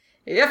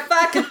If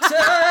I could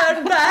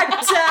turn back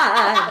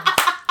time,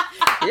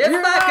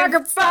 if I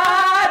could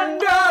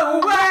find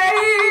a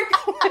way,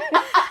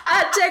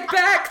 I'd take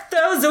back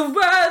those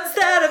words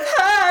that have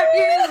hurt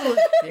you,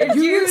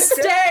 and you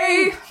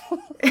stay.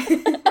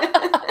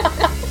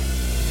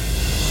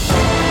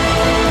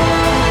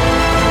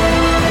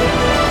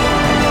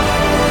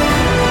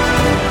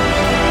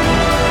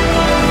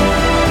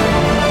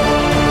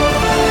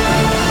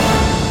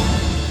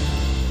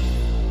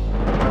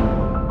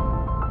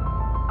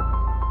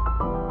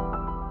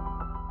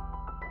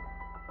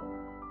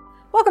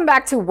 Welcome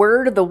back to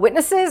Word of the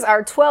Witnesses,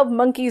 our 12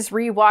 Monkeys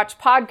Rewatch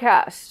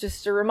podcast.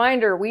 Just a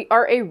reminder, we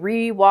are a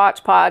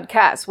rewatch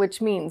podcast,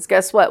 which means,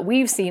 guess what?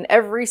 We've seen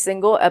every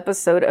single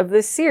episode of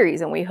this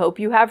series, and we hope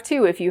you have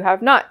too. If you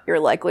have not, you're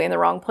likely in the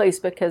wrong place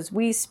because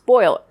we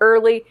spoil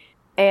early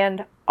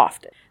and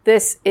often.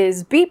 This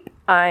is Beep.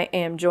 I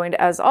am joined,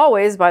 as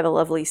always, by the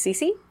lovely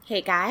Cece.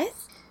 Hey,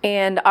 guys.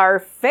 And our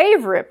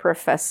favorite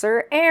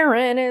professor,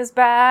 Erin, is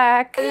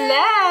back.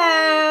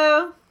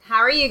 Hello. How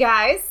are you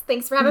guys?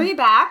 Thanks for having me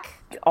back.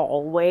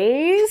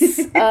 Always.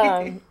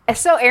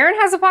 So Erin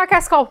has a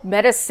podcast called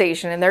Meta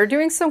Station, and they're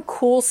doing some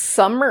cool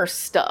summer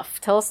stuff.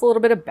 Tell us a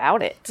little bit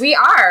about it. We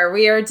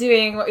are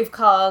doing what we've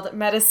called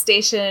Meta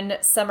Station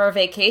Summer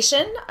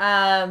Vacation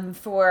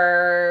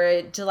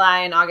for July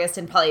and August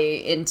and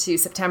probably into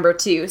September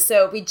too.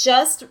 So we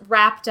just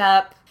wrapped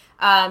up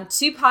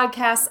 2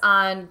 podcasts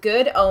on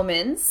Good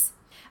Omens.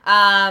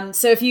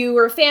 So if you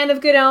were a fan of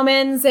Good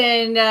Omens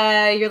and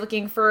you're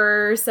looking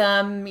for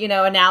some,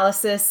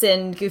 analysis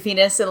and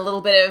goofiness and a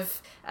little bit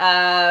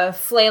of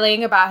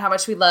flailing about how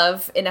much we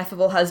love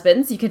Ineffable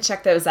Husbands, you can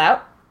check those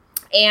out.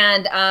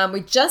 And we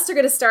just are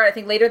going to start, I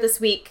think later this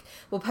week,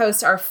 we'll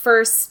post our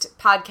first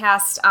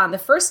podcast on the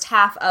first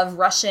half of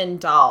Russian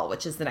Doll,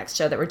 which is the next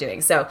show that we're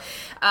doing. So,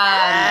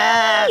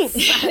 yes,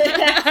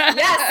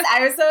 yes, I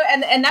was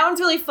and that one's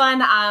really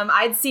fun.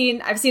 I've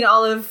seen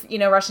all of,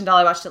 Russian Doll.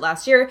 I watched it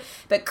last year,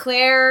 but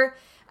Claire,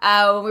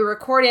 when we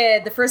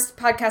recorded, the first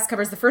podcast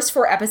covers the first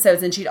 4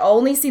 episodes, and she'd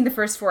only seen the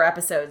first 4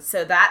 episodes.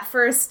 So that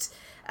first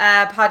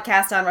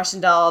podcast on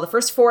Russian Doll, the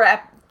first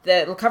 4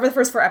 it'll cover the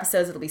first 4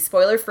 episodes. It'll be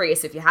spoiler free.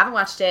 So if you haven't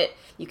watched it,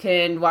 you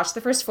can watch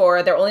the first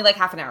 4. They're only like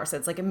half an hour. So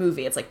it's like a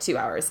movie. It's like 2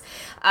 hours.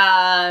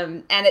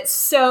 And it's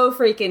so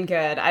freaking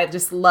good. I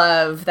just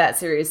love that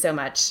series so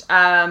much.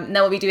 And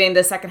then we'll be doing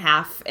the second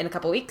half in a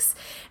couple weeks.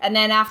 And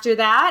then after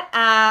that,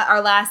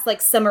 our last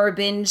like summer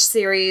binge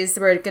series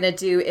we're going to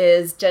do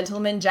is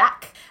Gentleman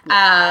Jack.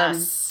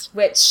 Yes.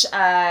 Which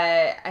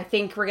I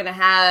think we're going to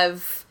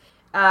have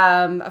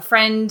a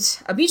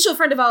mutual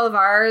friend of all of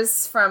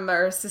ours from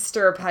our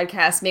sister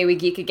podcast, May We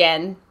Geek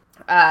Again.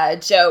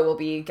 Joe will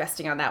be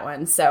guesting on that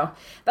one. So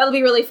that'll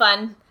be really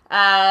fun.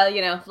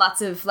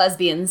 Lots of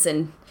lesbians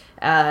and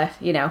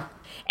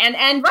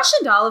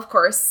Russian Doll, of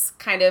course,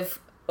 kind of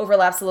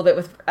overlaps a little bit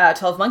with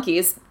 12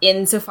 Monkeys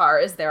insofar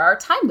as there are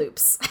time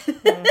loops.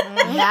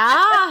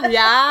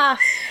 Yeah.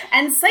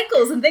 And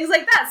cycles and things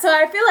like that. So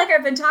I feel like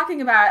I've been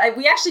talking about,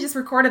 we actually just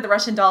recorded the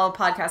Russian Doll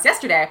podcast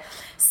yesterday.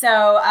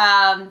 So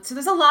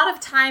there's a lot of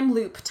time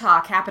loop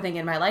talk happening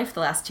in my life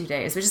the last 2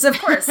 days, which is, of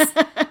course,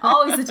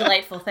 always a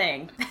delightful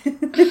thing.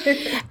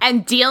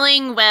 And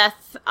dealing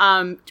with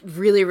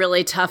really,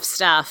 really tough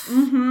stuff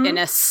in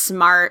a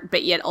smart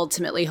but yet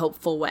ultimately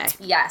hopeful way.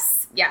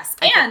 Yes. I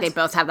think they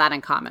both have that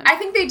in common. I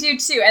think they do,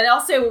 too. And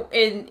also,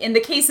 in the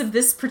case of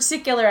this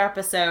particular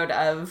episode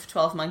of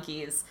 12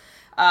 Monkeys,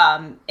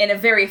 in a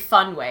very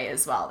fun way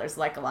as well. There's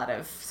like a lot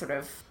of sort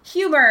of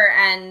humor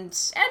and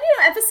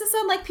emphasis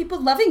on like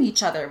people loving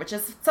each other, which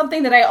is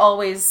something that I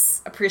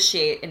always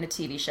appreciate in a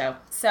TV show.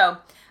 So,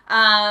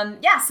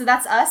 so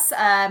that's us,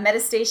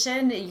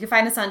 Metastation. You can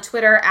find us on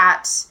Twitter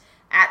at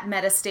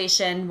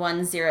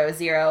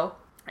Metastation100.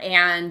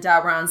 And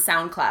we're on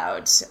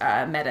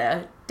SoundCloud,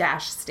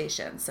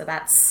 Meta-Station. So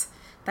that's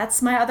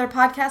my other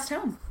podcast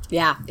home.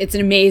 Yeah, it's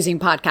an amazing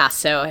podcast.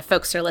 So if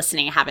folks are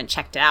listening and haven't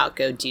checked it out,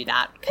 go do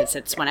that because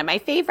it's one of my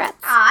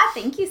favorites.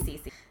 Thank you,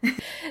 Cece.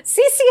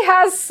 Cece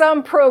has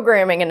some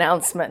programming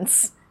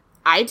announcements.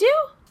 I do?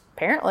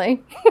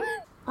 Apparently.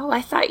 Oh,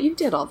 I thought you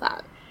did all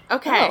that.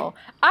 Okay. Oh,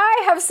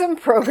 I have some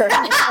programming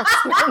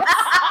announcements.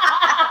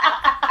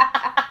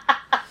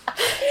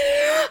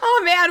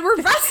 Oh, man,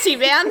 we're rusty,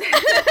 man.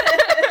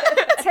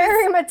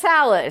 Terry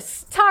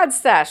Metalis, Todd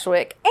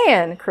Stashwick,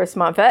 and Chris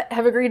Monfett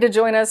have agreed to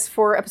join us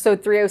for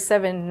episode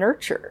 307,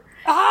 Nurture.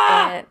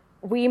 And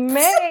we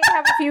may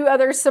have a few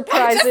other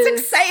surprises. I'm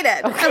just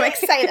excited. Okay. I'm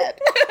excited.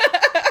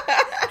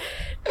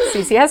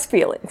 Cece has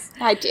feelings.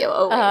 I do,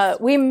 always.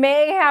 We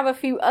may have a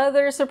few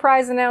other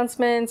surprise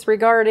announcements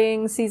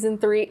regarding season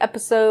 3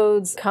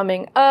 episodes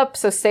coming up,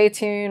 so stay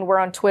tuned. We're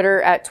on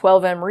Twitter at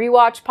 12M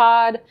Rewatch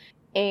Pod.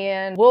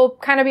 And we'll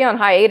kind of be on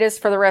hiatus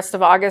for the rest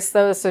of August,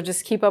 though, so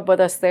just keep up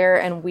with us there,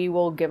 and we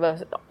will give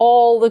us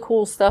all the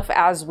cool stuff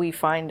as we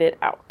find it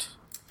out.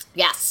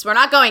 Yes, we're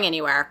not going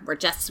anywhere. We're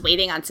just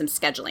waiting on some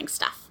scheduling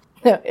stuff.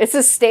 No, it's a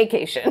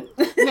staycation.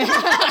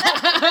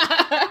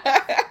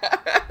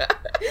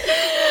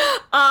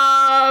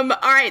 All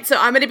right, so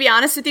I'm going to be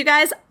honest with you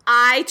guys.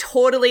 I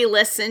totally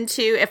listened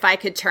to If I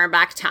Could Turn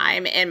Back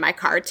Time in my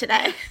car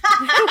today.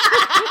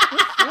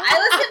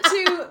 I listened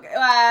to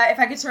If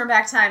I Could Turn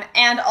Back Time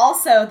and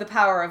also The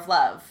Power of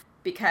Love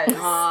because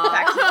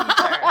Back to the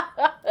Future.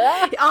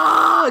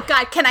 Oh,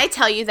 God, can I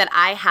tell you that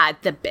I had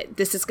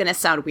this is going to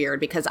sound weird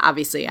because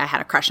obviously I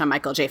had a crush on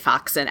Michael J.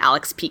 Fox and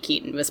Alex P.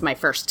 Keaton was my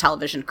first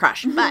television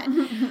crush. But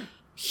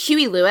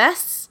Huey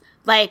Lewis,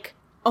 like,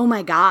 oh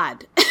my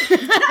God.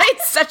 I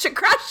had such a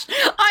crush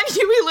on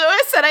Huey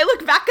Lewis. And I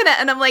look back at it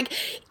and I'm like,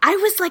 I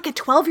was like a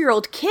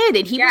 12-year-old kid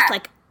and he was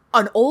like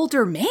an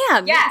older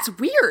man. Yeah. It's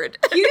weird.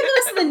 Huey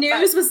Lewis in the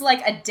News was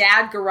like a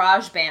dad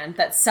garage band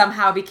that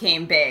somehow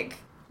became big.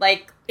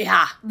 Like,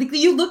 yeah. Like,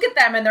 you look at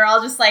them and they're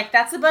all just like,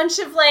 that's a bunch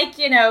of like,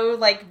 you know,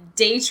 like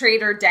day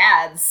trader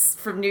dads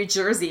from New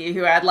Jersey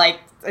who had like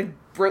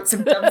wrote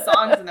some dumb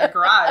songs in their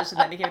garage and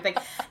then became a thing.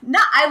 No,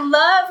 I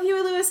love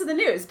Huey Lewis in the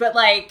News, but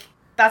like,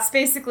 that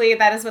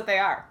is what they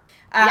are.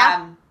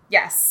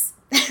 Yes.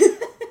 So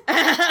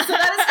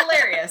that is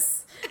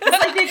hilarious.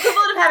 It's like the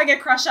equivalent of having a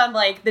crush on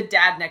like the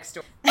dad next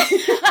door.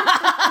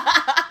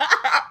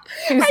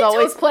 Who's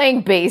always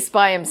playing bass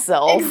by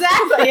himself.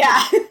 Exactly,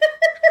 yeah.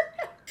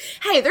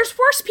 Hey, there's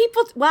worse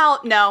people.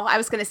 Well, no, I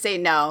was going to say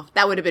no.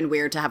 That would have been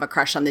weird to have a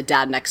crush on the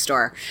dad next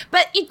door.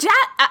 But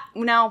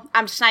no,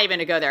 I'm just not even going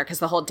to go there because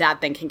the whole dad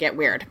thing can get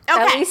weird.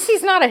 Okay. At least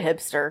he's not a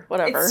hipster.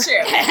 Whatever. It's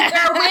true.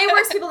 There are way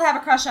worse people to have a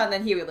crush on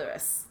than Huey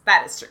Lewis.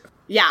 That is true.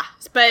 Yeah,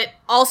 but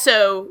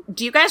also,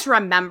 do you guys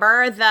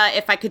remember the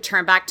If I Could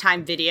Turn Back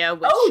Time video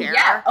with Cher?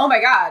 Yeah. Oh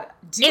my God.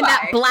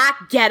 That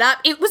black getup?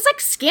 It was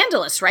like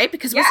scandalous, right?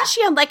 Because wasn't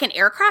she on like an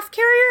aircraft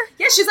carrier?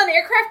 Yeah, she was on an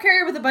aircraft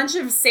carrier with a bunch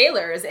of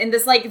sailors and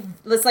this it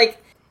was like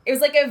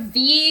a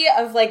V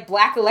of like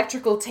black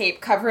electrical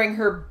tape covering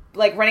her,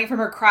 like running from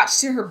her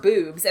crotch to her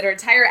boobs, and her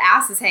entire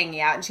ass is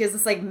hanging out, and she has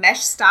this like mesh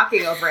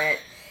stocking over it,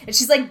 and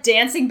she's like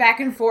dancing back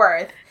and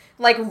forth,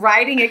 like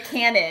riding a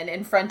cannon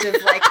in front of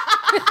like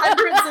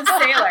hundreds of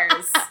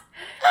sailors.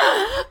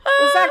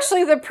 It's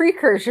actually the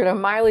precursor to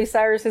Miley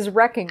Cyrus's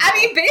Wrecking Ball. I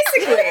mean,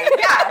 basically,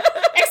 yeah.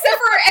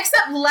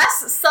 Except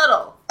less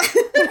subtle. Yeah,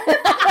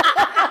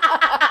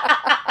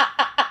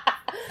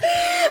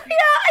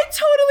 I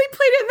totally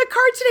played it in the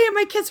car today, and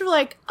my kids were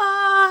like,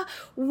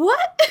 what? What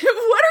are we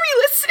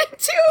listening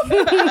to?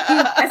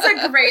 It's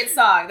a great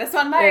song. That's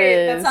on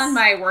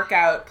my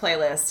workout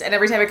playlist, and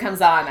every time it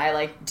comes on, I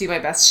like do my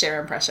best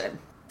Cher impression.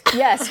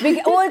 Yes,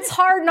 well, it's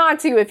hard not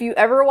to. If you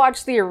ever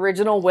watch the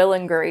original Will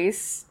and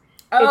Grace,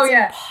 it's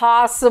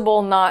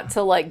impossible not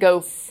to like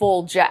go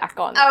full Jack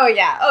on that. Oh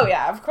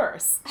yeah, of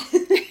course.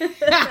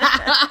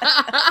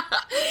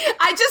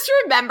 I just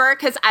remember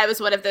because I was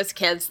one of those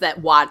kids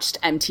that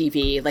watched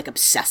MTV like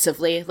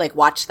obsessively, like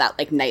watched that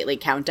like nightly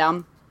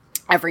countdown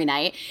every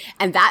night.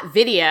 And that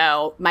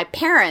video, my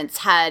parents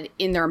had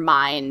in their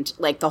mind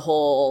like the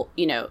whole,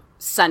 you know,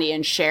 Sonny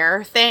and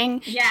Cher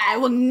thing. Yeah. I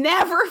will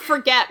never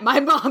forget my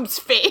mom's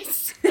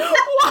face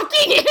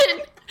walking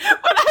in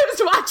when I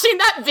was watching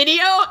that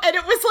video, and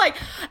it was like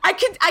I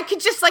could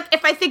just like,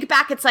 if I think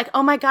back, it's like,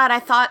 oh my God, I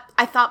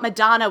thought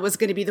Madonna was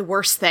going to be the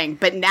worst thing,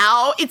 but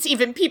now it's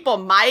even people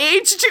my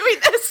age doing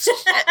this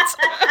shit.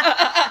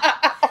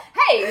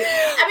 Hey,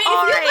 I mean, if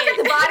you look at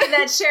the body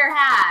that Cher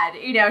had,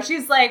 you know,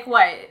 she's like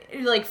what,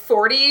 like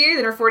 40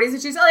 in her 40s,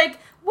 and she's like,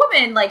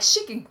 woman, like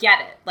she could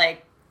get it.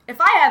 Like if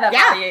I had that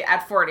body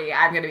at 40,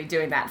 I'm going to be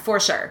doing that for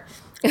sure.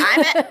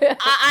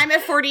 I'm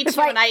at 42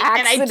 and I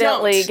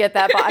accidentally don't get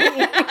that body.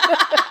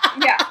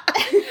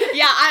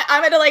 Yeah,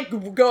 I'm gonna like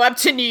go up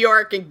to New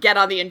York and get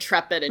on the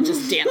Intrepid and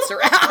just dance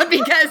around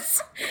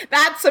because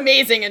that's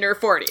amazing in her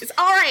 40s.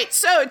 All right,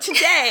 so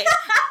today,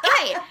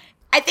 hey,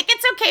 I think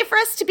it's okay for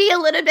us to be a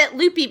little bit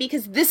loopy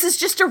because this is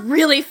just a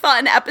really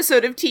fun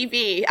episode of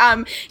TV.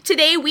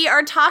 Today we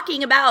are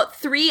talking about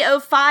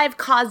 305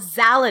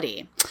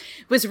 Causality.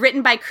 It was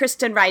written by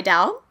Kristen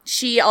Rydell.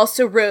 She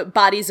also wrote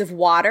Bodies of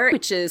Water,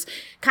 which is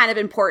kind of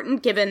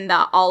important given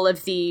all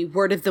of the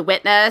Word of the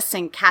Witness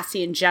and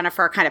Cassie and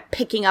Jennifer kind of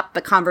picking up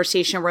the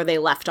conversation where they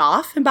left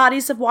off in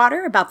Bodies of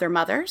Water about their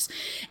mothers.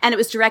 And it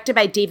was directed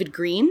by David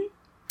Green.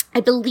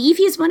 I believe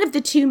he's one of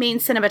the two main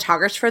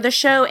cinematographers for the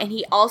show, and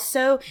he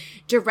also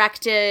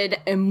directed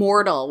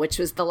Immortal, which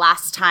was the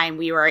last time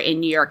we were in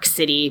New York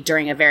City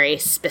during a very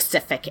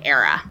specific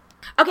era.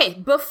 Okay,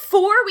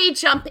 before we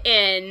jump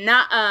in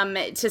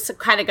to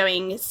kind of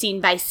going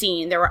scene by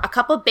scene, there were a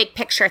couple big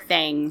picture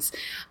things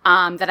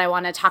that I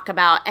want to talk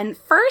about. And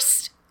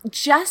first,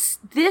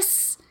 just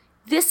this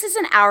is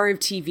an hour of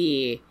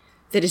TV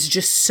that is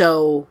just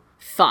so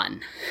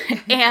fun.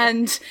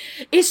 And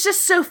it's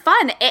just so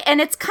fun.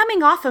 And it's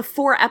coming off of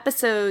 4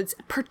 episodes,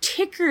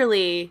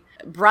 particularly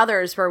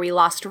Brothers, where we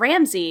lost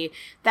Ramsey,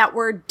 that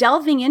were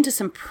delving into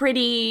some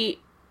pretty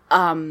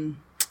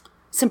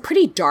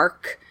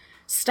dark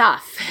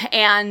stuff.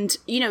 And,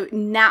 you know,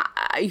 now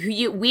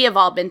we have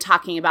all been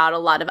talking about a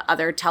lot of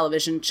other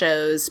television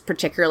shows,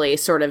 particularly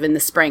sort of in the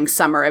spring,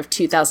 summer of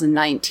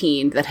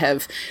 2019, that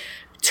have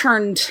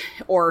turned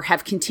or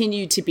have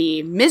continued to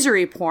be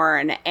misery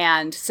porn.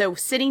 And so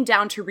sitting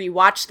down to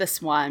rewatch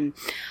this one,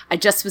 I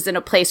just was in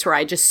a place where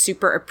I just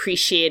super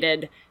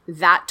appreciated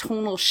that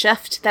tonal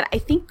shift that I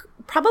think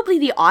probably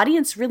the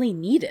audience really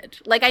needed.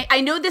 Like,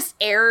 I know this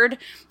aired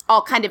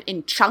all kind of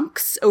in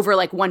chunks over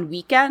like one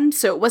weekend,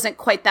 so it wasn't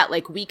quite that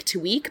like week to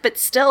week, but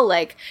still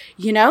like,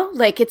 you know,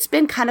 like it's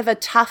been kind of a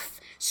tough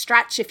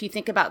stretch if you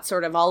think about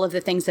sort of all of the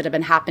things that have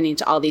been happening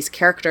to all these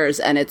characters,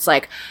 and it's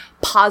like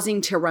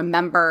pausing to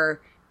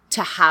remember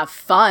to have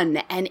fun,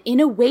 and in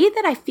a way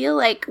that I feel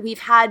like we've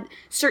had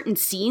certain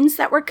scenes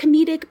that were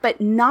comedic,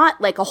 but not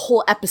like a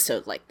whole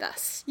episode like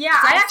this. Yeah,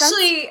 I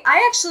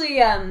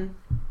actually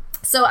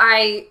so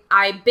I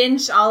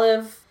binged all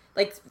of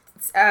like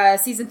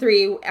season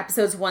 3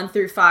 episodes 1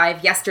 through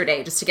 5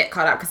 yesterday just to get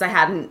caught up, because I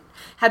hadn't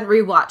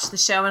rewatched the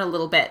show in a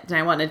little bit, and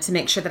I wanted to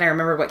make sure that I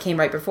remembered what came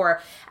right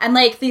before. And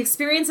like the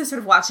experience of sort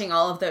of watching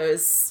all of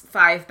those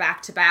 5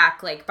 back to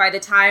back, like by the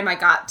time I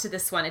got to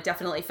this one, it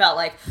definitely felt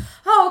like,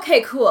 oh,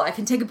 okay, cool, I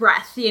can take a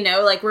breath, you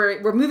know, like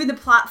we're moving the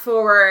plot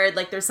forward,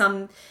 like there's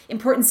some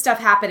important stuff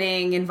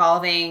happening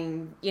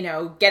involving, you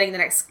know, getting the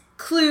next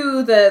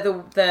clue,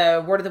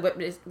 the word of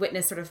the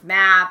witness sort of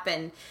map,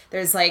 and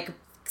there's like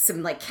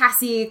some like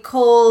Cassie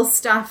Cole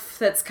stuff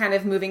that's kind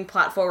of moving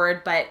plot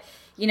forward. But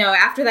you know,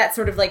 after that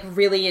sort of like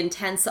really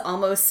intense,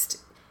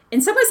 almost in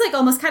some ways like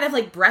almost kind of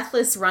like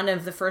breathless run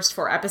of the first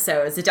 4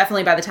 episodes, it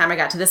definitely by the time I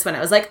got to this one, I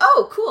was like,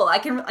 oh cool, I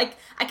can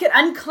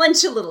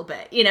unclench a little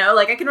bit, you know,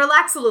 like I can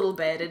relax a little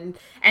bit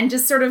and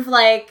just sort of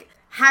like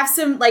have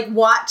some like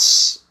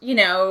watch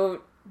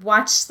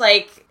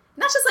like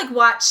not just like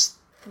watch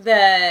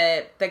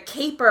the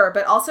caper,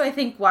 but also I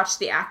think watch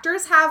the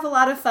actors have a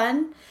lot of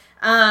fun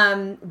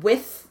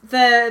with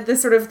the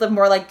sort of the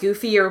more like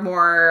goofy or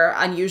more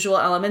unusual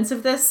elements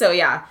of this. So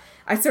yeah,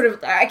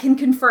 I can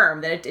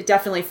confirm that it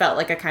definitely felt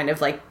like a kind of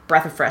like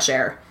breath of fresh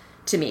air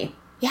to me.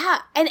 Yeah,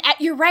 and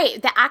you're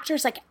right. The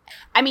actors, like,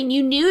 I mean,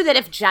 you knew that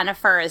if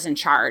Jennifer is in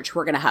charge,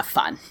 we're going to have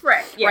fun.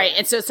 Right. Yeah. Right.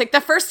 And so it's like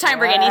the first time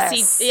we're going to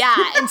see, yeah.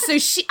 And so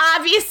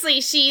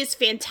she's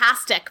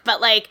fantastic, but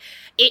like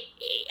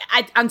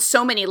on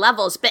so many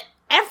levels, but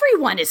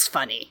everyone is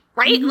funny,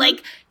 right? Mm-hmm.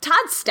 Like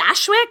Todd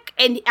Stashwick,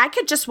 and I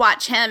could just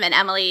watch him and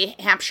Emily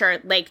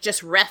Hampshire like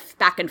just riff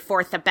back and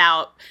forth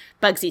about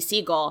Bugsy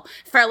Siegel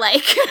for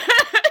like,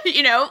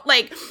 you know,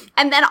 like,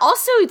 and then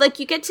also like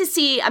you get to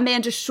see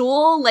Amanda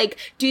Schull like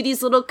do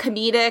these little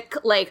comedic,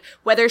 like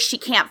whether she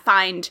can't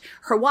find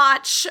her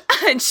watch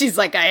and she's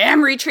like, I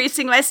am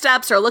retracing my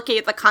steps, or looking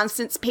at the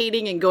Constance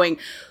painting and going,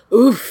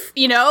 oof,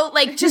 you know,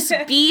 like just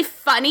be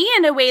funny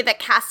in a way that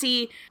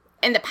Cassie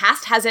in the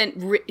past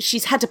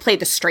she's had to play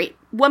the straight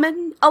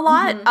woman a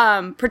lot,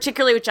 mm-hmm.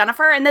 Particularly with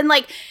Jennifer. And then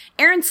like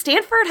Aaron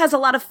Stanford has a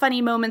lot of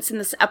funny moments in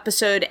this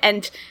episode,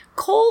 and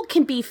Cole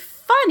can be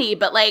funny,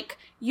 but like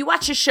you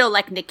watch a show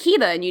like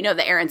Nikita and you know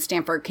that Aaron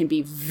Stanford can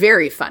be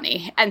very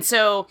funny. And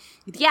so,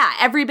 yeah,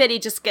 everybody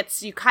just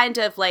gets, you kind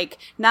of like,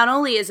 not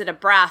only is it a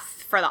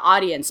breath for the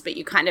audience, but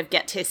you kind of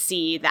get to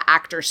see the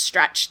actors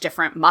stretch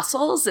different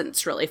muscles, and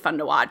it's really fun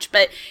to watch.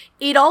 But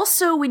it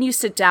also, when you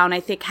sit down,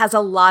 I think has a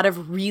lot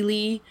of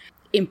really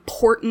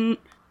important,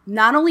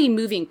 not only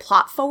moving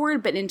plot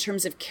forward, but in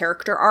terms of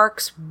character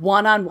arcs,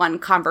 one-on-one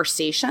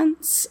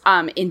conversations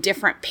in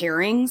different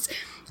pairings,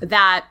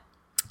 that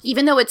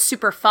even though it's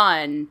super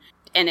fun,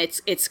 and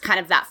it's kind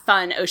of that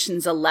fun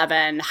Ocean's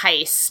 11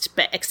 heist,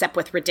 but except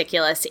with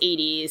ridiculous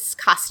 80s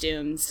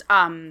costumes,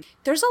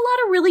 there's a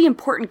lot of really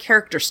important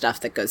character stuff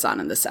that goes on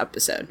in this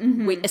episode,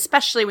 mm-hmm.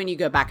 Especially when you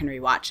go back and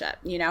rewatch it,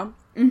 you know?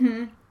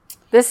 Mm-hmm.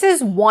 This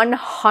is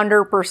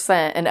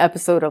 100% an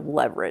episode of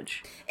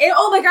Leverage.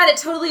 Oh my God, it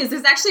totally is.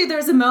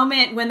 There's a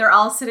moment when they're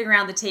all sitting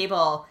around the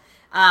table,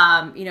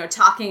 you know,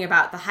 talking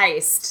about the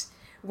heist,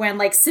 when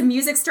like some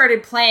music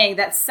started playing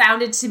that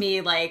sounded to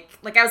me like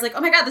I was like,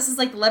 oh my God, this is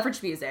like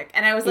Leverage music.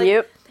 And I was like,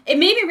 yep. It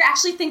made me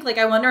actually think like,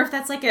 I wonder if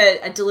that's like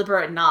a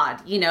deliberate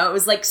nod, you know? It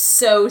was like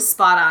so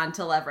spot on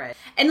to Leverage.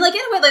 And like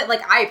in a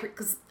way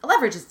because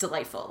Leverage is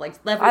delightful. Like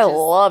Leverage I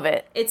love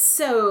it. It's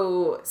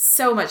so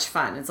much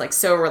fun. It's like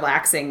so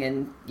relaxing,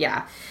 and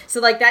yeah. So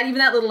like that, even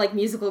that little like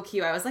musical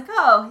cue, I was like,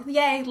 oh,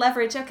 yay,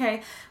 Leverage,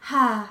 okay.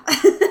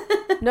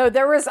 No,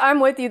 I'm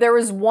with you. There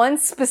was one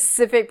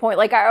specific point,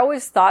 like I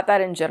always thought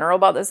that in general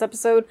about this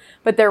episode,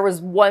 but there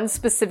was one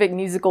specific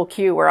musical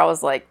cue where I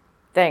was like,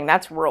 dang,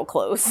 that's real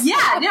close.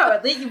 Yeah,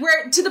 no,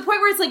 we're to the point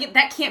where it's like,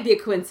 that can't be a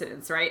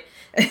coincidence, right?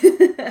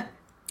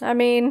 I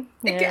mean,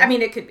 yeah.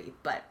 It could be,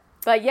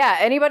 But yeah,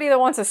 anybody that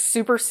wants a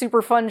super,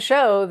 super fun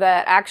show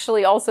that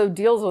actually also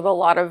deals with a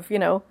lot of, you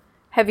know,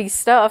 heavy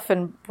stuff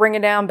and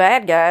bringing down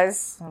bad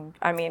guys.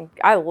 I mean,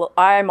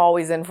 I'm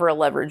always in for a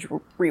Leverage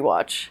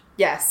rewatch.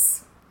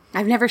 Yes.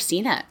 I've never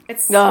seen it.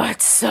 It's so good.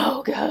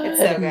 It's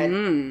so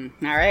good.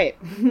 All right.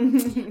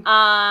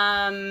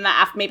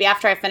 Maybe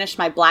after I finish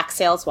my Black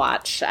Sails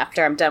watch,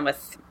 after I'm done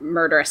with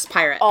Murderous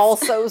Pirates.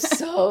 Also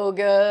so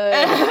good.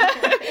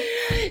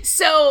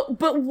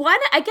 But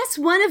I guess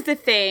one of the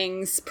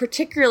things,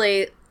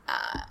 particularly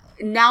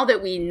now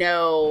that we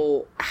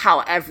know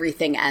how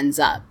everything ends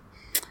up,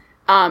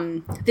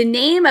 The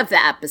name of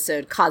the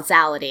episode,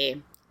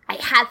 Causality,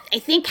 I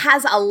think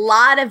has a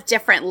lot of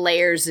different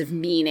layers of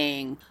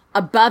meaning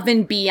above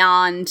and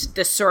beyond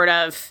the sort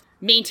of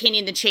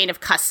maintaining the chain of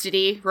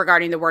custody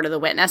regarding the word of the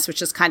witness,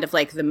 which is kind of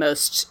like the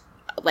most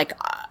like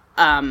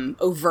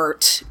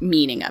overt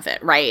meaning of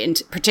it, right?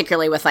 And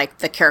particularly with like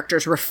the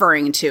characters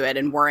referring to it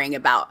and worrying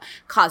about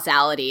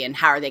causality and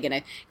how are they going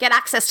to get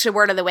access to the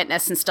word of the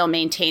witness and still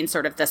maintain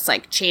sort of this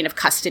like chain of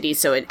custody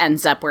so it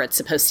ends up where it's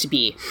supposed to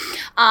be.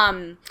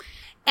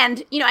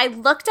 And, you know, I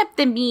looked up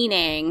the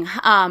meaning,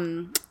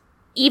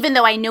 even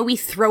though I know we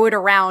throw it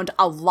around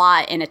a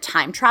lot in a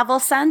time travel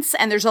sense,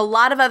 and there's a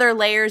lot of other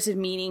layers of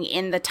meaning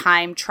in the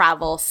time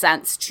travel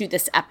sense to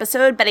this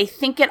episode, but I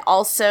think it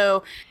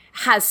also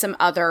has some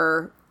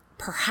other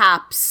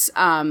perhaps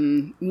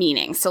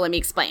meaning. So let me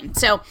explain.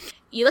 So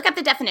you look at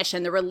the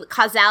definition, the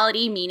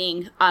causality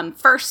meaning,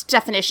 first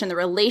definition, the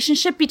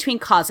relationship between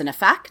cause and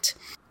effect,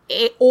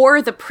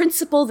 or the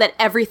principle that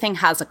everything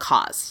has a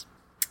cause.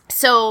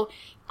 So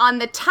on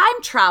the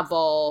time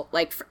travel,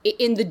 like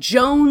in the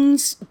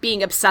Jones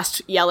being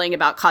obsessed yelling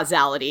about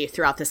causality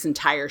throughout this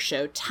entire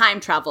show, time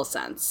travel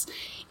sense,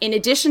 in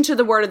addition to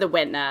the word of the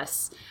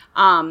witness,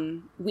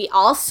 we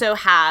also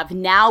have,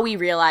 now we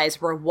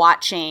realize we're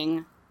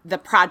watching the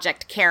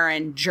Project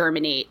Karen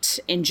germinate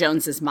in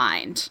Jones's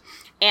mind.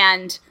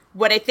 And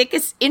what I think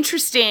is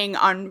interesting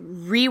on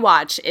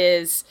rewatch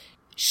is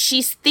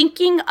she's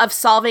thinking of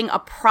solving a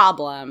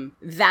problem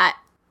that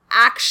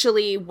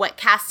actually what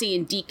Cassie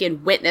and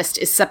Deacon witnessed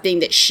is something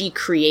that she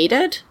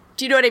created.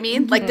 Do you know what I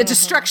mean? Like the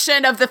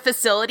destruction of the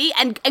facility.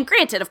 And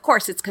granted, of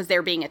course, it's because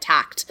they're being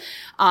attacked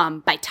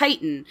by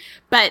Titan.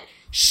 But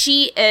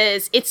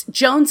it's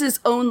Jones's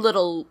own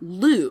little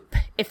loop,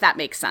 if that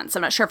makes sense.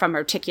 I'm not sure if I'm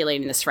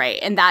articulating this right.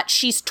 And that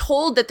she's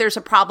told that there's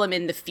a problem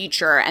in the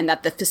future and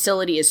that the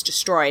facility is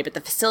destroyed. But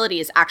the facility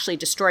is actually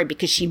destroyed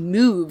because she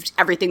moved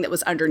everything that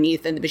was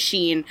underneath in the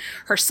machine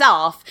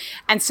herself.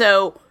 And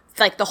so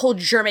like the whole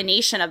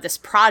germination of this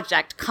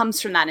project comes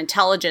from that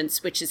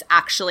intelligence, which is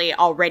actually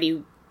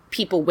already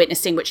people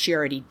witnessing what she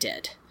already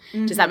did.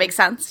 Does that make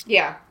sense?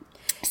 Yeah.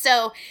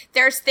 So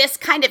there's this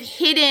kind of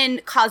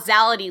hidden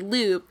causality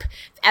loop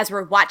as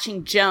we're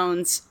watching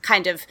Jones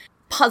kind of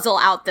puzzle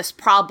out this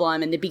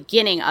problem in the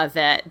beginning of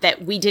it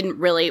that we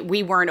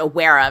weren't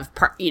aware of,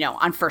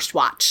 on first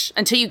watch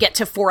until you get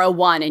to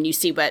 401 and you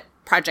see what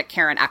Project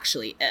Karen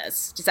actually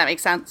is. Does that make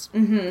sense?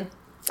 Mm-hmm.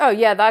 Oh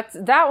yeah,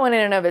 that one in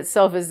and of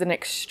itself is an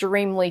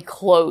extremely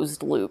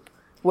closed loop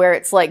where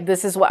it's like,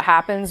 this is what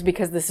happens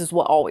because this is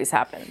what always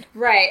happened.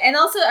 Right. And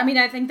also, I mean,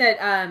 I think that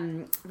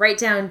right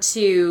down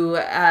to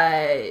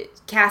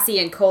Cassie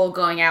and Cole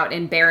going out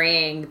and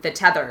burying the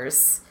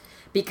tethers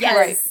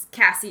because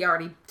Cassie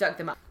already dug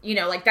them up. You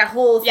know, like that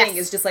whole thing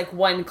is just like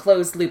one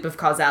closed loop of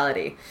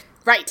causality.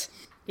 Right.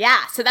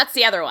 Yeah. So that's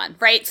the other one,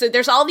 right? So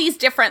there's all these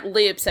different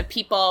loops of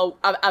people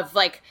of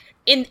like,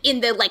 in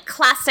the like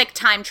classic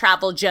time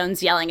travel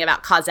Jones yelling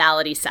about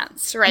causality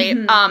sense, right?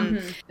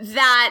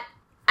 That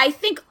I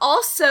think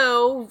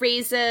also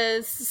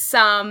raises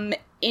some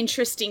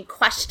interesting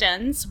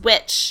questions,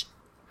 which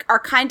are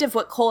kind of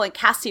what Cole and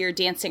Cassie are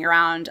dancing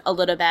around a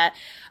little bit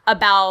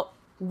about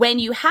when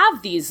you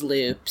have these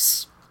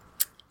loops,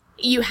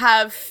 you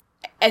have,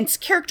 and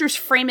characters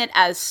frame it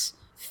as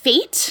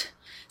fate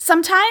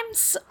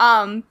sometimes,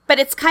 but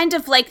it's kind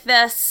of like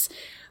this,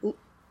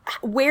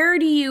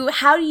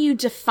 how do you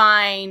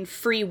define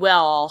free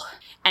will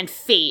and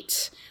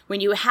fate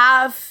when you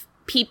have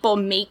people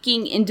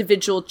making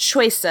individual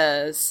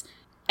choices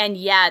and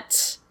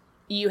yet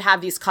you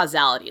have these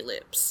causality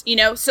loops, you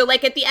know? So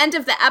like at the end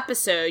of the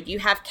episode, you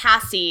have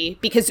Cassie,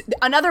 because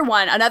another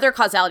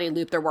causality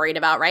loop they're worried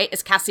about, right,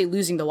 is Cassie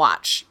losing the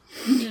watch.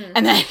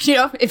 And then, you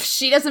know, if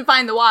she doesn't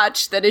find the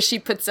watch, then as she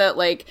puts it,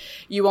 like,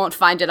 you won't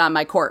find it on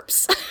my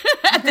corpse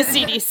at the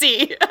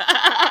CDC.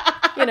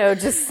 You know,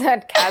 just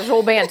that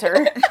casual banter.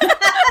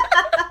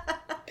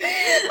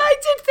 I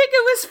did think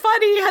it was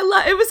funny.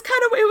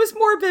 It was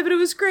morbid, but it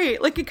was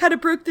great. Like, it kind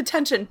of broke the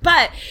tension.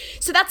 But,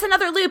 so that's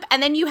another loop.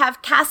 And then you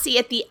have Cassie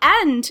at the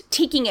end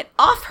taking it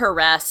off her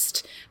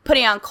wrist,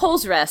 putting it on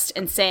Cole's wrist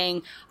and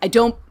saying, I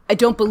don't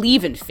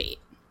believe in fate.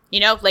 You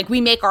know, like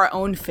we make our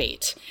own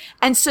fate.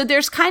 And so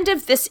there's kind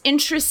of this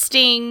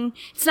interesting,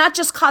 it's not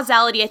just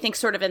causality, I think,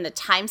 sort of in the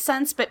time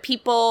sense, but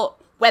people,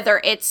 whether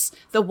it's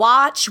the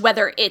watch,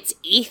 whether it's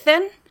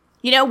Ethan,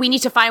 you know, we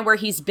need to find where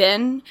he's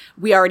been.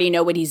 We already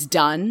know what he's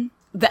done.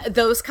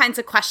 Those kinds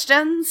of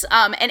questions.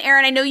 And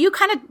Aaron, I know you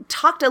kind of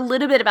talked a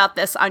little bit about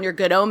this on your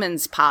Good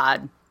Omens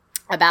pod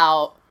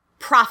about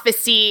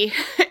prophecy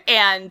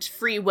and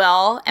free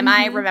will. Am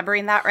I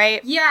remembering that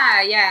right?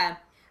 Yeah.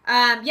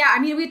 I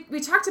mean, we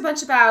talked a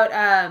bunch about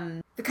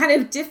the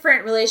kind of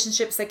different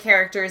relationships that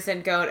characters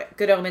in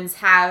Good Omens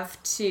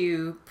have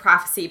to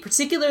prophecy.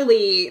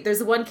 Particularly,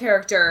 there's one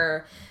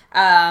character,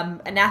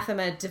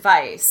 Anathema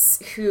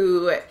Device,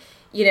 who,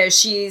 you know,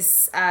 she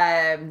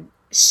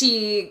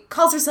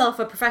calls herself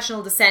a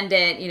professional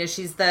descendant. You know,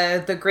 she's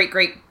the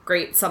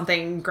great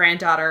something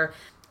granddaughter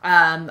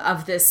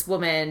of this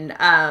woman,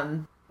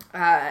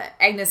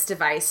 Agnes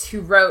Device, who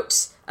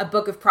wrote a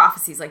book of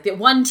prophecies, like the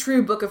one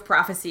true book of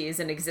prophecies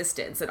in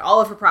existence, and all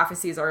of her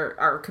prophecies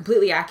are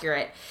completely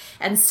accurate.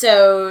 And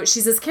so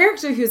she's this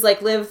character who's like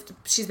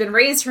she's been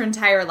raised her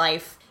entire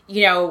life,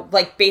 you know,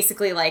 like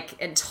basically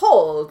like, and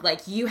told,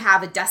 like, you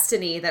have a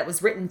destiny that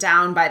was written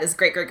down by this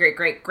great, great, great,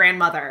 great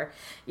grandmother.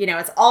 You know,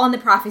 it's all in the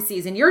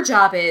prophecies, and your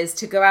job is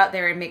to go out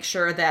there and make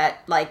sure that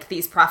like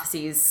these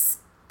prophecies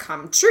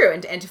come true,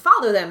 and to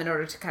follow them in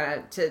order to kind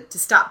of to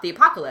stop the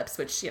apocalypse,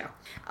 which, you know,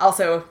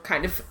 also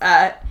kind of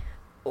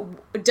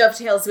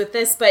dovetails with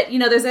this. But, you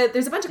know, there's a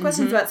bunch of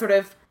questions about sort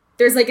of,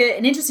 there's like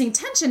an interesting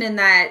tension in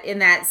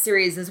that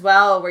series as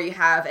well, where you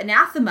have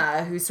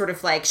Anathema, who's sort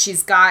of like,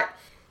 she's got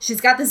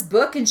this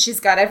book, and she's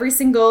got every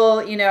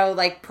single, you know,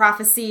 like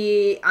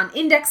prophecy on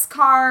index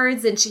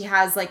cards, and she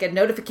has like a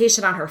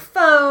notification on her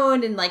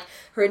phone, and like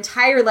her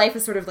entire life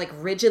is sort of like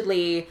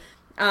rigidly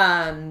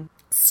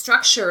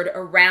structured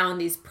around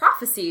these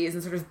prophecies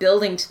and sort of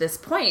building to this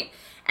point.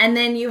 And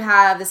then you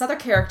have this other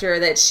character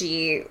that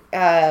she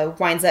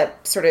winds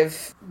up sort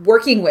of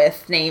working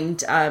with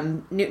named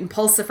Newton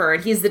Pulsifer,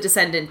 and he's the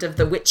descendant of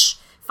the witch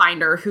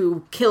finder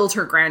who killed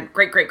her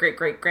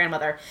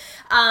great-great-great-great-grandmother.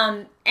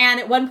 And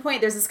at one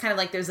point there's this kind of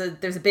like, there's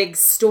a big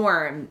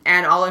storm,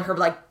 and all of her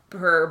like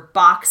her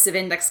box of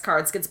index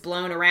cards gets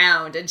blown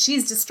around, and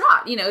she's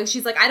distraught. You know,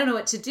 she's like, I don't know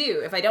what to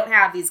do if I don't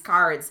have these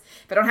cards,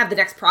 if I don't have the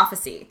next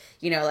prophecy,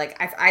 you know, like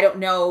I don't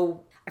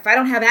know, if I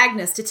don't have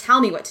Agnes to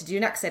tell me what to do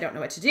next, I don't know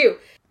what to do.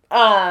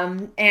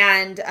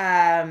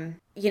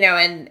 You know,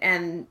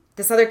 and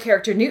this other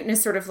character, Newton,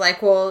 is sort of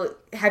like, well,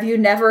 have you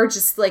never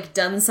just like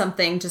done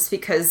something just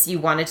because you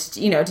wanted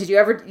to, you know,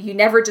 you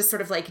never just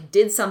sort of like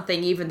did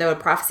something even though a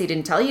prophecy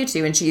didn't tell you to?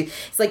 And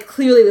it's like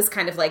clearly this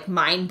kind of like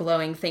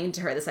mind-blowing thing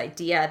to her, this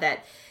idea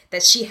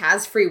that she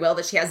has free will,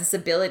 that she has this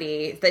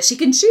ability that she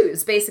can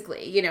choose,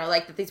 basically, you know,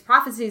 like that these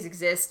prophecies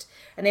exist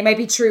and they might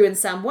be true in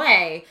some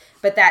way,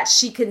 but that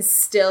she can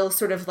still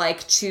sort of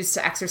like choose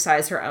to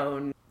exercise her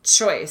own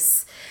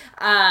choice.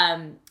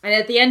 And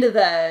at the end of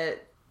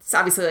it's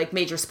obviously like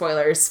major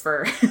spoilers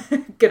for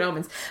Good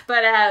Omens,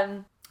 but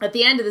at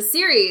the end of the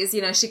series,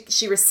 you know,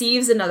 she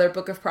receives another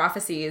book of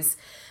prophecies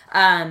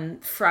from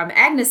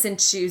Agnes and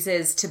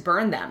chooses to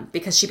burn them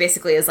because she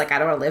basically is like, I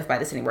don't want to live by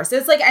this anymore. So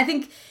it's like, I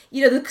think,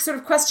 you know, the sort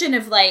of question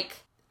of like,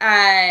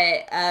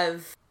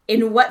 of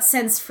in what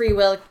sense free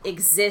will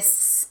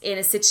exists in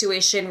a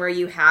situation where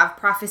you have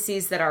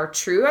prophecies that are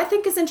true, I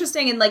think is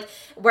interesting. And like,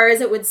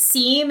 whereas it would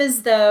seem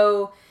as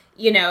though,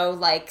 you know,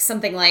 like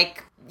something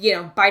like, you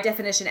know, by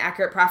definition,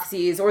 accurate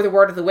prophecies or the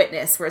word of the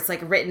witness, where it's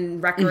like a written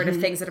record of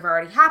things that have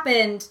already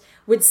happened,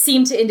 would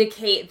seem to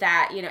indicate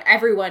that, you know,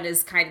 everyone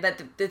is kind of,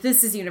 that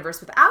this is a universe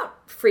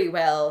without free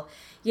will.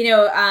 You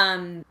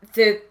know,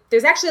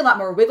 there's actually a lot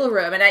more wiggle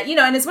room. And, you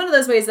know, and it's one of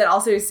those ways that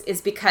also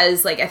is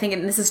because, like, I think,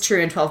 and this is true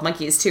in 12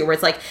 Monkeys too, where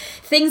it's like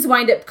things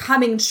wind up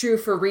coming true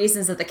for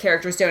reasons that the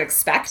characters don't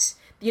expect.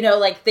 You know,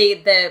 like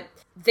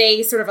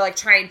they sort of are like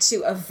trying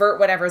to avert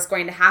whatever's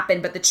going to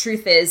happen, but the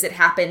truth is it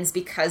happens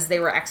because they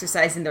were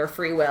exercising their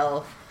free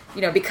will,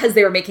 you know, because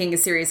they were making a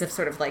series of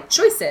sort of like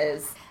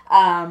choices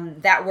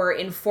that were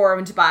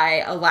informed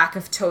by a lack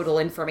of total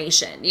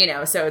information, you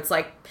know. So it's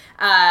like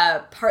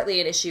partly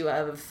an issue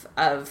of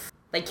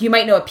like, you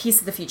might know a piece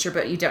of the future,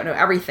 but you don't know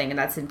everything, and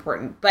that's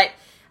important. But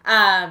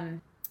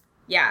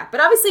yeah,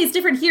 but obviously it's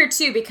different here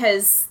too,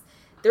 because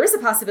there is a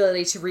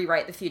possibility to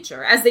rewrite the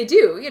future, as they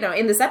do, you know,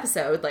 in this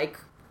episode. Like,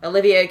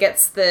 Olivia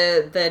gets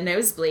the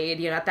nosebleed,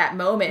 you know, at that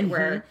moment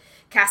where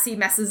Cassie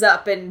messes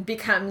up and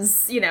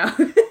becomes, you know,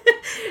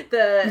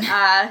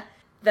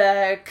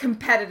 the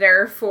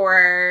competitor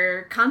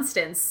for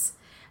Constance.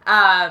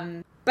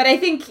 But I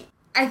think,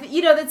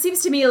 you know, that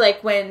seems to me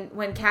like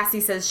when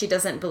Cassie says she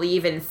doesn't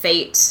believe in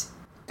fate,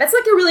 that's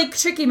like a really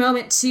tricky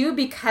moment too,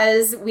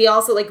 because we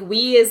also, like,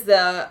 we as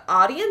the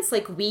audience,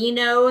 like, we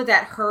know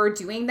that her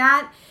doing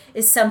that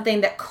is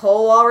something that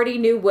Cole already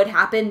knew would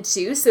happen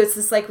too. So it's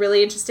this like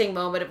really interesting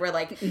moment where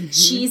like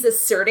she's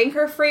asserting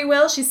her free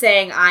will. She's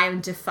saying,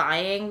 I'm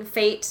defying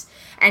fate,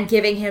 and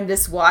giving him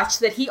this watch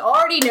that he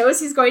already knows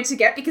he's going to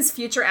get because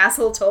future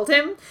asshole told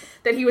him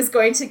that he was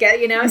going to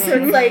get, you know? So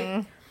it's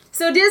like,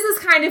 so it is this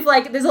kind of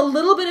like, there's a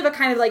little bit of a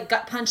kind of like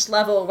gut punch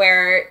level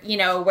where, you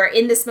know, where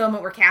in this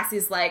moment where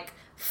Cassie's like,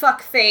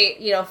 fuck fate,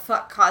 you know,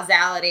 fuck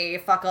causality,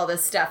 fuck all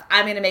this stuff,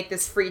 I'm going to make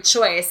this free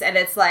choice. And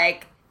it's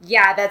like,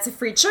 yeah, that's a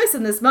free choice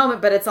in this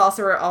moment, but it's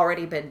also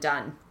already been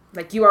done.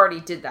 Like, you already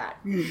did that.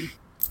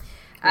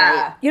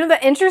 Right. You know,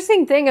 the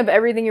interesting thing of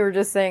everything you were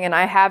just saying, and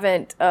I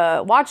haven't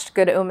watched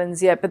Good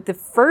Omens yet, but the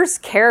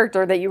first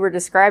character that you were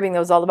describing that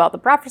was all about the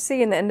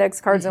prophecy and the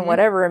index cards and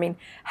whatever, I mean,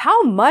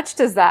 how much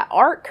does that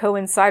arc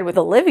coincide with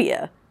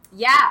Olivia?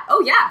 Yeah.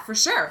 Oh, yeah, for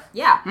sure.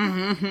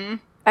 Yeah.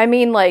 I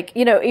mean, like,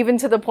 you know, even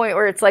to the point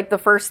where it's like the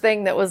first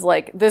thing that was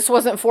like, this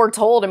wasn't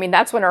foretold. I mean,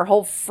 that's when her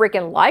whole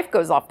freaking life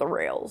goes off the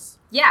rails.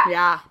 Yeah.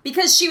 Yeah.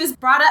 Because she was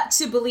brought up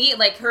to believe,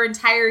 like, her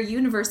entire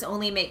universe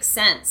only makes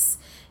sense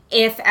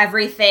if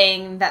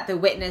everything that the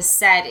witness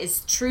said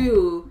is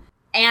true,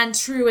 and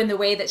true in the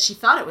way that she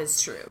thought it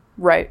was true.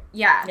 Right.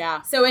 Yeah.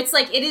 Yeah. So it's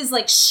like, it is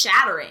like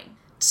shattering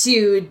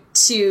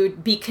to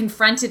be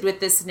confronted with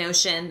this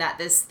notion that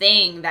this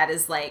thing that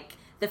is like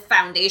the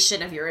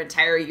foundation of your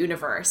entire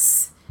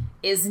universe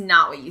is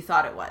not what you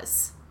thought it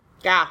was.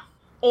 Yeah.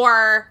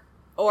 Or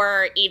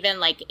even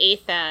like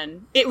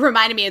Ethan. It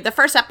reminded me of the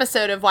first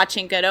episode of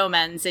watching Good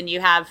Omens, and you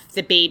have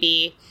the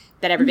baby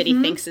that everybody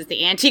thinks is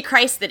the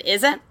Antichrist that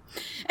isn't.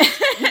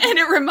 And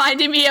it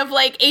reminded me of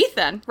like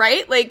Ethan,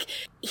 right? Like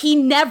he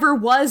never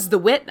was the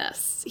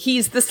witness.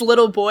 He's this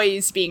little boy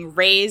who's being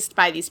raised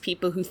by these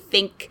people who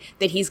think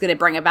that he's going to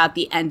bring about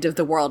the end of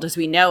the world as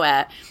we know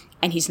it.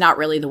 And he's not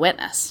really the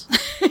witness.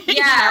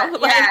 Yeah, you know?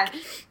 Like,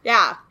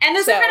 yeah. And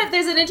there's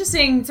there's an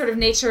interesting sort of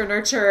nature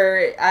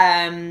nurture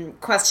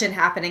question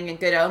happening in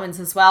Good Omens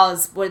as well,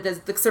 as what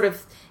the sort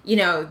of, you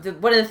know,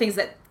 one of the things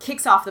that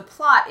kicks off the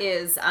plot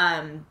is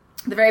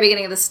the very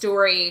beginning of the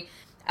story.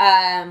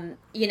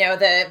 You know,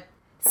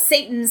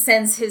 Satan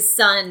sends his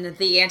son,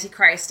 the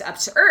Antichrist, up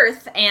to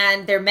Earth,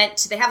 and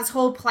they have this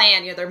whole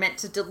plan. You know, they're meant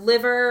to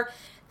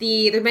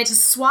they're meant to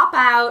swap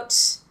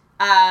out.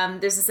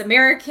 There's this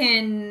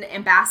American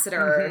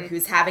ambassador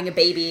who's having a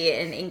baby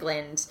in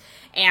England,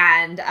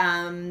 and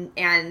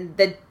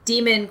the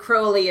demon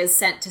Crowley is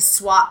sent to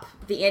swap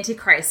the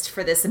Antichrist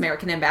for this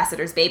American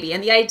ambassador's baby.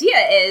 And the idea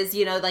is,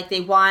 you know, like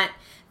they want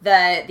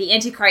the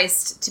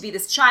Antichrist to be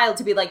this child,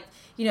 to be like,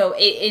 you know,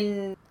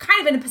 in kind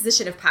of in a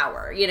position of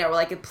power, you know,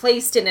 like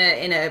placed in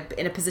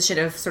a position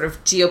of sort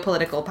of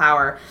geopolitical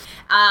power.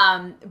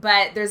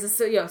 But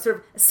there's a, you know, sort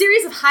of a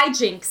series of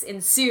hijinks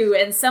ensue,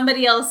 and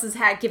somebody else is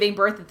giving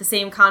birth at the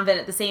same convent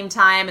at the same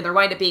time, and there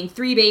wind up being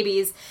 3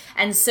 babies.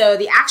 And so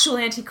the actual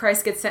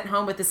Antichrist gets sent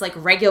home with this like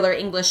regular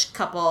English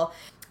couple.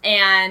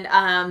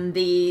 And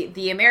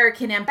the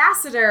American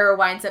ambassador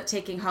winds up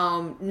taking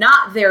home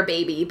not their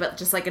baby, but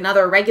just like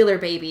another regular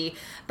baby.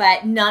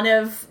 But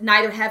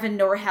neither heaven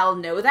nor hell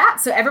know that.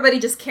 So everybody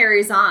just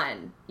carries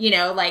on, you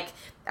know, like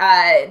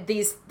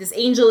this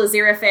angel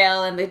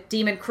Aziraphale and the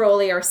demon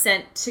Crowley are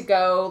sent to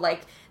go,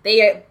 like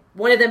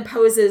one of them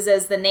poses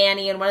as the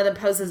nanny and one of them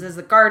poses as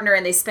the gardener,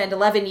 and they spend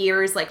 11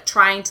 years like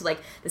trying to like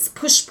this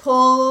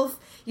push-pull,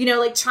 you know,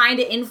 like trying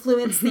to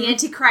influence the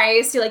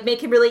Antichrist to like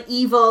make him really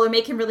evil or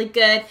make him really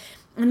good.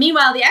 And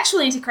meanwhile, the actual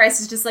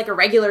Antichrist is just like a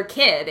regular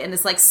kid in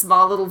this like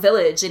small little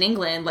village in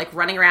England, like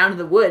running around in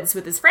the woods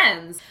with his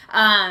friends.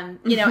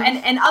 You know,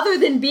 and other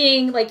than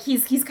being like,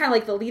 he's kind of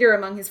like the leader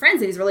among his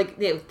friends, and he's really,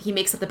 you know, he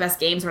makes up the best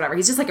games or whatever.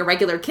 He's just like a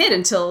regular kid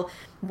until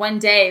one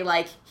day,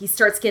 like he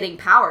starts getting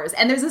powers.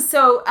 And there's this,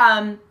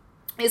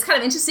 it's kind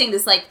of interesting,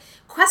 this like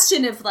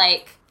question of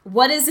like,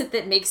 what is it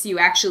that makes you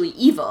actually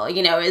evil?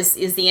 You know, is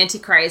the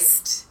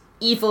Antichrist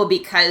evil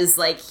because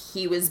like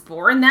he was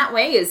born that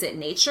way? Is it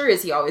nature?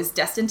 Is he always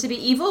destined to be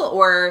evil?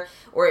 Or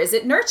is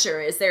it nurture?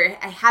 Is there,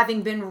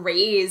 having been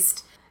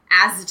raised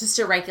as just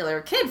a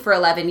regular kid for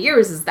 11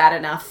 years, is that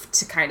enough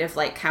to kind of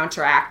like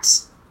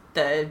counteract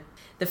the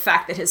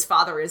fact that his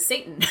father is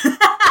Satan?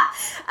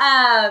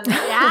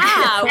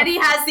 Yeah. And he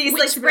has these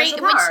like spiritual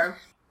power.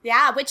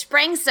 Yeah, which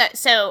brings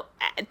so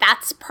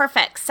that's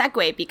perfect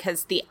segue,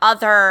 because the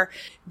other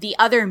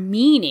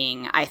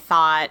meaning I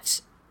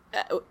thought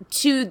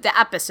to the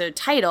episode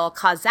title,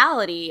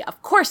 causality,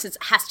 of course, it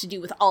has to do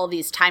with all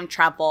these time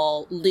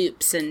travel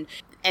loops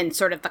and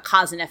sort of the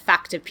cause and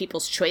effect of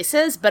people's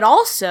choices, but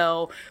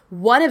also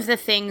one of the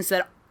things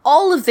that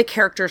all of the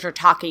characters are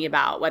talking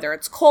about, whether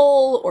it's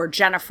Cole or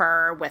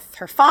Jennifer with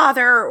her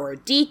father or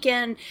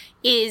Deacon,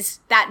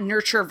 is that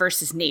nurture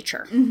versus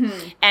nature.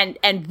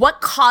 And what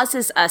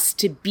causes us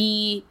to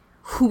be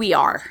who we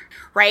are,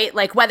 right?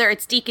 Like whether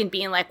it's Deacon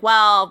being like,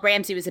 well,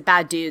 Ramsay was a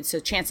bad dude, so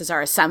chances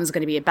are his son's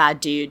going to be a bad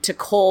dude, to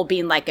Cole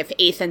being like, if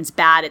Ethan's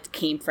bad, it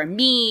came from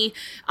me,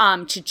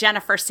 to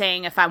Jennifer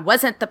saying, if I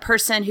wasn't the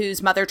person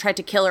whose mother tried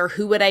to kill her,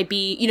 who would I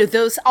be? You know,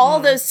 those,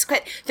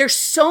 there's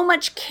so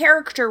much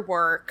character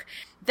work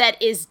that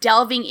is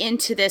delving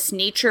into this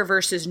nature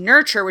versus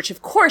nurture, which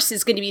of course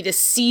is going to be this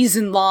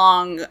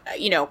season-long,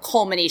 you know,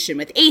 culmination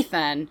with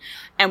Ethan.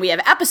 And we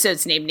have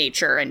episodes named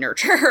Nature and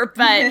Nurture.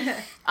 But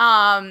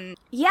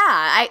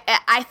yeah,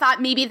 I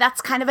thought maybe that's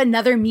kind of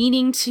another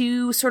meaning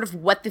to sort of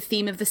what the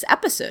theme of this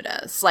episode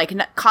is. Like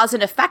cause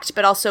and effect,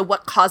 but also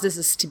what causes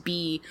us to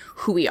be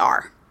who we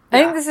are.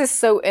 I think this is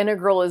so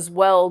integral as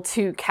well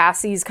to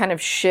Cassie's kind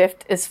of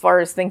shift as far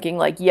as thinking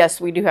like,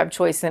 yes, we do have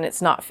choice and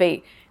it's not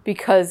fate,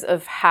 because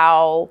of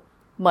how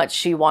much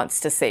she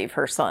wants to save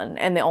her son.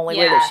 And the only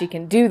way that she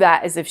can do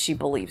that is if she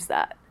believes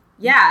that.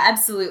 Yeah,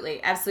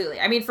 absolutely. Absolutely.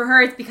 I mean, for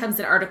her, it becomes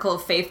an article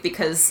of faith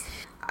because,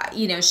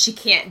 you know, she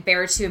can't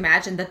bear to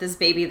imagine that this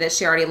baby that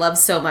she already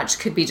loves so much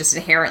could be just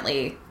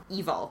inherently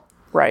evil.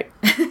 Right.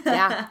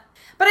 Yeah.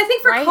 But I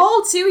think for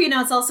Cole, too, you know,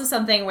 it's also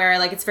something where,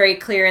 like, it's very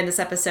clear in this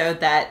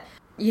episode that,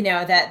 you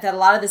know, that a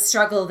lot of the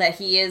struggle that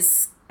he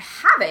is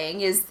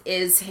having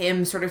is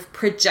him sort of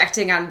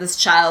projecting on this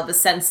child the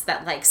sense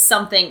that like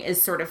something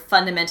is sort of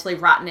fundamentally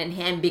rotten in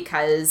him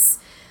because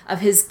of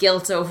his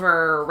guilt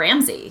over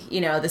Ramsay, you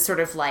know, the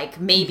sort of like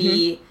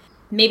maybe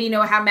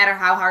no matter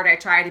how hard I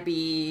try to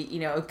be,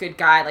 you know, a good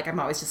guy, like I'm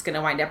always just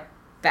gonna wind up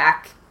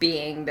back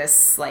being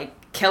this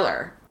like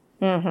killer.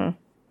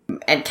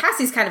 And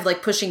Cassie's kind of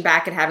like pushing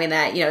back and having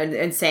that, you know,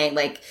 and saying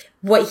like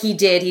what he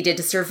did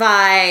to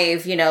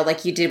survive, you know,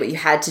 like you did what you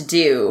had to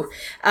do.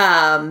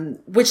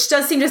 Which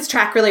does seem to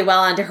track really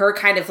well onto her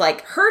kind of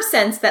like her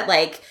sense that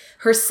like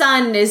her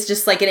son is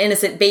just like an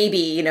innocent baby,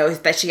 you know,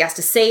 that she has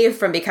to save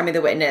from becoming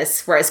the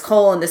witness. Whereas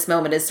Cole in this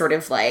moment is sort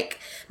of like,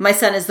 my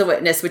son is the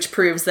witness, which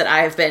proves that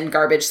I have been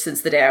garbage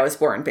since the day I was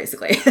born,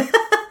 basically.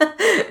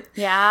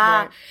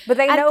 Yeah. Right. But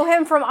they know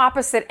him from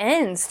opposite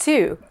ends,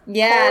 too.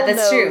 Yeah, Cole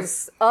that's true.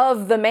 knows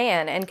of the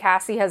man, and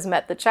Cassie has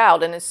met the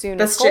child. And as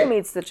soon as Cole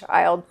meets the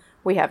child,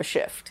 we have a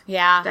shift.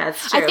 Yeah.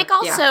 That's true. I think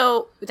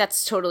also,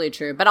 that's totally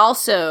true. But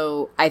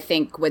also, I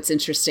think what's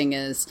interesting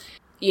is,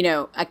 you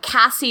know, a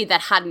Cassie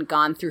that hadn't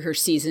gone through her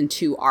season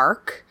 2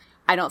 arc,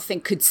 I don't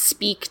think could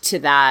speak to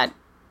that.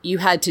 You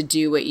had to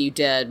do what you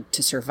did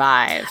to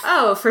survive.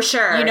 Oh, for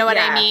sure. You know what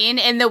I Yeah. mean?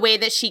 In the way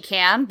that she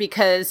can,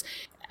 because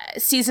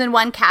season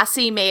 1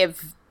 Cassie may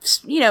have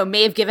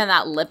given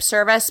that lip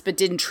service, but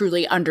didn't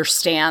truly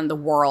understand the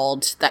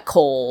world that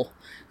Cole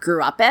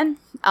grew up in.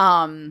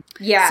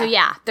 Yeah. So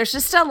yeah, there's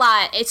just a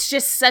lot. It's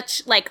just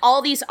such like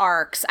all these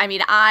arcs. I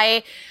mean,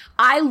 I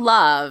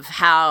love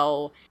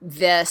how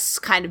this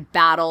kind of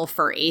battle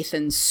for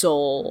Ethan's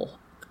soul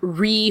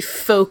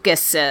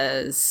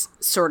refocuses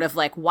sort of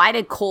like, why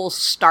did Cole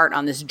start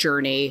on this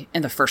journey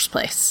in the first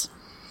place?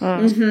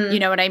 Mm-hmm. You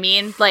know what I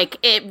mean? Like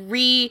it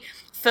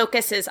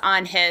refocuses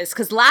on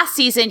because last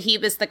season he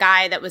was the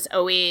guy that was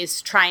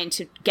always trying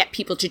to get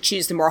people to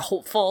choose the more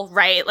hopeful,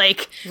 right?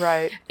 Like,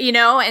 right. You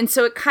know, and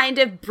so it kind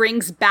of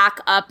brings back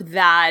up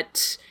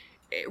that.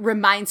 It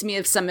reminds me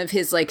of some of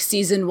his like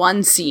season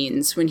 1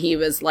 scenes when he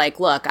was like,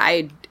 look,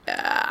 I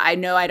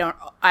know I don't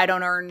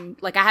earn,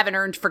 like I haven't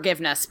earned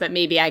forgiveness, but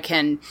maybe I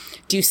can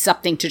do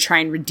something to try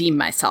and redeem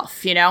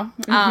myself, you know?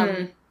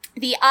 Mm-hmm.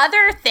 The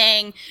other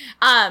thing,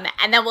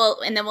 and then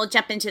we'll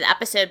jump into the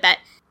episode, but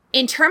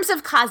in terms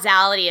of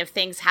causality of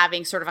things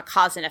having sort of a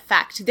cause and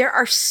effect, there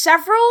are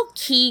several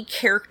key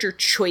character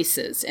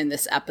choices in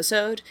this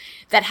episode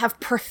that have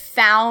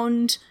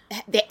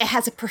it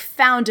has a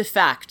profound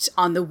effect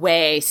on the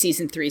way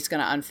season 3 is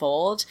going to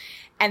unfold.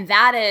 And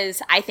that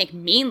is, I think,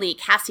 mainly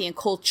Cassie and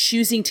Cole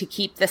choosing to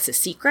keep this a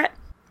secret.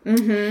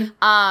 Mm-hmm.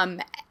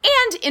 And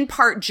in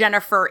part,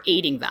 Jennifer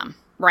aiding them,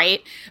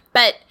 right?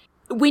 But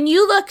when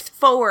you look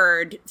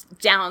forward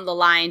down the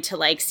line to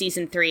like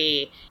season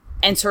 3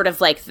 and sort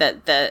of like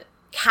the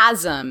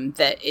chasm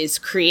that is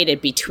created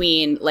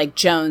between like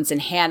Jones and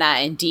Hannah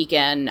and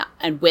Deacon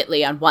and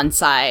Whitley on one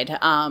side,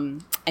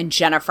 and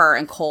Jennifer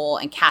and Cole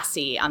and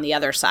Cassie on the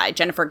other side.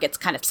 Jennifer gets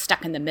kind of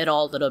stuck in the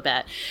middle a little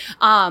bit.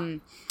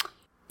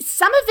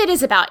 Some of it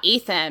is about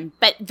Ethan,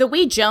 but the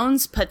way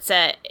Jones puts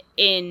it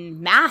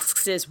in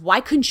Masks is,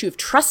 why couldn't you have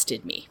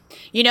trusted me?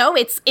 You know,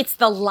 it's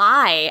the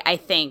lie, I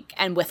think,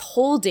 and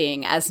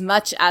withholding as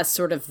much as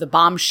sort of the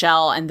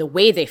bombshell and the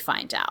way they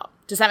find out.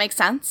 Does that make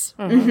sense?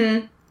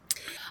 Mm-hmm.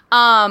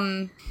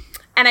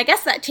 And I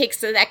guess that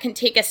can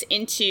take us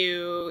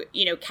into,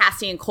 you know,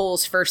 Cassie and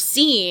Cole's first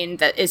scene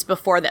that is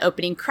before the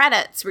opening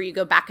credits, where you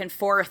go back and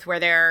forth,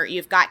 where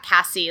you've got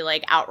Cassie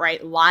like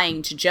outright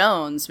lying to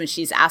Jones when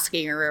she's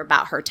asking her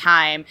about her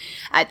time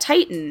at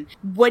Titan.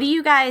 What do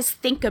you guys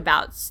think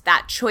about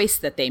that choice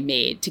that they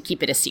made to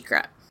keep it a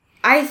secret?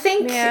 I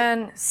think,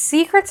 man,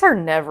 secrets are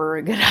never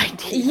a good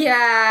idea.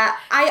 Yeah,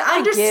 I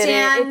understand.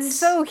 I get it. It's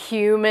so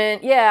human.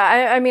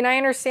 Yeah, I mean, I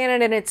understand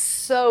it, and it's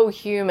so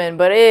human,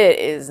 but it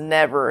is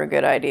never a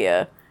good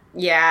idea.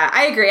 Yeah,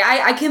 I agree.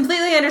 I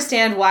completely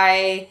understand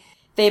why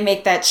they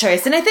make that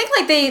choice, and I think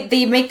like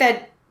they make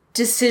that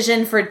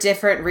decision for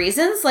different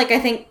reasons. Like I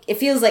think it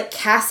feels like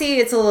Cassie,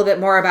 it's a little bit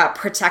more about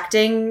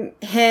protecting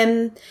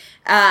him.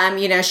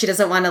 You know, she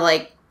doesn't want to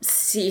like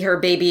see her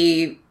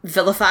baby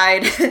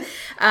vilified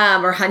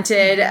or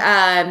hunted.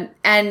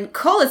 And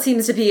Cole, it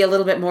seems to be a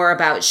little bit more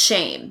about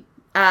shame.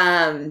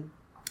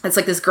 It's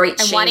like this great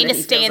shame. And wanting to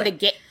stay in the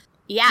game.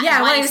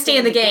 Yeah, wanting to stay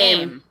in the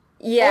game.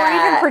 Yeah.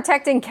 Or even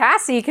protecting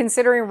Cassie,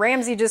 considering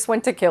Ramsay just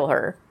went to kill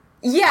her.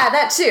 Yeah,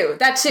 that too,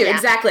 Yeah.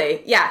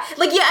 exactly. Yeah.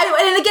 Like, yeah,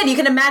 and again, you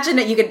can imagine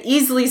that you could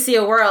easily see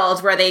a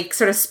world where they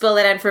sort of spill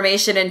that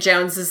information and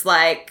Jones is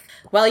like,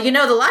 well, you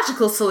know the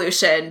logical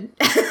solution.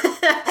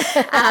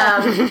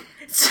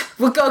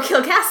 We'll go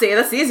kill Cassie.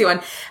 That's the easy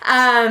one.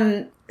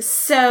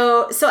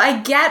 So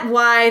I get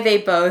why they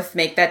both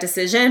make that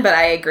decision, but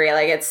I agree.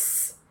 Like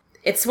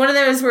it's one of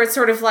those where it's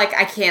sort of like,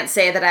 I can't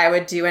say that I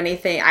would do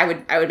anything. I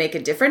would make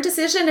a different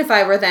decision if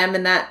I were them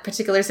in that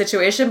particular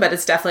situation, but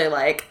it's definitely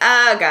like,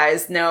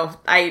 guys, no,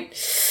 I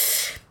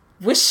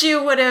wish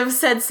you would have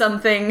said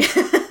something.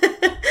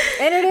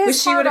 And it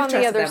is hard on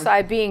the other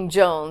side being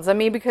Jones. I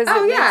mean, because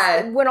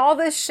when all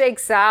this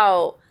shakes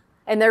out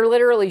and they're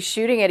literally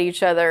shooting at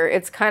each other,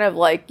 it's kind of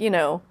like, you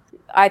know,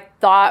 I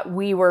thought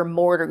we were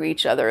more to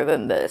each other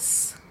than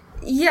this.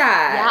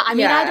 Yeah. Yeah, I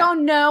mean, I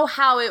don't know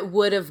how it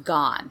would have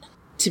gone,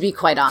 to be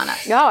quite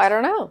honest. No, I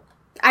don't know.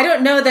 I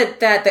don't know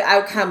that the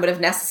outcome would have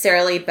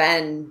necessarily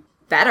been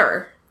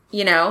better,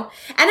 you know?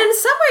 And in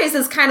some ways,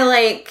 it's kind of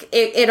like,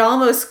 it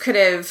almost could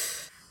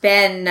have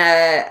been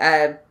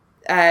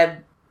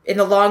in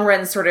the long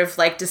run, sort of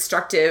like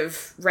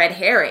destructive red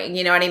herring.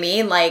 You know what I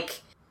mean?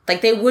 Like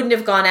they wouldn't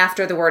have gone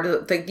after the word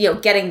of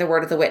getting the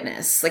word of the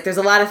witness. Like there's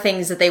a lot of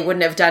things that they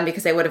wouldn't have done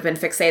because they would have been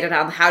fixated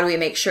on how do we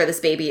make sure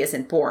this baby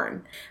isn't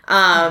born,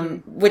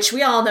 which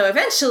we all know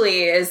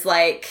eventually is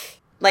like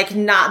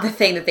not the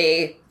thing that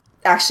they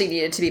actually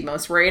needed to be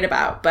most worried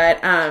about. But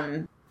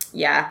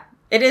yeah,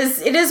 it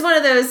is one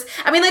of those.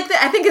 I mean, like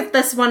I think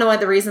that's one of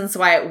the reasons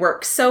why it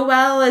works so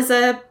well as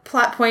a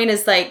plot point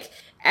is like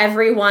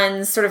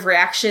everyone's sort of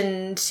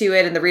reaction to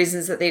it and the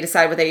reasons that they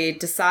decide what they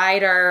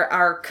decide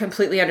are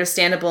completely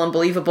understandable and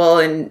believable,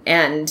 and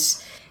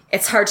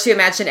it's hard to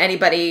imagine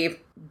anybody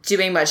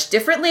doing much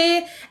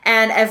differently,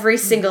 and every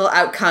single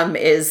outcome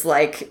is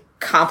like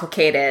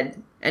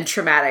complicated and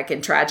traumatic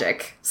and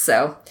tragic.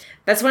 So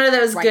that's one of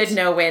those good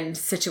no-win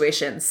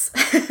situations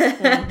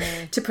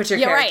to put your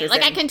characters in.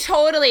 Like, I can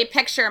totally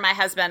picture my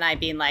husband and I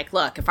being like,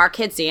 look, if our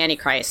kid's the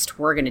Antichrist,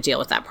 we're going to deal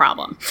with that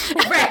problem.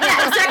 Right,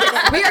 yeah,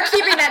 exactly. We are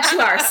keeping that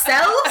to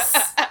ourselves.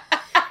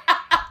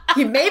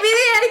 He may be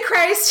the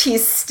Antichrist.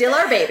 He's still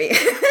our baby.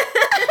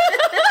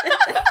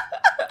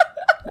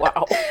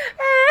 Wow.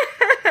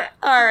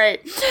 All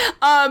right.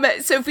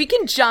 So if we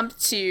can jump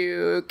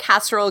to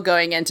Casserole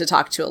going in to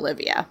talk to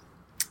Olivia.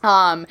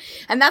 And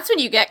that's when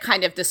you get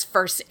kind of this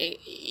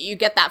you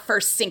get that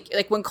first sync,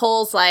 like when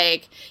Cole's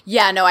like,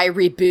 yeah, no, I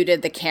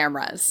rebooted the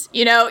cameras,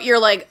 you're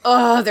like,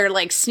 oh, they're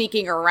like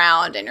sneaking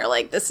around and you're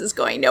like, this is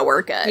going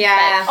nowhere good.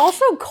 Yeah. But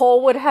also,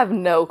 Cole would have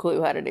no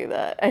clue how to do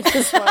that. I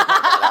just want to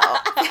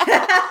point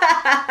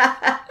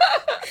that out.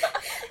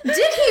 Did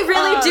he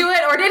really do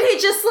it, or did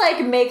he just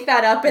like make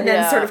that up and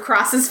then sort of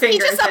cross his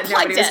fingers just that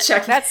nobody was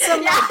checking? That's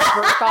some like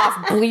jerk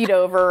off bleed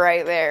over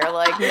right there.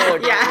 Like, no,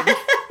 dude. Yeah.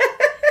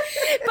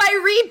 By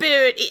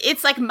reboot,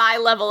 it's like my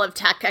level of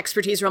tech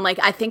expertise where I'm like,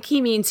 I think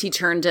he means he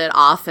turned it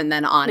off and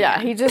then on Yeah,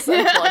 again. he just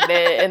unplugged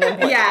it and then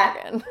plugged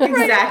it again.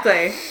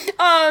 Exactly.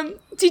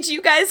 Did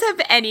you guys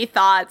have any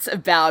thoughts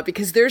about,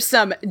 because there's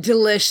some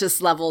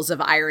delicious levels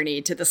of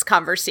irony to this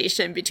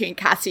conversation between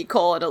Cassie,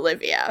 Cole, and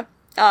Olivia.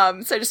 So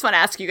I just want to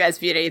ask you guys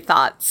if you had any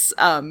thoughts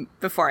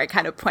before I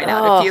kind of point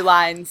out a few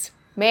lines.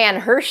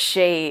 Man, her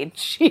shade,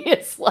 she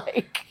is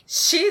like...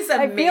 She's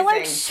amazing. I feel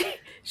like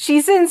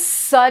she's in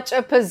such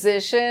a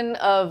position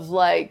of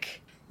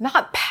like,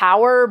 not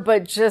power,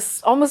 but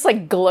just almost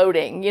like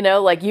gloating,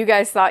 like you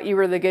guys thought you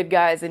were the good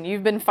guys and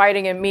you've been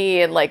fighting at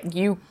me and like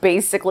you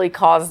basically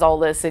caused all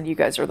this and you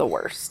guys are the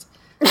worst.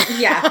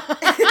 Yeah.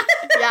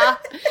 Yeah.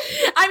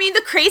 I mean,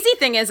 the crazy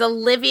thing is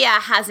Olivia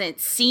hasn't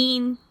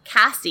seen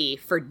Cassie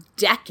for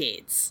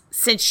decades,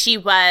 since she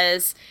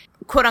was,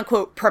 quote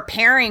unquote,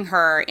 preparing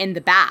her in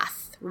the bath.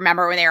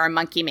 Remember when they were in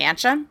Monkey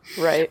Mansion?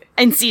 Right.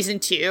 In season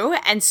 2.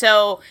 And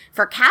so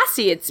for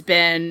Cassie, it's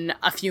been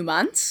a few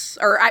months,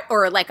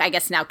 or like, I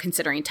guess now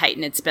considering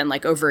Titan, it's been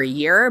like over a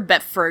year.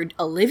 But for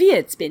Olivia,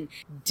 it's been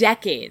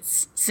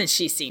decades since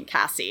she's seen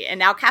Cassie. And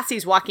now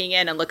Cassie's walking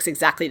in and looks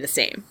exactly the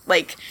same.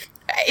 Like,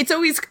 it's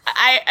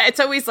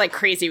always like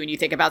crazy when you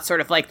think about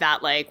sort of like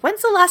that, like,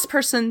 when's the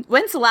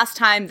last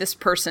time this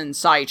person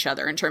saw each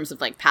other in terms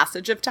of like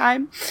passage of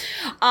time?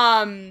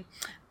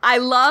 I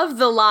love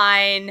the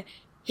line,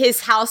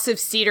 his house of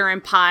cedar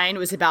and pine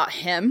was about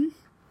him.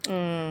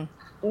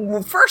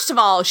 Well, first of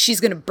all, she's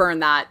going to burn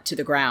that to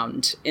the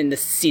ground in the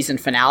season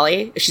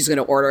finale. She's going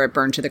to order it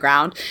burned to the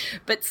ground.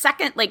 But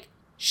second, like,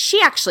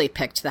 she actually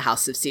picked the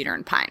house of cedar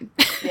and pine.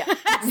 Yeah.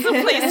 That's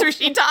the place where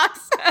she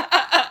talks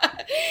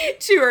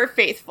to her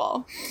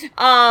faithful.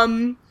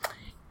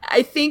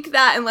 I think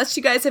that unless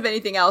you guys have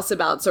anything else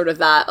about sort of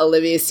that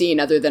Olivia scene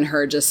other than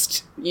her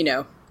just,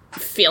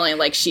 feeling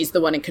like she's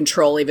the one in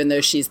control, even though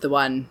she's the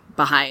one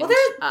behind. Well,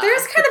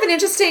 there's kind of an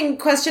interesting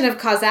question of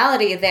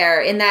causality there,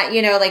 in that,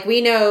 like,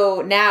 we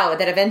know now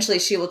that eventually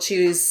she will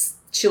choose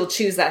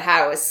that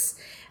house.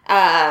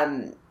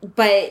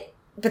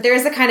 But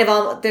there's a kind of,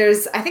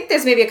 I think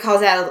there's maybe a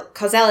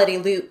causality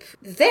loop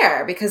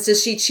there, because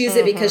does she choose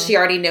it because she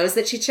already knows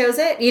that she chose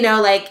it?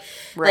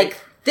 Like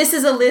this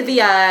is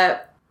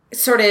Olivia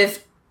sort of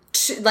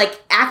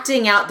like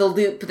acting out the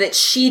loop that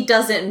she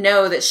doesn't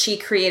know that she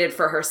created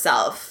for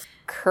herself.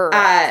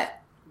 Correct.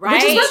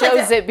 Right? She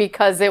chose it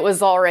because it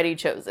was already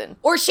chosen.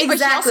 Or she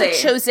also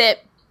chose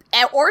it,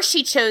 or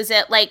she chose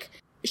it like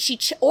she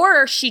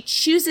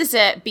chooses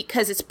it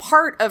because it's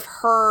part of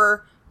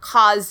her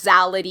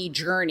causality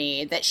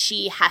journey that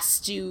she has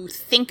to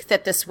think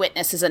that this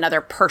witness is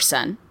another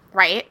person,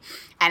 right?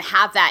 And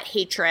have that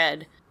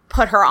hatred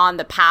put her on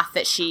the path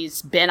that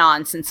she's been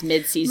on since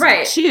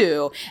mid-season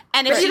 2.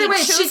 And if either way,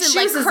 she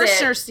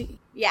chooses it.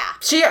 Yeah.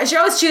 She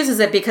always chooses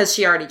it because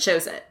she already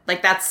chose it.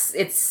 Like,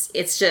 it's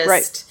just,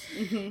 right.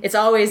 It's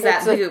always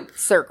that loop.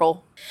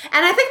 Circle.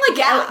 And I think, like,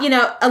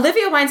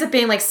 Olivia winds up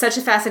being, like, such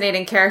a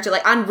fascinating character.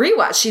 Like, on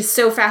rewatch, she's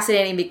so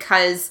fascinating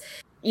because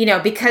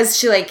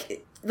she,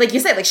 like you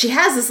said, like, she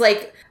has this,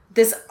 like,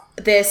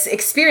 this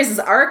experience, this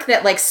arc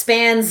that, like,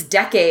 spans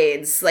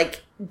decades,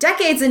 like,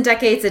 decades and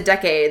decades and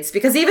decades.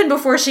 Because even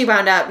before she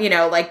wound up,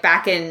 like,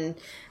 back in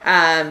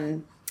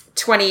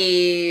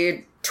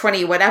 20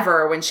 20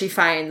 whatever when she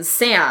finds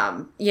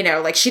Sam. You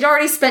know, like she'd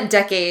already spent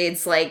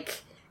decades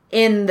like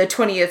in the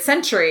 20th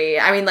century.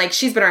 I mean, like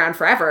she's been around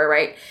forever,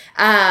 right?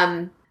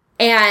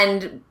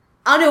 And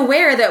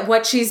unaware that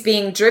what she's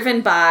being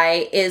driven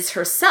by is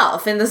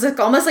herself. And there's like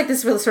almost like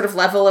this sort of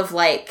level of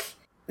like,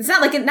 it's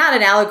not like, not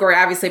an allegory,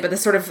 obviously, but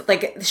this sort of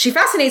like, she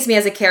fascinates me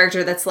as a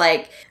character that's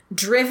like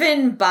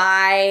driven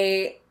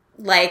by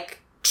like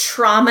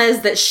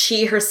traumas that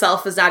she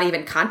herself is not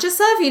even conscious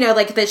of, you know,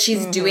 like that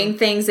she's doing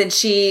things and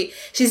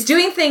she's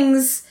doing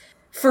things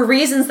for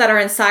reasons that are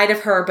inside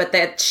of her, but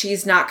that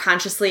she's not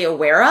consciously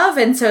aware of.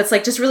 And so it's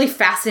like just really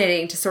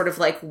fascinating to sort of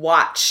like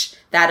watch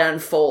that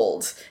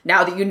unfold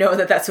now that you know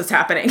that that's what's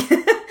happening.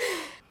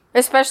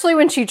 Especially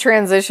when she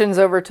transitions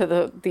over to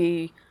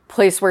the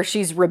place where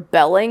she's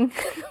rebelling,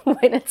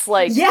 when it's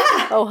like,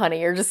 yeah, oh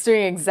honey, you're just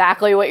doing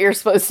exactly what you're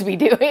supposed to be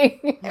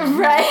doing.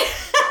 Right.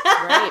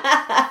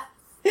 Right.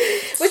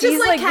 Which She's is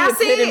like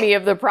Cassie, the epitome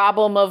of the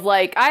problem of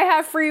like, I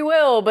have free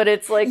will, but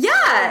it's like,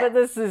 yeah, but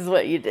this is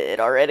what you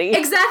did already.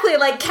 Exactly.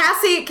 Like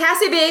Cassie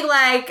being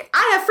like,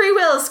 I have free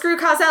will, screw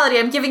causality,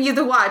 I'm giving you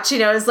the watch, you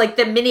know, is like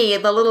the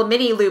little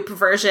mini loop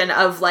version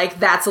of like,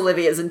 that's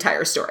Olivia's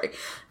entire story.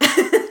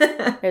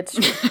 It's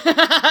true.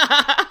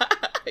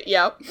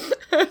 Yep.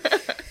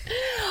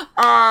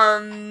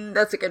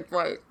 That's a good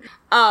point.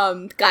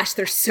 Gosh,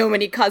 there's so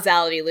many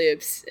causality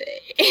loops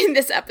in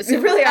this episode.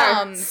 There really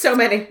are. So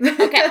many.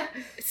 Okay.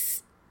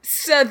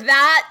 So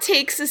that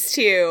takes us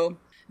to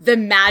the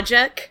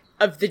magic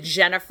of the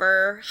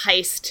Jennifer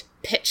heist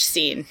pitch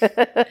scene.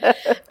 And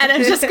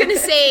I'm just going to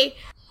say,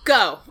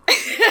 go.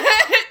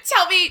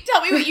 Tell me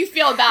what you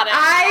feel about it.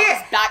 I'll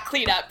just back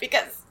clean up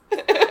because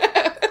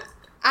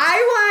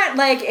I want,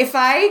 like, if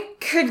I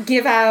could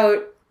give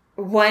out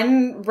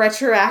one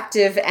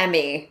retroactive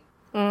Emmy,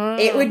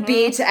 it would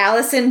be to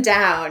Alison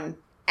Down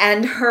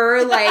and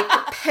her, like,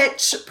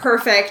 pitch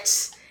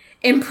perfect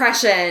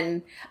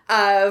impression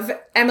of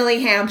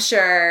Emily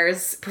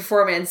Hampshire's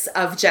performance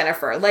of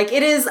Jennifer. Like,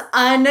 it is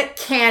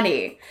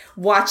uncanny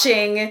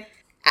watching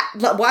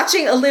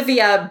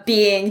Olivia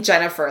being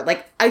Jennifer.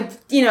 Like,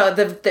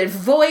 the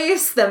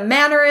voice, the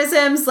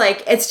mannerisms,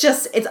 like, it's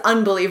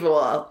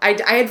unbelievable. I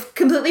had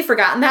completely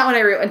forgotten that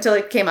until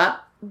it came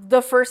up.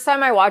 The first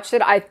time I watched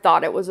it, I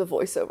thought it was a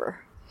voiceover.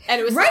 And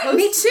it was right,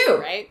 me too.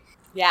 Right?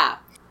 Yeah.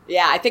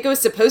 Yeah, I think it was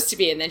supposed to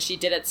be, and then she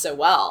did it so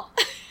well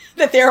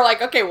that they were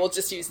like, okay, we'll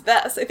just use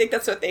this. I think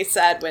that's what they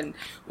said when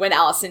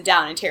Alison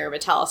Down and Terry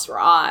Matalas were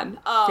on.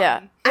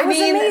 Yeah. It was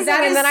amazing,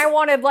 and then I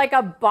wanted like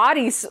a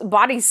body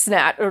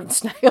snatch, or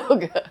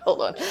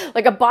hold on,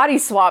 like a body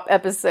swap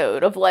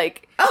episode of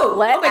like,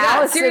 let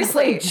Alison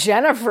play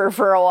Jennifer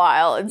for a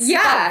while and see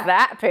how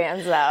that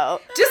pans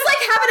out. Just like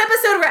have an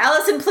episode where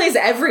Alison plays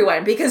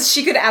everyone, because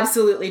she could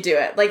absolutely do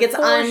it. Like, it's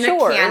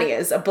uncanny,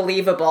 it's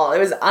believable. It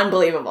was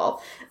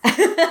unbelievable.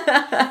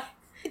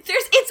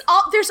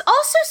 There's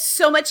also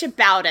so much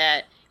about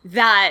it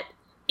that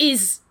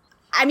is,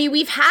 I mean,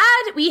 we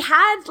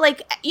had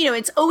like, you know,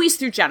 it's always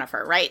through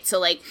Jennifer, right? So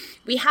like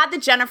we had the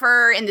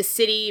Jennifer in the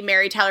City,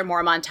 Mary Tyler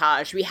Moore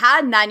montage. We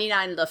had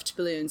 99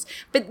 Luftballons,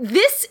 but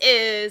this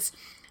is,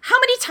 how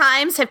many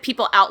times have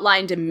people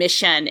outlined a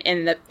mission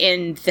in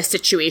the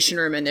Situation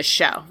Room in this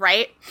show,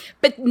 right?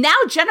 But now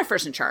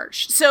Jennifer's in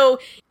charge. So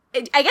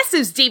I guess it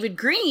was David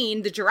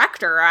Green, the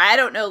director, I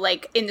don't know,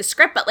 like, in the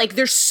script, but, like,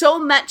 there's so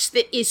much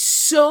that is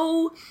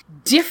so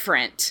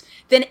different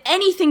than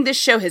anything this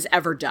show has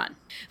ever done.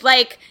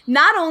 Like,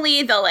 not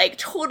only the, like,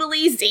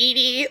 totally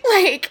zany,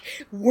 like,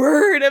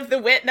 word of the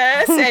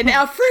witness and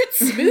now fruit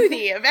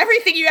smoothie of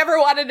everything you ever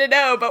wanted to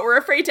know but were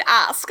afraid to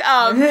ask.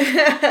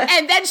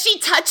 And then she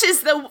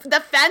touches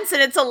the fence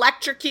and it's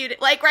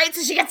electrocuted, like, right?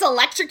 So she gets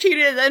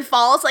electrocuted and then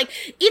falls. Like,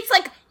 it's,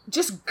 like,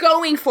 just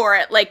going for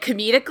it, like,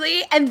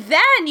 comedically. And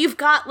then you've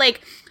got,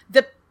 like,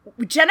 the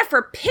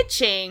Jennifer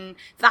pitching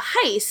the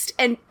heist,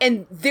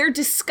 and they're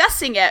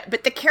discussing it,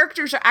 but the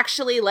characters are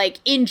actually, like,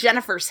 in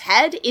Jennifer's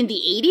head in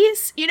the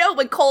 80s, you know,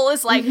 when Cole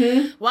is like,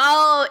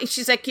 well,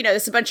 she's like, you know,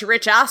 there's a bunch of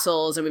rich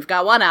assholes, and we've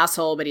got one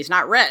asshole, but he's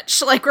not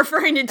rich, like,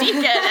 referring to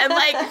Deacon, and,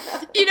 like,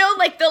 you know,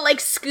 like, the, like,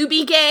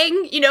 Scooby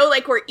Gang, you know,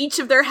 like, where each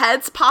of their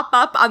heads pop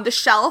up on the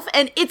shelf,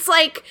 and it's,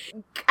 like,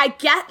 I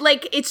get,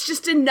 like, it's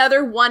just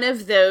another one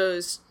of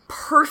those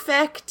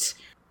perfect,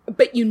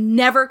 but you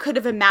never could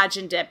have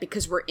imagined it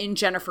because we're in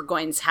Jennifer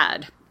Goines'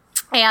 head.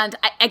 And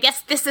I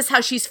guess this is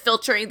how she's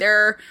filtering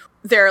their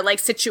like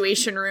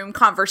Situation Room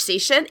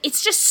conversation.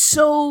 It's just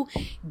so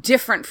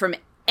different from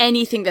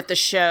anything that the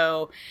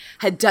show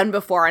had done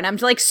before. And I'm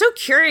like so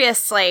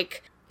curious,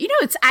 like, you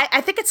know,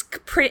 I think it's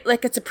pretty,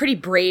 like, it's a pretty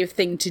brave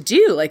thing to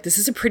do. Like, this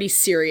is a pretty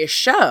serious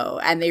show,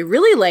 and they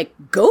really, like,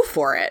 go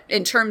for it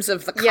in terms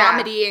of the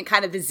comedy and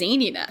kind of the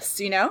zaniness,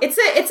 you know? It's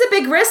a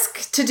big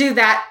risk to do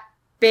that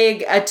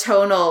big a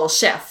tonal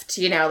shift,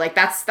 you know, like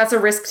that's a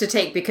risk to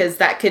take, because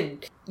that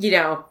could, you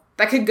know,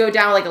 that could go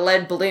down like a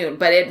lead balloon,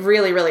 but it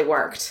really, really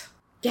worked.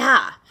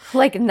 Yeah.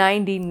 Like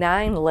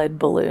 99 lead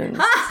balloons.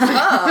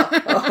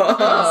 I'm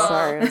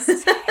sorry,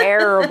 it's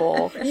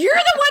terrible. You're the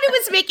one who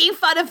was making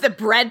fun of the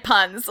bread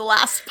puns the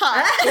last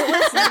pun. It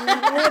was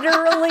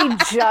literally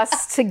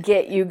just to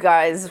get you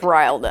guys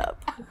riled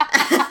up.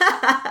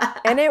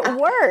 And it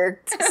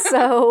worked.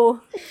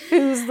 So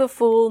who's the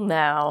fool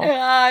now?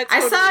 I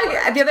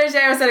saw the other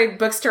day I was at a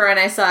bookstore and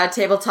I saw a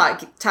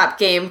tabletop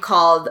game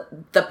called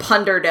the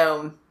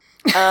Punderdome.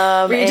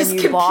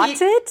 And you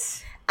bought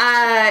it?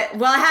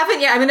 Well, I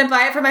haven't yet. I'm going to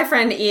buy it for my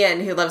friend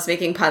Ian, who loves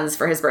making puns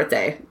for his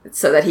birthday,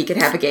 so that he can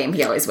have a game.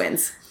 He always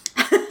wins.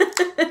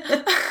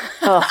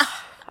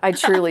 I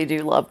truly do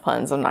love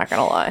puns. I'm not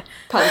going to lie.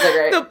 Puns are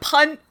great.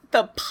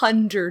 The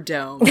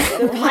Punderdome.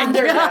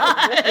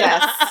 Punderdome.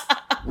 Yes.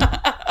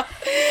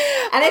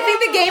 And I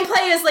think the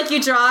gameplay is like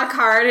you draw a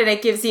card and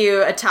it gives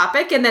you a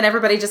topic, and then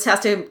everybody just has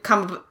to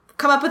come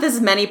up with as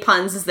many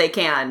puns as they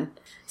can.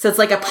 So it's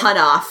like a pun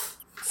off.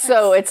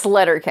 So it's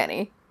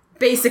Letterkenny.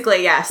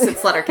 Basically, yes,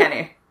 it's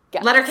Letterkenny.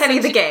 Letterkenny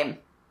the game.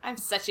 I'm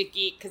such a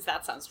geek because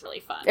that sounds really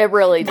fun. It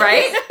really does.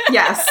 Right?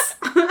 Yes.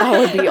 I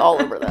would be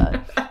all over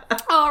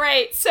that. All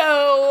right.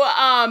 So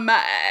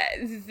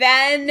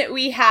then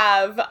we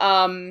have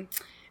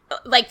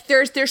like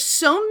there's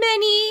so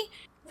many,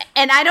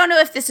 and I don't know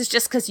if this is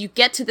just because you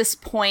get to this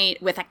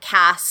point with a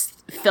cast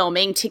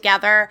filming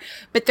together,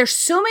 but there's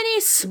so many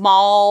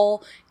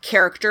small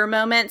character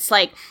moments.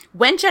 Like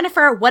when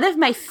Jennifer, one of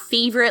my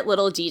favorite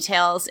little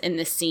details in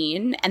the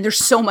scene, and there's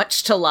so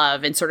much to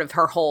love in sort of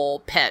her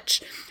whole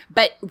pitch,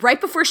 but right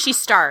before she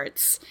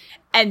starts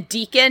and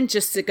Deacon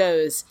just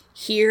goes,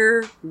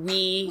 "Here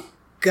we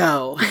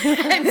go,"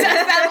 and does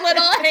that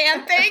little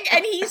hand thing,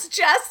 and he's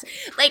just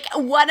like,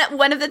 one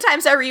of the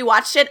times I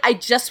rewatched it, I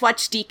just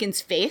watched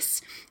Deacon's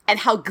face and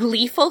how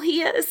gleeful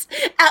he is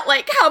at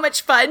like how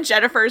much fun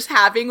Jennifer's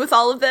having with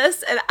all of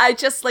this. And I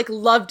just like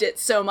loved it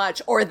so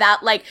much. Or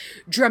that like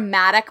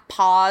dramatic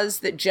pause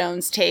that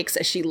Jones takes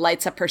as she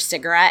lights up her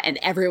cigarette and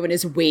everyone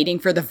is waiting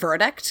for the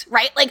verdict,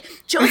 right? Like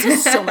Jones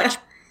has so much,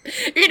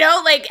 you know,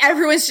 like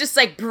everyone's just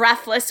like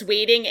breathless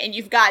waiting. And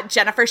you've got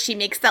Jennifer, she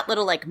makes that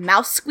little like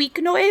mouse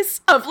squeak noise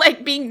of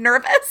like being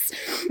nervous.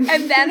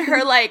 And then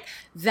her like,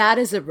 "That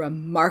is a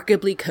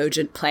remarkably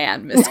cogent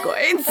plan, Miss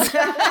Goins."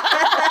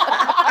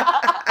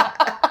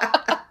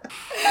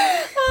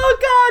 Oh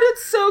God,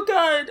 it's so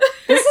good.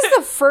 This is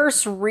the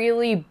first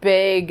really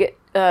big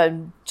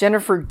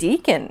Jennifer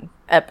Deacon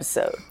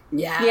episode.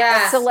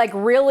 Yeah. So like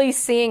really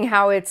seeing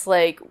how it's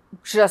like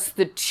just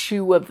the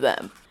two of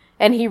them.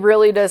 And he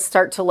really does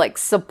start to like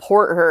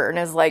support her and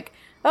is like,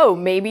 oh,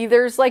 maybe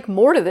there's like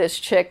more to this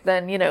chick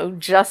than, you know,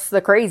 just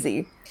the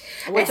crazy.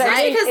 Which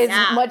I think is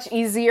much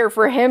easier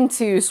for him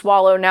to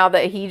swallow now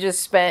that he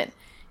just spent,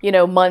 you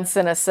know, months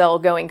in a cell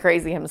going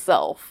crazy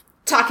himself.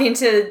 Talking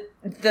to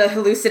the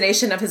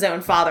hallucination of his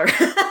own father.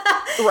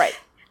 Right.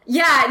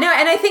 Yeah, no,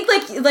 and I think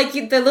like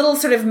the little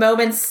sort of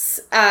moments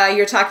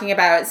you're talking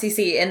about,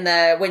 Cece, in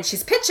when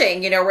she's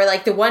pitching, you know, where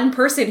like the one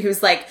person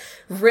who's like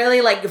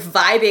really like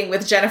vibing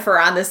with Jennifer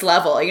on this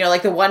level, you know,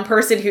 like the one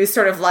person who's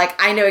sort of like,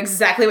 I know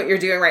exactly what you're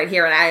doing right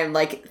here and I am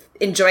like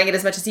enjoying it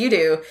as much as you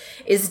do,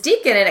 is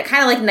Deacon. And it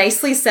kind of like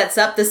nicely sets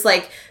up this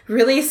like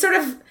really sort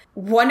of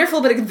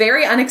wonderful but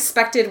very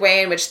unexpected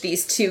way in which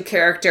these two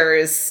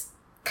characters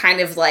kind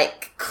of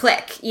like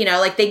click, you know,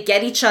 like they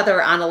get each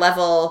other on a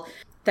level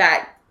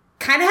that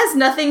kind of has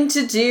nothing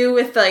to do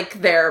with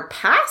like their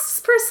pasts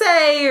per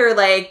se, or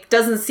like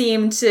doesn't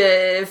seem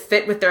to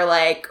fit with their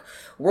like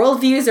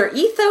worldviews or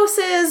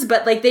ethoses,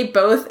 but like they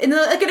both in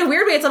a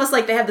weird way, it's almost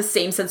like they have the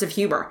same sense of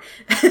humor.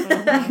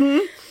 Mm-hmm.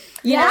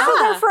 Yeah.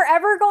 Also, they're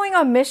forever going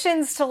on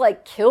missions to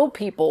like kill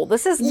people.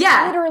 This is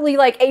literally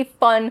like a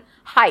fun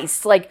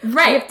heist. Like we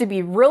have to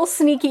be real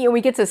sneaky and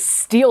we get to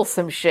steal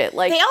some shit.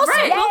 Like they also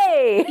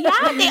yay!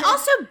 They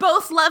also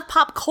both love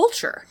pop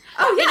culture.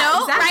 Oh yeah, you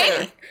know, exactly.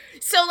 Right?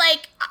 So,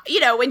 like, you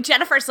know, when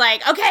Jennifer's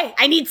like, okay,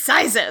 I need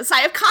sizes.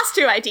 I have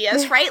costume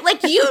ideas, right?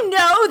 Like, you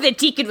know that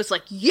Deacon was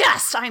like,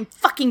 yes, I'm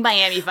fucking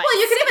Miami Vice.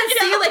 Well, you can even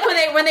see,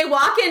 like, when they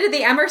walk into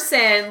the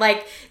Emerson,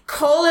 like,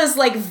 Cole is,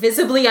 like,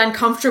 visibly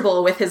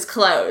uncomfortable with his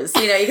clothes.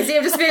 You know, you can see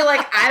him just being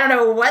like, I don't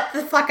know what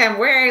the fuck I'm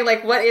wearing.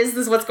 Like, what is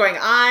this? What's going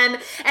on?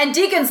 And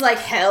Deacon's like,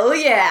 hell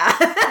yeah.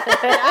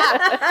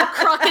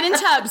 Crockett and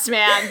Tubbs,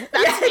 man.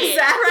 That's me.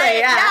 Exactly, right?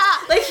 yeah.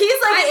 Like,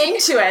 he's, like,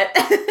 into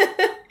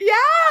it.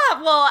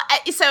 Yeah, well,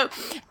 so,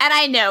 and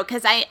I know,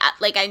 because I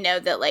know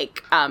that,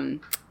 like,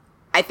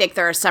 I think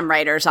there are some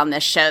writers on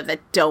this show that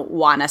don't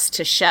want us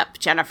to ship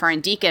Jennifer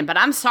and Deacon, but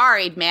I'm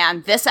sorry,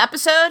 man. This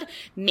episode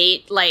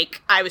made,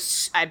 like, I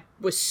was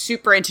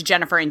super into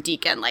Jennifer and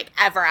Deacon, like,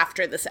 ever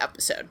after this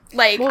episode.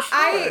 Like, well,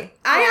 sure.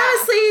 I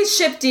honestly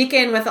ship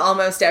Deacon with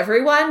almost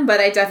everyone, but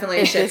I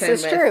definitely ship him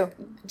with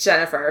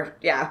Jennifer.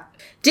 Yeah.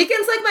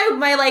 Deacon's, like,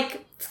 my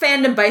like,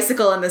 fandom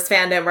bicycle in this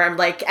fandom where I'm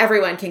like,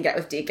 everyone can get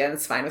with Deacon.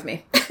 It's fine with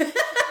me.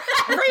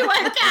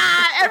 Everyone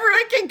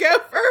can go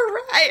for a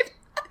ride.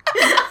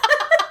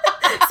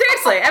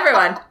 Seriously,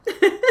 everyone.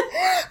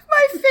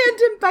 My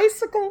fandom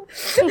bicycle.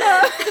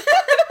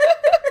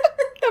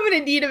 I'm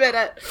gonna need a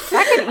minute.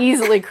 That could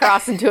easily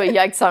cross into a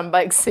yikes on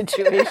bikes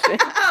situation.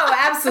 Oh,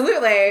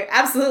 absolutely.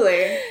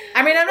 Absolutely.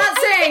 I mean, I'm not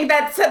saying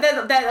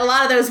that a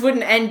lot of those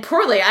wouldn't end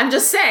poorly. I'm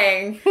just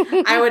saying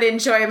I would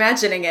enjoy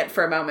imagining it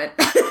for a moment.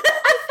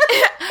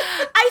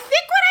 I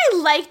think what I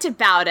liked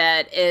about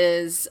it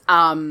is,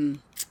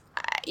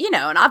 you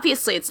know, and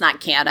obviously it's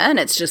not canon.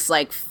 It's just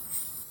like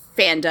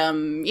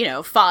fandom, you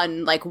know,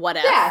 fun, like what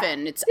if,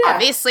 and it's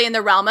obviously in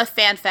the realm of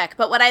fanfic.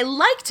 But what I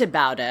liked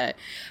about it,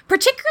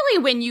 particularly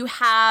when you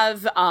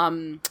have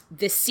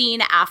the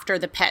scene after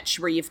the pitch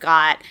where you've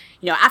got,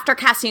 you know, after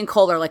Cassie and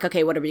Cole are like,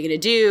 okay, what are we going to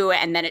do?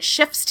 And then it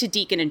shifts to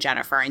Deacon and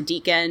Jennifer. And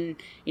Deacon,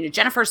 you know,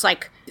 Jennifer's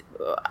like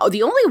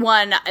the only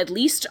one at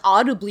least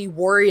audibly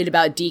worried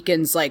about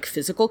Deacon's like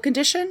physical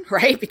condition,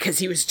 right? Because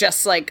he was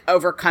just like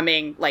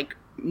overcoming like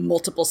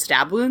multiple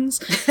stab wounds.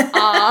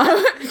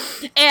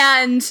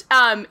 And,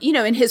 you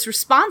know, in his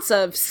response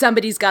of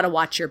somebody's got to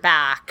watch your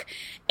back.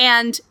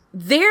 And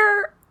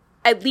they're,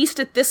 at least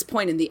at this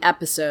point in the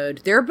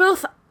episode, they're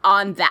both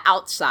on the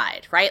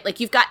outside, right? Like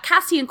you've got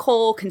Cassie and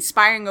Cole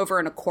conspiring over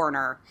in a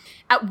corner.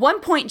 At one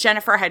point,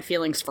 Jennifer had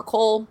feelings for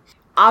Cole.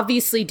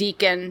 Obviously,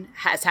 Deacon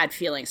has had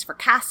feelings for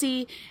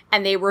Cassie,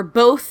 and they were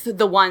both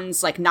the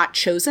ones like not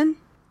chosen.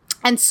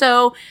 And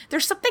so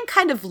there's something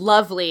kind of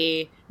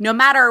lovely, no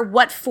matter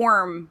what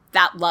form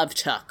that love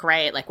took,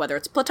 right? Like whether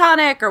it's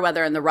platonic or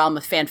whether in the realm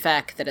of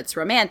fanfic that it's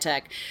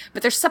romantic.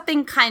 But there's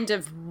something kind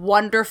of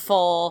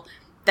wonderful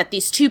that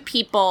these two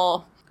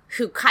people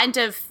who kind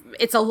of,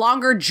 it's a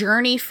longer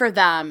journey for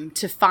them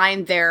to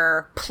find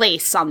their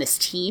place on this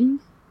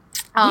team.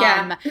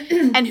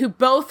 And who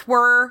both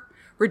were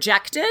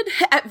rejected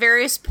at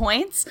various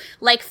points,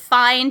 like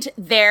find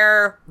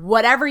their,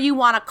 whatever you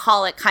want to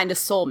call it, kind of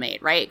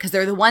soulmate, right? Because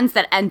they're the ones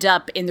that end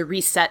up in the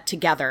reset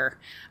together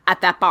at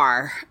that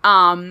bar.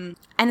 And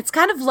it's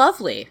kind of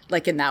lovely,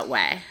 like in that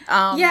way.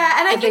 And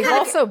I think they've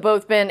also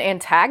both been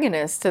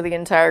antagonists to the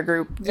entire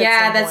group.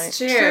 Yeah, that's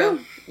true.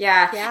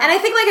 Yeah. And I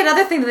think like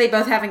another thing that they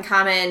both have in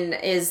common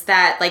is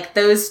that like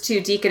those two,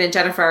 Deacon and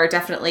Jennifer, are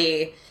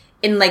definitely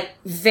in like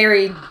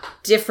very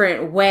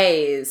different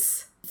ways.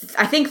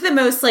 I think the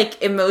most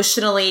like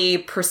emotionally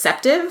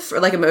perceptive or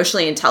like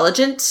emotionally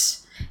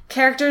intelligent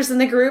characters in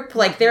the group,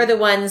 like they're the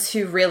ones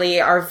who really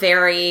are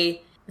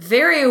very,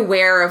 very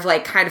aware of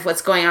like kind of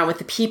what's going on with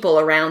the people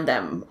around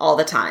them all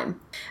the time.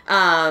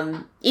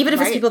 Even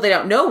if it's people they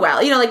don't know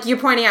well, you know, like you're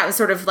pointing out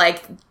sort of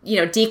like, you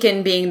know,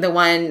 Deacon being the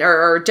one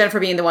or Jennifer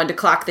being the one to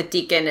clock that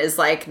Deacon is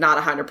like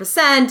not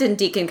 100%, and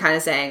Deacon kind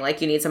of saying like,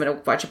 you need someone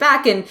to watch your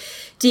back, and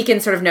Deacon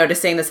sort of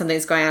noticing that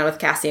something's going on with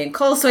Cassie and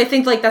Cole. So I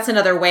think like that's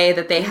another way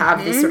that they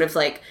have this sort of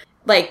like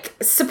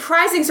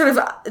surprising sort of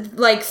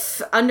like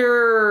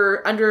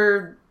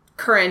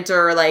undercurrent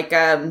or like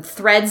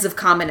threads of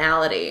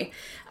commonality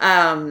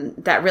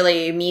that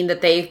really mean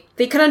that they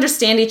can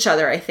understand each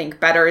other, I think,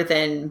 better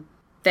than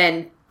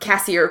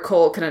Cassie or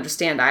Cole can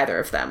understand either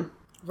of them.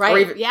 Right. Or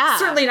even,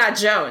 certainly not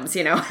Jones,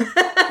 you know.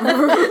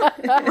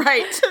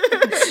 Right.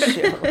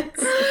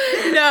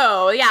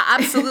 No, yeah,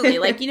 absolutely.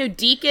 Like, you know,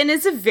 Deacon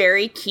is a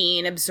very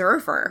keen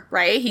observer,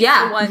 right? He's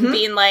the one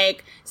being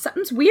like,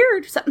 something's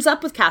weird. Something's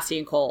up with Cassie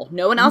and Cole.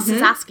 No one else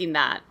is asking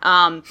that.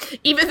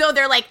 Even though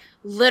they're like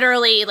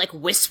literally like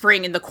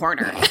whispering in the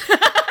corner.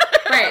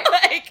 Right.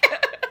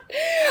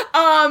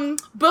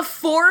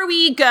 Before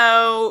we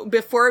go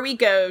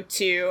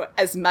to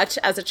As Much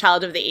as a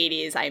Child of the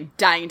 80s, I'm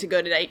dying to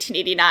go to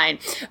 1989.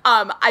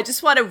 I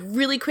just want to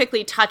really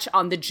quickly touch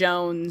on the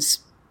Jones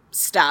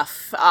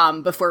stuff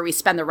before we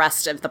spend the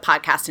rest of the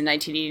podcast in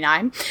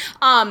 1989.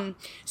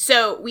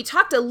 So we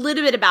talked a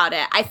little bit about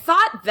it. I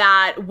thought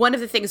that one of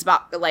the things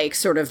about like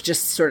sort of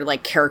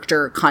like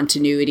character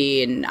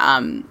continuity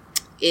and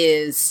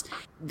is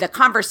the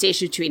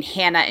conversation between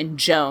Hannah and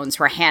Jones,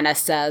 where Hannah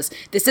says,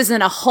 this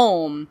isn't a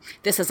home,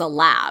 this is a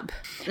lab.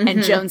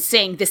 And Jones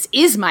saying, this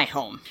is my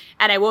home,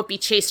 and I won't be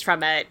chased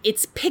from it.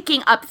 It's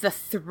picking up the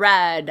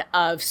thread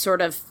of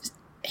sort of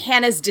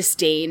Hannah's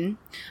disdain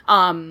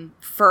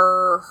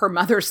for her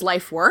mother's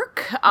life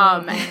work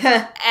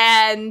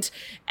and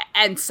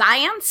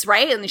science,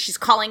 right? And she's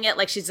calling it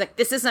like, she's like,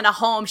 this isn't a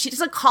home. She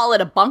doesn't call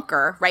it a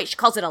bunker, right? She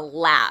calls it a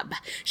lab.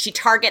 She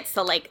targets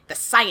the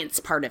science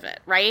part of it,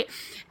 right?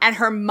 And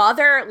her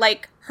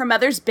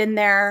mother's been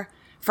there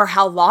for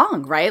how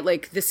long, right?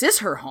 Like, this is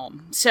her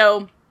home.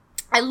 So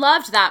I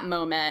loved that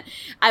moment.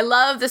 I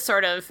love the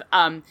sort of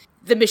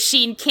the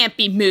machine can't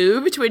be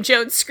moved when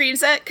Jones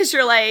screams it, because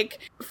you're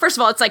like, first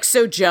of all, it's like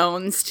so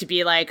Jones to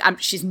be like,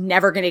 she's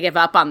never going to give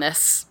up on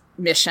this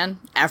mission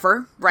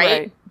ever,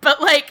 right?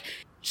 But like,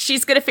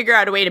 she's going to figure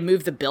out a way to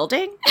move the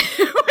building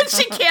when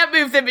she can't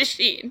move the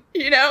machine,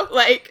 you know?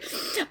 Like,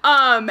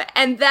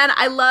 and then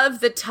I love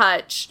the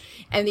touch,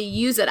 and they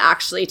use it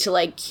actually to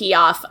like key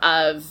off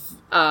of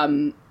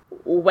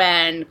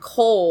when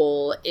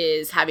Cole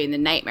is having the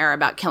nightmare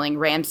about killing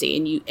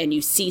Ramsey, and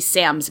you see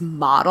Sam's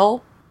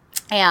model,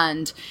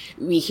 and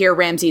we hear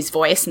Ramsey's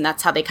voice, and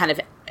that's how they kind of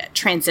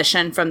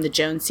transition from the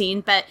Jones scene.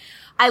 But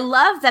I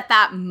love that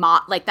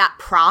that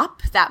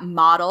prop, that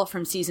model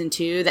from season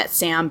 2 that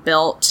Sam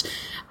built,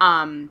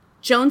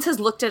 Jones has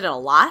looked at it a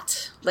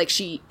lot. Like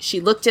she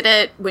looked at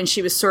it when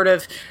she was sort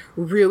of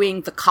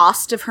ruining the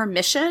cost of her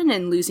mission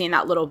and losing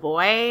that little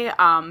boy.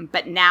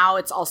 But now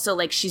it's also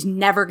like she's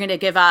never going to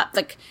give up.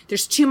 Like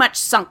there's too much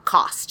sunk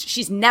cost.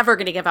 She's never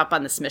going to give up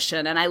on this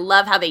mission. And I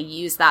love how they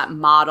use that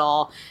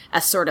model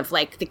as sort of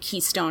like the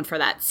keystone for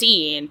that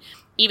scene,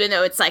 even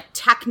though it's like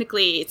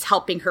technically it's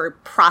helping her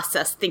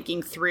process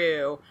thinking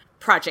through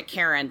Project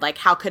Karen. Like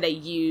how could I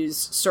use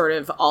sort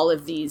of all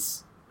of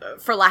these,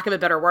 for lack of a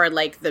better word,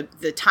 like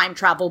the time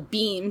travel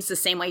beams the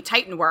same way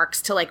Titan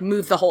works to like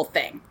move the whole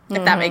thing,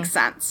 if that makes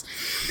sense.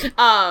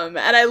 And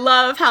I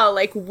love how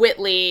like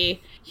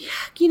Whitley,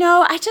 you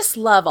know, I just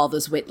love all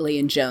those Whitley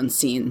and Jones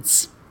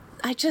scenes.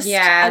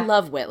 I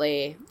love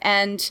Whitley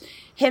and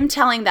him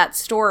telling that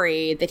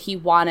story that he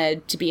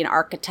wanted to be an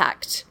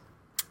architect.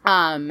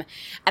 And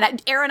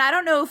Aaron, I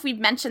don't know if we've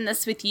mentioned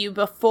this with you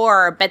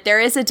before, but there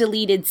is a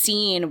deleted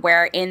scene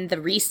where in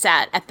the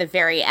reset at the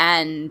very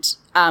end,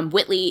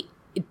 Whitley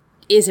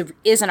is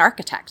an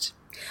architect.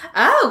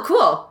 Oh,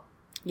 cool.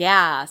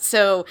 Yeah.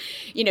 So,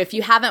 you know, if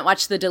you haven't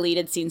watched the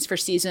deleted scenes for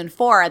season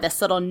 4,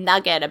 this little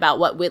nugget about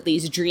what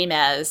Whitley's dream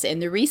is, in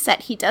the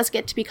reset, he does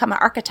get to become an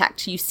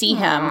architect. You see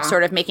him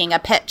sort of making a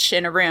pitch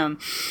in a room.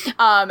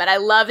 And I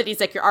love that he's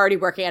like, you're already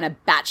working on a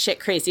batshit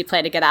crazy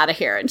plan to get out of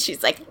here. And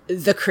she's like,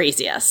 the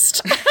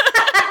craziest.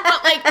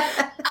 But like,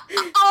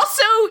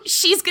 also,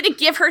 she's going to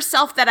give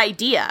herself that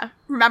idea.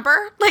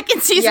 Remember? Like in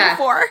season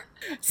 4.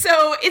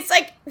 So it's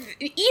like,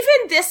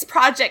 even this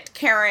Project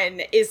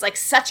Karen is like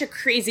such a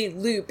crazy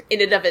loop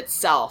in and of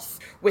itself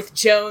with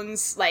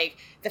Jones. Like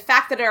the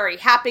fact that it already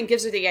happened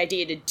gives her the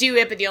idea to do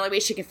it, but the only way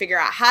she can figure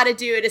out how to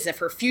do it is if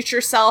her future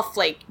self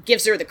like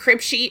gives her the crib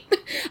sheet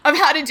of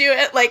how to do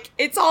it. Like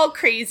it's all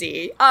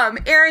crazy.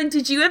 Aaron,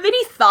 did you have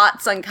any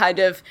thoughts on kind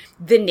of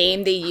the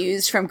name they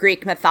used from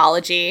Greek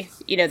mythology?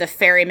 You know, the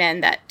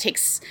ferryman that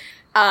takes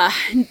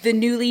the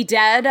newly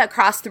dead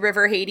across the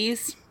river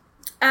Hades?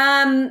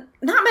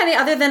 Not many,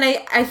 other than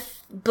I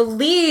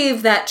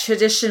believe that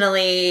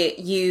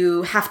traditionally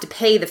you have to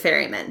pay the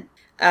ferryman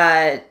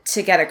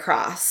to get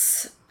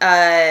across.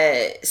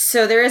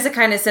 So there is a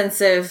kind of sense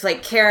of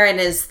like Karen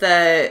is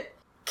the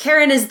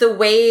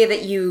way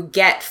that you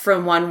get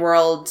from one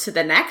world to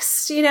the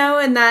next, you know,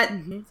 in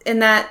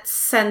that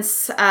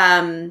sense.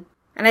 And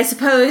I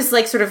suppose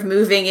like sort of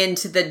moving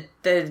into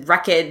the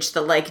wreckage,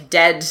 the like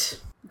dead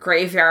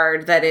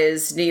graveyard that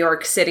is New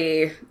York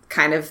City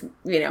kind of,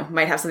 you know,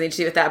 might have something to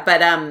do with that.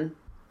 But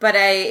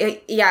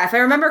if I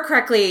remember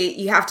correctly,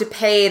 you have to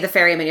pay the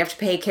ferryman, you have to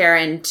pay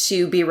Karen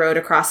to be rowed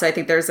across. So I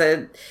think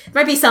there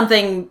might be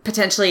something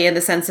potentially in the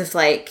sense of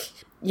like,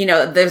 you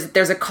know,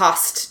 there's a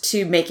cost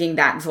to making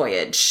that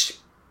voyage.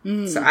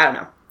 So I don't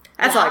know.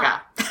 That's all I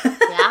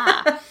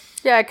got.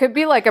 Yeah, it could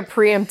be like a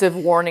preemptive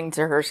warning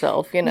to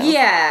herself, you know?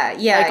 Yeah,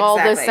 like all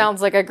this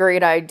sounds like a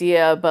great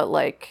idea, but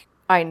like,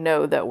 I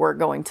know that we're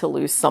going to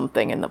lose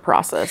something in the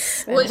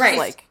process. And right.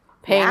 Like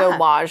paying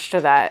homage to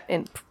that,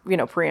 in, you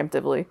know,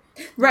 preemptively.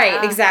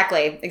 Right.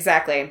 Exactly.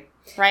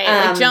 Right.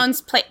 Like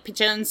Jones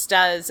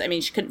does. I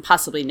mean, she couldn't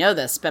possibly know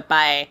this, but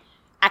by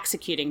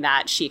executing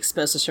that, she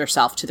exposes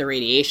herself to the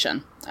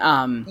radiation.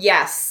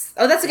 Yes.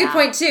 Oh, that's a good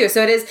point too.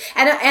 So it is,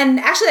 and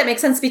actually that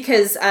makes sense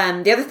because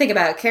the other thing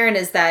about Karen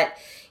is that,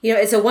 you know,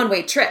 it's a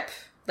one-way trip.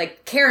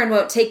 Like Karen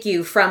won't take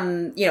you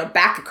from, you know,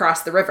 back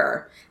across the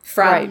river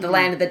from the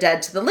land of the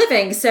dead to the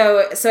living.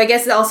 So I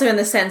guess also in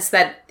the sense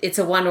that it's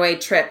a one-way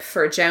trip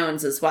for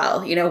Jones as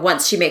well. You know,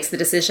 once she makes the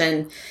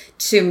decision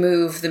to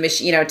move the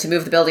machine, you know, to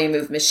move the building and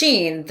move the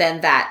machine,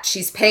 then that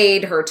she's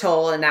paid her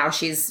toll and now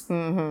she's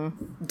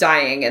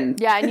dying.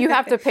 And and you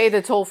have to pay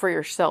the toll for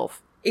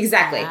yourself.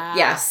 Exactly. Yeah.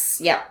 Yes.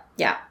 Yep.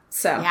 Yeah.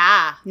 So.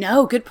 Yeah.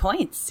 No, good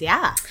points.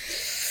 Yeah.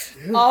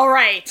 All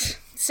right.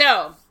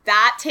 So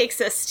that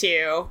takes us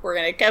to, we're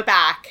going to go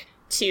back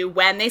to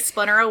when they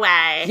splinter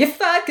away.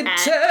 If I could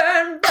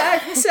turn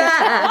back time.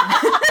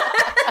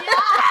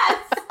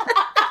 Yes!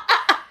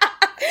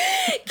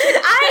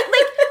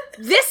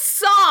 This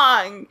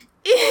song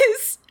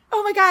is,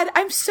 oh my God,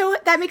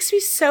 that makes me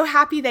so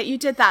happy that you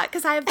did that,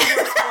 because I have the worst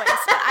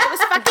voice. But I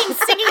was fucking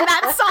singing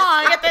that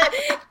song at the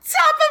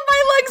top of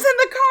my lungs in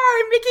the car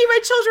and making my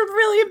children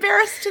really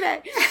embarrassed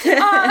today.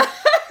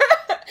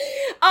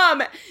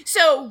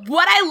 So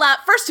what I love,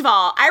 first of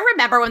all, I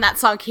remember when that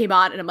song came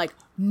on and I'm like,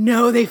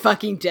 no, they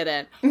fucking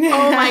didn't.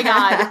 Oh my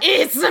God.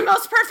 It's the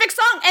most perfect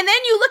song. And then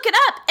you look it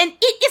up and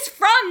it is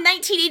from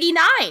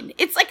 1989.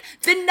 It's like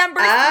the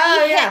number 3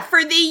 hit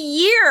for the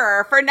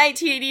year for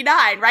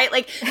 1989, right?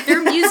 Like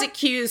their music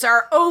cues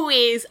are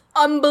always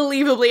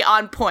unbelievably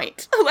on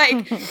point.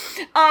 Like,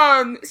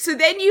 so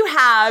then you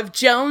have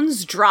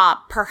Jones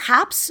drop,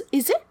 perhaps,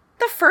 is it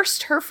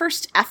her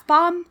first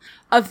F-bomb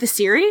of the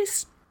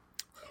series?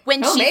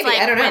 When she's maybe. like,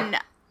 I don't know.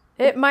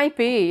 It might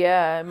be,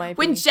 yeah, it might be.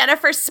 When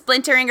Jennifer's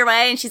splintering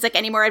away and she's like,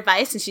 any more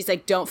advice? And she's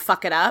like, don't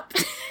fuck it up.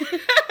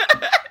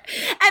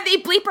 And they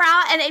bleep her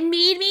out, and it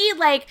made me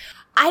like,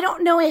 I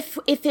don't know if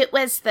it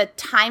was the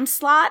time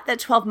slot that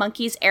 12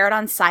 Monkeys aired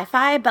on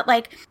Sci-Fi, but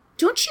like,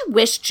 don't you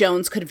wish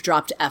Jones could have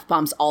dropped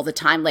F-bombs all the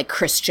time like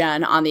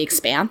Christian on The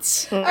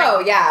Expanse?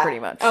 Oh, yeah. Pretty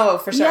much. Oh,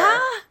 for sure. Yeah.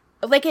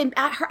 Like,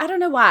 I don't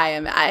know why.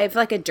 I have,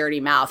 like, a dirty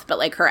mouth, but,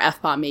 like, her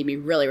F-bomb made me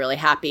really, really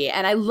happy.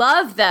 And I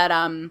love that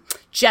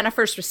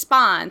Jennifer's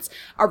response,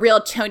 a real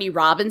Tony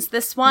Robbins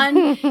this one.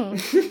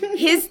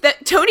 The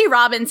Tony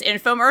Robbins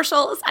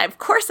infomercials, of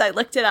course I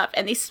looked it up,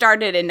 and they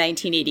started in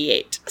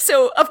 1988.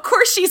 So, of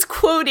course, she's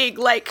quoting,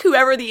 like,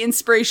 whoever the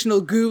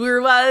inspirational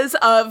guru was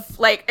of,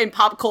 like, in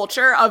pop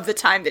culture of the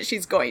time that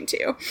she's going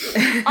to.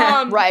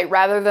 Right,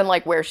 rather than,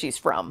 like, where she's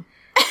from.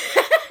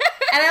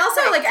 And I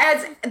also like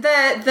as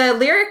the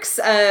lyrics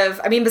of,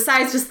 I mean,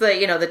 besides just the,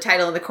 you know, the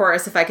title and the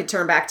chorus, If I Could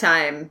Turn Back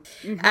Time,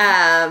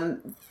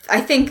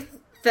 I think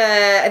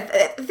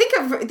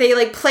they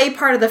like play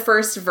part of the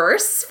first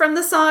verse from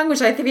the song,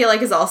 which I feel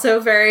like is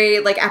also very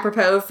like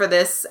apropos for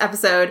this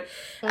episode.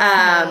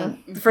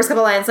 The first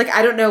couple lines, like,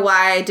 I don't know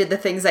why I did the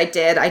things I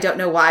did. I don't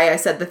know why I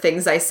said the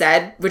things I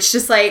said, which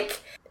is like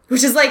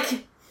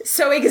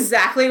so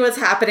exactly what's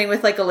happening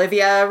with like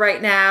Olivia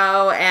right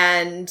now,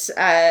 and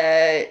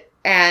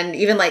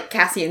even like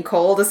Cassie and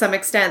Cole to some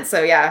extent.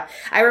 So yeah,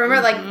 I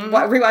remember like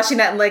rewatching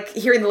that and like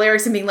hearing the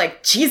lyrics and being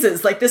like,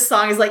 Jesus, like this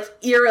song is like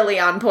eerily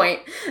on point.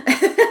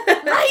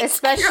 Right?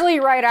 Especially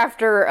right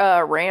after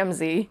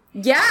Ramsey.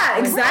 Yeah,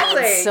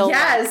 exactly. Still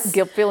yes.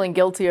 Feeling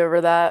guilty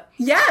over that.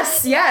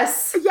 Yes.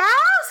 Yes,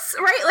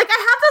 right? Like,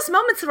 I have those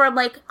moments where I'm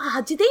like,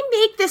 did they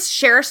make this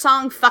Cher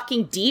song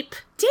fucking deep?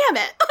 Damn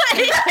it.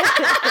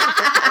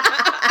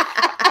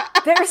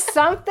 There's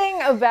something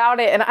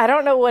about it, and I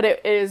don't know what it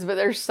is, but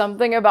there's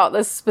something about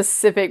this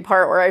specific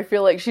part where I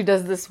feel like she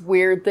does this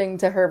weird thing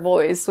to her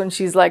voice when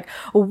she's like,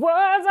 "Was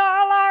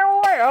all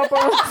our weapons?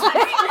 Was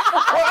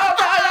all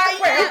our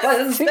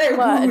weapons? Too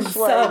much."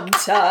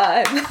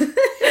 Sometime.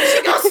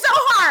 She goes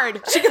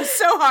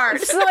so hard.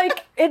 It's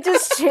like, it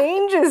just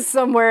changes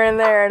somewhere in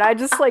there, and I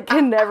just like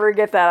can never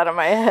get that out of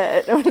my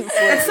head. Like,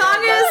 The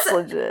song is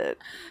legit.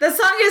 The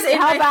song is in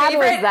How my bad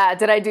favorite. was that?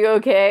 Did I do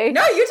okay?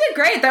 No, you did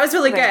great. That was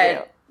really Thank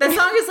good. you. The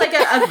song is like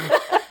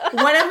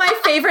one of my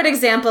favorite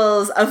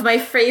examples of my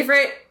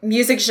favorite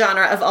music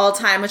genre of all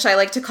time, which I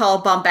like to call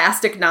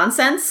bombastic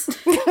nonsense,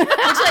 which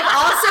like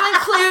also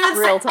includes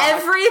Real talk.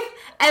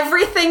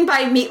 everything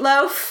by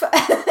Meatloaf.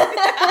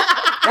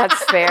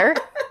 That's fair.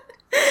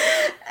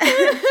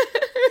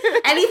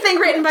 Anything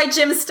written by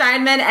Jim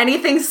Steinman,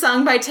 anything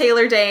sung by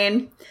Taylor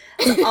Dane.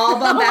 All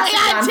bombastic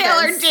nonsense.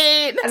 Taylor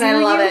Dane. And I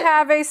love Do you it.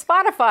 have a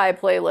Spotify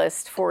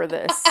playlist for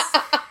this?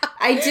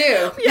 I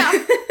do. Yeah.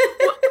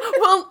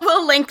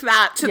 We'll link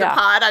that to the Yeah.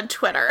 pod on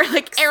Twitter.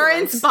 Like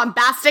Erin's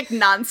bombastic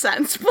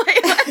nonsense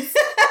playlist.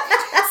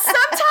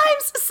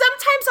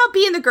 Sometimes I'll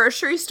be in the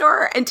grocery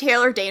store and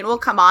Taylor Dane will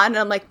come on and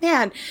I'm like,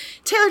 man,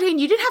 Taylor Dane,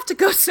 you didn't have to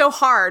go so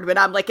hard when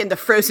I'm like in the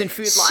frozen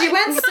food line. She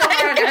went so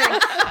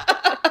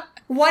hard.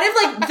 One of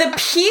like the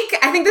peak,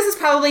 I think this is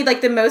probably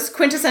like the most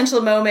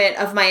quintessential moment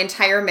of my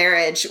entire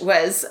marriage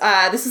was,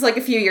 this was like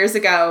a few years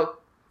ago.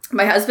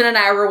 My husband and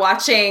I were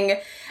watching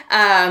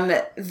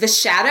The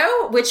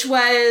Shadow, which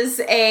was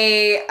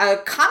a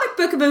comic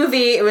book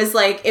movie. It was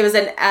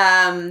an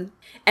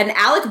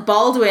Alec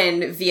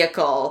Baldwin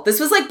vehicle. This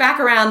was like back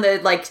around the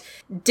like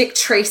Dick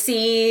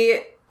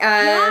Tracy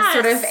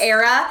sort of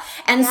era.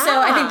 And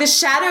so I think The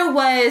Shadow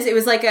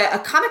was like a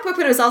comic book,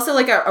 but it was also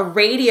like a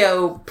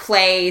radio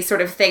play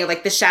sort of thing.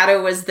 Like The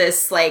Shadow was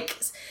this like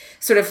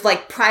sort of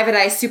like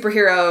privatized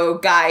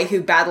superhero guy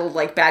who battled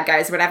like bad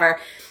guys or whatever.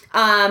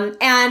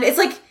 And it's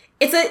like,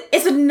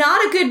 it's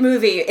not a good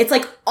movie. It's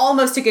like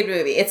almost a good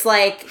movie. It's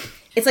like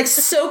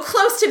so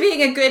close to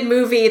being a good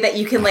movie that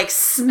you can like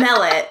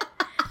smell it,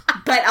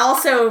 but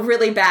also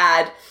really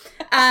bad.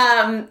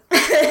 And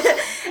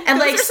Those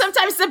like are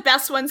sometimes the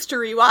best ones to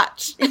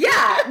rewatch.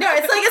 yeah, no,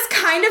 it's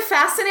kind of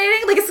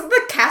fascinating. Like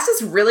the cast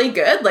is really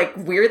good, like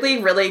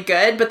weirdly really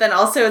good, but then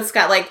also it's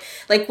got like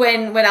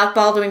when Alec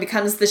Baldwin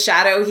becomes the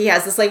Shadow, he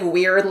has this like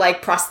weird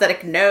like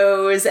prosthetic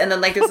nose, and then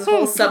like there's this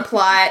whole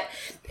subplot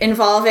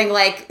involving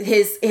like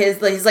his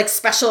like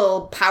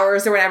special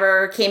powers or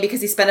whatever came because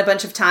he spent a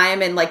bunch of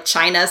time in like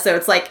China, so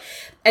it's like.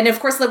 And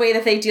of course, the way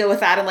that they deal with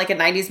that in like a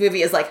 90s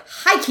movie is like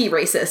high key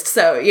racist.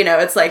 So, you know,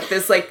 it's like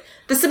there's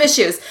some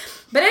issues.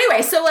 But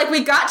anyway, so like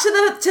we got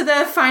to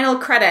the final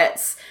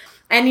credits,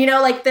 and you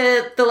know, like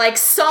the like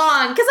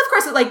song, because of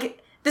course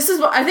like this is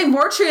what I think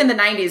more true in the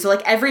 90s, where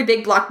like every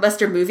big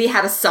blockbuster movie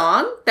had a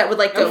song that would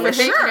like go with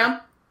it, you know?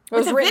 It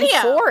was With a written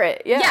video. for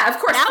it. Yeah. Yeah, of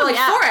course, Oh, like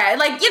yeah. for it,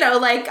 like you know,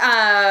 like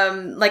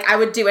I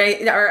would do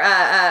any or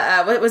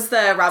what was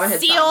the Robin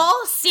Hood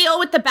song? Seal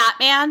with the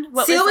Batman.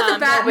 What Seal was, with the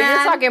But Batman.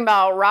 you're talking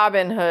about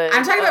Robin Hood.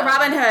 I'm talking about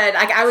Robin Hood.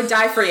 I would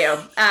die for you.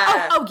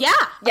 Oh yeah,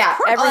 yeah,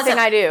 Everything awesome.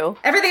 I do.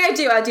 Everything I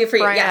do, I'll do for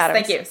you. Bryan Yes,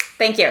 Adams.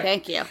 thank you.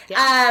 Thank you.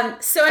 Yeah.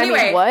 So anyway,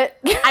 I mean, what?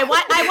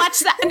 I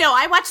watched that. No,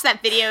 I watched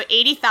that video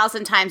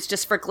 80,000 times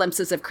just for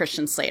glimpses of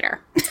Christian Slater.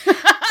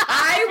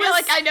 I feel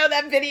like I know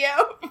that video.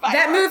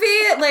 that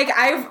movie, like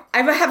I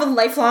have a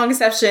lifelong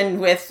obsession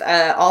with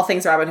all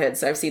things Robin Hood,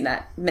 so I've seen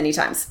that many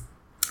times.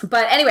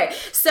 But anyway,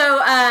 so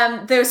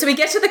we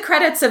get to the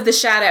credits of The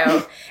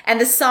Shadow, and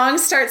the song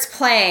starts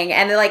playing,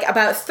 and like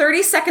about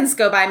 30 seconds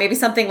go by, maybe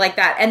something like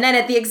that. And then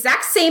at the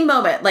exact same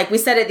moment, like we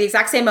said at the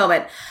exact same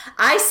moment,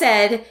 I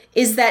said,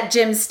 is that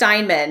Jim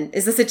Steinman?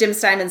 Is this a Jim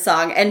Steinman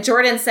song? And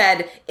Jordan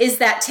said, is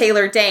that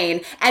Taylor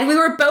Dane? And we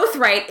were both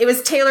right. It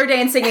was Taylor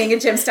Dane singing a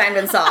Jim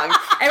Steinman song.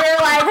 And we were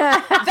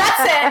like,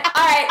 that's it.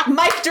 All right,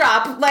 mic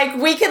drop. Like,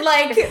 we can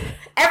like...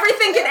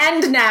 Everything can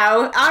end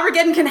now.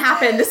 Armageddon can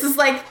happen. This is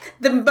like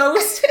the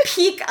most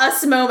peak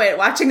us moment,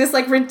 watching this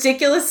like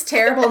ridiculous,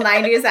 terrible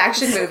 90s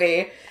action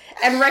movie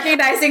and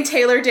recognizing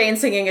Taylor Dane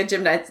singing a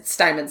Jim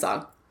Steinman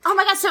song. Oh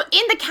my God. So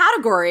in the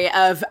category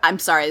of, I'm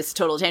sorry, it's a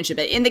total tangent,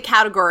 but in the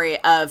category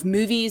of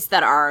movies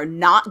that are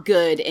not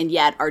good and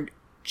yet are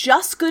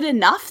just good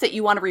enough that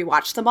you want to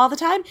rewatch them all the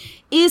time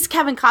is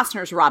Kevin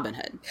Costner's Robin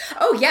Hood.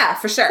 Oh yeah,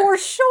 for sure. For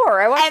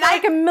sure. I watched it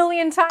like a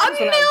million times. A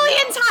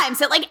million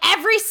times at like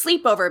every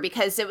sleepover,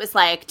 because it was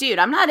like, dude,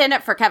 I'm not in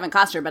it for Kevin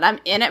Costner, but I'm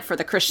in it for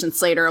the Christian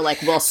Slater,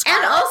 like Will Scott.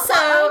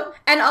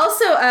 And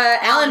also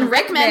Alan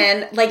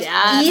Rickman, like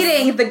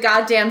eating the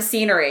goddamn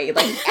scenery,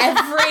 like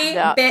every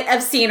bit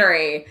of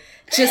scenery.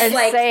 Just and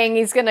like saying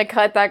he's gonna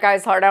cut that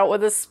guy's heart out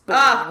with a spoon.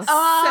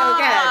 So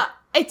good.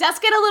 It does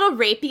get a little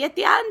rapey at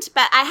the end,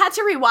 but I had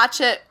to rewatch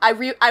it.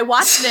 I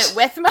watched it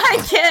with my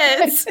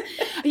kids.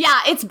 Yeah,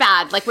 it's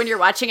bad. Like when you're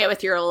watching it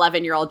with your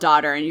 11-year-old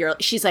daughter and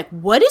she's like,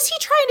 what is he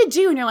trying to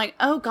do? And you're like,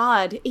 oh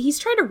God, he's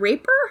trying to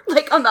rape her?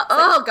 Like on the,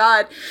 oh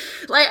God.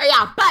 Like,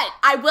 yeah, but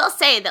I will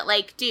say that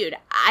like, dude,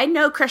 I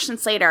know Christian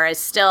Slater is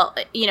still,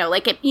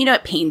 like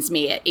it pains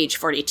me at age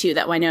 42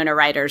 that Winona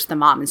Ryder's the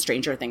mom in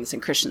Stranger Things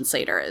and Christian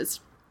Slater is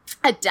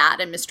a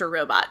dad and Mr.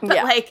 Robot.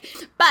 But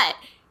but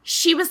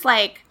she was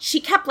like,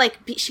 she kept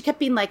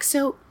being like,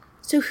 so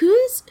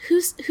who's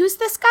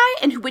this guy?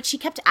 And what she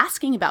kept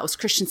asking about was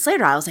Christian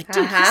Slater. I was like,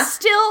 dude, he's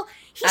still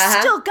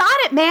got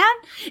it, man.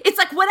 It's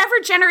like whatever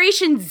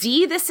generation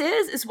Z this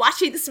is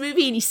watching this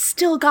movie and he's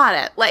still got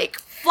it. Like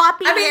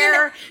floppy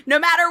hair, no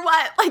matter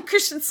what, like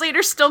Christian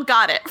Slater still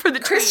got it for the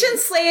Christian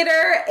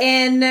Slater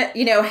in,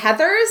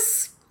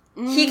 Heathers,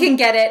 he can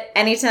get it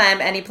anytime,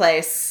 any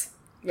place,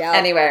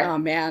 anywhere. Oh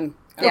man.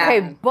 Okay,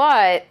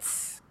 but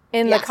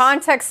in the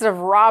context of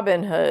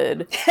Robin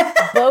Hood,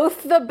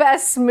 both the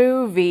best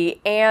movie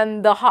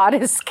and the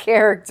hottest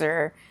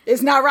character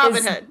is not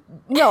Robin Hood.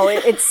 No,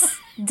 it's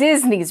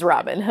Disney's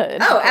Robin Hood.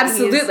 Oh,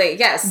 absolutely,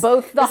 yes.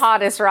 Both the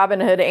hottest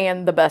Robin Hood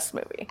and the best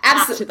movie.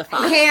 Absolutely.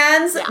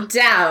 Hands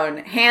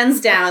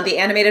down, the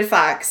animated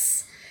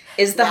Fox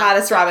is the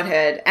hottest Robin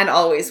Hood and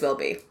always will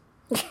be.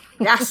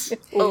 Yes.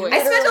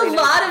 I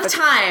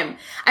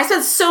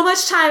spent so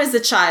much time as a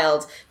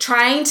child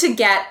trying to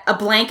get a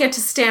blanket to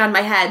stay on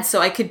my head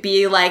so I could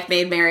be like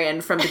Maid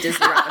Marian from the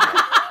Disney Robin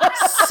Hood.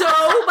 So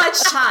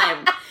much time.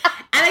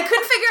 And I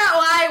couldn't figure out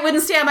why it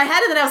wouldn't stay on my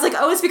head. And then I was like,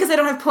 oh, it's because I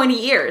don't have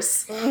pointy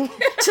ears for it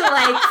to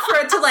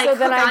so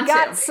then I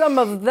got some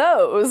of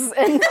those.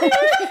 And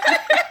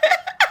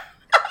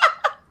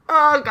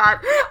oh, God.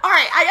 All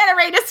right, I got to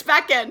rein us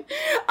back in.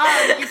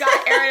 You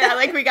got Erin,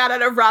 like we got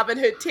on a Robin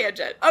Hood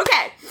tangent.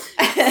 Okay,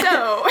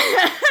 so...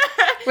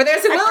 Where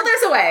there's a will,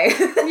 there's a way.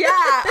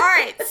 Yeah, all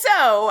right.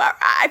 So,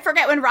 I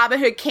forget when Robin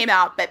Hood came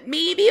out, but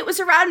maybe it was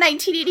around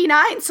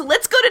 1989. So,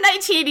 let's go to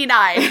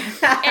 1989.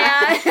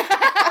 And...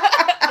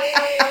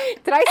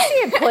 Did I see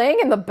it playing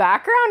in the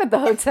background at the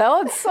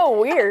hotel? It's so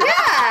weird.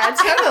 Yeah,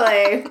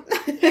 totally.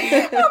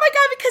 Oh my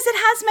God, because it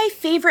has my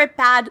favorite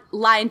bad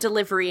line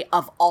delivery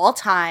of all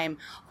time,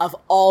 of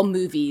all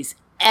movies,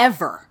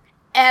 ever,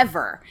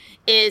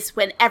 is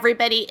when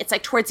everybody, it's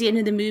like towards the end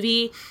of the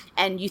movie,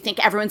 and you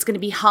think everyone's going to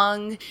be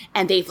hung,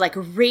 and they've like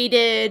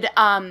raided,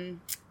 raided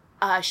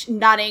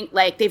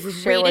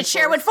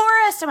Sherwood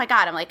Forest. Oh my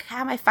God, I'm like, how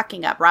am I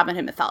fucking up Robin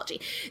Hood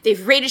mythology?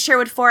 They've raided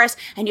Sherwood Forest,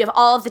 and you have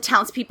all of the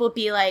townspeople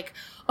be like,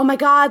 oh my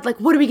God, like,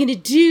 what are we going to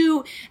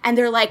do? And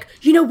they're like,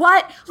 you know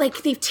what?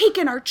 Like, they've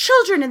taken our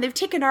children and they've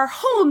taken our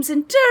homes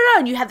and da-da-da.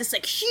 And you have this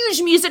like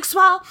huge music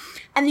swell.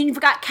 And then you've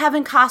got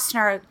Kevin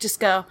Costner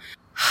just go,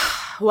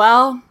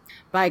 well,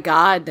 by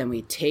God, then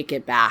we take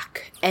it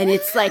back. And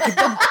it's like the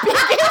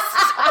biggest,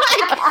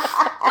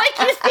 like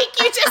you think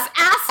you just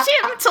asked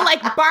him to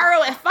like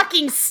borrow a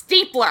fucking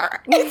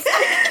stapler. It's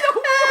like the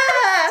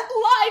worst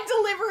line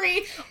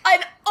delivery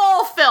in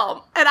all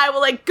film. And I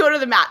will like go to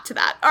the mat to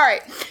that. All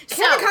right.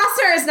 Kevin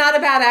Costner is not a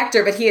bad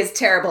actor, but he is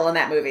terrible in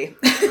that movie.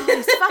 Oh,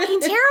 he's fucking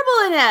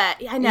terrible in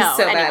it. I know. He's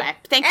so anyway, bad.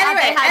 Thank God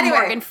they had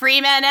Morgan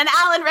Freeman and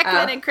Alan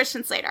Rickman and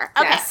Christian Slater.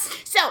 Okay. Yes.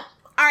 So,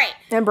 all right.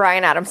 And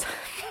Bryan Adams.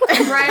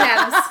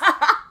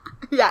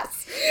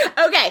 Yes.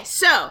 Okay,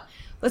 so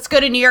let's go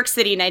to New York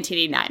City,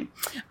 1989.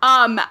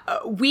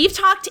 We've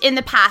talked in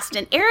the past,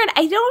 and Erin,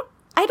 I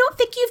don't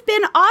think you've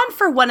been on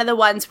for one of the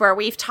ones where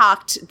we've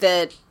talked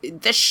the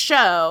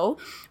show,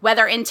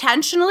 whether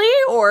intentionally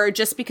or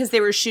just because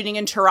they were shooting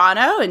in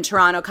Toronto, and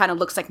Toronto kind of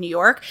looks like New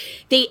York.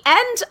 They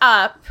end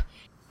up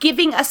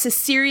giving us a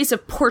series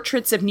of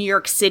portraits of New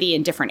York City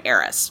in different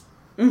eras.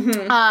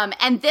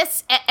 And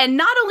this, and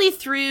not only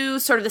through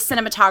sort of the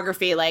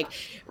cinematography, like,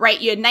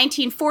 right, you had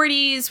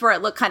 1940s where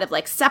it looked kind of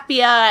like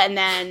sepia, and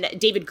then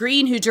David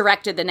Green, who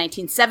directed the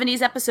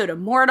 1970s episode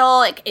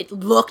Immortal, it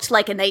looked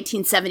like a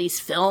 1970s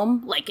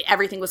film, like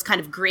everything was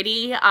kind of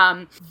gritty.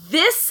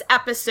 This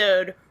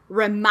episode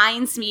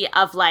reminds me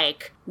of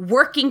like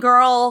Working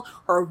Girl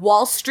or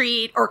Wall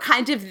Street, or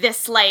kind of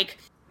this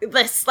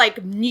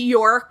New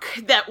York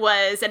that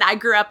was, and I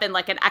grew up in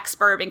like an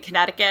ex-burb in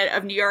Connecticut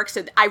of New York,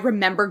 so I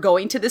remember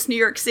going to this New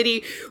York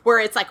City where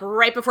it's like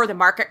right before the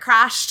market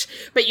crashed,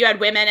 but you had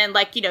women in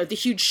like, you know, the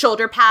huge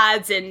shoulder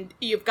pads, and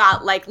you've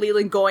got like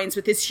Leland Goins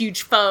with his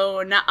huge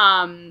phone.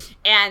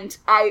 And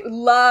I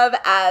love,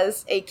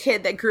 as a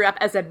kid that grew up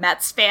as a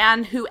Mets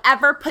fan,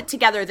 whoever put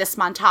together this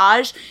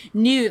montage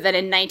knew that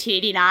in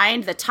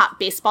 1989, the top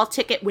baseball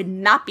ticket would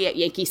not be at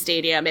Yankee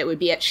Stadium, it would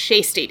be at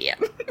Shea Stadium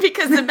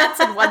because the Mets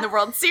had won the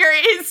World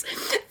Series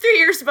 3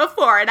 years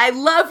before. And I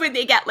love when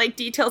they get like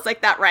details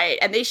like that right.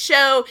 And they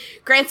show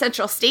Grand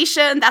Central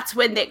Station. That's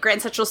when the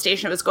Grand Central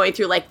Station was going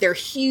through like their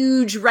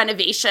huge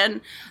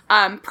renovation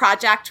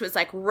project, was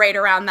like right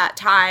around that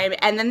time.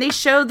 And then they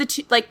show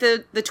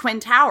the Twin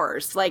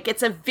Towers. Like,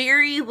 it's a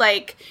very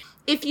like,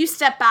 if you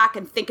step back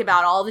and think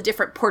about all the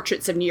different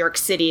portraits of New York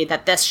City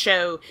that this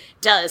show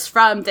does,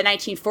 from the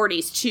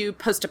 1940s to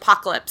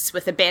post-apocalypse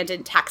with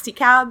abandoned taxi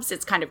cabs,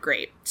 it's kind of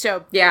great.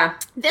 So yeah,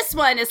 this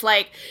one is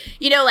like,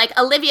 you know, like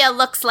Olivia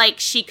looks like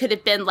she could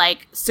have been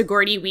like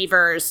Sigourney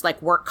Weaver's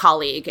like work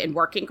colleague in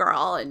Working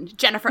Girl, and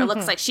Jennifer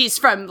looks like she's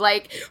from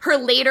like her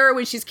later,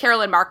 when she's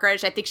Carolyn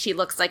Markridge, I think she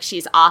looks like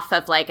she's off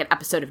of like an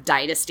episode of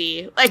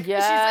Dynasty. Like,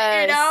 yes. She's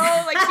like, you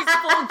know, like she's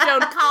full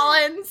Joan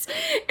Collins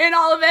in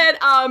all of it.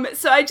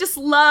 So I just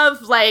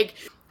love like,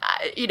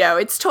 you know,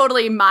 it's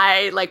totally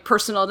my like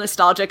personal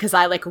nostalgia because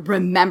I like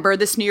remember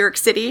this New York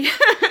City.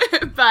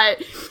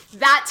 But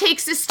that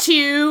takes us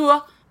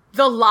to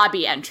the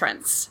lobby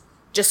entrance.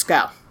 Just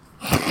go.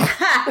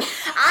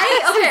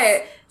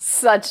 Okay.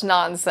 Such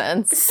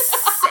nonsense.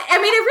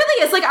 I mean, it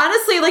really is. Like,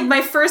 honestly, like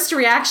my first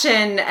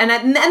reaction,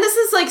 and this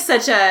is like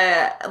such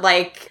a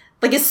like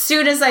as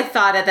soon as I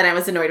thought it, then I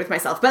was annoyed with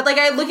myself. But like,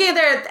 looking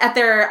at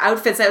their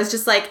outfits, I was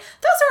just like,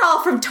 those are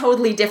all from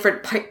totally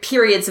different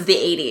periods of the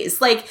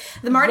 80s. Like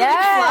the Marty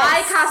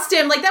McFly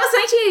costume, like that was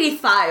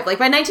 1985. Like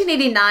by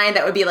 1989,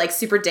 that would be like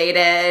super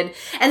dated.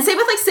 And same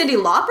with like Cyndi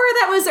Lauper,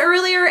 that was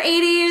earlier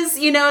 80s.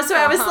 You know, so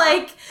I was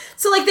like,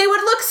 so like they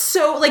would look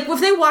so like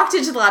if they walked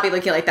into the lobby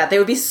looking like that, they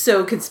would be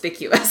so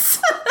conspicuous.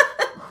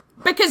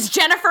 Because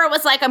Jennifer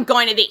was like, I'm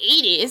going to the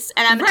 80s,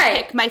 and I'm going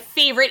to pick my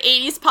favorite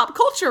 80s pop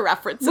culture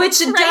references. Which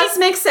does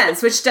make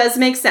sense.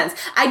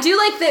 I do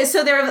like this.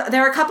 So there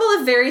are a couple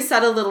of very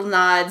subtle little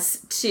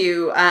nods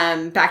to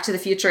Back to the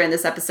Future in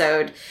this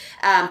episode.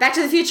 Back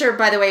to the Future,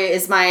 by the way,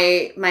 is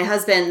my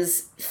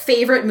husband's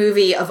favorite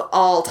movie of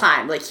all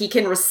time. Like, he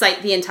can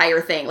recite the entire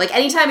thing. Like,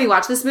 anytime we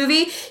watch this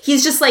movie,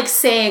 he's just, like,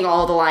 saying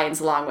all the lines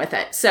along with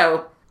it.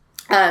 So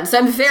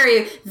I'm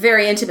very,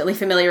 very intimately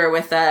familiar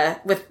with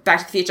Back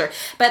to the Future.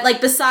 But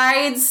like,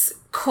 besides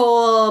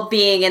Cole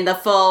being in the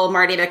full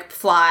Marty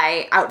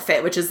McFly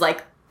outfit, which is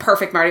like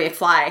perfect Marty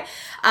McFly,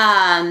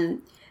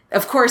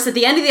 of course, at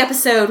the end of the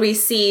episode, we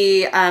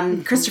see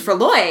Christopher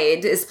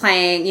Lloyd is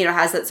playing, you know,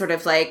 has that sort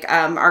of like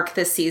arc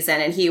this season,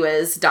 and he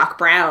was Doc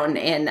Brown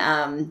in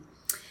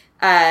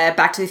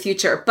Back to the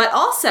Future. But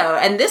also,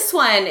 and this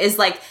one is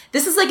like,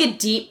 this is like a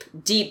deep,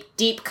 deep,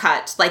 deep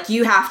cut. Like,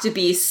 you have to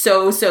be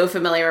so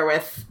familiar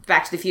with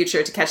Back to the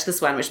Future to catch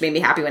this one, which made me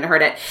happy when I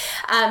heard it.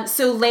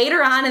 So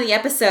later on in the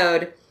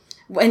episode,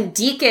 when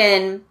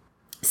Deacon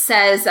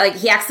says, like,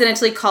 he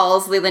accidentally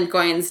calls Leland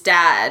Goins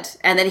dad,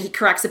 and then he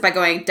corrects it by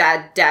going,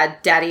 dad,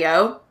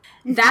 daddy-o.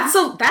 That's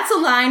a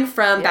line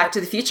from Back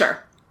to the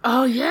Future.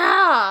 Oh,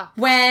 yeah.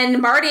 When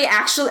Marty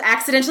actually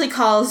accidentally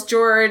calls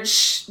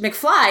George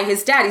McFly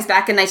his dad, he's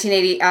back in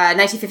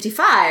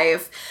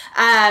 1955,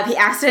 he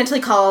accidentally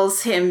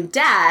calls him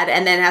dad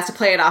and then has to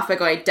play it off by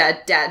going,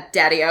 dad,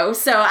 daddy-o.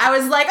 So I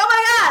was like, oh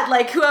my God,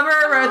 like, whoever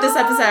wrote this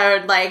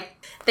episode, like,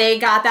 they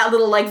got that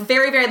little, like,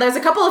 very, very, there's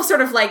a couple of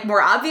sort of, like,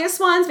 more obvious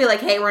ones, be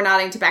like, hey, we're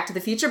nodding to Back to the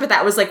Future, but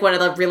that was, like, one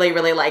of the really,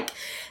 really, like,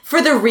 for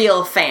the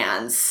real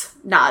fans,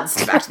 nods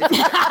to Back to the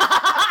Future.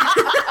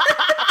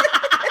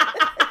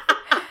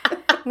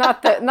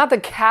 Not the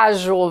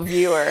casual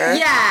viewer.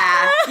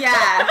 Yeah.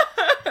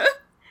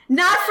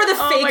 Not for the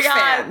fake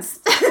fans.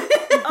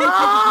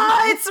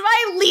 It's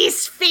my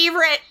least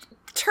favorite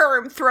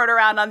term thrown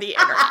around on the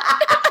internet.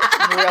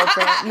 Real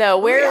fan. No,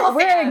 we're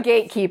a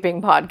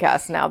gatekeeping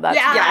podcast now. That's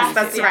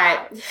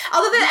right.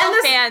 Although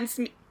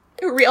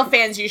real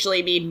fans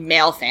usually mean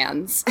male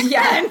fans.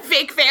 Yeah. And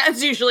fake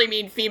fans usually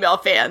mean female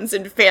fans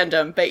in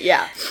fandom, but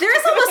yeah. There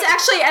is almost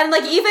actually, and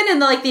like even in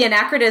the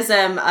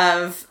anachronism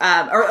of,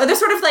 or there's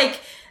sort of like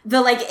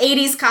the like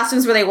 80s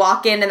costumes where they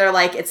walk in and they're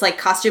like, it's like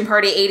costume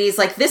party 80s.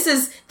 Like this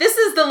is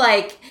the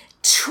like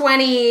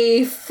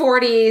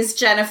 2040s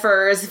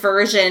Jennifer's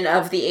version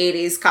of the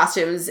 80s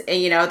costumes.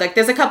 And, you know, like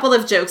there's a couple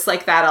of jokes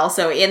like that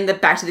also in the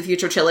Back to the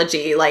Future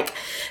trilogy. Like,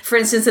 for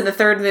instance, in the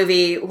third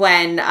movie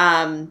when,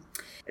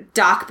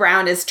 Doc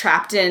Brown is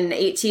trapped in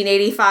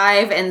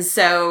 1885,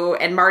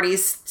 and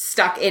Marty's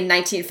stuck in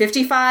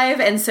 1955,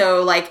 and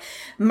so like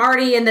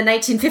Marty and the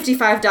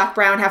 1955 Doc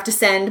Brown have to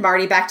send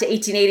Marty back to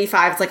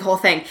 1885. It's like a whole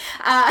thing.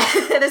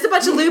 There's a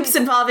bunch of loops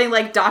involving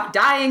like Doc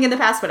dying in the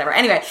past, whatever.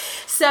 Anyway,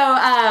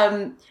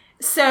 so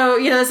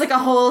there's like a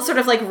whole sort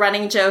of like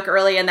running joke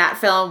early in that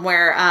film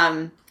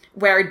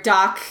where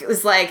Doc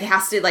is like,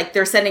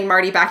 they're sending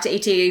Marty back to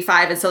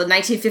 1885. And so in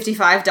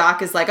 1955,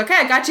 Doc is like, okay,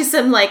 I got you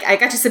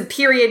some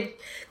period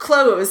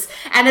clothes.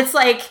 And it's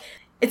like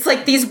what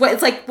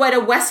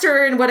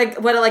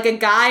a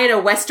guy in a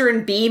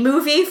Western B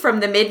movie from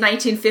the mid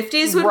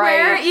 1950s would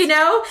wear, you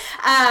know?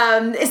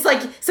 It's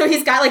like, so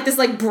he's got like this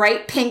like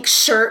bright pink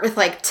shirt with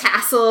like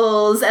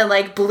tassels and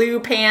like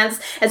blue pants.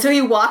 And so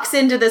he walks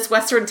into this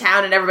Western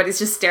town and everybody's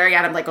just staring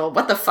at him like, oh,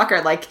 what the fuck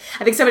are like,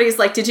 I think somebody's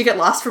like, did you get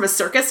lost from a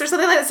circus or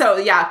something like that? So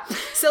yeah.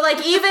 So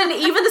like even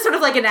the sort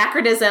of like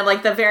anachronism,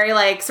 like the very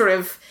like sort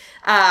of,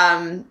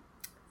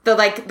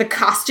 the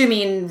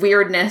costuming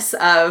weirdness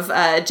of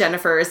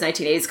Jennifer's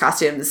 1980s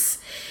costumes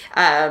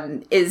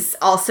is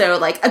also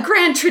like a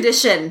grand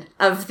tradition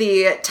of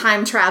the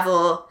time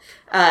travel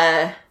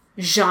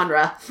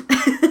genre.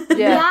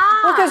 Yeah.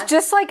 Well, because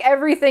just like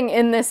everything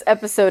in this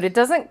episode, it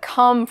doesn't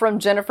come from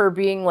Jennifer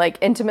being like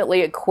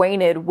intimately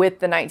acquainted with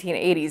the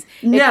 1980s.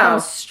 It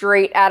comes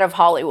straight out of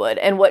Hollywood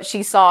and what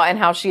she saw and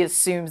how she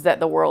assumes that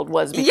the world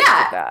was because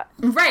of that.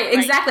 Right,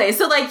 exactly.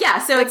 So like,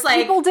 so it's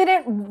like people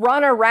didn't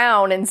run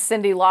around in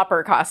Cyndi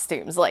Lauper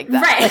costumes like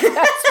that. Right. Like,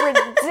 that's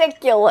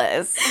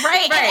ridiculous.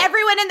 Right. And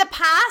everyone in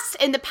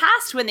the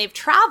past when they've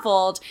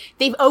traveled,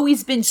 they've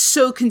always been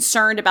so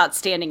concerned about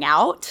standing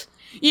out.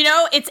 You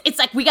know, it's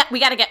like we got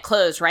to get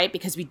clothes, right?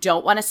 Because we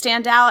don't want to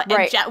stand out. And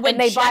right. When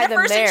they Jennifer's buy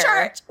them there. in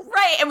charge,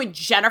 right? And when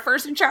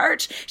Jennifer's in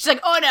charge, she's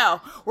like, "Oh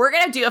no, we're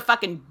gonna do a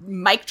fucking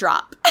mic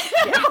drop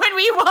when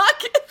we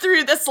walk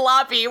through this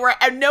lobby where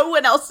no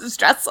one else is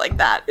dressed like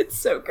that." It's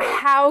so great.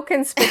 How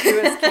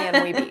conspicuous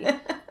can we be?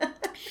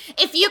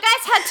 If you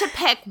guys had to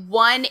pick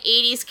one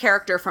 80s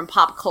character from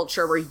pop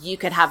culture where you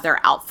could have their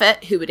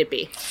outfit, who would it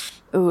be?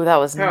 Ooh, that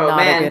was not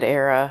a good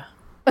era.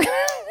 What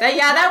is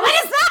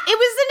that? It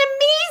was an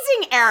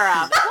amazing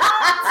era.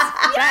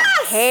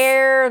 That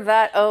hair,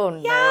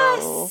 no.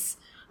 Yes.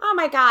 Oh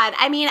my God.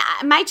 I mean,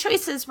 my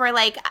choices were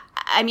like,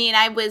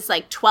 I was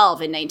like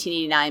 12 in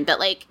 1989, but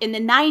like in the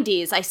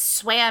 90s, I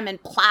swam in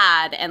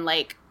plaid and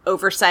like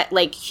oversized,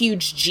 like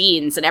huge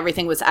jeans and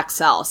everything was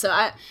XL. So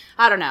I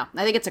don't know.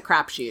 I think it's a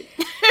crapshoot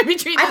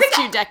between those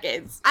two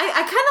decades. I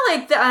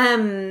kind of like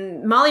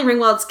the Molly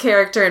Ringwald's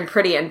character in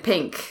Pretty in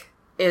Pink.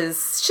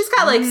 She's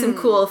got like some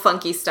cool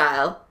funky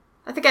style.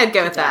 I think I'd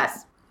go with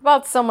that.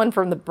 About someone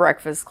from The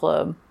Breakfast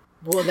Club.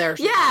 Well, there's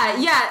who?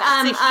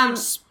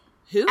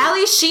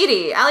 Ali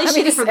Sheedy. Ali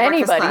Sheedy from The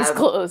Breakfast Club. Anybody's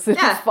clothes. It's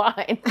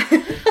fine.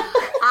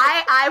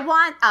 I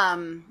want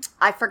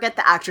I forget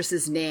the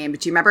actress's name, but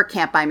do you remember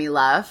Can't Buy Me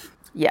Love?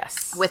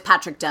 Yes. With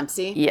Patrick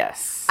Dempsey?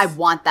 Yes. I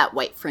want that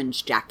white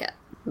fringe jacket.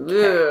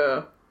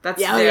 Ooh. That's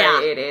very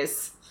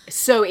 80s.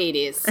 So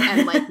 80s.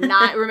 And like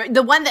not remember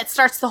the one that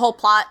starts the whole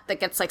plot that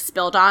gets like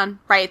spilled on,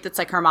 right? That's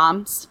like her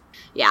mom's.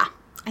 Yeah.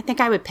 I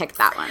think I would pick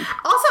that one.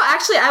 Also,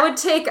 actually, I would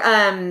take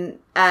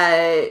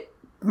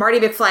Marty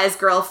McFly's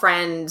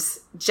girlfriend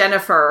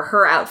Jennifer,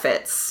 her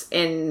outfit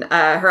in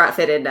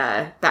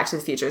Back to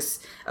the Future's.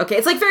 Okay,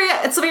 it's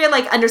very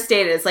like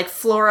understated. It's like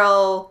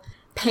floral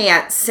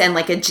pants and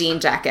like a jean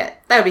jacket.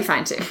 That would be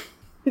fine too.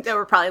 That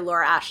were probably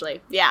Laura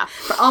Ashley. Yeah,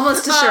 but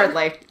almost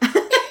assuredly.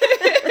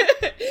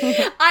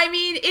 I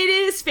mean, it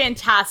is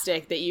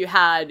fantastic that you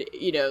had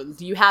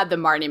the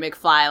Marty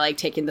McFly like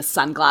taking the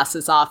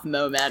sunglasses off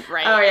moment,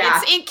 right? Oh yeah,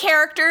 it's in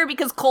character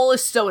because Cole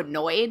is so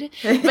annoyed,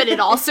 but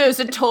it also is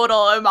a total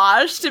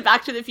homage to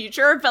Back to the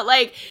Future. But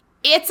like,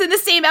 it's in the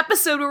same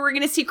episode where we're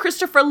going to see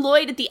Christopher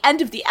Lloyd at the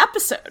end of the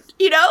episode.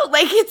 You know,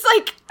 like it's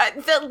like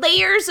the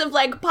layers of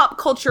like pop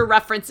culture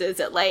references.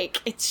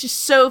 It's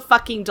just so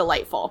fucking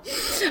delightful.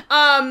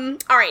 All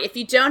right, if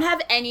you don't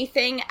have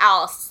anything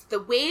else,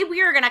 the way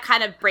we are going to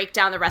kind of break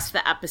down the rest of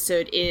the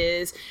episode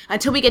is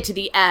until we get to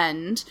the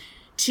end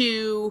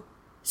to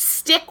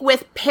stick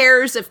with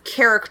pairs of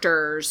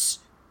characters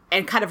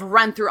and kind of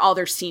run through all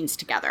their scenes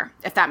together,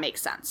 if that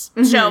makes sense.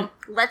 Mm-hmm. So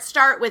let's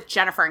start with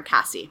Jennifer and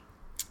Cassie.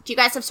 Do you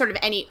guys have sort of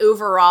any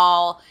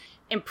overall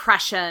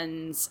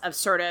impressions of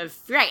sort of,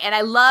 right, and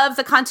I love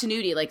the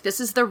continuity. Like, this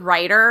is the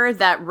writer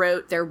that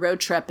wrote their road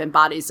trip in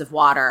Bodies of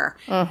Water,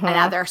 and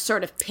now they're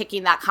sort of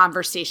picking that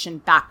conversation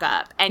back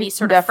up. Any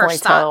sort of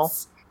first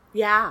thoughts?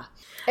 Yeah.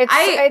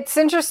 It's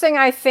interesting,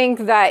 I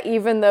think, that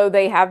even though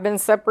they have been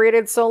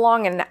separated so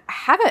long and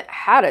haven't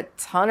had a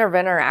ton of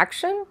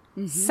interaction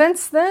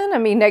since then. I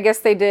mean, I guess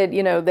they did,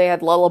 they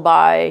had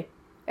Lullaby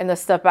and the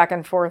stuff back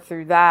and forth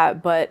through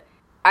that, but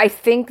I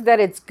think that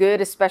it's good,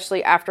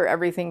 especially after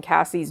everything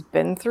Cassie's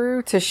been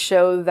through, to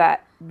show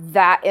that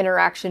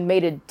interaction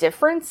made a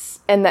difference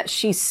and that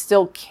she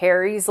still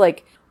carries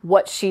like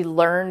what she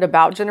learned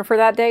about Jennifer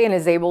that day and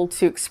is able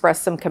to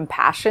express some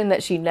compassion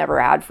that she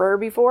never had for her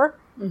before.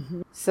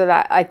 Mm-hmm. So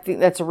that I think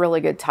that's a really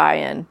good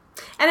tie-in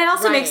And it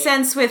also makes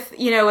sense with,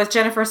 with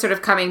Jennifer sort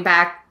of coming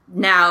back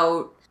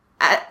now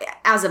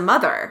as a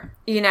mother,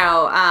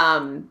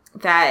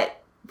 that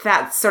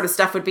sort of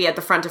stuff would be at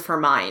the front of her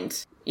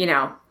mind,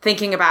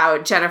 thinking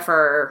about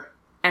Jennifer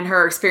and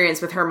her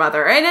experience with her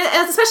mother. And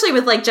especially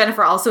with, like,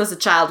 Jennifer also as a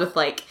child with,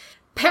 like,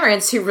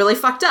 parents who really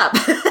fucked up,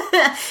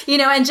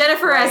 and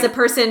Jennifer as a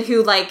person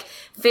who, like,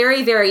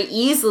 very, very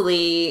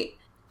easily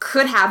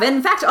could have, and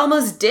in fact,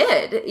 almost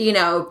did,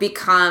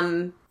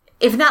 become,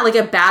 if not like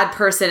a bad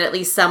person, at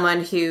least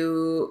someone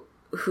who,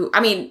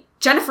 I mean,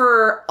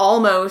 Jennifer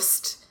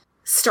almost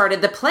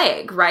started the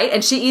plague, right?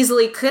 And she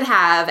easily could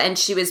have, and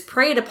she was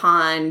preyed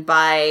upon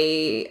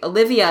by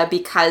Olivia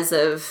because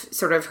of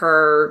sort of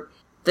her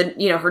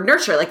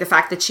nurture, like the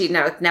fact that she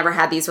never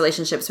had these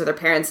relationships with her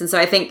parents. And so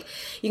I think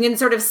you can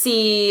sort of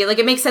see, like,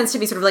 it makes sense to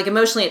be sort of like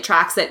emotionally it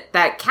tracks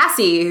that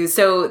Cassie, who's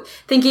so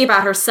thinking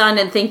about her son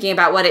and thinking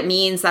about what it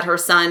means that her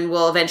son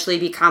will eventually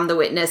become the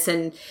witness,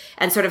 and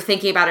sort of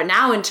thinking about it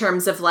now in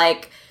terms of,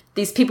 like,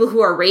 these people who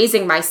are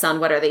raising my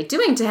son, what are they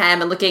doing to him?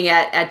 And looking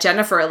at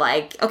Jennifer,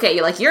 like, okay,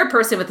 you're a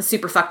person with a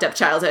super fucked up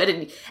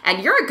childhood,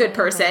 and you're a good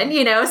person,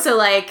 so,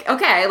 like,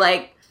 okay,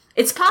 like,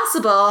 it's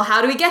possible.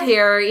 How do we get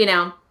here,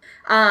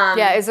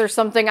 is there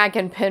something I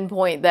can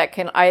pinpoint that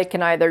I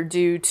can either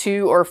do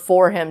to or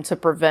for him to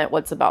prevent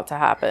what's about to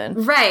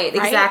happen? Right,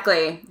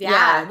 exactly. Right?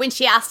 Yeah. When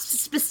she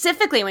asks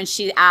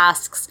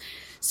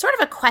sort of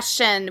a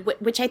question,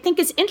 which I think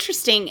is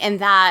interesting in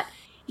that,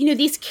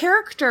 these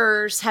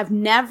characters have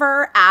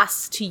never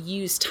asked to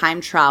use time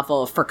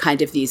travel for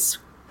kind of these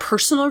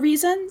personal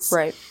reasons.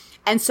 Right.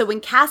 And so when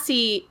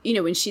Cassie,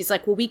 when she's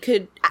like, well, we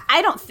could,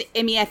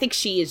 I think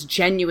she is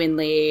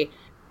genuinely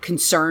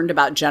concerned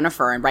about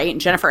Jennifer,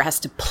 and Jennifer has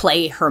to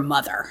play her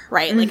mother,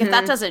 right? Like, if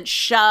that doesn't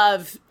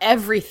shove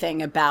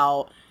everything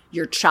about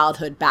your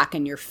childhood back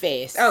in your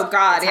face. Oh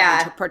God,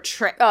 yeah. To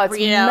portray, it's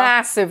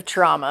massive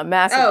trauma,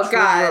 massive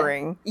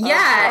triggering.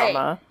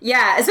 Yeah,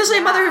 yeah. Especially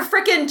a mother who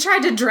freaking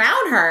tried to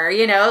drown her.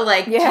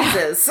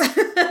 Jesus.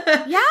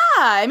 Yeah,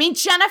 I mean,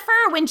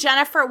 when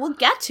Jennifer, we'll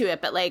get to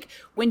it, but like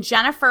when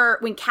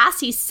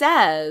Cassie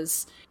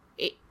says,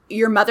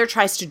 your mother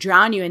tries to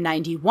drown you in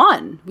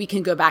 91, we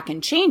can go back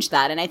and change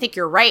that. And I think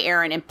you're right,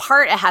 Erin. In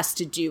part, it has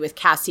to do with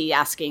Cassie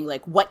asking,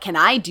 like, what can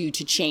I do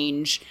to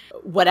change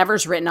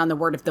whatever's written on the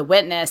word of the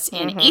witness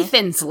in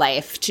Ethan's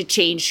life to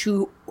change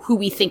who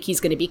we think he's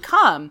going to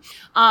become?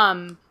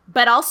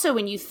 But also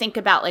when you think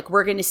about, like,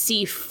 we're going to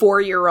see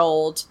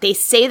 4-year-old, they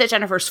say that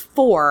Jennifer's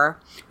 4,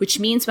 which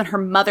means when her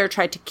mother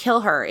tried to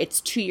kill her,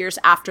 it's 2 years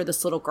after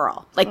this little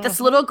girl. Like, this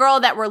little girl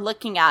that we're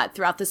looking at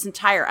throughout this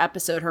entire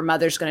episode, her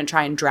mother's going to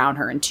try and drown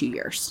her in 2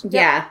 years.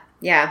 Yeah,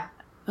 yeah.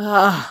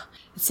 Ugh,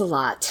 it's a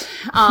lot.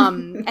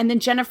 And then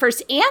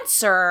Jennifer's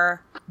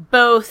answer,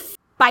 both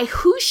by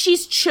who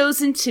she's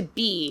chosen to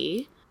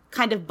be,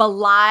 kind of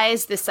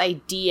belies this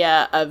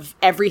idea of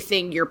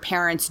everything your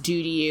parents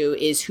do to you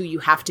is who you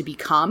have to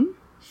become.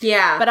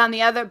 Yeah. But on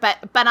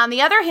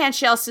the other hand,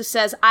 she also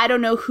says, I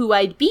don't know who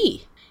I'd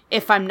be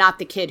if I'm not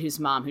the kid whose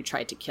mom who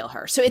tried to kill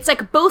her. So it's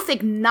like both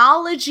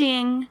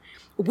acknowledging,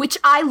 which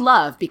I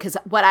love, because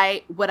what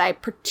I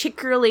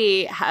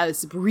particularly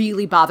has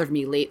really bothered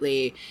me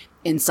lately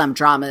in some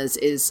dramas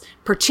is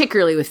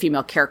particularly with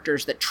female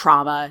characters that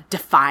trauma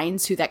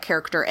defines who that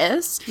character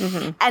is.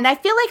 And I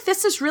feel like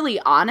this is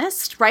really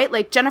honest, right?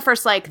 Like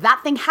Jennifer's like,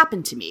 that thing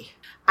happened to me.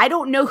 I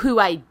don't know who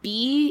I'd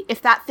be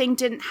if that thing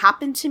didn't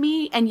happen to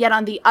me. And yet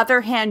on the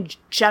other hand,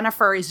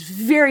 Jennifer is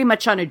very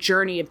much on a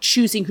journey of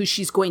choosing who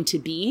she's going to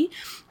be.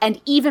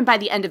 And even by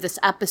the end of this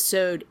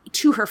episode,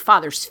 to her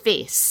father's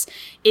face,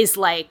 is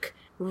like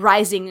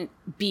rising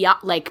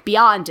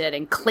beyond it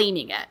and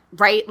claiming it,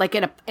 right? Like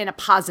in a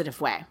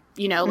positive way.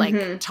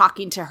 Like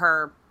talking to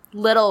her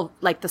little,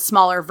 like the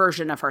smaller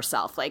version of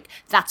herself. Like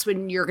that's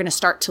when you're going to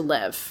start to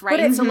live,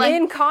 right? But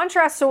in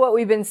contrast to what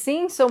we've been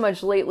seeing so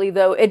much lately,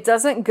 though, it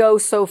doesn't go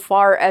so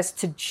far as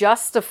to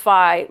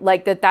justify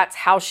like that's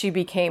how she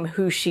became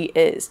who she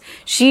is.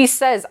 She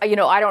says, I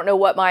don't know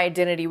what my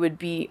identity would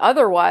be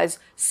otherwise.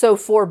 So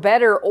for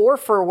better or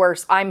for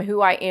worse, I'm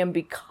who I am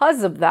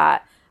because of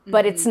that.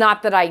 But it's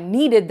not that I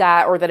needed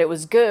that or that it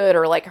was good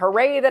or like,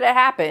 hooray that it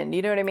happened.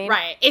 You know what I mean?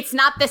 Right. It's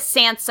not the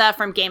Sansa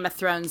from Game of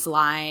Thrones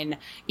line,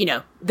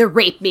 the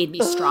rape made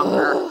me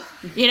stronger.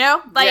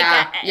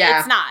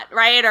 It's not,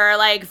 right? Or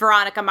like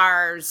Veronica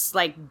Mars,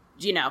 like,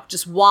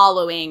 just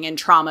wallowing in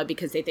trauma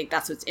because they think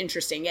that's what's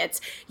interesting. It's,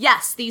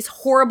 yes, these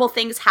horrible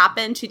things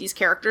happen to these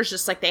characters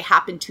just like they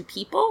happen to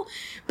people.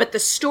 But the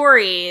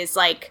story is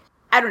like,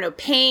 I don't know,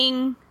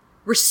 paying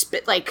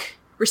respect, like,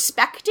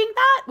 respecting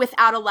that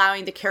without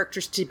allowing the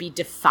characters to be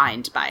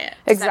defined by it.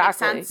 Does exactly.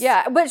 that make sense?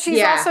 Yeah, but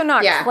she's also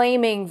not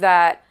claiming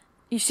that.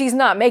 She's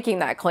not making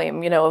that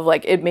claim, of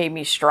like, it made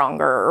me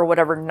stronger or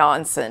whatever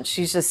nonsense.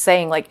 She's just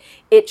saying like,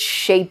 it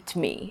shaped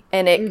me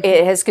and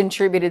it has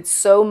contributed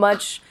so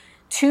much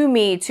to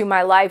me, to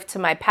my life, to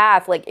my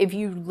path. Like if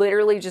you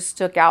literally just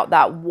took out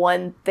that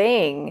one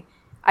thing,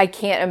 I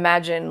can't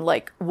imagine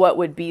like what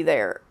would be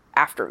there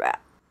after that.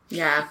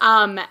 Yeah.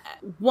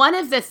 One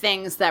of the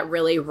things that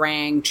really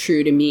rang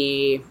true to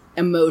me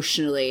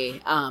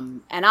emotionally.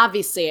 And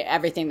obviously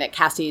everything that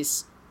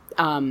Cassie's,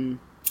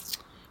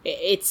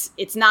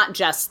 it's not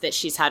just that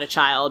she's had a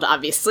child,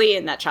 obviously,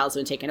 and that child's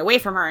been taken away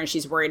from her and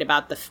she's worried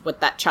about what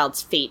that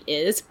child's fate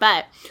is.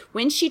 But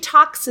when she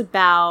talks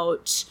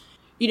about,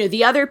 you know,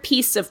 the other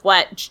piece of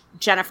what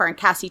Jennifer and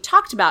Cassie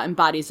talked about in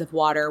Bodies of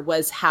Water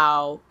was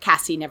how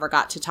Cassie never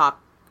got to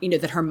talk, you know,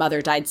 that her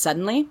mother died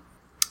suddenly.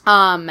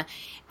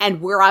 And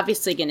we're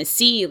obviously going to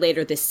see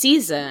later this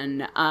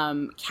season,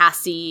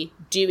 Cassie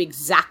do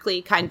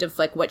exactly kind of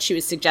like what she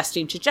was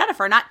suggesting to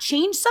Jennifer, not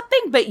change something,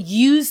 but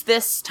use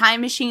this time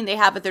machine they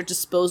have at their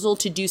disposal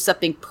to do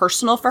something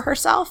personal for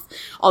herself.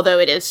 Although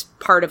it is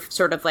part of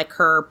sort of like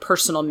her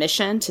personal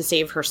mission to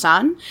save her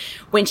son.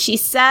 When she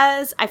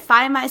says, I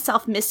find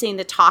myself missing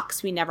the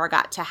talks we never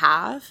got to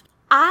have.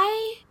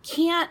 I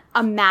can't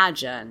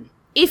imagine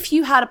if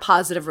you had a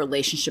positive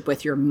relationship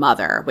with your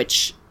mother,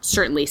 which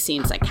certainly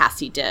seems like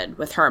Cassie did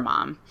with her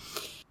mom,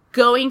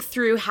 going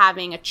through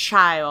having a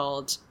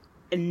child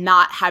and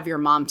not have your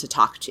mom to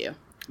talk to.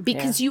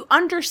 Because you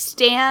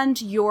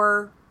understand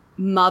your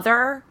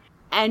mother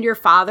and your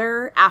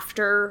father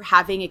after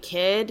having a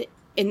kid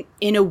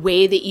in a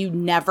way that you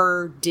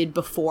never did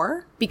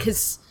before.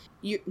 Because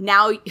you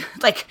now,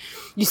 like,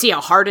 you see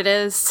how hard it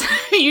is.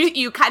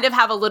 you kind of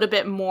have a little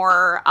bit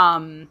more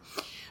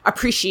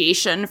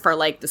appreciation for,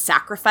 like, the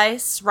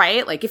sacrifice,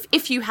 right? Like,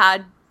 if you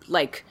had,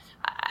 like,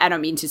 I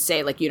don't mean to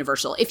say like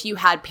universal, if you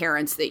had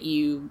parents that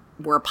you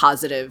were a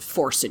positive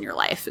force in your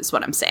life is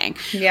what I'm saying.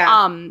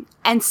 Yeah.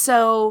 And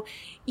so,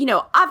 you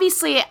know,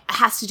 obviously it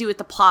has to do with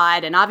the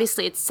plot and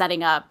obviously it's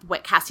setting up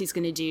what Cassie's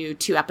going to do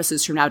 2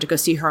 episodes from now to go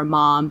see her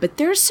mom. But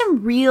there's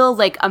some real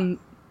like,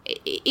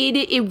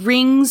 it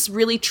rings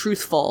really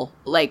truthful,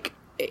 like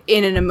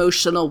in an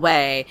emotional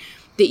way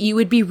that you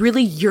would be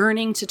really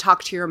yearning to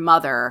talk to your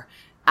mother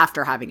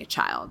after having a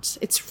child.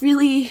 It's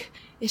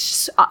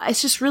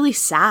just really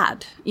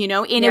sad, you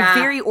know, in a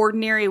very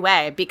ordinary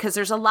way, because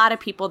there's a lot of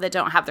people that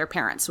don't have their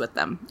parents with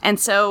them. And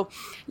so,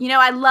 you know,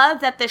 I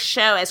love that this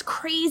show, as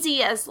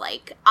crazy as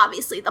like,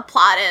 obviously the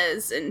plot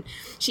is, and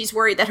she's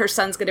worried that her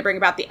son's going to bring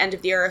about the end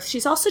of the earth.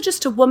 She's also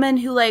just a woman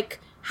who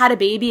like had a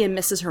baby and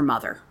misses her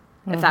mother,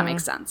 if that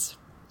makes sense.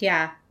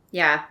 Yeah.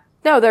 Yeah.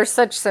 No, there's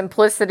such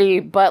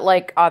simplicity, but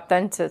like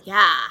authentic.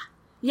 Yeah.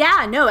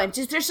 Yeah, no, and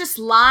there's just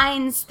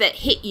lines that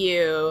hit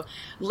you,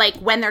 like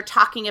when they're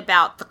talking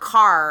about the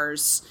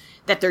cars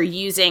that they're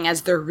using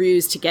as their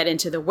ruse to get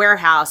into the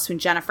warehouse, when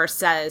Jennifer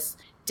says,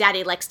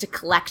 Daddy likes to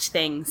collect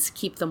things,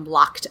 keep them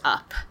locked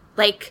up.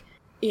 Like,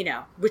 you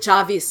know, which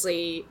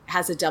obviously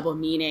has a double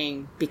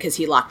meaning because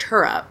he locked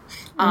her up.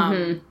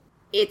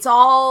 It's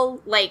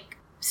all, like,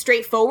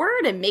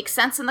 straightforward and makes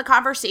sense in the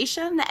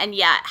conversation, and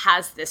yet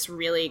has this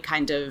really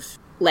kind of,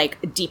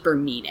 like, deeper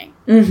meaning.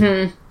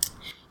 Mm-hmm.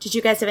 Did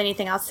you guys have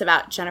anything else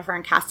about Jennifer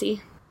and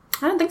Cassie?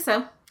 I don't think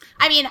so.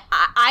 I mean,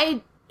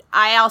 I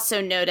also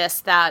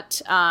noticed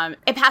that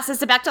it passes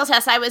the Bechdel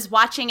test. I was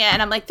watching it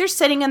and I'm like, they're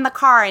sitting in the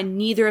car and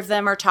neither of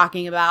them are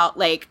talking about,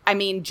 like, I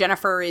mean,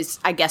 Jennifer is,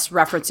 I guess,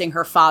 referencing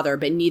her father,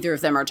 but neither of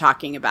them are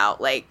talking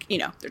about, like, you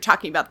know, they're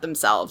talking about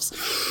themselves.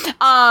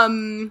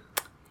 I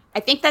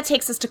think that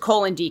takes us to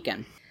Cole and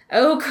Deacon.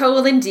 Oh,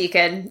 Cole and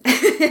Deacon.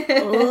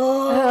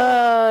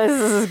 Oh,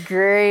 this is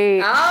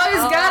great. Oh,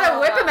 he's got to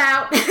whip him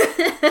out.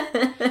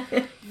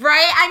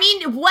 Right? I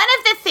mean, one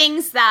of the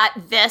things that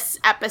this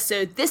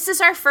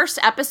is our first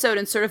episode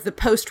in sort of the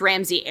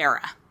post-Ramsey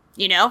era,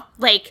 you know?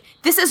 Like,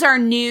 this is our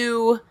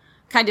new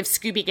kind of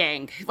Scooby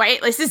Gang, right?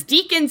 This is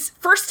Deacon's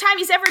first time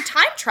he's ever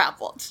time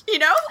traveled, you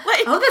know?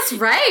 Like, oh, that's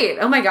right.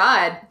 Oh, my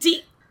God.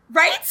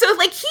 Right? So,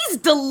 like, he's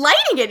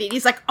delighting in it.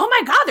 He's like, oh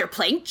my God, they're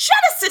playing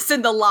Genesis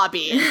in the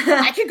lobby.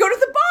 I could go to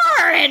the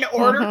bar and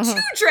order 2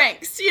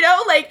 drinks, you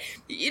know? Like,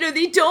 you know,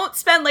 they don't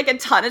spend, like, a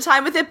ton of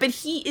time with it, but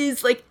he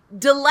is, like,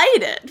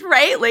 delighted,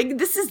 right? Like,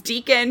 this is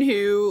Deacon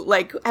who,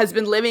 like, has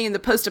been living in the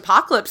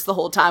post-apocalypse the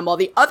whole time while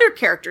the other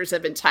characters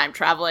have been time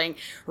traveling.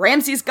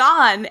 Ramsey's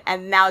gone,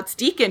 and now it's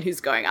Deacon who's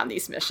going on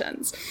these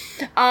missions.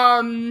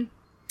 So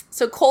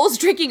Cole's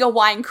drinking a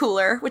wine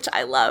cooler, which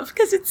I love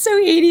because it's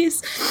so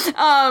 80s.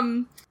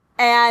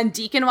 And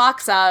Deacon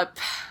walks up.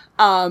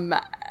 Do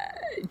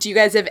you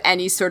guys have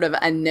any sort of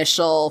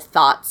initial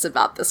thoughts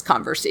about this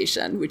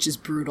conversation, which is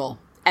brutal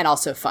and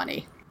also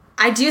funny?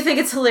 I do think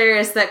it's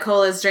hilarious that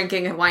Cole is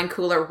drinking a wine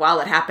cooler while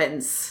it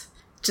happens.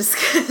 Just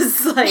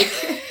because, like...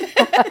 and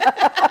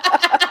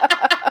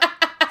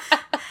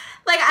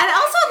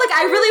also, like,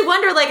 I really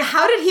wonder, like,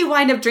 how did he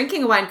wind up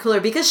drinking a wine cooler?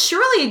 Because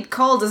surely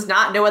Cole does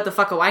not know what the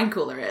fuck a wine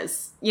cooler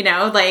is. You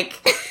know,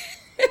 like...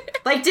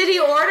 Like, did he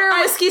order a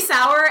whiskey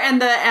sour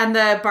and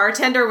the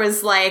bartender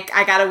was like,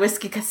 I got a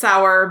whiskey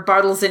sour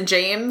Bartles and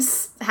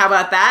James. How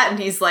about that? And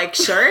he's like,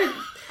 sure.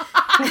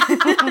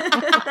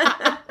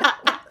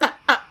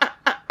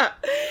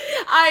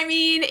 I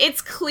mean,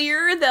 it's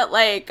clear that,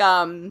 like,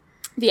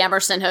 the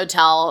Emerson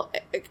Hotel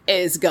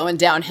is going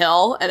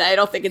downhill, and I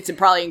don't think it's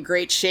probably in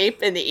great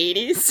shape in the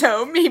 80s,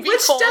 so maybe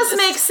Which Cole does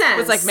make sense.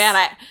 was like, man,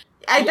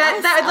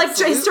 that like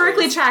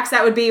historically tracks.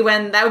 That would be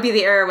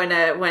the era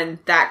when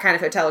that kind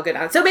of hotel would go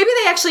down. So maybe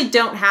they actually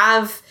don't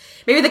have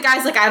maybe the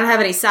guy's like, I don't have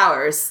any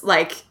sours.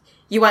 Like,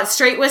 you want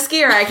straight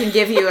whiskey, or I can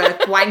give you a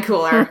wine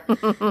cooler?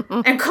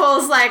 And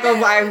Cole's like, oh,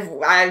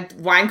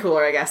 wine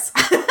cooler, I guess.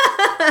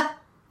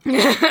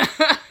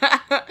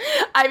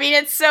 I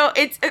mean,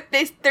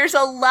 there's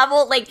a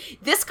level, like,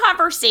 this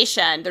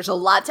conversation, there's a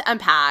lot to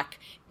unpack.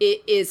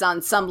 It is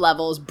on some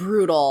levels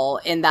brutal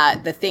in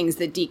that the things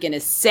that Deacon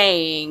is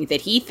saying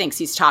that he thinks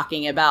he's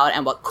talking about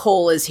and what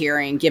Cole is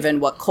hearing, given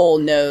what Cole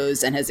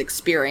knows and has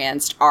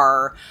experienced,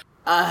 are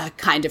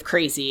kind of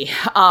crazy.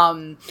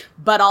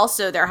 But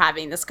also they're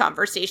having this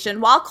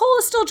conversation while Cole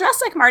is still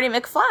dressed like Marty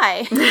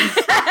McFly.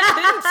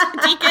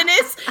 And Deacon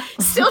is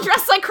still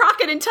dressed like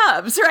Crockett and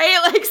Tubbs, right?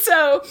 Like,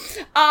 so,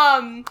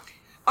 all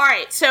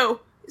right,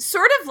 so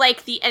sort of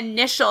like the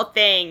initial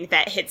thing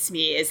that hits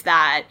me is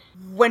that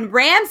when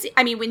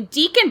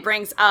Deacon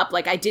brings up,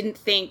 like, I didn't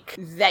think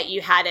that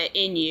you had it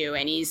in you,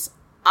 and he's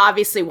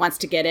obviously wants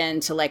to get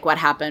into, like, what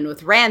happened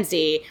with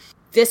Ramsay,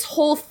 this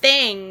whole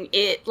thing,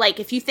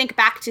 if you think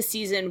back to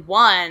season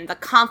 1, the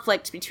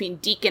conflict between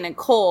Deacon and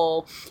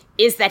Cole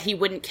is that he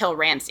wouldn't kill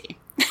Ramsay.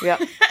 Yeah.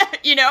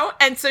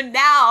 And so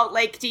now,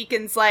 like,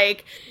 Deacon's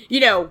like,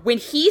 when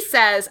he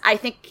says, I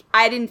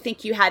didn't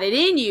think you had it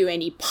in you,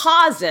 and he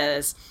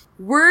pauses,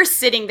 we're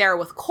sitting there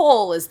with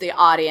Cole as the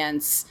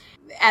audience,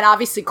 and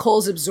obviously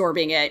Cole's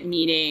absorbing it,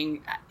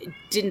 meaning,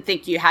 didn't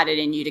think you had it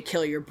in you to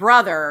kill your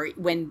brother,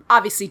 when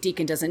obviously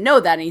Deacon doesn't know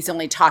that, and he's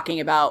only talking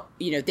about,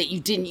 that you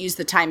didn't use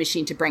the time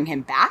machine to bring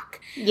him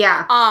back.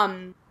 Yeah.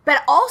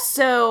 But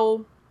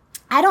also,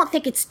 I don't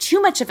think it's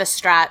too much of a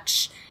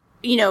stretch.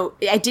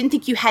 I didn't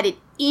think you had it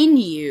in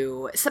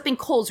you. Something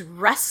Cole's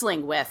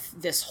wrestling with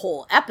this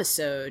whole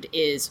episode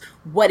is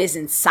what is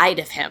inside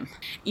of him,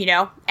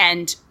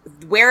 and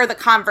where the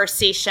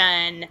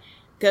conversation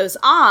goes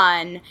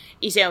on,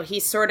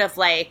 he's sort of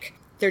like,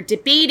 they're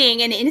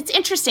debating, and it's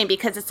interesting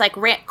because it's like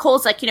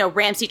Cole's like,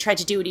 Ramsay tried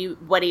to do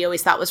what he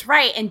always thought was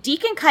right, and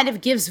Deacon kind of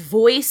gives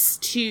voice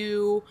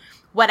to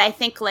what I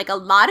think, like, a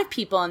lot of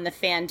people in the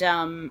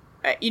fandom,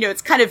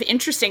 it's kind of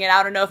interesting, and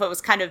I don't know if it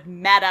was kind of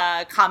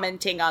meta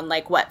commenting on,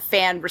 like, what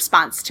fan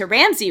response to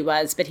Ramsay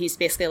was, but he's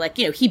basically like,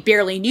 he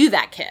barely knew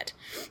that kid.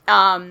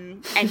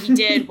 And he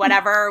did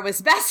whatever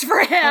was best for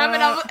him.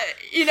 And I'm,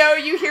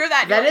 you hear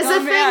that. That is a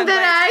thing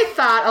that I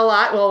thought a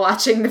lot while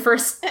watching the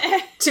first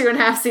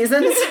 2.5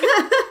 seasons.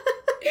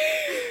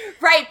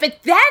 Right. But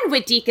then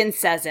what Deacon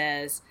says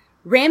is,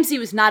 Ramsay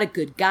was not a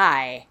good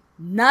guy.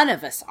 None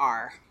of us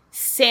are.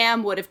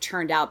 Sam would have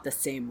turned out the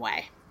same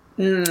way.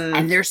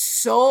 And there's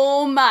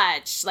so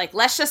much, like,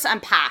 let's just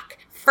unpack.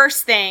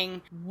 First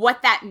thing,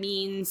 what that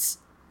means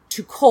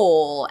to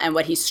Cole and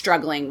what he's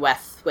struggling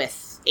with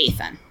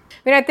Ethan.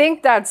 I mean, I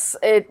think that's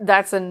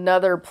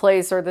another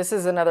place, or this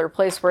is another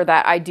place where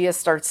that idea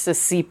starts to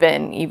seep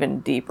in even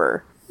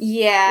deeper.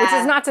 Yeah. Which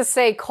is not to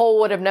say Cole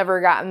would have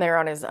never gotten there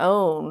on his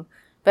own,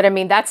 but I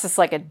mean, that's just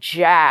like a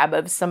jab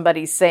of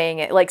somebody saying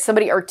it, like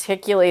somebody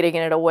articulating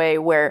it in a way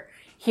where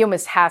he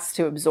almost has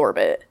to absorb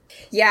it.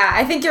 Yeah,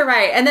 I think you're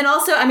right. And then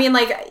also, I mean,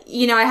 like,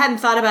 I hadn't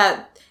thought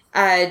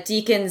about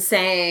Deacon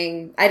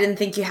saying, I didn't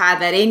think you had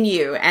that in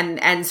you.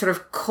 And sort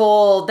of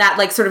Cole, that,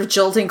 like, sort of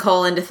jolting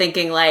Cole into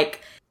thinking,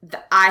 like,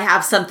 I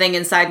have something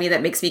inside me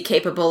that makes me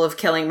capable of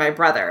killing my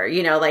brother.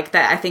 Like,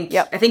 that, I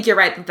think you're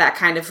right that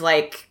kind of,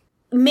 like,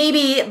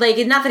 maybe,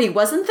 like, not that he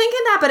wasn't thinking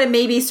that, but it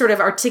maybe sort of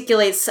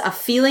articulates a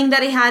feeling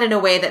that he had in a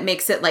way that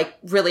makes it, like,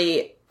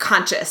 really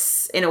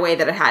conscious in a way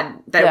that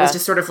it was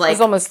just sort of like, it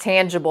was almost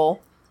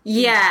tangible.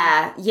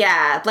 Yeah.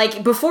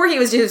 Like, before he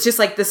was just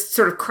like this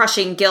sort of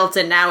crushing guilt,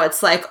 and now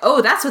it's like,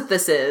 oh, that's what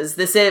this is.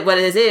 This is what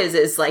it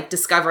is like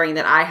discovering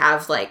that I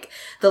have, like,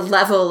 the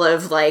level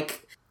of,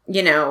 like,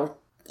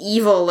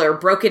 evil or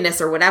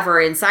brokenness or whatever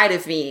inside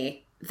of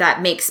me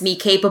that makes me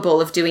capable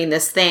of doing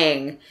this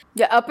thing.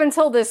 Yeah, up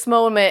until this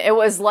moment, it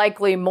was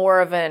likely more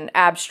of an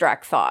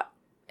abstract thought,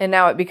 and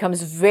now it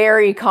becomes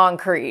very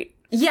concrete.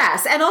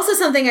 Yes, and also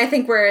something I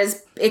think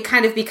whereas it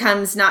kind of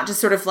becomes not just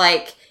sort of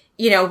like,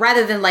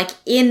 rather than like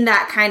in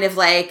that kind of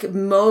like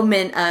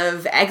moment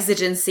of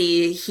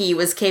exigency, he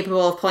was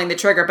capable of pulling the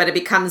trigger, but it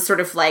becomes sort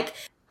of like,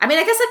 I mean,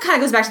 I guess that kind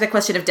of goes back to the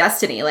question of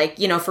destiny. Like,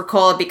 for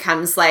Cole, it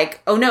becomes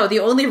like, oh no, the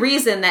only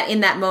reason that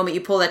in that moment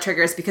you pull that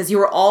trigger is because you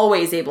were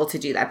always able to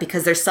do that,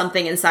 because there's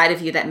something inside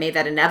of you that made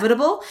that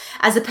inevitable,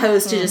 as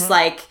opposed to just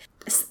like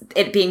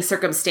it being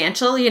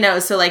circumstantial,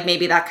 so like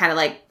maybe that kind of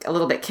like a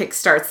little bit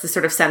kickstarts the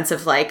sort of sense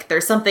of like,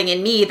 there's something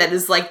in me that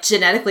is like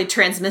genetically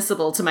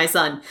transmissible to my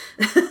son.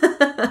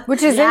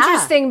 Which is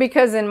interesting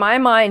because in my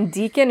mind,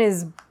 Deacon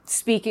is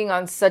speaking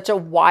on such a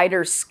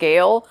wider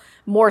scale,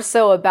 more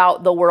so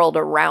about the world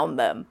around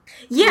them.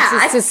 Yeah.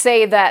 Which is to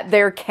say that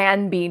there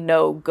can be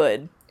no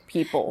good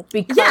people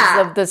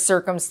because of the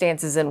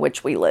circumstances in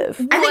which we live.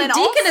 I think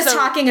Deacon is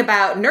talking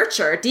about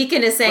nurture.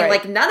 Deacon is saying,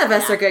 like, none of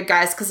us are good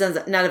guys because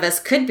none of us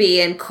could be,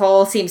 and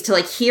Cole seems to,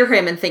 like, hear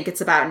him and think it's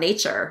about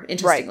nature,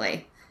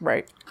 interestingly.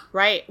 Right.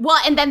 Well,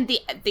 and then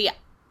the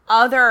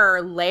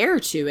other layer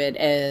to it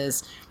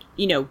is,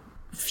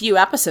 few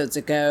episodes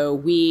ago,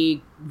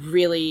 we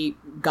really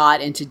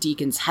got into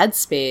Deacon's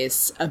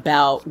headspace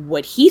about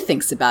what he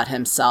thinks about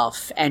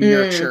himself and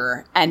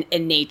nurture and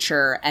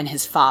nature and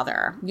his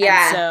father.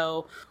 Yeah. And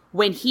so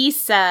when he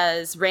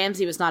says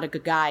Ramsay was not a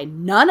good guy,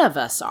 none of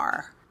us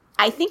are.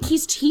 I think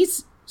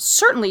he's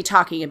certainly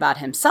talking about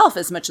himself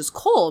as much as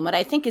Cole. And what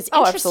I think is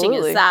interesting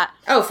is that,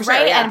 for sure,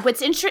 right? yeah. And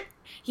what's interesting,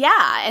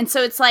 and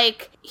so it's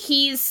like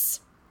he's,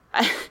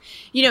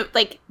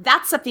 like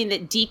that's something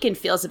that Deacon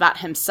feels about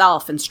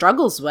himself and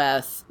struggles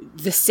with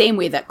the same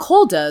way that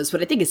Cole does.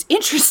 What I think is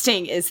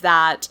interesting is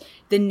that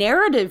the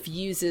narrative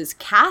uses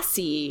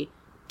Cassie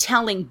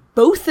telling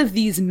both of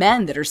these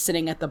men that are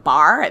sitting at the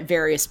bar at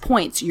various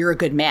points, "You're a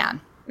good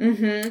man."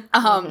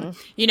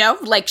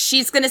 Like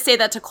she's going to say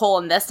that to Cole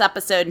in this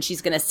episode, and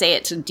she's going to say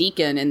it to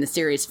Deacon in the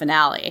series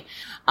finale.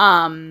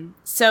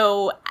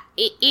 So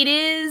it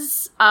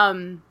is,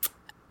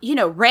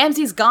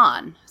 Ramsay's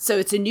gone. So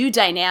it's a new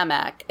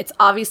dynamic. It's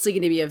obviously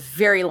going to be a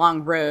very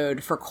long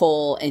road for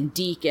Cole and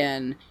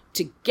Deacon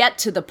to get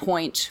to the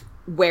point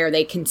where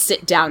they can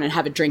sit down and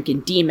have a drink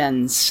in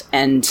Demons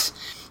and,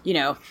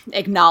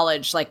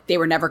 acknowledge like they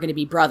were never going to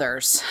be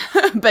brothers,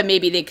 but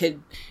maybe they could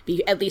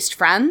be at least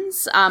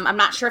friends. I'm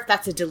not sure if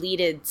that's a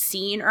deleted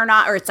scene or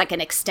not, or it's like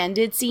an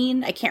extended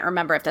scene. I can't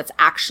remember if that's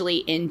actually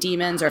in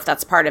Demons or if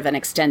that's part of an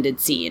extended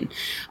scene.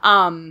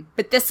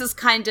 But this is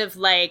kind of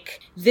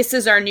like, this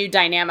is our new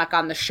dynamic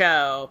on the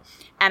show.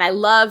 And I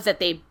love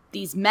that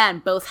these men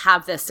both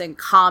have this in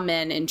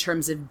common in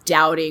terms of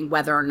doubting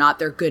whether or not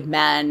they're good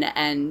men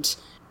and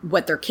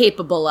what they're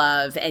capable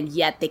of, and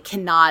yet they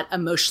cannot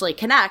emotionally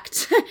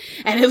connect.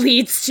 And it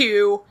leads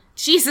to,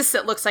 Jesus,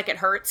 it looks like it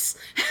hurts.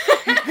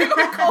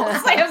 Cole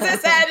slams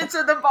his head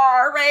into the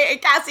bar, right?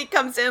 And Cassie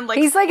comes in like...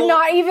 He's like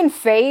not even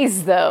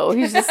phased, though.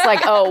 He's just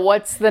like, oh,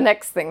 what's the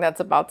next thing that's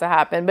about to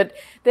happen? But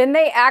then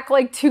they act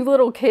like two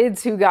little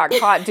kids who got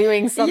caught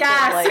doing something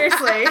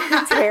seriously.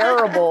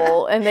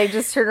 terrible. And they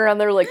just turn around,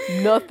 they're like,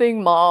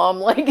 nothing, Mom.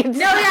 Like, it's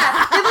No,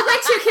 yeah. They look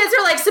like two kids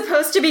are like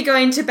supposed to be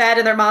going to bed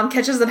and their mom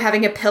catches them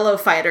having a pillow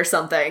fight or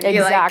something.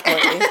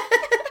 Exactly.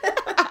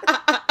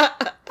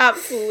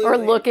 Absolutely. Or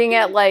looking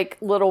at like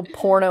little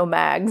porno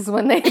mags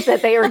that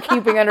they are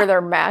keeping under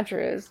their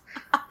mattress.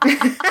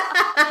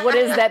 What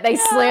is that? They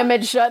slam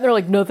it shut and they're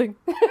like, nothing.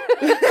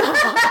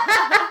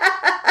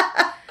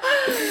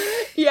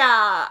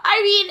 Yeah.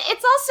 I mean,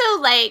 it's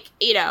also like,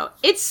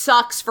 it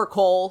sucks for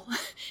Cole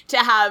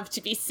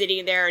to be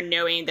sitting there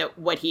knowing that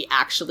what he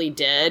actually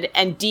did.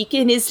 And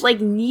Deacon is like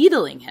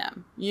needling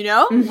him,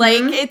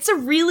 Like it's a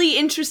really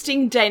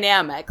interesting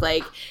dynamic.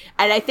 Like,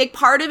 and I think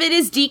part of it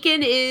is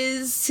Deacon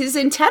is his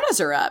antennas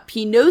are up.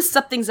 He knows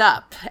something's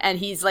up and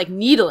he's like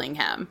needling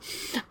him.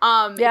 He's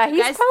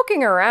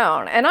poking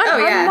around. And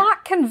I'm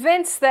not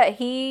convinced that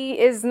he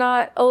is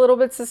not a little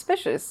bit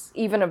suspicious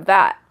even of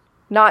that.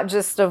 Not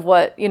just of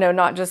what,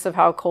 not just of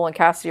how Cole and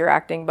Cassie are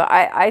acting, but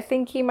I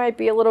think he might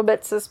be a little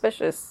bit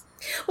suspicious.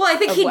 Well, I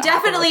think he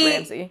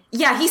definitely,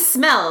 he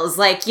smells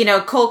like,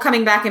 Cole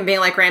coming back and being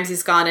like,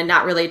 Ramsay's gone and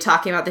not really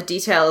talking about the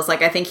details.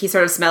 Like, I think he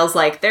sort of smells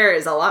like there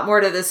is a lot more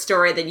to this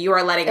story than you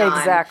are letting on.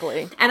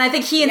 Exactly. And I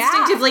think he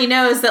instinctively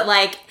knows that,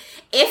 like,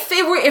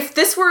 if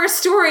this were a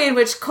story in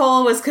which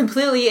Cole was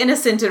completely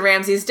innocent in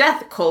Ramsay's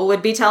death, Cole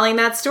would be telling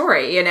that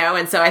story,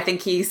 And so I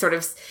think he sort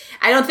of,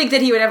 I don't think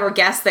that he would ever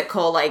guess that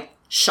Cole, like,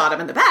 shot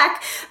him in the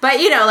back. But,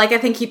 I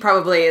think he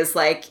probably is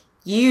like,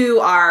 you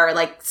are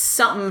like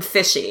something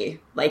fishy.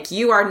 Like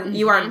you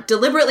are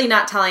deliberately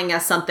not telling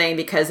us something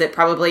because it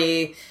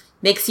probably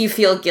makes you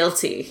feel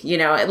guilty,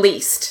 at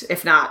least,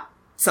 if not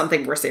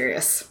something more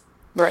serious.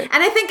 Right.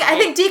 And I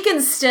think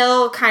Deacon's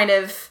still kind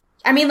of,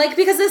 I mean, like,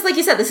 because this, like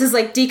you said, this is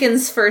like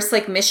Deacon's first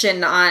like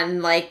mission on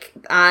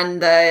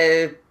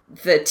the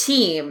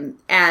team.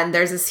 And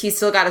he's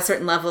still got a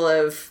certain level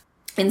of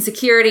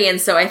insecurity. And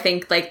so I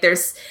think like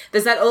there's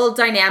that old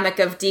dynamic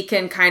of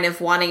Deacon kind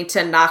of wanting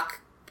to knock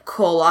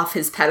Cole off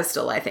his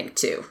pedestal, I think,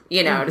 too,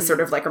 to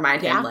sort of like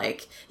remind him,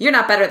 like, you're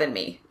not better than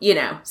me,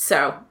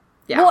 so,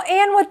 yeah. Well,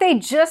 and what they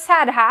just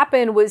had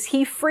happen was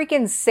he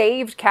freaking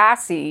saved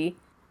Cassie,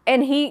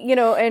 and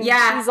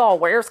he's all,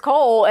 where's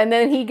Cole? And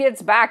then he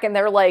gets back and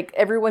they're like,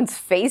 everyone's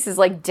face is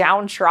like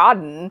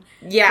downtrodden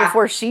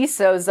before she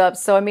shows up.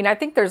 So, I mean, I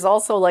think there's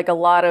also like a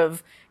lot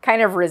of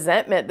kind of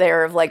resentment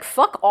there of like,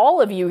 fuck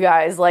all of you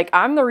guys. Like,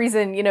 I'm the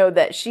reason,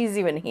 that she's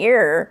even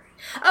here.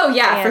 Oh,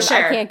 yeah, for sure.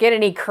 I can't get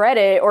any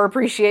credit or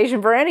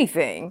appreciation for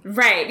anything.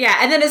 Right, yeah.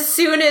 And then as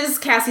soon as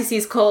Cassie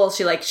sees Cole,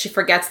 she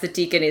forgets that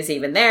Deacon is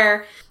even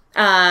there.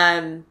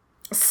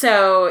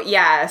 So,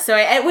 yeah. So,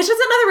 which is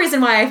another reason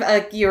why,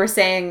 like you were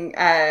saying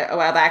a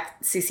while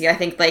back, Cece, I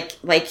think,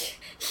 like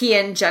he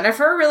and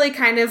Jennifer really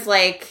kind of,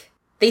 like,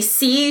 they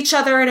see each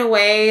other in a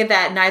way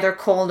that neither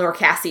Cole nor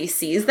Cassie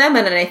sees them.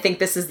 And then I think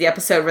this is the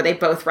episode where they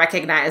both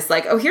recognize,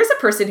 like, oh, here's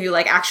a person who,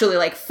 like, actually,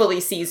 like,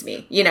 fully sees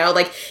me.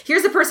 Like,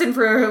 here's a person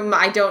for whom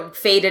I don't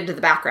fade into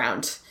the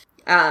background.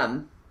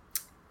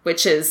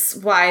 Which is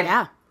why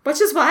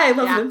I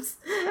love them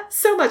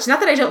so much. Not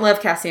that I don't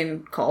love Cassie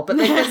and Cole, but,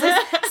 like, there's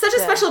such a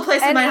special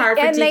place in my heart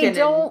for Deacon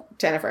and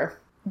Jennifer.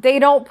 They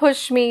don't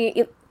push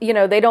me... you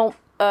know, they don't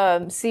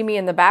see me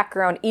in the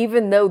background,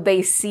 even though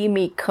they see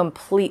me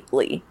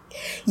completely.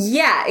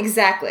 Yeah,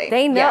 exactly.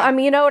 They know, Yeah. I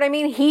mean, you know what I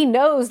mean? He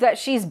knows that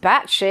she's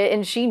batshit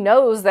and she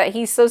knows that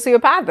he's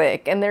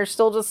sociopathic, and they're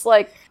still just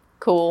like,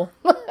 cool.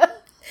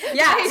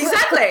 Yeah,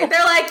 exactly.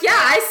 They're like, yeah,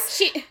 I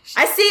see,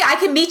 I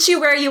can meet you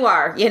where you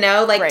are, you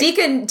know? Like, Right.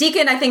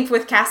 Deacon, I think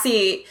with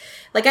Cassie,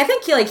 like, I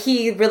think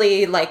he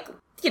really, like,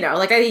 you know,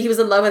 like, I think he was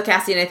in love with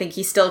Cassie, and I think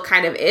he still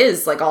kind of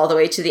is, like, all the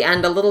way to the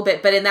end a little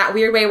bit, but in that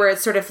weird way where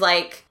it's sort of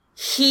like,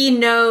 he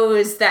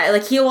knows that,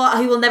 like, he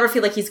will never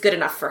feel like he's good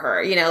enough for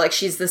her, you know? Like,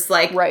 she's this,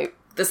 like, Right.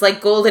 this,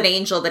 like, golden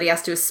angel that he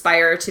has to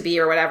aspire to be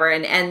or whatever,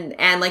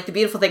 and like, the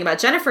beautiful thing about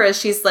Jennifer is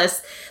she's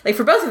this, like,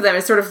 for both of them,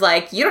 it's sort of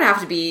like, you don't have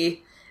to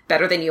be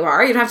better than you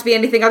are. You don't have to be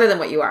anything other than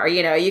what you are.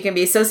 You know, you can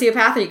be a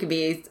sociopath, or you can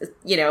be,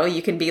 you know,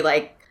 you can be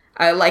like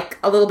a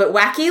little bit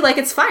wacky. Like,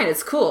 it's fine.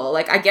 It's cool.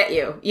 Like, I get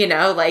you, you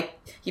know, like,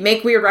 you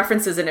make weird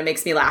references and it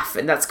makes me laugh,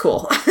 and that's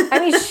cool. I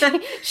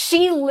mean,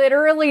 she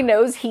literally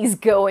knows he's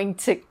going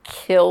to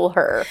kill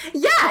her.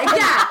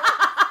 Yeah.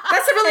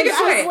 That's a really good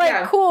She's point. like,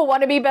 Yeah. cool,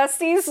 want to be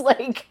besties?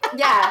 Like,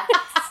 Yeah.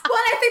 Well,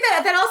 and I think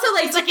that also,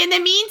 like, It's like, in the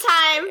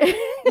meantime,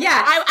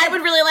 yeah. I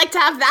would really like to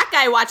have that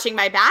guy watching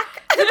my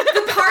back.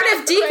 The part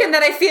of Deacon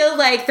that I feel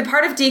like, the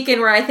part of Deacon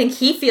where I think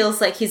he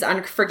feels like he's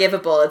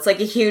unforgivable, it's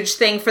like a huge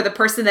thing for the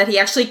person that he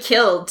actually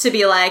killed to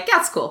be like,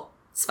 that's cool.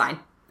 It's fine.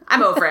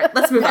 I'm over it.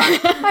 Let's move on.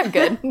 I'm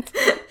good.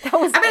 That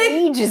was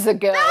ages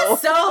ago. That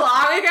was so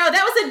long ago.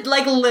 That was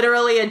like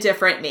literally a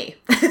different me.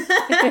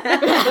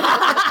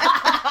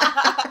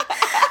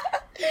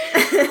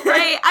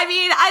 Right? I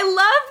mean, I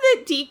love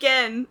that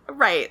Deacon,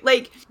 right,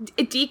 like,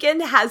 Deacon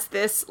has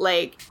this,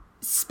 like,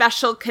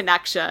 special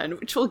connection,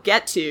 which we'll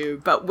get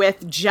to, but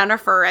with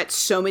Jennifer at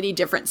so many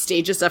different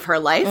stages of her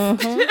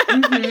life.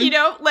 You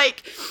know,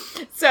 like,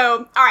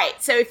 so, all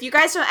right, so if you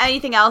guys know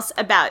anything else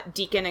about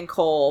Deacon and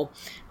Cole,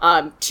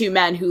 two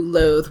men who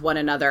loathe one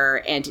another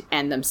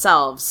and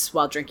themselves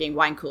while drinking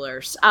wine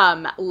coolers,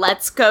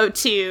 let's go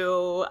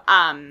to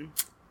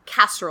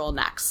Casserole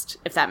next,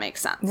 if that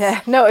makes sense. Yeah,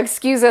 no,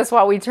 excuse us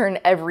while we turn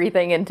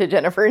everything into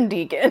Jennifer and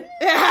Deacon.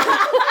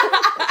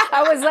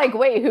 I was like,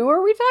 wait, who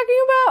are we talking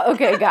about?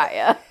 Okay, got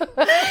ya.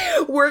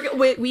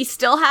 We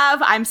still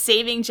have, I'm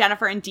saving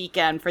Jennifer and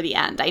Deacon for the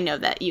end. I know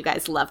that you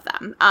guys love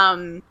them.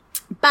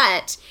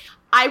 But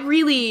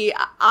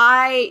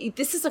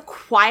this is a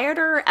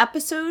quieter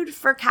episode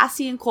for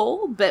Cassie and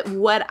Cole, but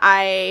what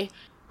I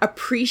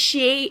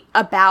appreciate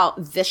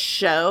about this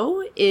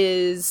show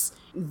is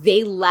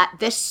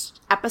this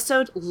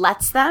episode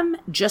lets them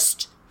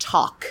just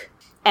talk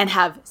and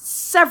have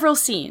several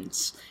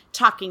scenes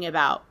talking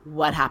about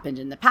what happened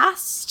in the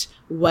past,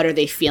 what are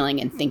they feeling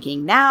and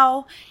thinking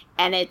now,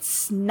 and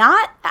it's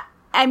not,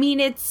 I mean,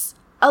 it's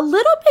a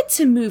little bit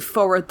to move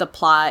forward the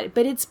plot,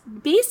 but it's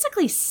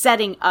basically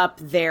setting up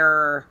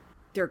their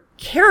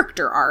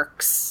character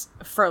arcs,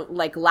 for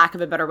like lack of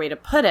a better way to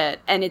put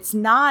it. And it's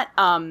not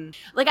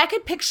like, I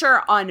could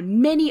picture on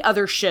many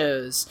other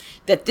shows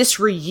that this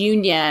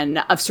reunion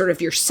of sort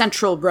of your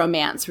central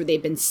romance where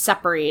they've been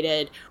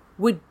separated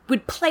would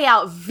play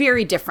out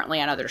very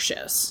differently on other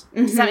shows.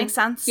 Does that make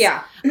sense?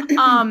 Yeah.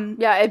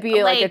 Yeah, it'd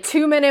be like a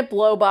 2-minute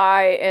blow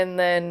by, and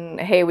then,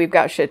 hey, we've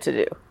got shit to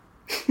do.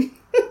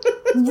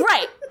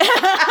 Right.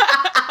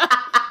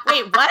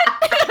 Wait, what?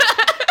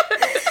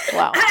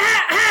 Wow.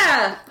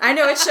 I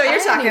know which show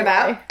you're talking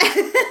about.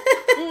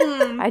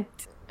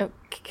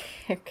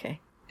 Okay.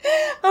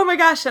 Oh my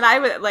gosh! And I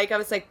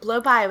was like, blow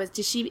by. Was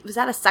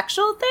that a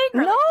sexual thing?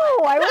 Or No,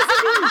 I wasn't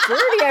being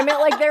dirty. I meant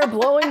like they're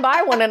blowing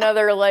by one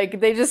another. Like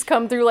they just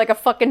come through like a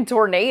fucking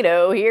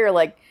tornado here,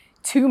 like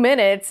 2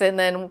 minutes, and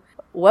then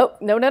well,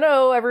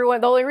 no,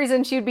 everyone. The only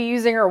reason she'd be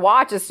using her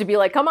watch is to be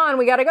like, come on,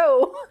 we gotta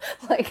go.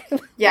 Like,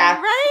 Yeah.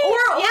 Right?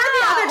 Or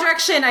the other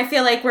direction, I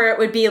feel like, where it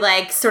would be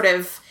like sort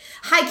of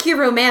high-key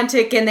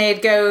romantic, and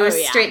they'd go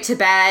straight to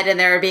bed, and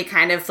there would be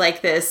kind of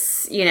like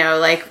this, you know,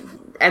 like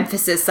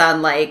emphasis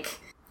on like,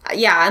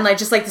 yeah, and like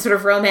just like the sort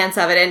of romance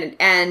of it,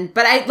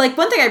 but I like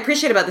one thing I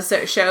appreciate about this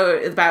show,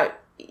 about,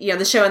 you know,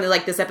 the show and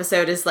like this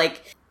episode is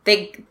like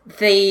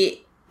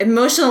the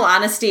emotional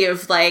honesty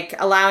of like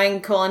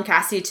allowing Cole and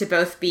Cassie to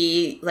both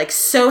be like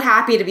so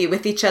happy to be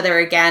with each other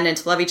again and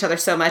to love each other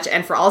so much,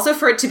 and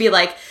for it to be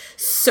like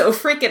so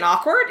freaking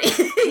awkward,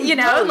 you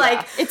know,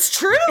 like it's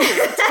true.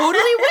 It's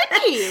totally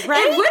Whitney,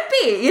 right? it would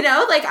be, you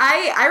know, like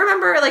I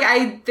remember like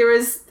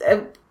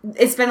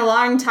it's been a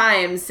long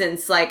time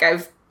since like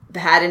I've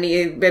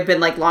been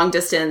like long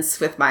distance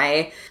with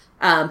my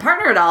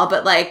partner at all,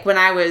 but like when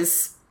I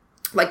was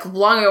like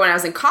long ago when I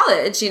was in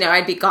college, you know,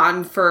 I'd be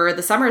gone for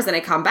the summers and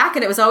I'd come back,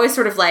 and it was always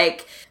sort of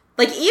like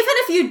even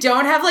if you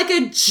don't have like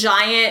a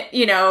giant,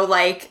 you know,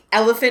 like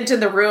elephant in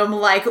the room,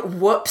 like,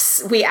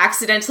 whoops, we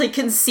accidentally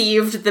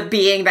conceived the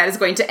being that is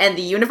going to end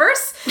the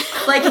universe.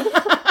 Like, even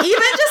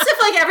just if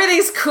like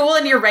everything's cool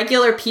and you're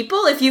regular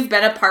people, if you've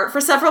been apart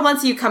for several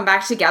months, you come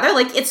back together,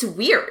 like, it's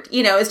weird,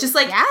 you know, it's just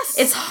like, Yes.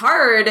 It's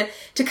hard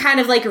to kind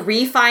of like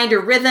re-find a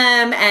rhythm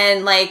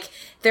and like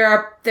there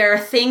are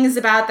things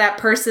about that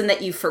person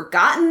that you've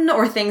forgotten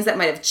or things that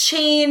might have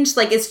changed.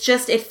 Like, it's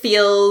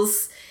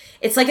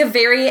like a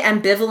very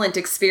ambivalent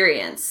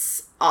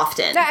experience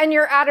often. Yeah, and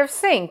you're out of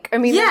sync. I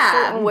mean, there's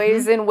certain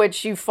ways in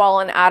which you've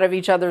fallen out of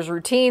each other's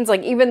routines.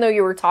 Like, even though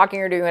you were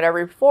talking or doing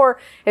whatever before,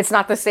 it's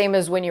not the same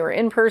as when you were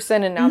in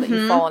person. And now that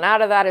you've fallen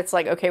out of that, it's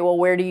like, okay, well,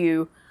 where do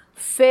you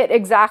fit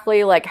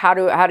exactly? Like, how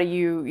do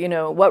you,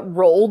 what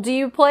role do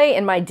you play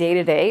in my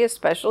day-to-day,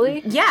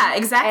 especially? Yeah,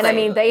 exactly. And I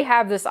mean, they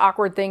have this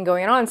awkward thing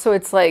going on. So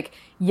it's like,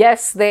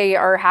 yes, they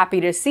are happy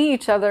to see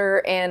each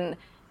other. And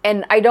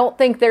I don't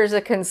think there's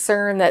a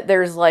concern that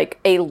there's like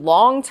a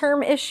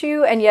long-term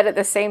issue. And yet at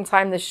the same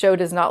time, the show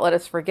does not let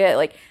us forget,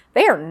 like,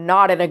 they are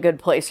not in a good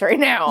place right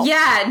now.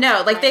 Yeah,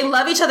 no, like, they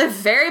love each other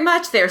very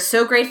much. They're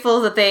so grateful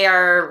that they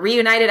are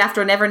reunited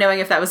after never knowing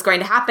if that was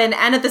going to happen.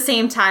 And at the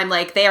same time,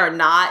 like, they are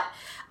not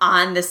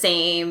on the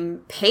same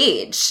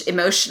page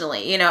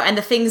emotionally, and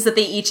the things that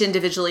they each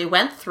individually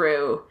went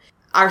through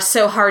are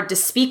so hard to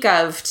speak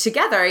of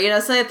together,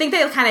 so I think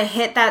they kind of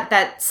hit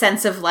that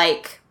sense of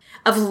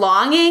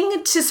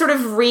longing to sort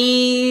of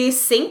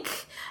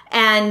re-sync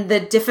and the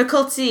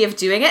difficulty of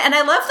doing it. And I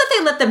love that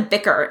they let them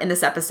bicker in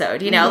this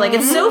episode, like,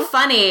 it's so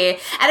funny.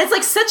 And it's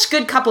like such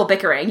good couple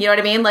bickering, you know what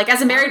I mean? Like,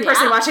 as a married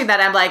person watching that,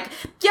 I'm like,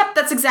 yep,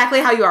 that's exactly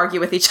how you argue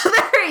with each other,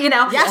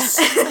 Yes.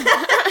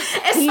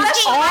 These are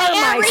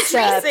my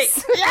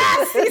steps.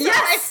 Yes, these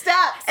are my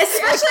steps.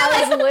 Especially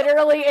I was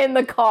literally in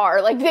the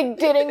car. Like, they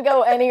didn't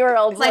go anywhere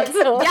else.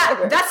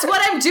 Yeah, that's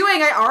what I'm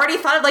doing. I already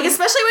thought of, like,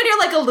 especially when you're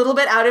like a little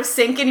bit out of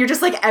sync and you're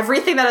just like,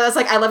 everything that I was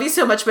like, I love you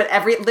so much, but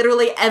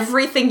literally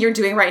everything you're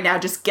doing right now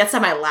just gets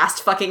on my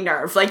last fucking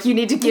nerve. Like, you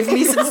need to give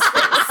me some space.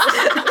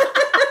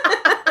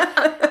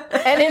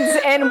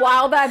 And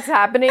while that's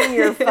happening,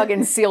 you're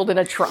fucking sealed in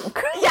a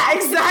trunk. Yeah,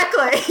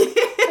 exactly.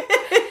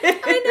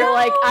 You're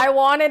like, I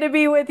wanted to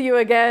be with you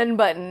again,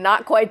 but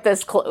not quite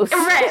this close.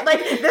 Right, like,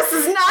 this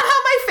is not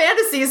how my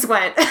fantasies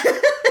went.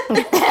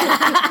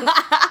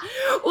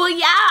 Well,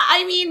 yeah,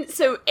 I mean,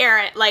 so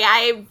Erin, like,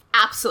 I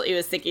absolutely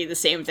was thinking the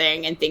same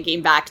thing and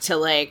thinking back to,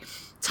 like,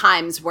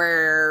 times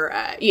where,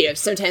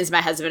 sometimes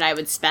my husband and I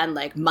would spend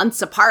like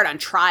months apart on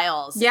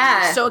trials.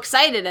 Yeah. We're so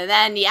excited. And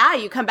then,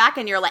 you come back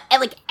and you're like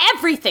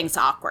everything's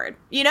awkward,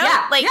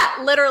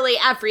 literally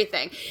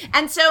everything.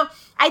 And so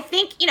I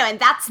think, and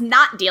that's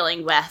not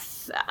dealing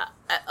with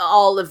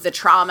all of the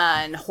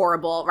trauma and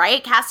horrible,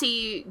 right?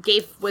 Cassie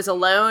was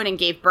alone and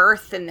gave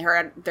birth and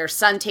their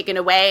son taken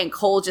away, and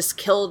Cole just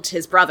killed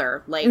his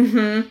brother. Like,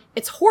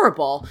 it's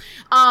horrible.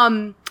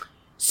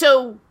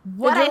 So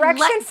what the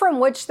direction from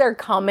which they're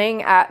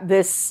coming at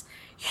this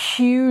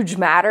huge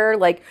matter,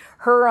 like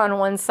her on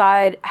one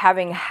side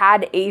having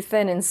had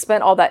Ethan and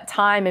spent all that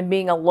time and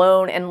being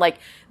alone, and like,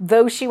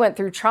 though she went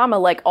through trauma,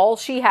 like, all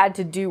she had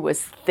to do was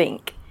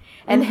think.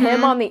 And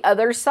him on the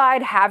other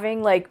side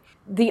having like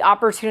the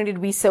opportunity to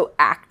be so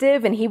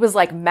active, and he was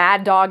like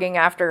mad dogging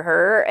after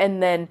her,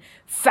 and then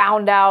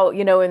found out,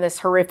 in this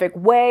horrific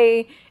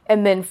way,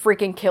 and then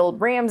freaking killed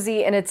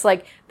Ramsey. And it's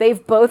like,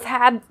 they've both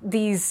had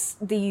these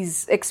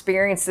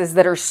experiences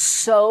that are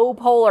so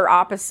polar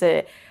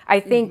opposite. I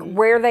think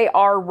where they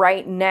are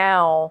right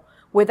now,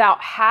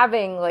 without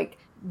having like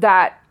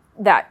that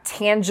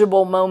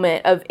tangible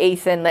moment of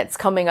Ethan that's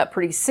coming up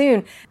pretty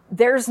soon,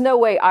 there's no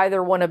way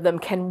either one of them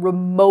can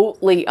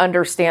remotely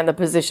understand the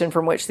position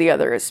from which the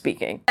other is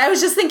speaking. I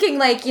was just thinking,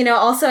 like,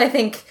 also I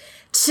think,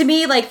 to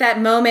me, like, that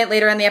moment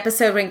later in the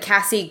episode when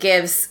Cassie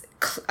gives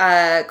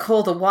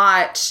Cole the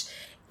watch,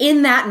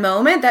 in that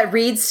moment, that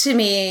reads to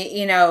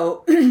me,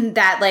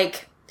 that,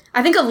 like,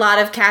 I think a lot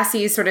of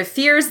Cassie's sort of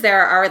fears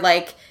there are,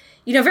 like,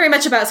 very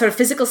much about sort of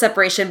physical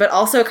separation, but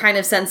also kind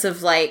of sense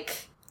of,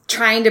 like,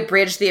 trying to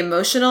bridge the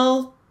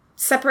emotional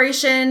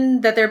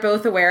separation that they're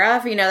both aware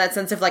of, that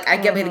sense of like,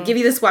 I'm going to give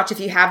you this watch. If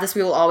you have this,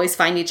 we will always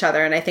find each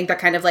other. And I think that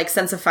kind of like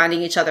sense of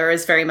finding each other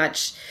is very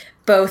much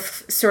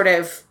both sort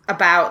of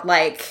about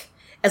like,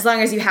 as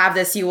long as you have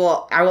this, I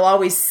will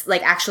always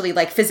like actually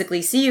like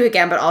physically see you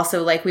again, but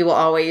also like we will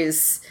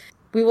always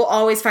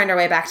find our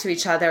way back to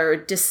each other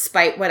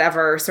despite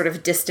whatever sort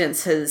of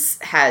distance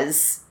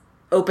has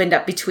opened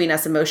up between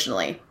us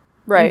emotionally.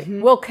 Right.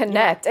 We'll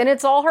connect. And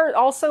it's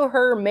also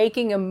her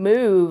making a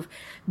move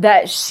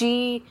that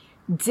she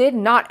did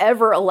not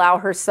ever allow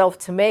herself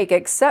to make,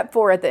 except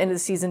for at the end of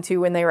season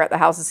 2 when they were at the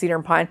House of Cedar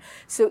and Pine.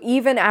 So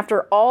even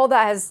after all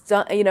that has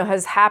done,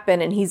 has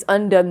happened, and he's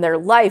undone their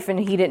life, and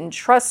he didn't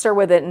trust her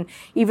with it, and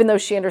even though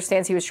she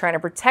understands he was trying to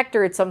protect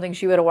her, it's something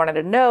she would have wanted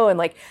to know. And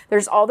like,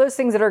 there's all those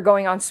things that are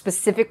going on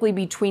specifically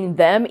between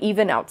them,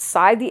 even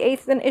outside the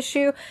Ethan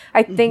issue.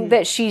 I think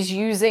that she's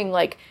using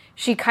like,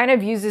 she kind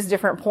of uses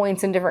different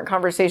points and different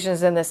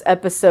conversations in this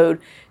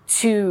episode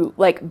to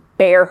like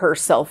bare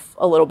herself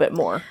a little bit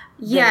more.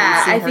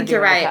 Yeah, I think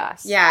you're right.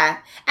 Yeah.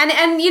 And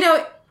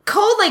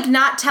Cole like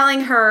not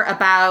telling her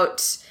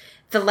about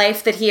the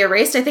life that he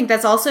erased, I think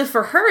that's also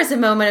for her is a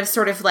moment of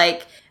sort of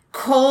like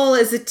Cole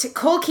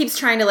keeps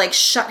trying to like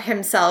shut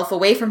himself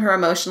away from her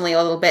emotionally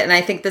a little bit. And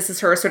I think this is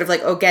her sort of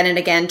like again and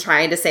again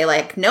trying to say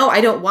like, no,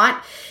 I don't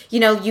want,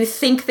 you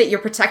think that you're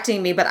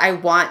protecting me, but I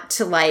want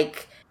to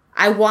like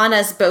I want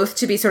us both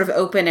to be sort of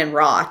open and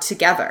raw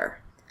together.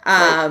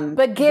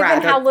 But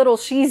given how little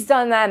she's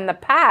done that in the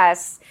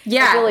past,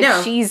 I feel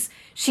like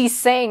she's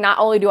saying not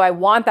only do I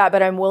want that,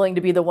 but I'm willing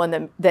to be the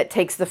one that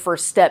takes the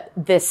first step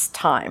this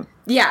time.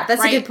 Yeah,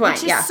 that's a good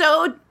point.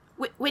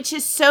 Which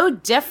is so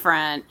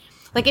different.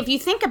 Like, if you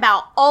think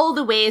about all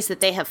the ways that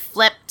they have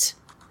flipped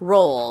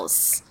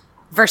roles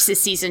versus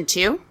season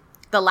 2,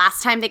 the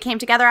last time they came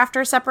together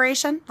after a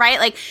separation, right?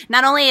 Like,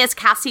 not only is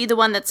Cassie the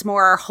one that's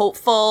more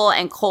hopeful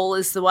and Cole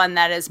is the one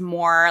that is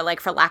more, like,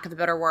 for lack of a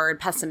better word,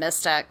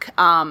 pessimistic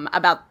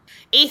about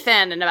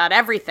Ethan and about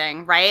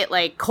everything, right?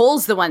 Like,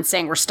 Cole's the one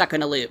saying we're stuck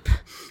in a loop,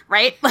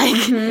 right? Like,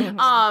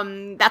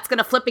 that's going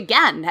to flip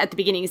again at the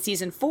beginning of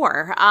season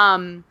 4,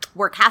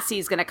 where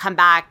Cassie's going to come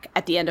back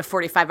at the end of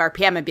 45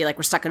 RPM and be like,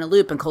 we're stuck in a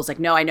loop. And Cole's like,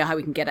 no, I know how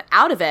we can get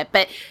out of it.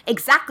 But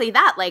exactly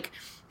that, like,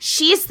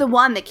 she's the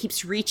one that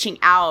keeps reaching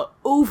out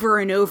over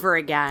and over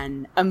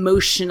again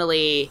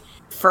emotionally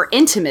for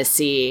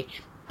intimacy.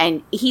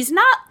 And he's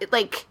not,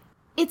 like,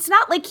 it's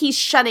not like he's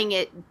shutting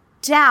it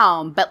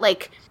down, but,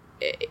 like,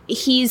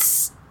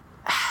 he's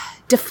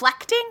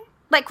deflecting,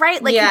 like,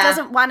 right? Like, he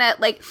doesn't want to,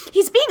 like,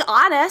 he's being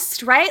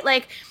honest, right?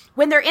 Like,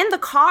 when they're in the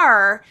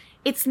car,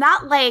 it's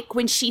not like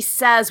when she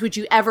says, would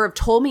you ever have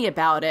told me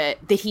about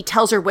it, that he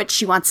tells her what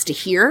she wants to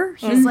hear.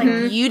 He's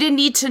like, you didn't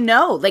need to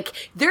know.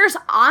 Like, there's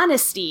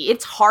honesty.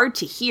 It's hard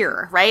to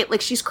hear, right? Like,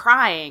 she's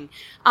crying.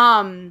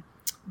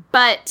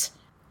 But,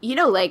 you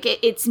know, like,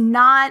 it's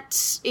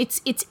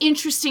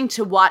interesting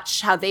to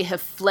watch how they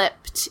have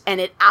flipped,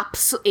 and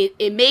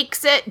it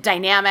makes it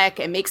dynamic,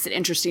 it makes it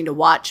interesting to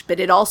watch, but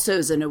it also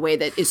is in a way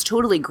that is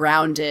totally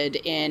grounded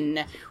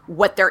in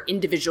what their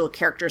individual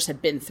characters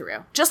have been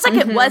through. Just like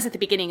it was at the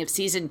beginning of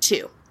season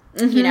 2,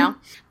 you know?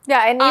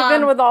 Yeah, and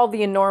even with all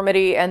the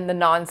enormity and the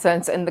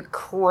nonsense and the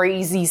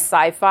crazy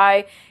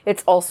sci-fi,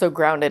 it's also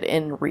grounded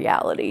in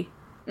reality.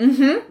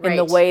 In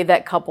the way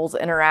that couples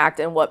interact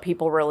and what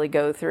people really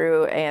go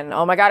through. And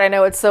oh my God, I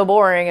know it's so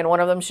boring and one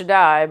of them should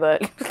die,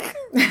 but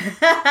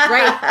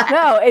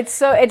no,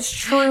 it's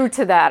true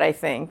to that, I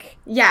think.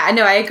 Yeah,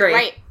 no, I agree.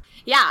 Right.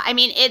 Yeah, I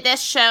mean,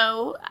 this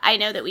show, I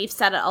know that we've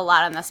said it a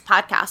lot on this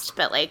podcast,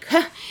 but, like,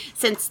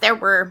 since there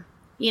were,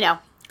 you know,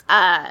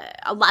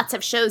 lots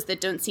of shows that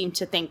don't seem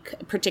to think,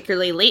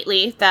 particularly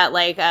lately, that,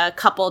 like, a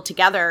couple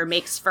together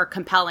makes for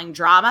compelling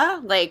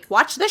drama, like,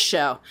 watch this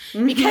show.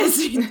 Because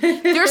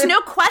there's no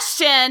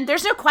question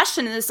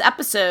in this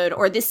episode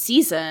or this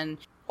season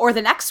or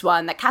the next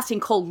one that Cassie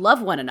and Cole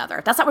love one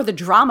another. That's not where the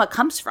drama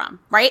comes from,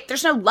 right?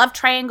 There's no love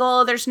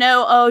triangle. There's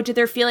no, oh, did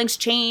their feelings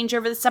change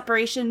over the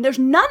separation? There's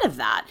none of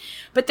that.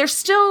 But there's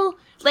still,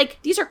 like,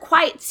 these are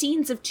quiet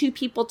scenes of two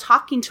people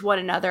talking to one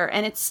another,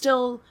 and it's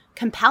still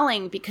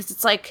compelling because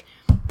it's like,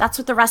 that's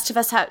what the rest of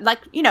us have, like,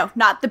 you know,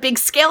 not the big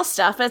scale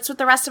stuff, but it's what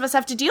the rest of us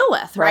have to deal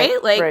with,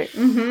 right? Like,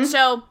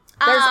 so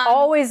there's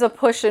always a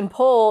push and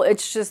pull.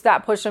 It's just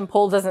that push and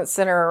pull doesn't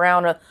center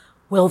around a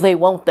will they,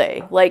 won't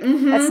they? Like,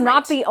 that's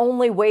not the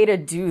only way to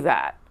do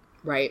that.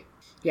 Right.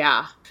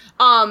 Yeah.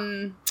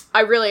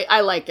 I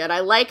like it.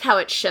 I like how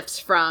it shifts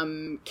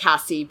from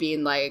Cassie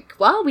being like,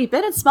 well, we've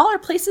been in smaller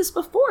places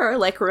before.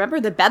 Like, remember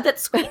the bed that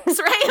squeaks,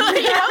 right? Like,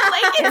 you know,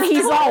 like, and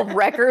he's all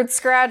record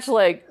scratch,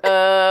 like,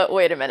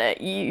 wait a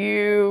minute,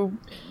 you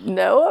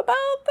know about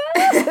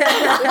that?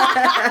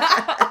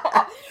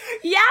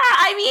 Yeah,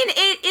 I mean,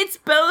 it's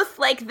both,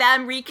 like,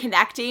 them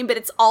reconnecting, but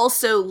it's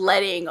also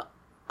letting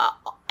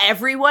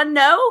everyone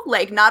know,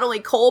 like, not only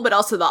Cole, but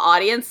also the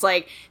audience,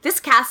 like, this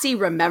Cassie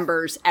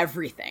remembers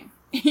everything.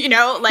 You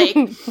know, like,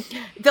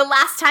 the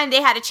last time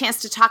they had a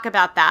chance to talk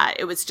about that,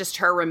 it was just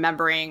her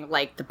remembering,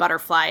 like, the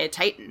butterfly at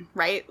Titan,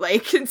 right?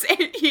 Like,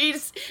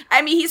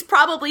 he's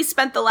probably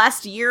spent the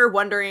last year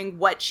wondering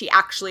what she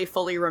actually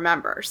fully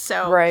remembers.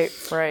 So, right.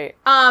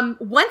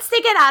 Once they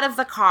get out of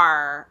the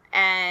car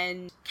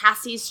and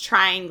Cassie's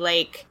trying,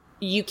 like,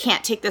 you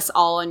can't take this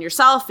all on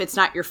yourself. It's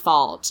not your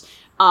fault.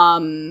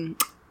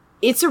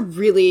 It's a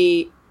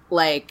really,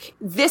 like,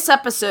 this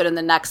episode and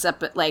the next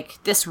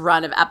like, this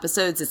run of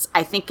episodes,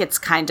 I think it's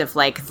kind of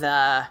like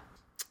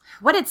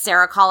what did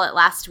Sarah call it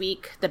last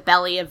week? The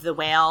belly of the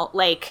whale.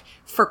 Like,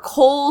 for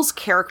Cole's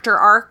character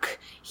arc,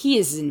 he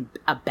is in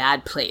a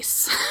bad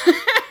place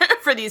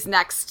for this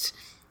next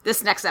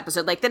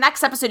episode. Like, the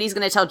next episode, he's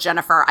going to tell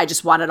Jennifer, I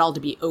just want it all to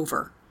be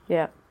over.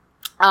 Yeah.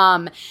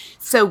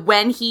 So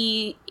what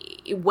he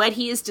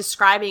is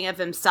describing of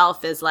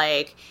himself is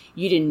like,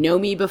 you didn't know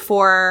me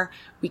before.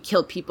 We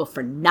killed people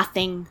for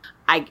nothing.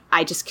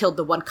 I just killed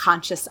the one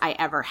conscience I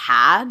ever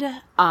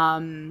had.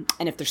 And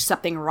if there's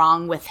something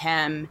wrong with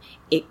him,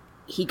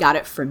 he got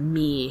it from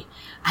me.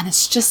 And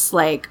it's just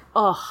like,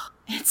 oh,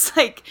 it's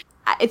like,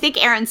 I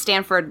think Aaron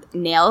Stanford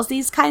nails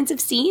these kinds of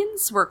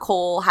scenes where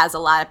Cole has a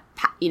lot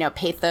of, you know,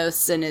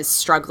 pathos and is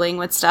struggling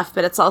with stuff.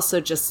 But it's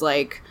also just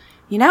like,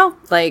 you know,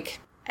 like,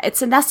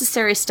 it's a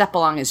necessary step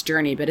along his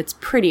journey, but it's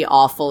pretty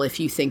awful if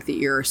you think that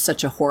you're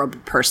such a horrible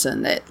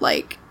person that,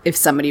 like, if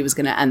somebody was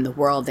going to end the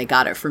world, they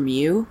got it from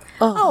you.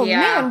 Oh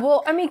yeah. Man.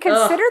 Well, I mean,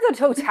 consider the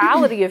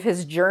totality of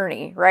his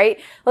journey,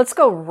 right? Let's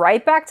go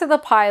right back to the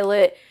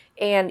pilot.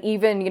 and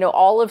even, you know,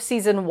 all of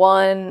season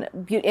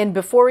 1, and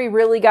before we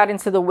really got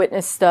into the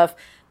witness stuff,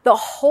 the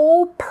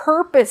whole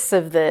purpose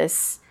of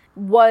this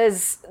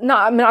was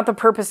not the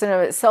purpose in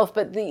of itself,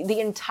 but the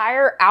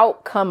entire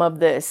outcome of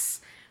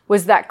this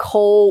was that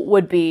Cole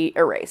would be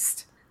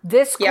erased.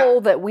 This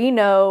Cole that we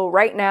know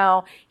right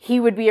now, he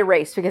would be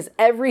erased because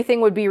everything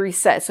would be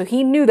reset. So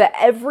he knew that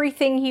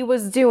everything he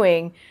was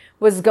doing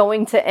was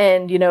going to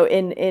end, you know,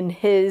 in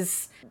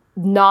his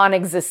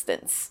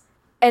non-existence.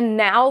 And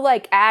now,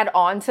 like, add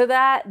on to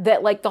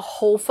that, like, the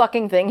whole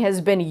fucking thing has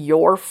been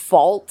your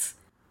fault.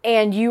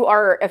 And you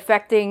are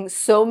affecting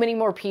so many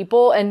more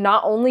people, and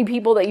not only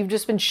people that you've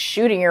just been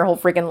shooting your whole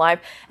freaking life,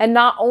 and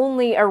not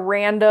only a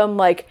random,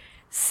 like,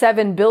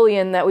 7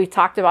 billion that we've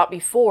talked about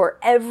before,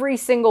 every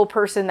single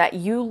person that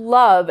you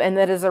love and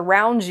that is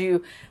around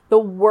you, the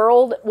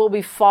world will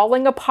be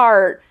falling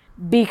apart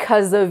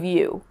because of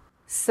you.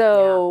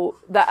 So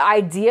the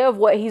idea of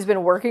what he's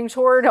been working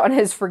toward on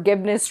his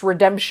forgiveness,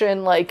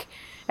 redemption, like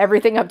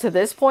everything up to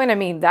this point, I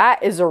mean,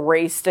 that is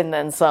erased and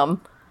then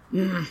some.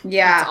 Yeah.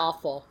 That's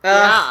awful.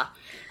 Yeah.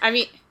 I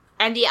mean,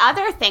 and the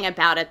other thing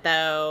about it,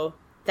 though,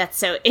 that's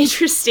so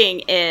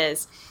interesting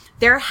is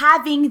they're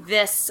having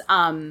this,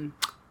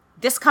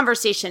 this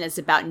conversation is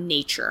about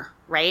nature,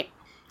 right?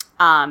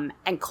 And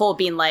Cole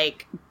being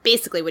like,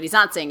 basically what he's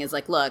not saying is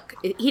like, look,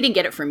 he didn't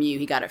get it from you,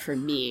 he got it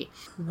from me.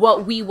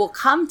 What we will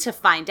come to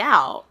find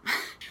out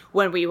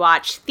when we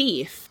watch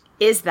Thief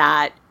is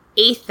that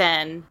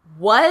Ethan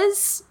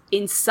was,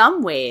 in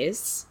some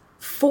ways,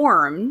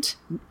 formed,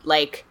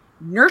 like,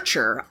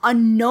 nurture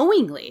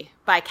unknowingly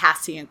by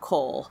Cassie and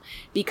Cole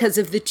because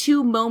of the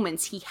 2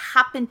 moments he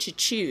happened to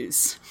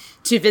choose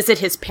to visit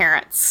his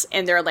parents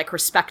in their, like,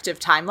 respective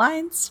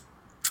timelines.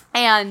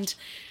 And,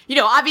 you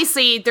know,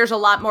 obviously there's a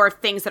lot more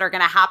things that are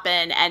going to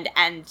happen,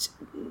 and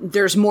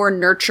there's more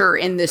nurture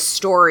in this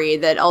story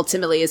that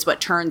ultimately is what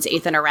turns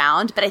Ethan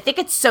around. But I think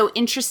it's so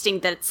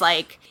interesting that it's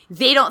like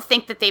they don't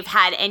think that they've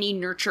had any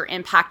nurture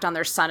impact on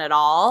their son at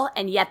all.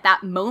 And yet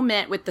that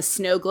moment with the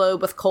snow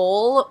globe with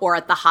Cole, or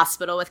at the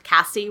hospital with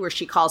Cassie where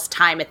she calls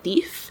time a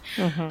thief,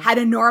 had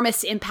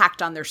enormous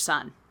impact on their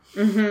son.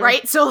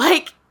 Right? So,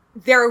 like,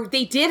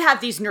 they did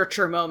have these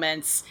nurture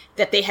moments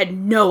that they had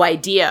no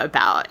idea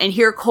about. And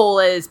here Cole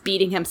is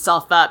beating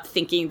himself up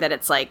thinking that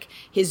it's like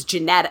his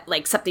genetic,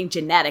 like something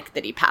genetic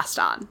that he passed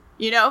on,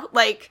 you know,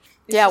 like,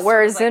 yeah.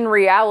 Whereas in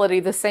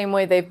reality, the same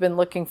way they've been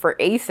looking for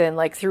Ethan,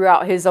 like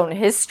throughout his own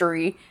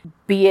history,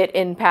 be it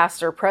in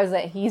past or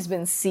present, he's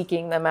been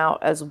seeking them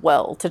out as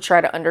well to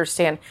try to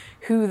understand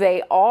who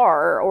they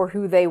are or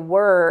who they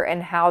were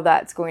and how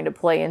that's going to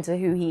play into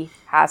who he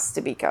has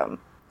to become.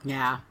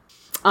 Yeah.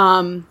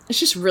 It's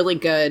just really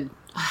good.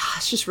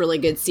 It's just really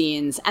good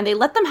scenes. And they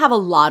let them have a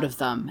lot of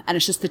them. And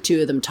it's just the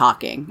 2 of them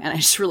talking. And I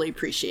just really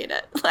appreciate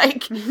it.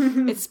 Like,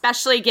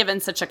 especially given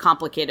such a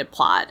complicated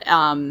plot.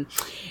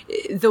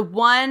 The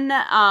one,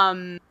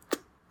 I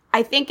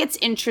think it's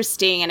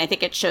interesting, and I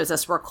think it shows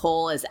us where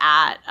Cole is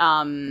at.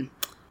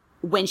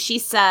 When she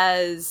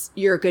says,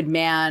 "You're a good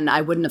man,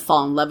 I wouldn't have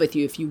fallen in love with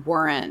you if you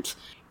weren't."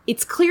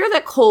 It's clear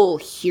that Cole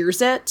hears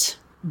it,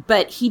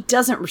 but he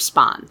doesn't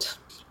respond.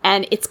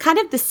 And it's kind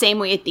of the same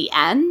way at the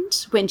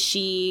end when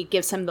she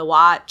gives him the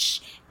watch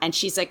and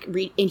she's like,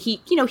 and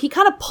he, you know, he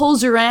kind of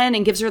pulls her in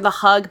and gives her the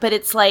hug, but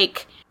it's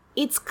like,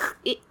 it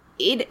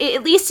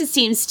at least it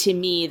seems to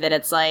me that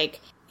it's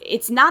like,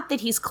 it's not that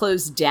he's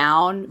closed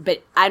down,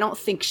 but I don't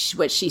think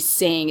what she's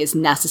saying is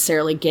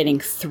necessarily getting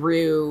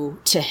through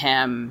to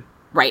him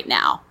right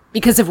now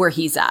because of where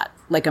he's at,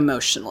 like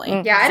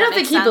emotionally. Yeah, I don't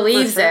think he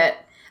believes it.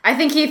 I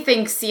think he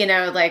thinks, you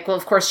know, like, well,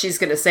 of course she's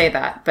going to say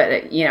that,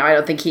 but, you know, I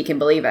don't think he can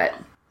believe it.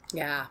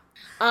 Yeah.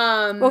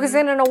 Well, because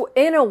in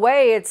a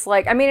way, it's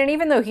like, I mean, and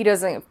even though he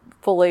doesn't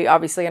fully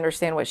obviously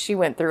understand what she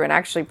went through and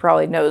actually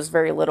probably knows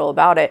very little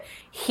about it,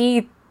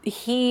 he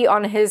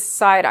on his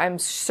side, I'm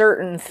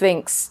certain,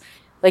 thinks,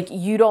 like,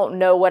 you don't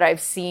know what I've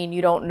seen,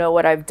 you don't know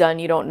what I've done,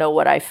 you don't know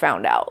what I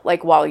found out,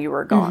 like, while you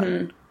were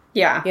gone.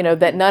 Yeah. You know,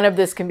 that none of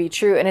this can be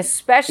true. And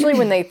especially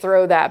when they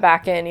throw that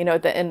back in, you know,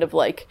 at the end of,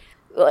 like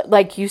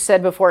you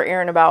said before,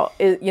 Aaron, about,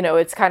 you know,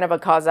 it's kind of a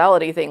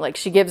causality thing. Like,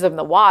 she gives him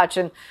the watch,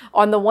 and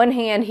on the one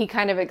hand, he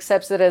kind of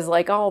accepts it as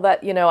like, oh,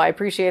 that, you know, I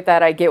appreciate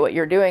that, I get what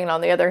you're doing. And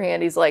on the other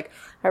hand, he's like,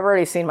 I've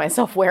already seen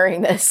myself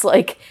wearing this.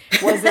 Like,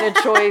 was it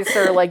a choice,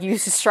 or like you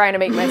just trying to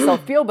make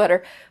myself feel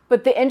better?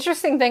 But the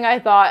interesting thing I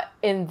thought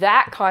in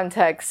that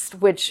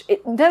context, which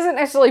it doesn't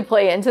necessarily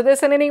play into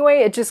this in any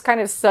way, it just kind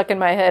of stuck in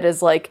my head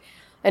as like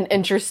an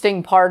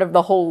interesting part of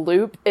the whole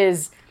loop,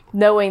 is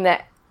knowing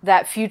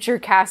that future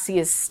Cassie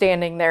is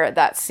standing there at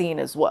that scene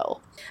as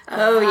well.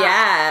 Oh,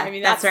 yeah. I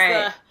mean, that's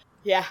right.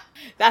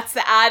 That's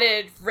the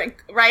added,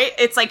 right?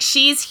 It's like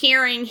she's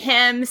hearing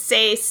him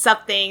say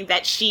something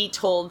that she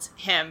told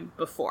him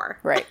before.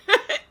 Right.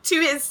 To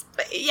his,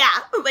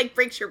 like,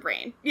 breaks your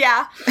brain.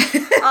 Yeah.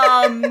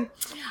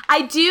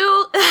 I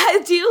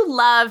do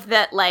love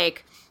that,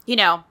 like, you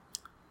know,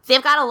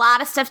 they've got a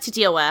lot of stuff to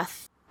deal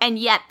with, and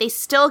yet they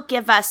still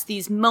give us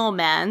these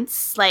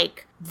moments,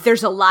 like,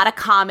 there's a lot of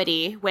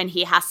comedy when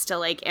he has to,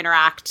 like,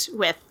 interact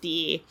with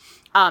the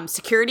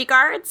security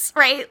guards,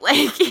 right?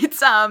 Like it's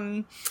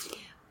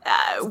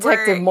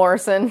Detective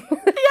Morrison.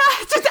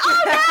 It's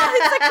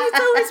like he's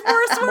always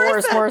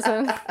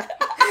Morrison.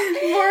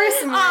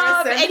 Morrison.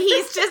 And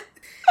he's just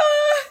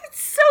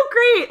it's so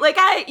great. Like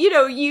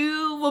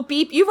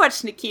you've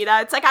watched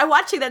Nikita. It's like I'm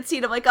watching that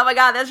scene. I'm like, oh my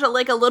god, there's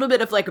like a little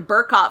bit of like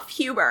Burkhoff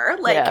humor,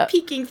 like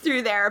peeking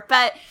through there.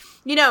 But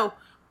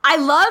I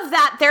love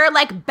that they're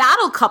like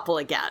battle couple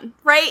again,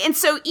 right? And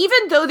so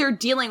even though they're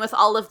dealing with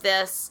all of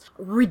this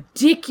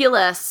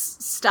ridiculous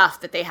stuff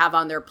that they have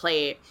on their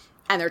plate,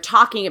 and they're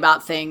talking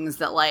about things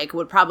that like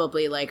would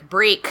probably like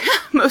break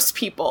most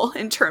people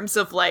in terms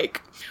of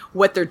like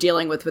what they're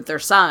dealing with their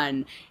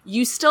son,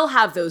 you still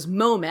have those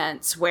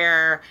moments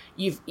where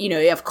you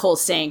have Cole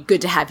saying,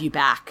 "Good to have you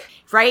back,"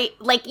 right?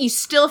 Like you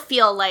still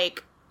feel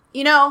like,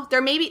 they're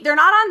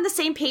not on the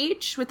same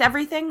page with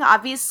everything,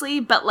 obviously,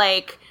 but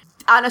like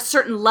on a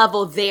certain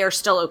level, they are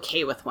still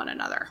okay with one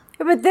another.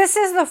 But this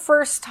is the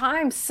first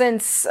time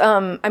since,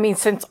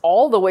 since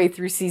all the way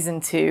through season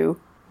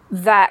 2,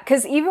 that,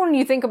 because even when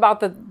you think about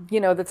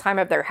the time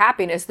of their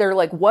happiness, there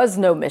like was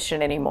no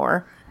mission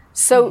anymore.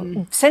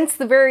 So since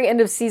the very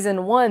end of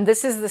season 1,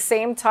 this is the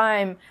same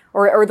time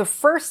or the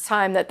first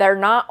time that they're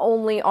not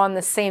only on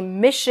the same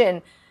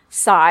mission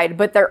side,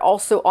 but they're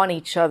also on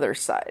each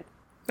other's side.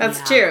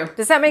 That's true.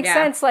 Does that make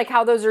sense? Like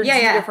how those are two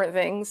different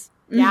things?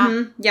 Yeah.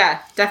 Mm-hmm.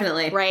 Yeah,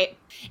 definitely. Right.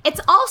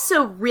 It's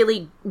also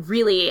really,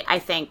 really, I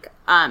think,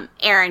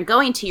 Aaron,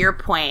 going to your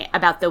point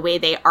about the way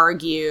they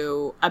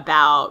argue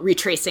about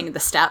retracing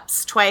the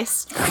steps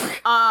twice.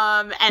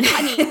 And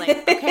honey,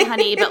 like, okay,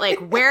 honey, but like,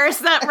 where's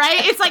the, right?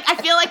 It's like, I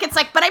feel like it's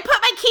like, but I put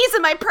my keys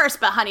in my purse,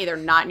 but honey, they're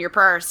not in your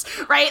purse,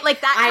 right?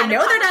 Like that kind I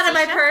know they're not in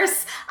my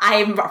purse.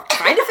 I'm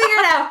trying to figure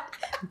it out.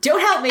 Don't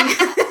help me.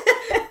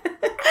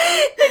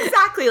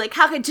 Exactly. Like,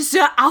 how could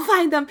I'll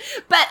find them.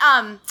 But,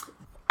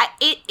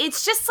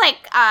 it's just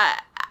like,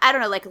 I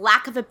don't know, like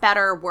lack of a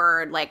better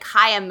word, like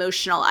high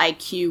emotional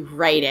IQ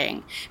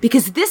writing.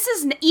 Because this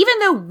is, even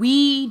though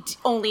we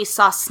only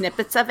saw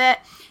snippets of it,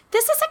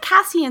 this is a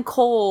Cassie and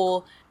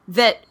Cole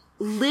that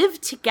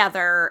lived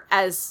together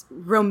as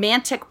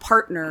romantic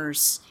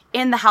partners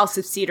in the House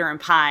of Cedar and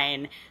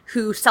Pine,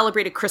 who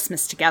celebrated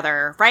Christmas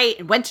together, right?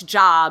 And went to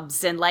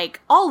jobs and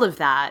like all of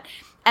that.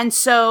 And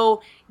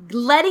so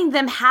letting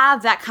them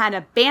have that kind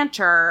of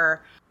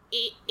banter,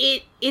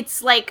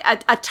 it's like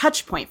a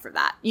touch point for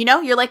that,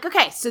 you're like,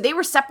 okay, so they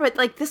were separate.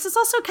 Like this is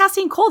also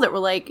Cassie and Cole that were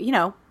like,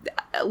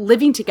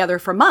 living together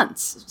for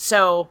months.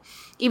 So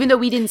even though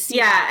we didn't see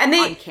and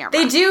on camera,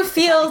 they do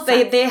feel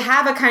they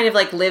have a kind of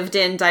like lived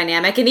in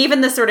dynamic, and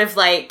even the sort of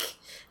like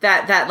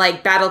that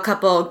like battle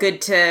couple,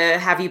 good to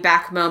have you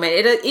back moment.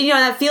 It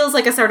that feels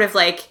like a sort of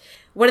like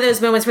one of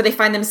those moments where they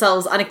find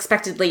themselves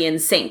unexpectedly in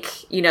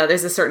sync.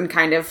 There's a certain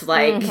kind of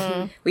like,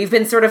 we've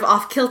been sort of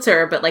off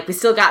kilter, but like we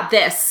still got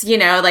this,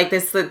 like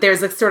this,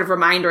 there's a sort of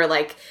reminder,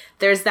 like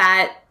there's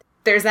that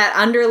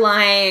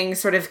underlying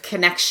sort of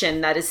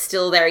connection that is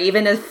still there,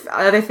 even if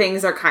other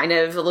things are kind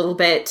of a little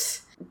bit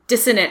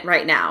dissonant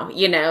right now,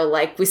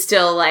 like we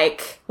still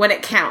like, when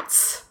it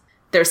counts,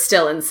 they're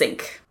still in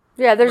sync.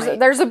 Yeah,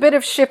 there's a bit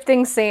of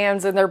shifting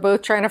sands, and they're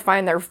both trying to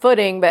find their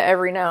footing, but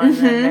every now and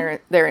then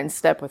they're in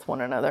step with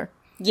one another.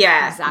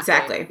 Yeah,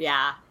 exactly.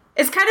 Yeah.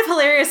 It's kind of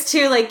hilarious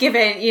too, like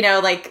given,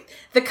 like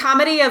the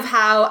comedy of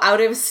how out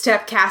of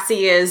step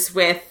Cassie is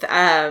with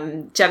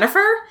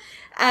Jennifer,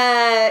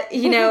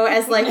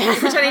 as like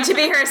pretending to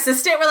be her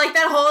assistant. We're like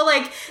that whole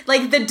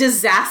like the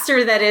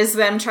disaster that is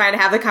them trying to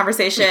have the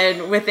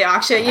conversation with the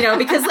auction,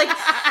 because like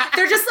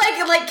they're just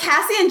like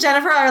Cassie and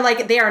Jennifer are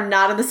like, they are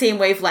not on the same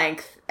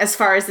wavelength as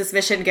far as this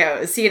mission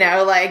goes,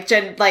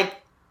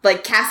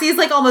 like Cassie is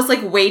like almost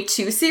like way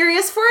too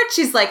serious for it.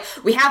 She's like,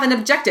 we have an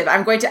objective.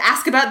 I'm going to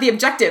ask about the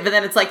objective. And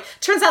then it's like,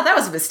 turns out that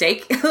was a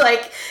mistake.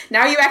 Like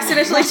now you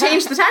accidentally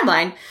changed the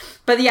timeline.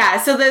 But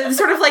yeah, so the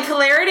sort of like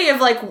hilarity of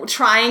like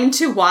trying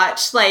to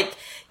watch like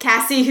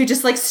Cassie, who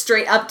just like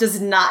straight up does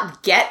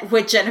not get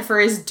what Jennifer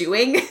is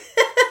doing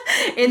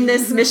in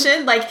this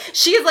mission. Like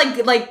she is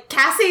like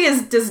Cassie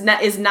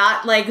is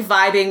not like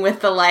vibing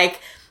with the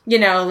like,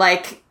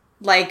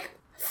 like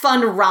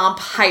fun romp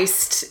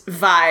heist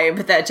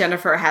vibe that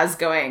Jennifer has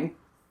going.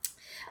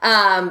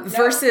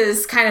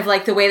 Versus kind of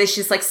like the way that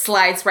she's like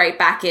slides right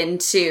back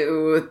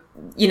into,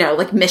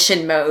 like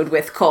mission mode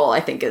with Cole, I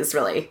think is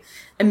really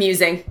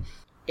amusing.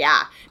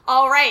 Yeah.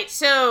 All right.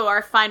 So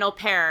our final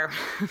pair.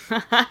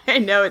 I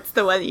know it's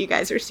the one that you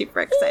guys are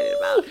super excited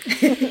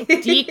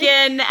about.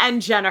 Deacon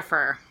and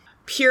Jennifer.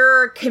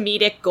 Pure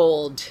comedic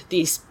gold.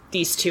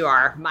 These two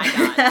are, my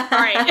God. All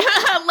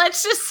right,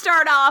 let's just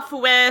start off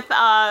with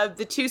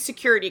the two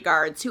security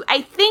guards who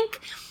I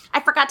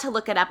forgot to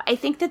look it up. I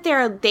think that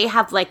they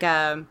have like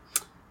they're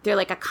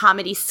like a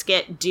comedy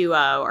skit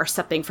duo or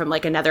something from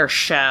like another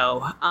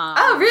show.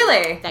 Oh,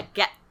 really?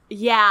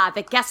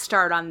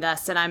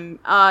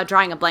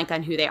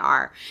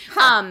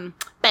 Huh.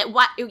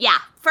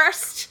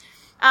 First,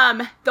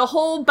 the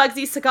whole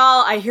Bugsy Siegel,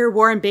 I hear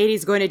Warren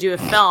Beatty's going to do a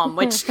film,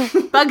 which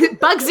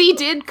Bugsy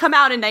did come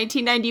out in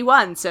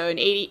 1991, so in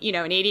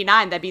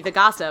 89, that'd be the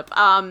gossip.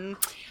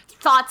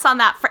 thoughts on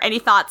that? Any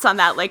thoughts on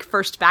that, like,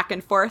 first back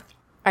and forth?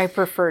 I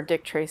prefer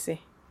Dick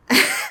Tracy. As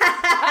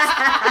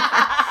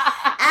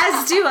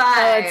do I.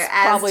 That's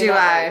As probably do not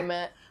what I. I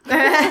meant.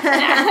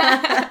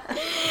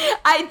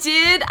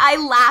 I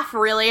laugh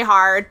really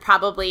hard,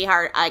 probably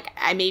hard. Like,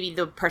 I may be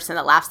the person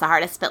that laughs the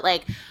hardest, but,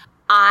 like,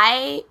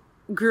 I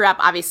grew up,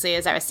 obviously,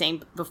 as I was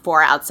saying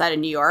before, outside of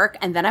New York,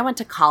 and then I went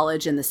to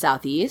college in the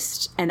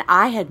Southeast, and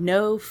I had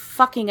no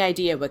fucking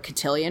idea what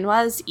cotillion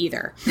was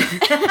either.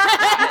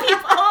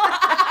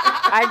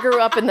 I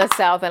grew up in the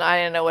South and I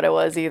didn't know what it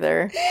was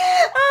either.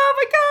 Oh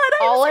my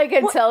god! All I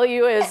can tell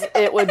you is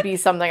it would be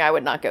something I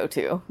would not go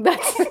to. That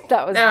was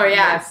the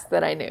most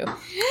that I knew.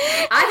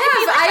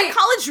 My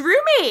college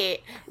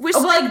roommate was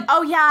like,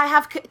 "Oh yeah, I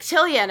have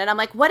cotillion," and I'm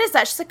like, "What is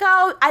that?" She's like,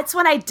 "Oh, it's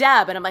when I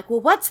deb," and I'm like, "Well,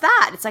 what's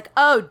that?" It's like,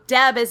 "Oh,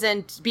 deb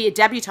isn't be a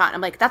debutante."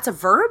 I'm like, "That's a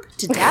verb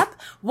to deb?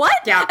 What?"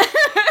 Yeah.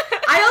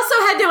 I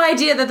also had no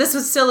idea that this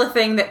was still a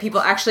thing that people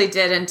actually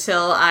did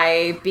until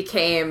I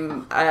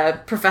became a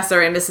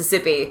professor in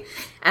Mississippi.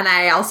 And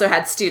I also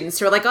had students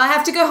who were like, "Oh, I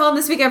have to go home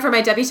this weekend for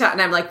my debutante,"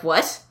 and I'm like,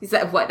 "What? Is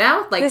that what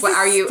now? Like, This what is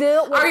are you?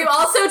 Are you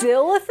also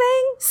still a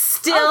thing?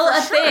 still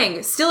a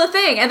thing? Still a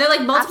thing?" And they're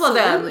like multiple of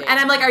Absolutely. them. And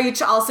I'm like, "Are you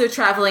also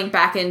traveling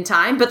back in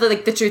time?" But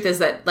the truth is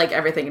that like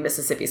everything in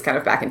Mississippi is kind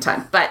of back in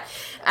time. But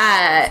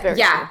very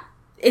yeah,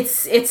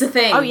 it's a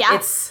thing. Oh,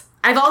 yeah.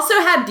 I've also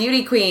had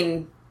beauty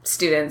queen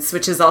students,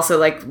 which is also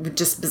like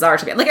just bizarre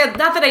to me. Like,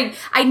 not that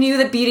I knew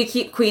that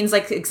beauty queens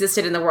like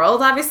existed in the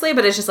world, obviously,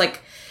 but it's just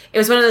like it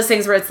was one of those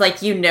things where it's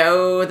like you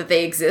know that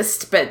they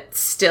exist, but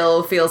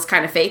still feels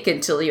kind of fake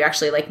until you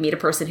actually like meet a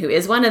person who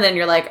is one, and then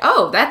you're like,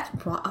 oh, that,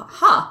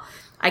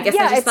 I guess I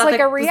Yeah, just it's thought like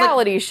that a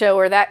reality show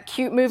or that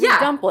cute movie Yeah.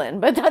 Dumplin',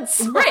 but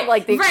that's not Right,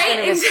 like the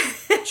right, extent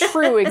of its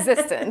true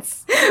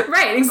existence.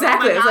 right,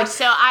 exactly. Oh my It's gosh, like,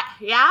 so I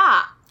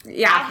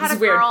had it's a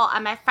weird. girl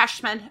in my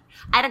freshman.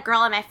 I had a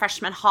girl in my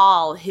freshman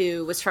hall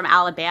who was from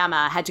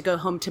Alabama, had to go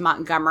home to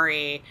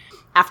Montgomery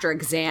after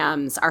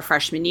exams our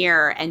freshman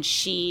year, and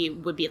she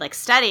would be like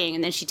studying,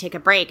 and then she'd take a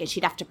break, and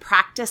she'd have to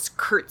practice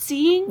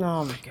curtsying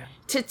Oh my god.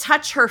 to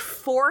touch her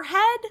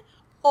forehead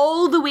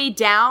all the way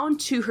down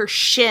to her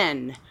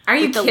shin. Are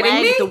you with the kidding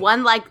leg, me? The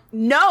one like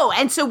no,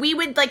 and so we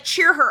would like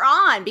cheer her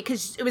on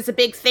because it was a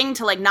big thing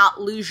to like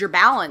not lose your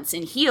balance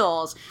in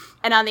heels.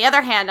 And on the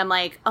other hand, I'm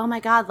like, oh my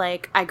god,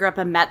 like I grew up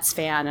a Mets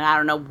fan, and I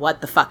don't know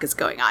what the fuck is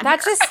going on.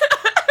 That's here. just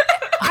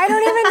I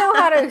don't even know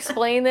how to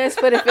explain this,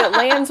 but if it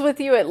lands with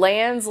you, it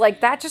lands. Like,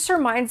 that just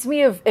reminds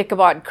me of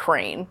Ichabod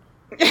Crane.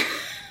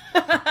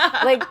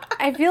 Like,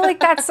 I feel like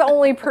that's the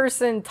only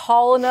person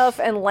tall enough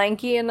and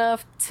lanky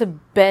enough to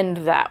bend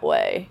that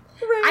way.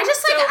 I'm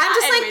just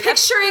like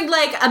picturing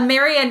like a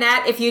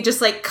marionette if you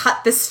just like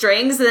cut the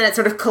strings and then it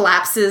sort of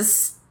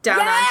collapses down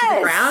onto the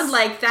Yes! ground.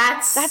 Like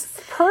That's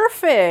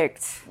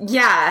perfect.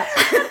 yeah.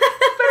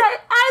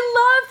 I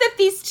love that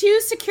these two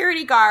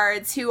security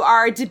guards who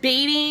are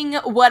debating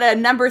what a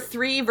number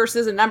 3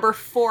 versus a number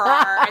 4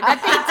 are, and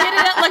that they did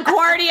it at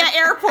LaGuardia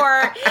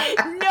Airport,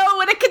 know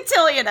what a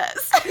cotillion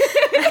is.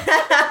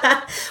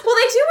 Well,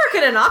 they do work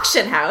at an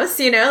auction house,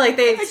 you know, like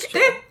they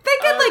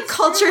get like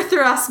culture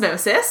through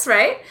osmosis,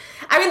 right?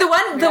 I mean, the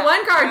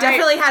one guard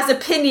definitely has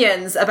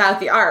opinions about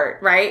the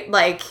art, right?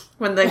 Like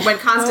when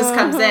Constance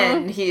comes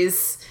in,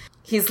 he's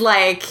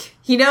like,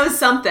 he knows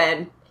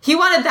something. He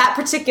wanted that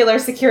particular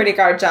security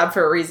guard job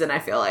for a reason, I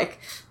feel like.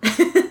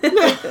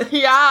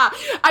 Yeah.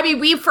 I mean,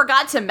 we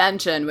forgot to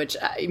mention, which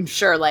I'm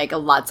sure like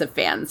lots of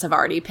fans have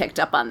already picked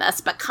up on this,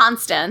 but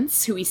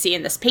Constance, who we see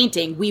in this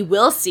painting, we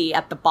will see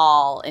at the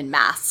ball in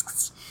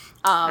masks.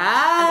 And the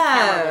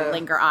camera will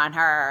linger on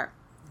her.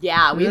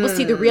 Yeah, we will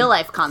see the real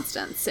life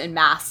Constance in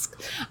masks.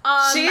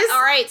 She's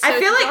all right. So I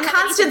feel like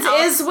Constance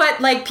is what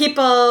like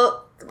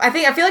people. I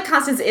feel like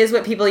Constance is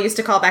what people used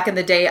to call back in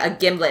the day a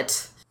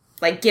gimlet,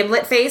 like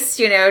gimlet face.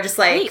 You know, just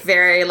like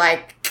very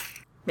like.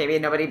 Maybe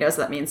nobody knows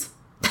what that means.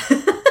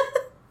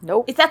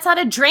 Nope. If that's not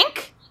a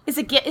drink,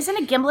 isn't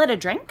a gimlet a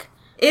drink?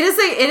 It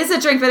is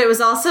a drink, but it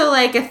was also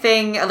like a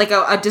thing, like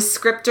a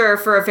descriptor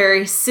for a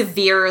very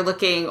severe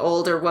looking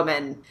older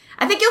woman.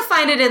 I think you'll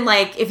find it in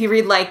like if you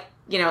read like,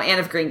 you know, Anne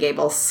of Green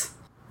Gables,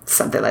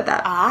 something like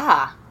that.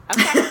 Ah,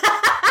 okay.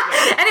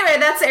 Anyway,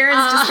 that's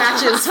Aaron's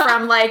dispatches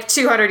from like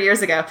 200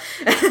 years ago.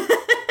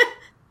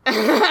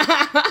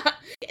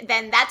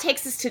 Then that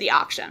takes us to the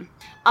auction.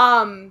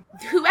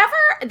 Whoever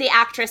the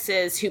actress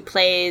is who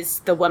plays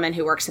the woman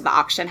who works at the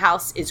auction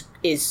house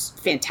is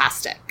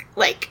fantastic.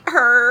 Like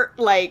her,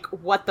 like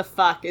what the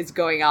fuck is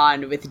going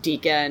on with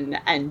Deacon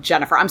and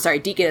Jennifer? I'm sorry,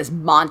 Deacon is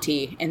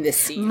Monty in this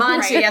scene.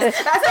 Monty, right?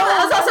 yes.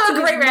 That was also a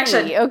great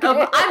reaction. Okay.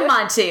 Oh, I'm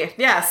Monty.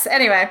 Yes.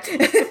 Anyway.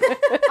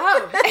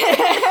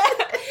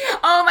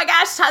 Oh my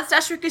gosh, Todd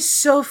Stashwick is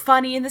so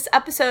funny in this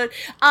episode.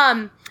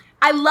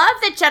 I love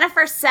that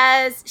Jennifer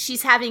says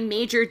she's having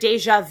major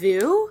deja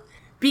vu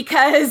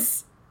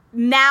because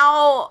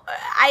now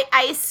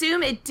I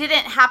assume it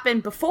didn't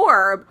happen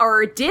before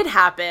or it did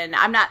happen.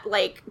 I'm not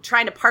like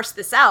trying to parse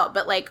this out,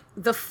 but like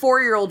the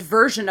 4-year-old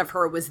version of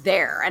her was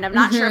there. And I'm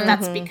not sure if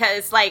that's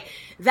because like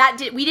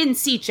we didn't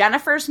see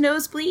Jennifer's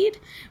nosebleed,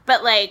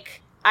 but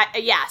like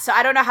So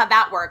I don't know how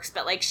that works,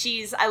 but like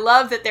I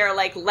love that they're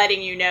like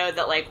letting you know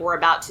that like we're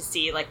about to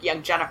see like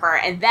young Jennifer.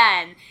 And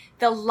then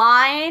the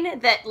line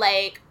that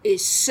like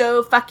is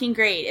so fucking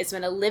great is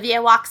when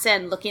Olivia walks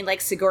in looking like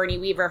Sigourney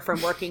Weaver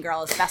from Working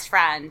Girl's best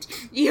friend.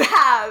 You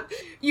have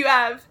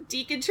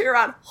Deacon turn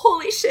around,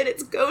 holy shit,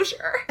 it's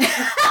Gosier.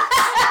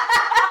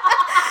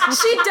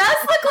 She does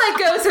look like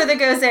Gozer the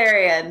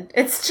Gozerian.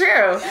 It's true.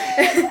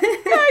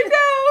 I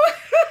know.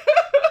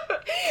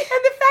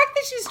 And the fact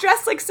that she's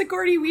dressed like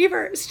Sigourney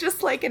Weaver is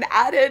just like an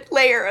added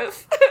layer of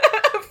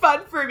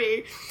fun for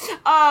me.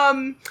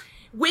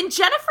 When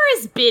Jennifer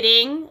is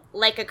bidding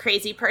like a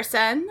crazy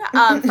person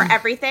for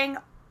everything,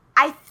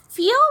 I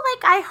feel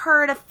like I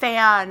heard a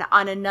fan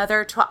on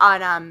another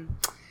on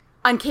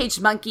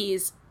Uncaged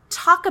Monkeys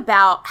talk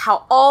about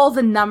how all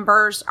the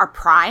numbers are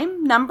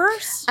prime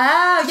numbers.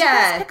 Oh, Did you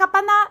guys pick up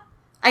on that?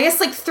 I guess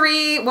like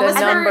the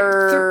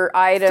number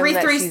item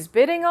that she's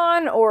bidding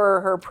on, or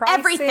her pricing,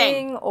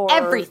 everything, or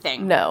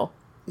everything. No,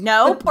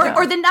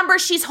 or the number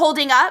she's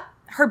holding up,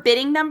 her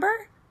bidding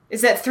number.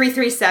 Is that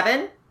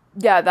 337?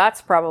 Yeah,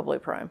 that's probably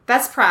prime.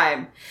 That's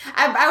prime.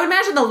 I would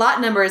imagine the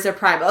lot numbers are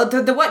prime. Oh,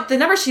 the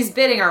numbers she's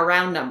bidding are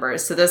round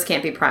numbers, so those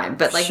can't be prime.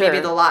 But like maybe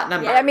the lot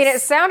numbers. Yeah, I mean,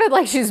 it sounded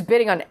like she's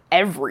bidding on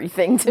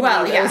everything to me.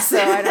 Well, yes. So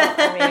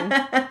I mean,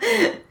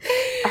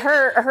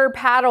 her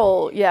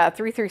paddle,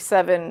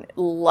 337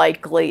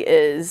 likely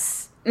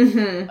is.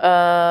 Mm-hmm.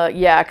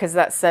 Yeah, because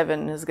that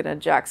 7 is gonna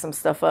jack some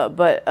stuff up.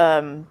 But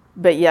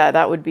yeah,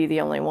 that would be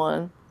the only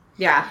one.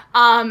 Yeah.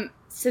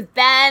 So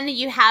then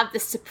you have the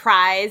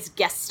surprise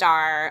guest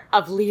star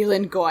of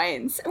Leland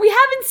Goins. We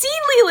haven't seen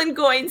Leland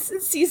Goins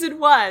since season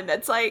 1.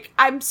 That's like,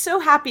 I'm so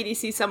happy to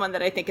see someone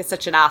that I think is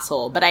such an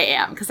asshole, but I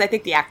am, because I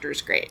think the actor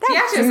is great.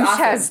 That dude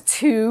has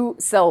 2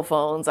 cell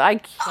phones. I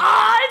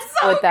can't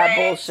with that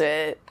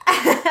bullshit.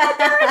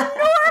 They're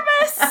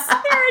enormous.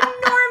 They're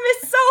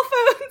enormous cell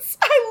phones.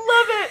 I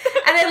love it.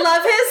 And I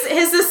love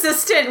his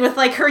assistant with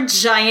like her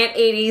giant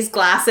 80s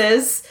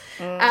glasses.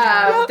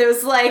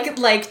 Those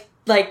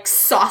like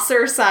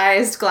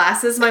saucer-sized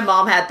glasses. My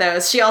mom had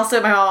those. My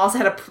mom also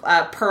had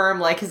a perm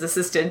like his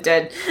assistant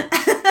did.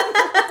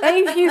 And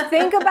if you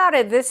think about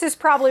it, this is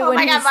probably when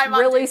he's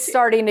really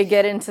starting to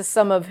get into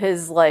some of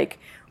his like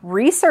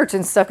research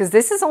and stuff, because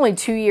this is only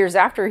 2 years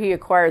after he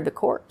acquired the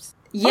corpse.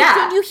 Yeah.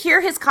 Oh, you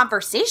hear his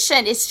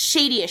conversation is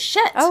shady as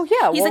shit. Oh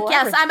yeah. He's like,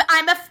 yes,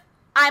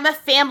 I'm a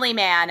family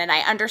man, and I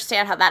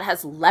understand how that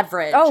has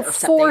leverage. Oh, or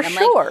something. for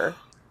sure. Like,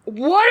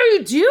 what are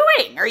you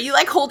doing? Are you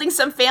like holding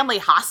some family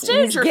hostage?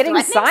 He's or getting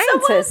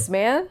scientists,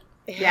 someone? man.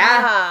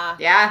 Yeah.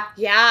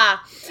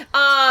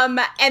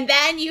 And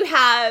then you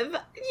have,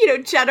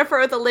 Jennifer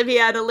with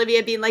Olivia, and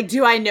Olivia being like,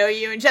 do I know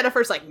you? And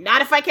Jennifer's like,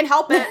 not if I can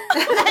help it.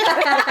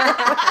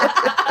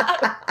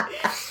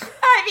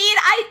 I mean,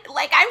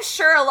 I'm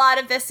sure a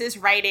lot of this is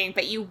writing,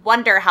 but you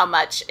wonder how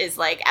much is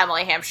like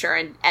Emily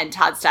Hampshire and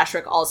Todd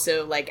Stashwick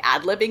also like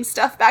ad-libbing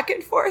stuff back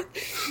and forth.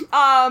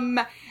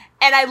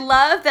 And I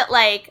love that,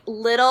 like,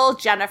 little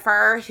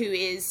Jennifer, who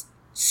is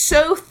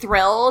so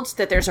thrilled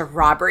that there's a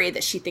robbery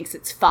that she thinks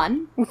it's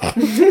fun.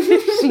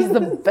 She's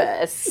the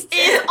best.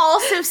 Is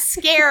also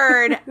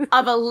scared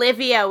of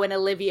Olivia when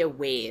Olivia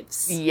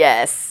waves.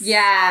 Yes.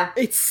 Yeah.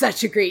 It's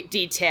such a great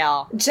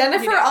detail.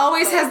 Jennifer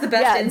always has the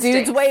best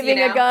instincts. Dude's waving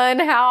a gun.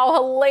 How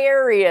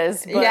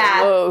hilarious. But,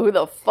 whoa, who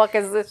the fuck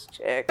is this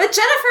chick? But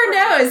Jennifer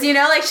knows,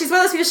 like, she's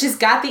one of those people, she's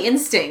got the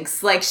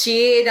instincts. Like,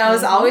 she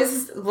knows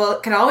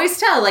can always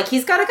tell, like,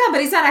 he's got a gun,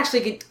 but he's not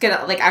actually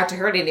gonna, like, out to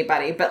hurt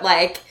anybody. But,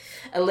 like,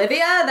 Olivia,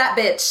 that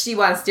bitch, she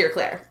wants to steer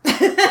clear.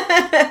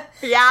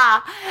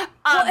 Yeah.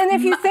 Well, and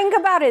if you think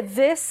about it,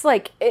 this,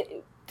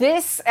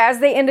 as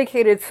they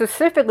indicated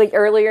specifically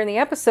earlier in the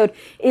episode,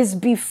 is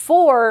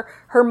before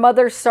her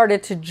mother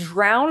started to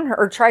drown her,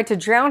 or tried to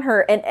drown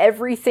her, and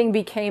everything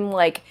became,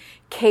 like,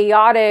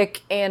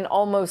 chaotic and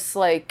almost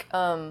like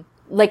a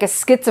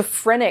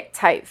schizophrenic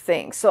type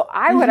thing. So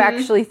I would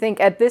actually think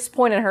at this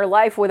point in her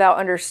life, without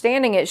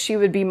understanding it, she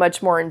would be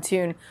much more in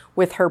tune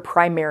with her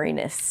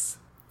primariness.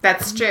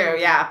 That's true,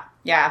 yeah.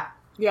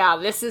 Yeah,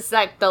 this is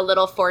like the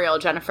little 4-year-old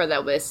Jennifer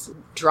that was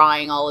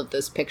drawing all of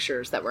those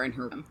pictures that were in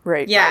her room.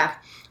 Right. Yeah.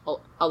 Like,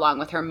 along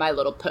with her My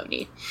Little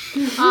Pony.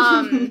 It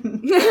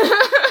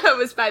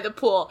was by the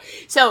pool.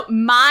 So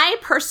my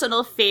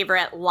personal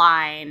favorite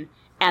line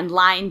and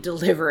line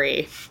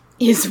delivery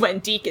is when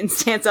Deacon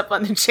stands up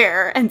on the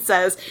chair and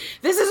says,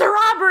 "This is a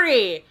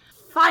robbery!"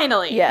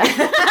 Finally. Yeah.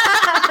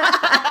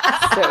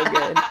 So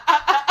good.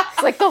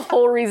 It's like the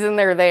whole reason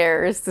they're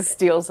there is to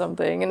steal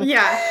something. And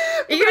yeah.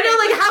 You know,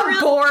 like, how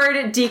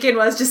bored Deacon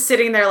was just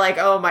sitting there like,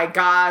 oh my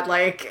god,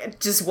 like,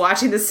 just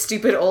watching this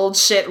stupid old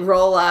shit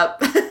roll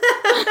up.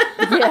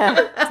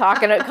 Yeah.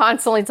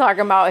 Constantly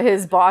talking about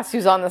his boss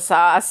who's on the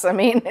sauce. I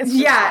mean, it's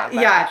just not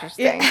that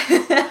interesting.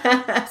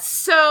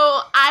 So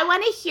I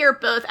want to hear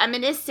both. I'm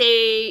going to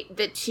say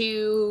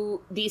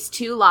these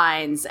two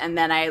lines, and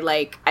then I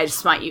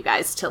just want you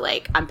guys to,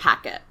 like,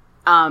 unpack it.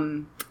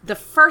 The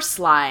first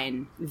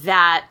line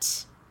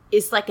that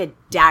is like a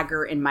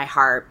dagger in my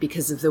heart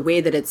because of the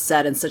way that it's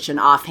said in such an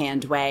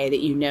offhand way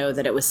that you know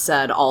that it was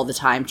said all the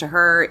time to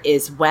her,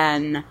 is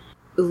when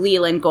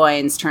Leland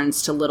Goins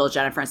turns to little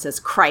Jennifer and says,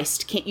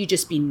 Christ, can't you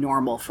just be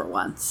normal for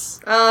once?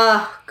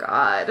 Oh,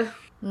 God.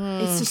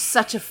 It's just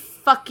such a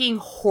fucking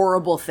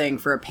horrible thing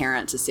for a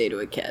parent to say to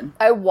a kid.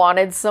 I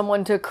wanted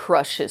someone to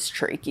crush his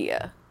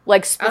trachea.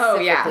 Like,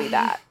 specifically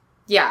that.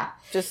 Yeah.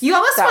 Just, you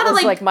almost that want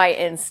was to, like, my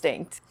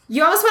instinct.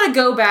 You almost want to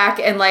go back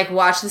and, like,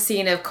 watch the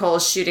scene of Cole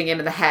shooting him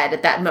in the head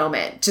at that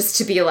moment, just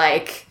to be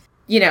like,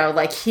 you know,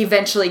 like, he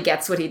eventually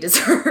gets what he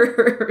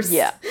deserves.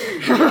 Yeah.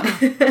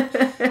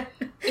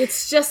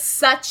 It's just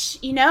such,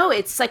 you know,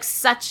 it's like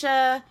such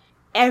a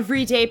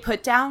everyday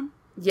put down.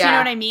 Yeah. Do you know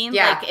what I mean?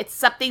 Yeah. Like, it's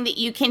something that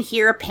you can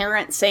hear a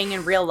parent saying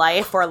in real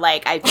life, or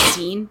like I've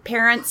seen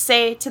parents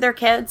say to their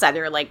kids,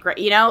 either like,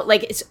 you know,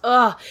 like it's,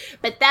 ugh.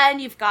 But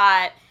then you've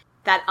got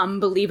that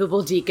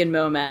unbelievable Deacon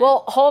moment.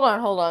 Well, hold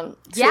on.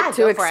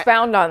 To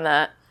expound on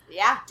that.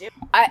 Yeah, dude.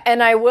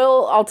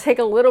 I'll take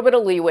a little bit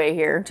of leeway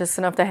here, just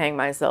enough to hang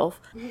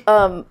myself.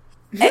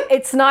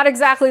 It's not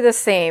exactly the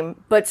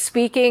same, but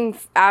speaking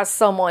as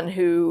someone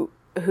who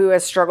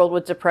has struggled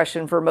with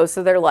depression for most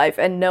of their life,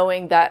 and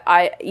knowing that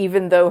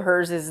even though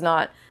hers is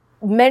not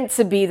meant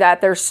to be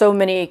that, there's so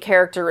many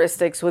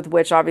characteristics with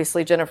which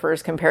obviously Jennifer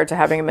is compared to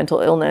having a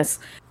mental illness.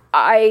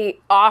 I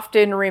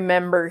often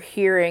remember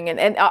hearing,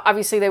 and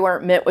obviously they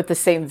weren't met with the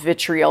same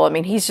vitriol. I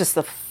mean, he's just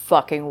the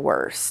fucking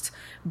worst.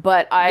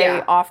 But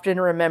I often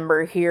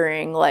remember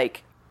hearing,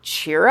 like,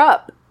 cheer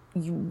up.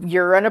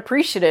 You're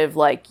unappreciative.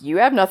 Like, you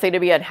have nothing to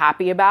be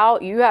unhappy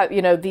about. You have,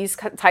 you know, these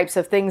types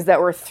of things that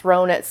were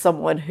thrown at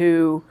someone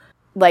who,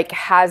 like,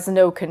 has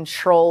no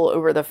control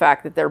over the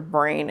fact that their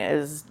brain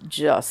is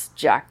just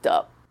jacked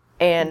up.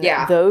 And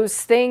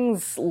those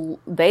things,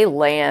 they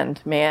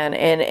land, man.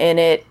 And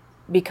it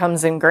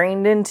becomes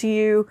ingrained into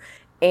you.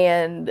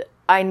 And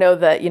I know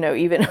that, you know,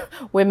 even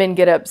women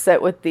get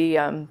upset with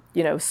the,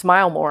 you know,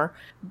 smile more,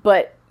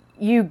 but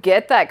you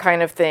get that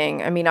kind of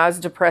thing. I mean, I was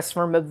depressed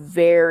from a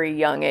very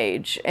young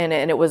age, and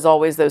it was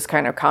always those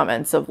kind of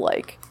comments of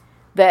like,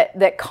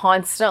 that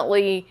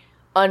constantly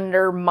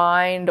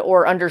undermined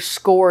or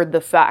underscored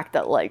the fact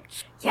that like,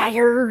 yeah,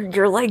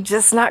 you're like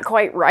just not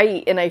quite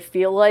right. And I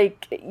feel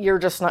like you're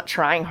just not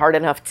trying hard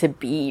enough to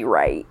be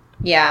right.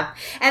 Yeah.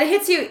 And it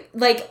hits you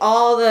like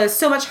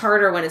so much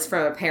harder when it's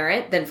from a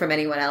parent than from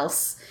anyone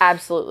else.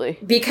 Absolutely.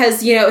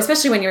 Because, you know,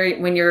 especially when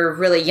you're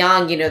really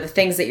young, you know, the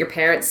things that your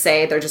parents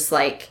say, they're just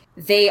like,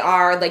 they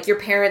are like, your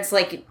parents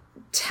like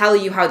tell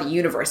you how the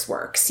universe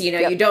works. You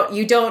know,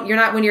 you're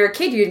not, when you're a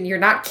kid, you're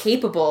not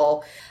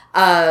capable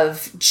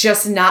of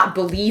just not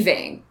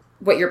believing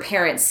what your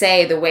parents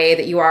say the way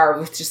that you are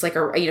with just like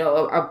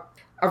a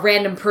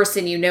random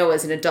person, you know,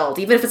 as an adult,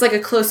 even if it's like a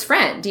close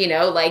friend, you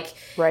know, like,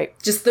 right.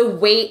 Just the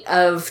weight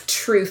of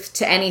truth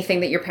to anything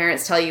that your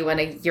parents tell you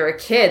when you're a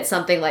kid,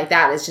 something like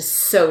that is just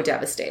so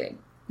devastating.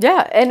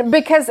 Yeah. And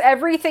because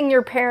everything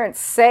your parents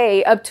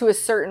say up to a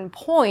certain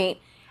point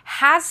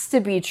has to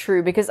be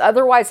true, because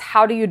otherwise,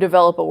 how do you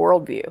develop a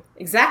worldview?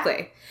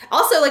 Exactly.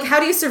 Also, like,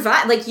 how do you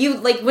survive? Like,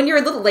 when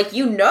you're little, like,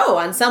 you know,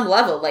 on some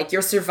level, like,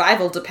 your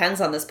survival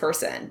depends on this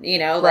person, you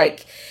know?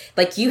 Right.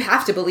 Like, you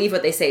have to believe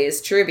what they say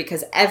is true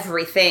because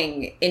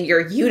everything in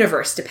your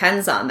universe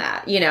depends on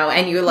that, you know?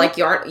 And you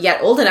aren't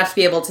yet old enough to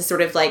be able to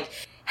sort of, like,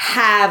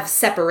 have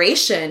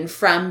separation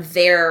from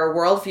their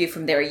worldview,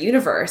 from their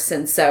universe.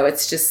 And so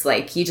it's just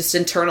like, you just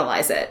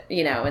internalize it,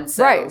 you know? And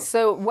so. Right.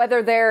 So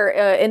whether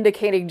they're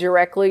indicating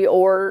directly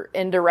or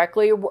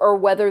indirectly, or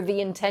whether the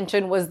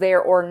intention was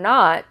there or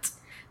not,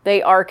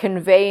 they are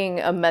conveying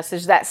a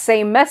message, that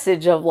same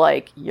message of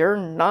like, you're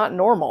not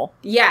normal.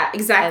 Yeah,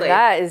 exactly.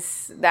 And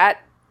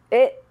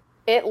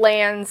it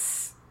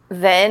lands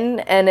then,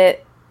 and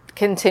it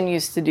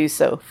continues to do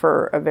so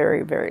for a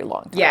very, very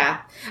long time.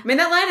 Yeah. I mean,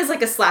 that line is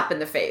like a slap in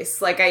the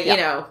face. Like, you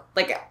know,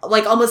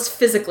 like almost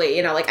physically,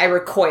 you know, like I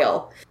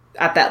recoil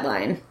at that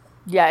line.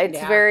 Yeah, it's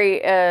very,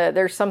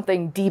 there's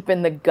something deep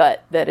in the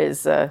gut that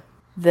is,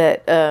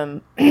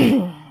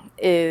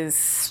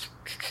 is,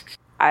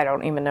 I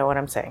don't even know what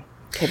I'm saying.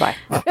 Okay, bye.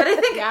 But I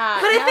think,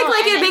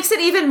 it makes it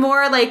even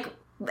more like,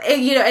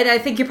 you know, and I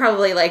think you're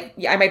probably like,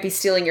 I might be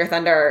stealing your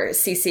thunder,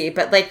 Cece,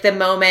 but like the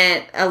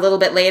moment a little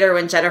bit later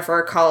when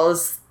Jennifer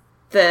calls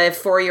the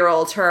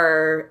 4-year-old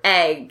her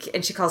egg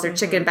and she calls her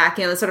chicken back,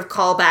 you know, the sort of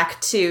callback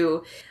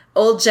to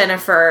old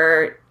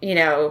Jennifer, you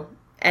know,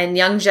 and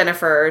young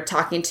Jennifer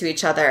talking to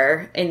each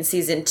other in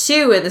season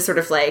 2, and the sort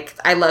of like,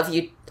 I love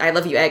you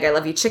egg, I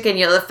love you chicken.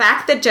 You know, the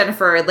fact that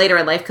Jennifer later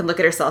in life can look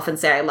at herself and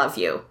say, I love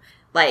you.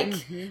 Like,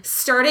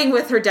 starting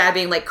with her dad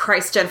being like,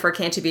 Christ, Jennifer,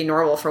 can't you be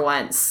normal for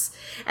once?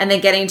 And then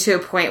getting to a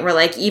point where,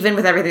 like, even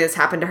with everything that's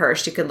happened to her,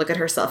 she can look at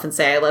herself and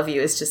say, I love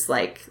you, is just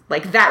like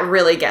that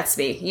really gets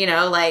me, you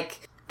know?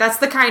 Like, that's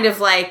the kind of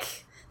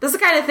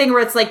thing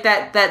where it's like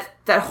that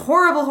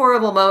horrible,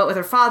 horrible moment with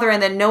her father, and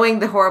then knowing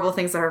the horrible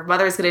things that her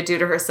mother is going to do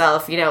to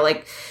herself, you know,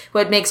 like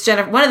one of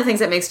the things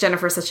that makes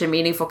Jennifer such a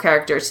meaningful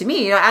character to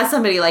me, you know, as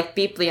somebody like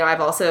Beep, you know,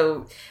 I've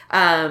also,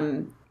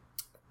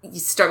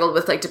 struggled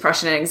with like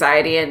depression and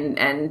anxiety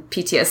and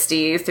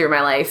PTSD through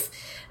my life.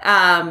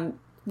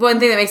 One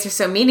thing that makes her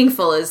so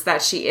meaningful is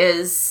that she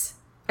is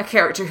a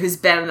character who's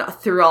been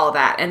through all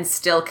that and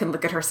still can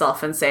look at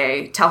herself and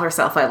tell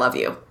herself, I love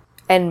you.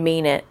 And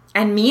mean it.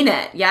 And mean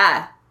it,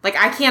 yeah. Like,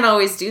 I can't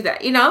always do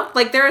that, you know?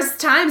 Like, there's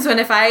times when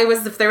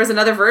if there was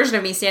another version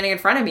of me standing in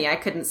front of me, I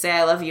couldn't say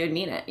I love you and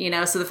mean it, you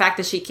know? So the fact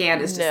that she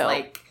can is just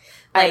like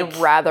I'd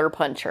rather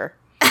punch her.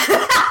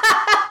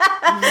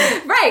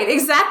 Right,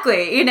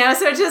 exactly. You know,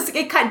 so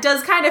it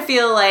does kind of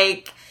feel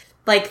like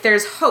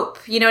there's hope.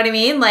 You know what I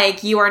mean?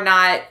 Like, you are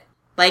not,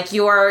 like,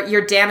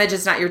 your damage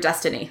is not your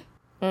destiny.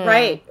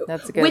 Right.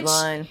 That's a good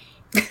line.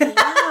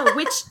 Yeah,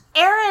 which,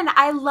 Erin,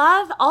 I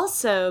love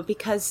also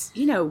because,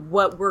 you know,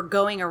 what we're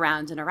going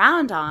around and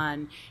around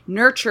on,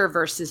 nurture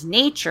versus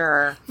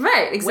nature.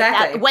 Right,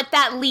 exactly. What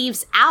that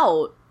leaves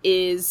out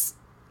is,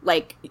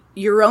 like,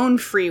 your own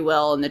free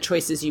will and the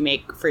choices you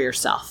make for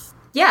yourself.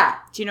 Yeah.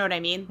 Do you know what I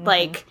mean? Mm-hmm.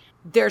 Like,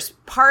 there's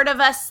part of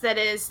us that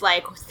is,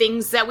 like,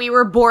 things that we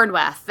were born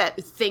with,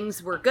 that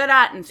things we're good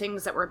at and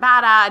things that we're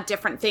bad at,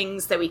 different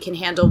things that we can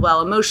handle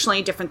well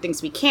emotionally, different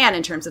things we can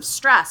in terms of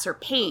stress or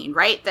pain,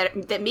 right?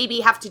 That maybe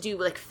have to do,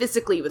 like,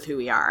 physically with who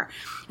we are.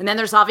 And then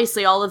there's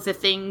obviously all of the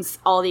things,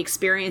 all the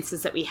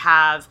experiences that we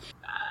have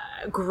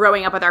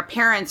growing up with our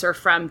parents or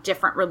from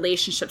different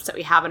relationships that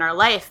we have in our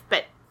life.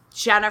 But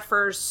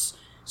Jennifer's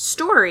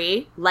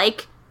story,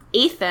 like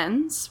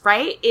Ethan's,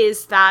 right,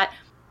 is that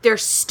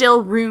there's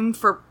still room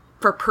for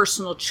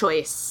personal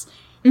choice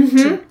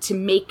to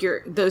make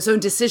those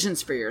own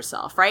decisions for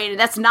yourself, right? And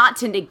that's not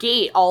to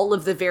negate all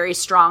of the very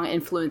strong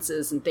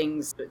influences and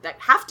things that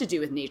have to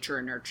do with nature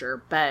and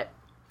nurture, but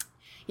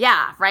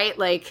yeah, right?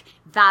 Like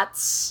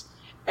that's,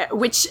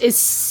 which is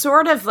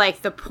sort of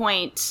like the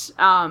point,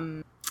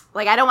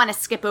 like I don't want to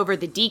skip over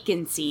the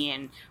Deacon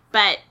scene,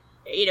 but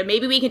you know,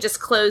 maybe we can just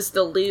close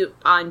the loop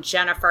on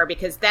Jennifer,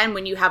 because then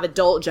when you have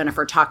adult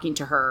Jennifer talking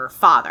to her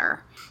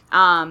father,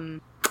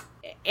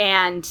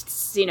 and,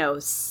 you know,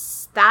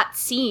 that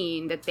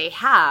scene that they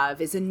have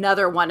is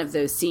another one of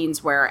those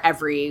scenes where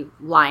every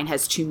line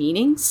has two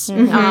meanings.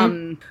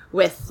 Mm-hmm.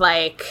 With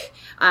like,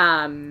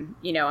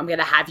 you know, I'm going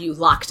to have you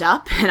locked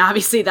up. And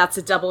obviously that's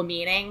a double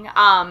meaning.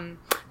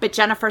 But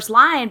Jennifer's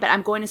line, but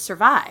I'm going to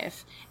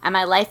survive. And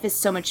my life is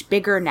so much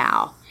bigger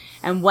now.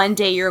 And one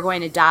day you're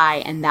going to die,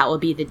 and that will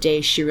be the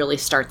day she really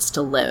starts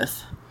to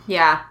live.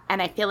 Yeah.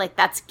 And I feel like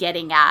that's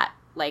getting at,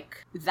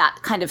 like, that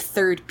kind of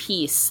third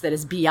piece that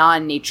is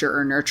beyond nature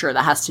or nurture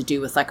that has to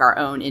do with, like, our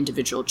own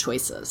individual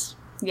choices.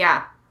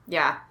 Yeah,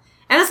 yeah.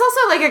 And it's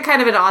also, like, a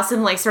kind of an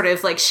awesome, like, sort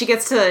of, like, she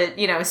gets to,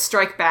 you know,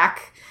 strike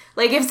back.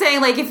 Like, if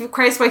saying, like, if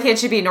Christ, why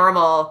can't you be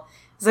normal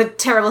is a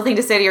terrible thing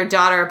to say to your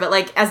daughter, but,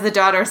 like, as the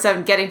daughter,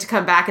 getting to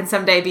come back and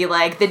someday be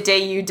like, the day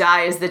you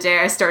die is the day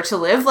I start to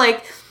live,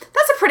 like,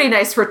 that's a pretty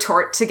nice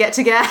retort to have,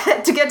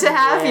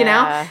 you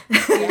know?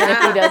 Even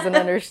if he doesn't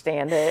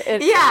understand it.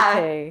 It's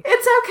okay.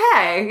 It's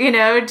okay, you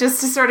know, just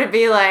to sort of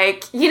be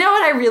like, you know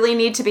what I really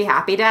need to be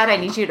happy, Dad? I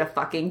need you to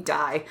fucking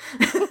die.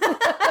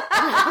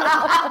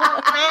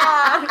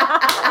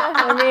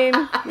 I mean,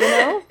 you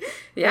know?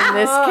 Yeah. In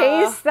this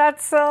case,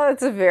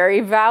 it's a very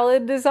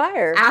valid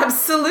desire.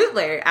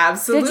 Absolutely.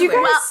 Did you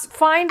guys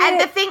find it? And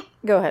the thing...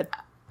 Go ahead.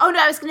 Oh, no,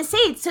 I was going to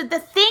say, so the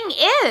thing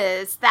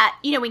is that,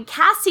 you know, when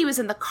Cassie was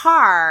in the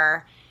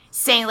car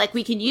saying, like,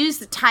 we can use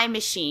the time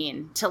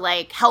machine to,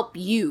 like, help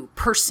you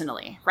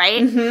personally,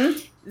 right? Mm-hmm.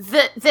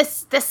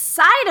 The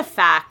side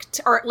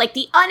effect, or, like,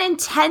 the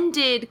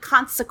unintended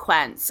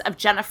consequence of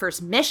Jennifer's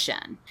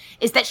mission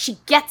is that she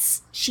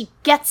gets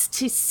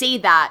to say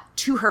that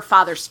to her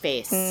father's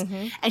face.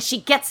 Mm-hmm. And she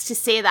gets to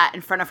say that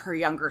in front of her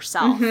younger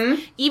self.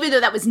 Mm-hmm. Even though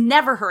that was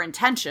never her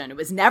intention. It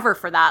was never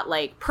for that,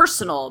 like,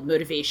 personal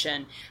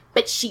motivation.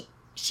 But she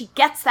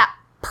gets that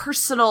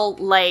personal,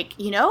 like,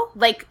 you know,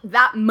 like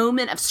that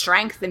moment of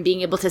strength and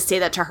being able to say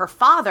that to her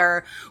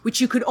father,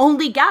 which you could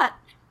only get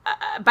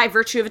by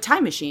virtue of a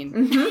time machine,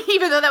 mm-hmm.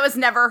 even though that was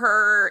never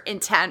her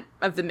intent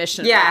of the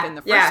mission in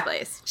the first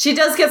place. She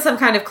does get some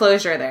kind of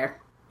closure there.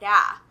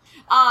 Yeah.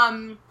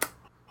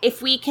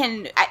 If we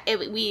can,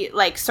 we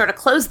like sort of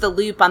close the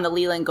loop on the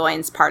Leland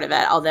Goins part of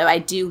it, although I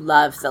do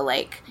love the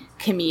like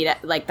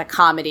the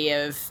comedy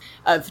of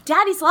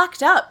Daddy's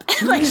locked up.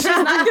 Like, she's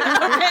not going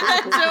to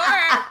open the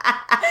door.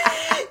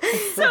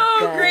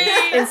 So great.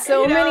 In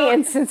so many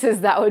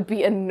instances, that would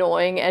be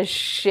annoying as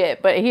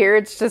shit. But here,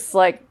 it's just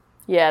like,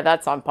 yeah,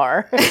 that's on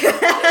par. Yeah.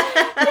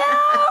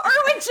 Or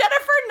when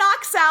Jennifer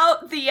knocks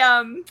out the,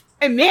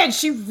 and man,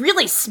 she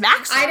really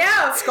smacks I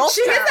know. Sculptor.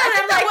 She hit that, I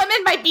think that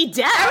woman might be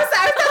dead.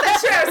 I thought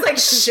that too. I was like,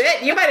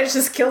 shit, you might have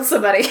just killed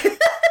somebody. But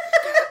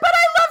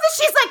I love that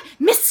she's like,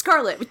 Miss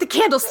Scarlet with the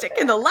candlestick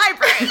in the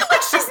library.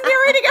 Like, she's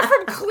narrating it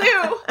from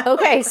Clue.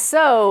 Okay,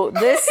 so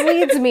this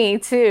leads me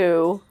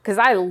to, because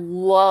I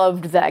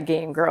loved that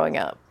game growing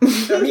up. Me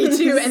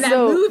too, and that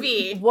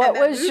movie. What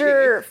was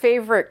your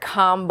favorite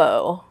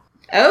combo?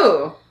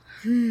 Oh.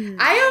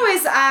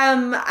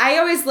 I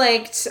always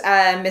liked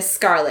Miss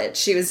Scarlet.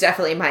 She was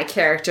definitely my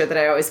character that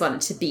I always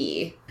wanted to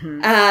be.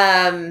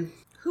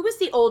 Who was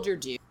the older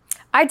dude?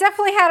 I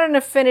definitely had an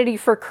affinity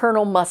for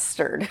Colonel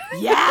Mustard.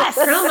 Yes.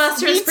 Colonel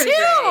Mustard's Me pretty too.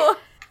 great.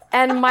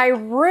 And my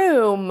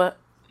room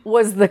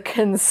was the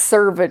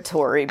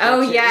conservatory.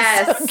 Oh, bitches,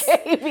 yes.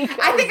 Okay, because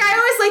I think I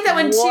always liked that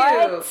one too.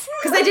 What?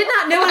 Because I did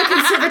not know what a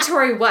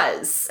conservatory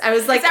was. I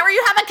was like, Is that where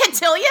you have a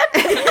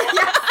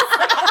cotillion?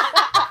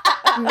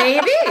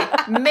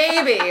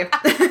 maybe.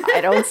 I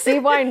don't see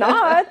why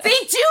not. They do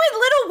in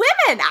Little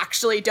Women,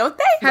 actually, don't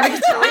they? Have a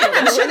cotillion?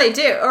 I'm sure they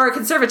do. Or a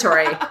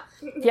conservatory.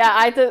 Yeah,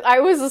 I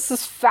was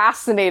just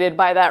fascinated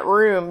by that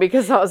room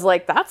because I was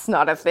like, that's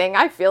not a thing.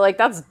 I feel like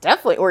that's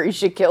definitely where you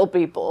should kill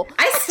people.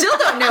 I still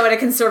don't know what a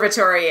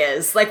conservatory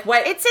is. Like,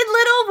 what? It's in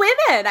Little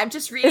Women. I'm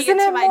just reading Isn't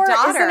it to it my more?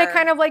 daughter. Isn't it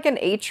kind of like an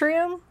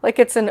atrium? Like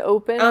it's an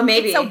open. Oh,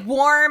 maybe. It's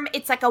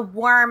like a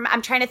warm,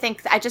 I'm trying to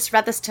think, I just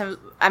read this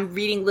I'm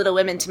reading Little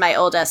Women to my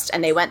oldest,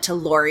 and they went to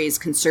Laurie's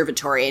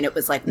conservatory, and it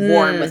was like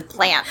warm with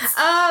plants.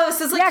 Oh,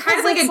 so it's like Yeah, kind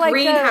of 'cause like a it's like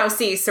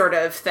greenhousey sort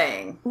of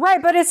thing.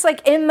 Right, but it's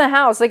like in the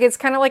house. Like it's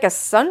kind of like a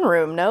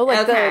sunroom. No,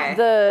 like Okay.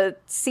 the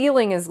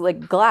ceiling is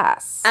like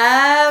glass.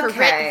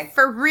 Okay.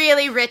 For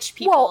really rich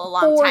people well, a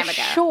long for time ago.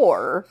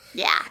 sure.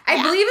 Yeah. I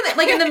yeah. believe that,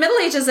 like in the Middle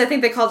Ages, I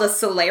think they called a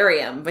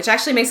solarium, which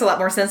actually makes a lot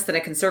more sense than a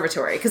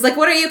conservatory. Because, like,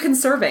 what are you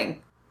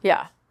conserving?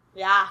 Yeah,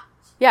 Yeah.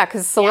 yeah,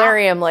 because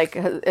solarium like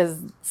is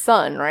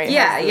sun, right?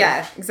 Yeah, Has the-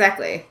 yeah,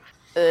 exactly.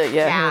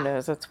 Yeah. Who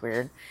knows? That's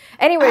weird.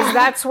 Anyways,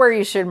 that's where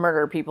you should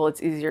murder people.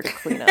 It's easier to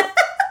clean up.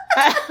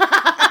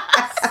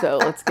 So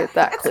let's get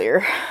that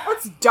clear.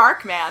 It's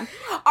dark, man.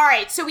 All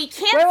right, so we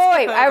can't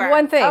Wait. skip I have over-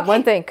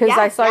 one thing, because Yeah,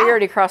 I saw you yeah.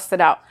 already crossed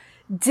it out.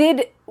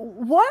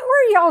 What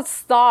were y'all's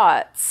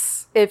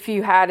thoughts, if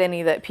you had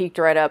any that peeked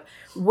right up,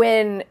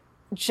 when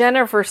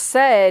Jennifer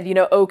said,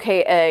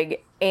 okay,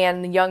 egg,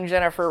 and young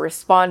Jennifer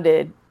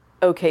responded,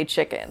 okay,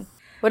 chicken?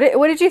 What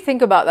did you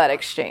think about that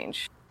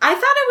exchange? I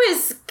thought it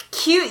was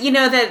cute,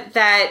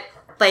 that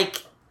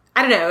like,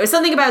 I don't know, it was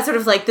something about sort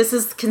of like, this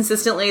is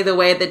consistently the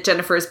way that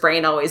Jennifer's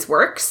brain always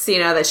works,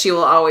 that she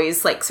will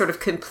always like sort of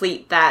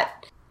complete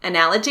that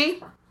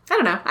analogy. I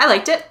don't know. I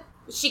liked it.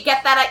 She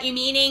get that at you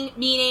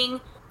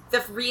meaning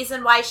the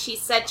reason why she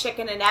said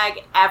chicken and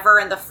egg ever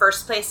in the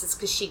first place is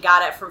because she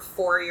got it from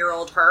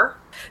 4-year-old her.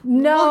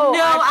 No, Well, no,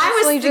 I was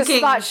personally just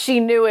thinking- thought she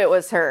knew it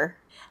was her.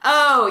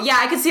 Oh, yeah,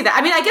 I could see that.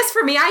 I mean, I guess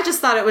for me, I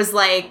just thought it was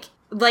like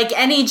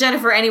any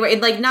Jennifer anyway,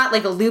 like not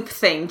like a loop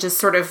thing, just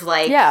sort of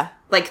like, Yeah.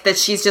 like that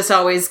she's just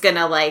always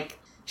gonna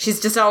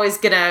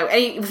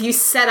if you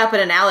set up an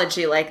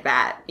analogy like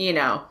that,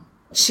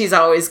 she's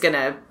always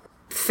gonna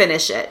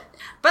finish it.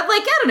 But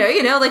like, I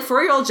don't know, like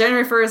 4-year-old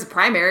Jennifer is a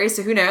primary,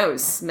 so who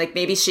knows? Like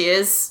maybe she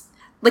is,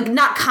 like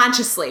not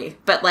consciously,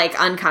 but like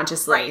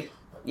unconsciously. Right.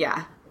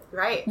 Yeah.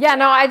 Right. Yeah,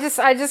 no, I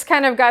just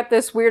kind of got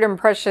this weird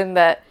impression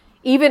that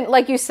even,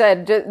 like you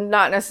said,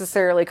 not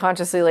necessarily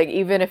consciously, like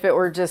even if it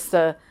were just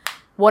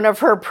one of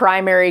her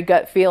primary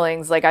gut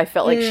feelings, like I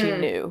felt like she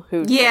knew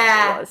who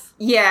Jennifer was.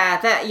 Yeah,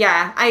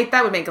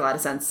 that would make a lot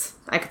of sense.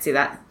 I could see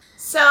that.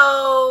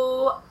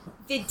 So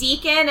the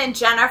Deacon and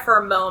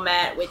Jennifer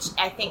moment, which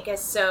I think is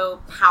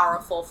so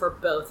powerful for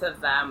both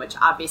of them, which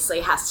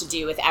obviously has to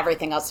do with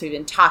everything else we've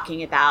been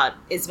talking about,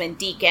 is when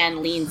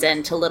Deacon leans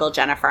into little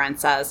Jennifer and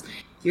says,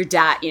 your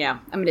dad, I'm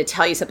going to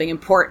tell you something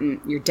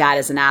important. Your dad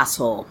is an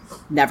asshole.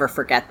 Never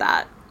forget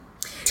that.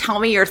 Tell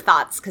me your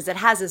thoughts, because it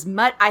has as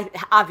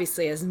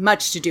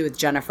much to do with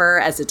Jennifer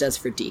as it does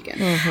for Deacon.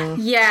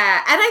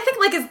 Yeah, and I think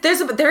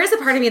like there is a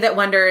part of me that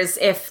wonders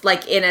if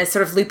like in a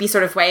sort of loopy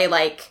sort of way,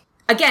 like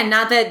again,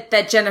 not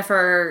that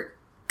Jennifer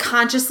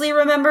consciously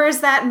remembers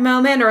that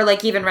moment or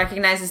like even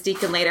recognizes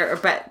Deacon later,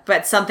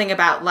 but something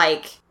about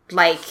like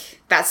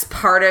that's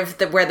part of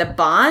where the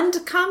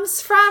bond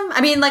comes from.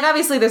 I mean, like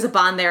obviously there's a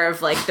bond there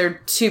of like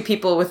they're two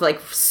people with like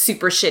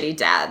super shitty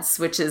dads,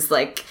 which is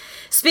like,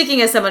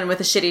 speaking as someone with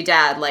a shitty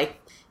dad, like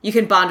you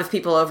can bond with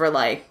people over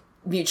like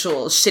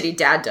mutual shitty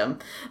daddom.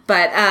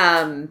 But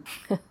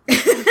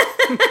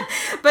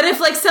but if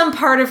like some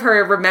part of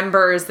her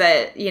remembers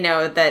that,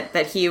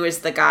 that he was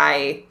the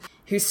guy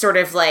who sort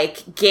of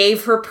like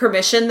gave her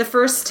permission the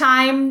first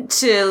time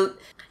to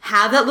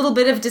have that little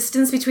bit of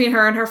distance between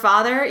her and her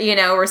father,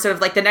 or sort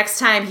of like the next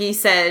time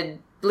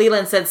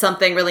Leland said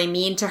something really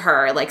mean to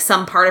her, like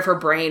some part of her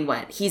brain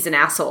went, he's an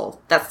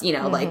asshole. That's,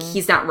 like,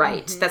 he's not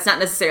right. That's not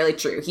necessarily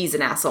true. He's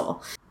an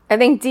asshole. I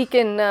think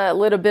Deacon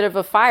lit a bit of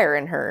a fire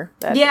in her.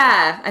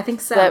 Yeah, I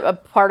think so. A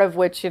part of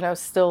which,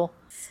 still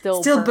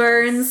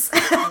burns.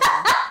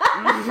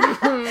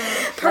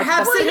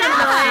 Perhaps in her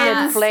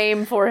mind.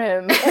 Flame for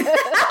him.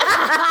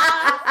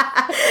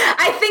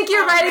 I think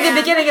you're right at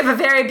the beginning of a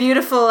very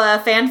beautiful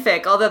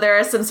fanfic, although there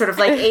are some sort of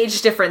like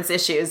age difference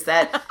issues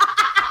that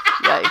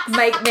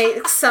might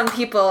make some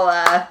people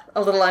a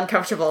little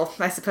uncomfortable,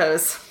 I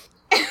suppose.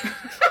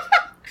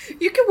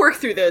 You can work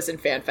through those in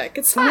fanfic.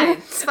 It's fine.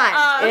 It's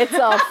fine. It's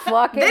a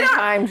fucking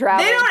time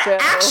travel They don't show.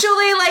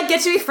 actually like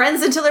get to be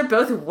friends until they're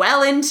both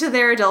well into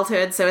their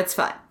adulthood, so it's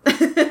fine.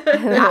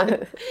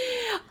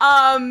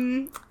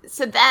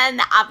 So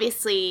then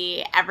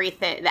obviously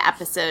the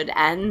episode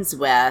ends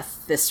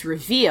with this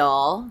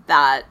reveal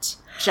that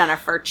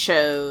Jennifer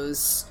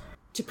chose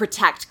to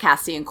protect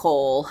Cassie and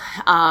Cole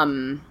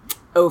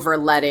over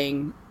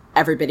letting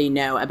everybody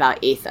know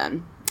about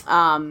Ethan.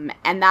 And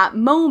that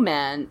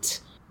moment,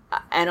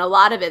 and a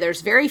lot of it,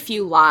 there's very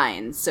few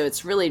lines, so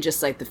it's really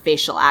just like the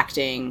facial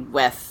acting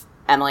with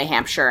Emily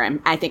Hampshire,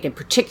 and I think in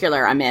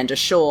particular Amanda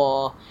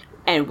Scholl,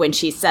 and when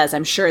she says,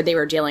 I'm sure they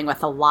were dealing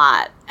with a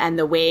lot, and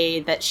the way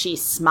that she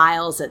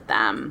smiles at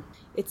them,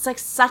 it's like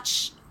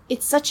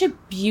it's such a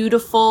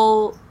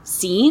beautiful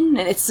scene,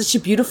 and it's such a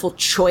beautiful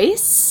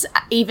choice,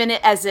 even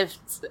as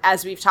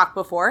we've talked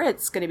before,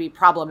 it's going to be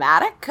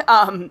problematic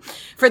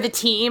for the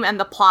team and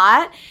the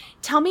plot.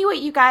 Tell me what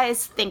you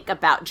guys think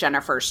about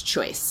Jennifer's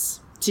choice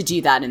to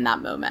do that in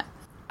that moment.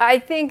 I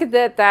think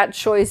that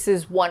choice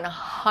is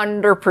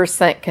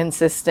 100%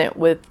 consistent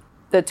with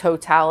the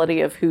totality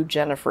of who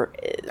Jennifer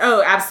is.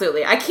 Oh,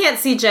 absolutely. I can't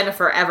see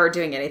Jennifer ever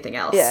doing anything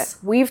else. Yeah.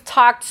 We've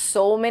talked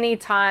so many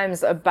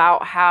times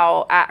about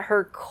how at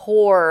her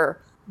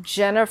core,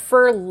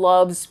 Jennifer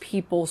loves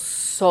people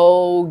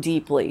so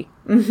deeply.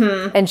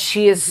 Mm-hmm. And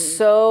she is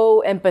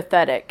so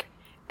empathetic.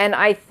 And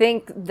I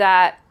think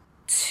that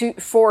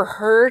for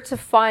her to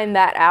find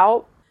that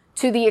out,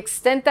 to the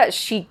extent that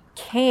she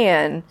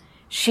can,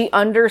 she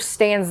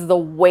understands the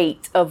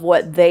weight of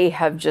what they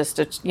have just,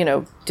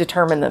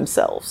 determined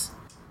themselves.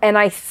 And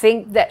I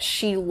think that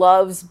she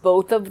loves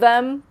both of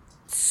them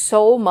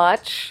so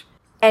much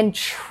and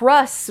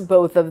trusts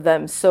both of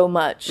them so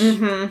much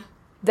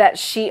that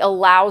she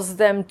allows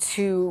them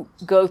to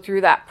go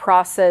through that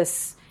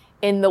process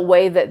in the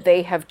way that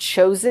they have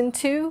chosen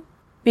to,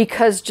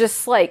 because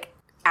just like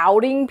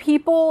outing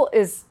people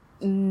is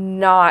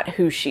not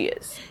who she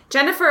is.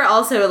 Jennifer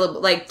also,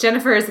 like,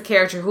 Jennifer is the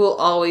character who will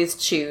always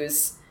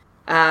choose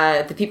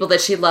the people that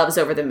she loves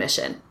over the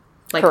mission.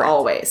 Like, correct.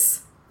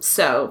 Always.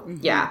 So,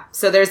 yeah.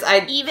 So there's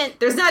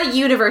not a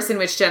universe in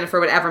which Jennifer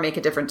would ever make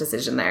a different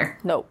decision there.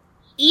 No.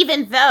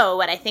 Even though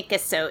what I think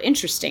is so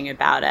interesting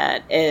about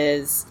it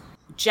is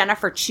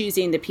Jennifer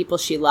choosing the people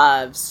she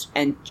loves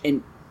and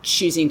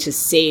choosing to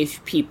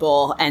save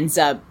people ends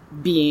up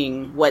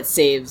being what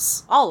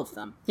saves all of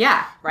them.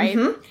 Yeah. Right?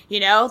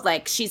 Mm-hmm.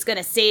 Like, she's going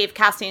to save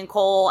Cassie and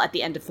Cole at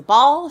the end of the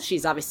ball.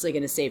 She's obviously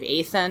going to save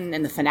Ethan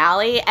in the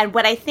finale. And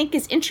what I think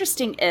is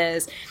interesting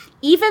is,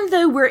 even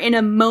though we're in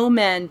a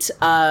moment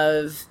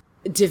of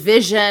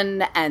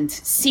division and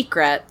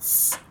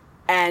secrets,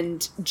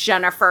 and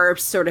Jennifer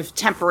sort of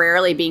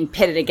temporarily being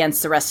pitted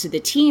against the rest of the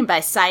team by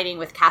siding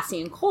with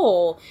Cassie and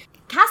Cole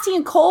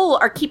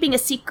are keeping a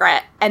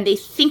secret, and they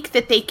think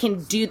that they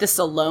can do this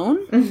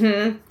alone.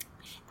 Mm-hmm.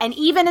 And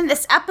even in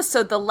this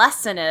episode, the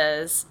lesson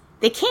is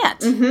they can't.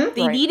 Mm-hmm.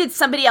 They needed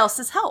somebody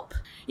else's help,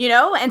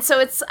 And so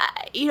it's,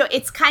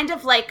 it's kind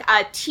of like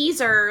a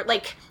teaser.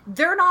 Like,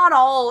 they're not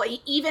all,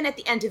 even at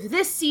the end of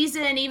this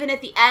season, even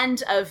at the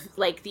end of,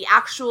 like, the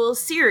actual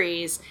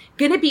series,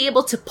 going to be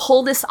able to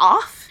pull this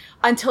off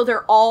until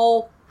they're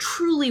all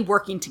truly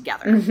working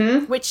together,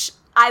 which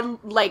I,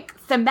 like,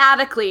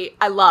 thematically,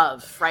 I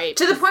love, right?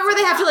 To the point where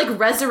they have to, like,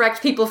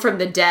 resurrect people from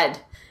the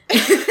dead.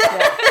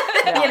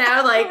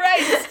 Yeah. Like...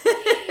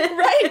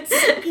 Right.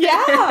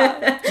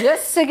 Yeah.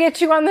 Just to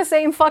get you on the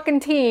same fucking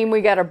team,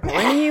 we gotta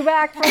bring you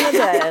back from the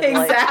dead.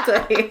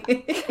 Exactly.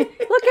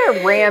 Look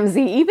at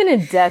Ramsay. Even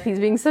in death, he's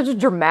being such a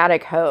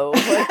dramatic hoe.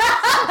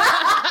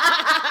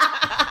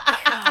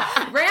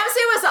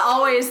 Ramsay was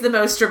always the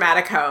most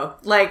dramatic hoe.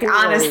 Like,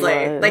 honestly.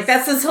 Really, like,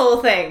 that's his whole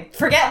thing.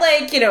 Forget,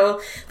 like,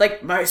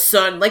 like, my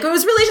son. Like, it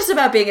was really just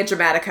about being a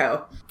dramatic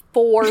hoe.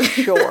 For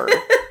sure.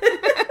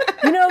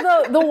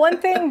 The one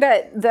thing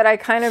that I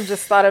kind of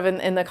just thought of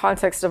in the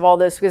context of all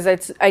this,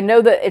 because I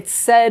know that it's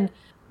said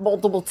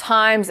multiple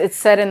times, it's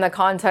said in the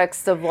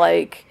context of,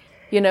 like,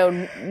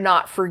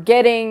 not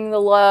forgetting the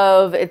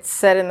love. It's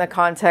said in the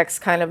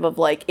context kind of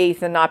like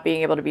Ethan not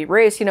being able to be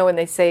raised, when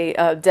they say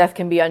death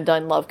can be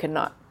undone, love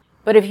cannot.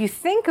 But if you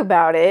think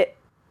about it,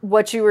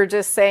 what you were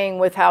just saying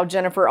with how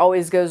Jennifer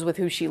always goes with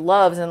who she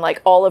loves, and,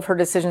 like, all of her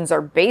decisions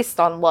are based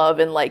on love,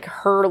 and, like,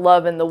 her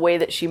love and the way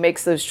that she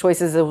makes those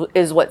choices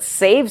is what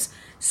saves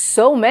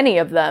so many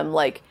of them.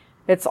 Like,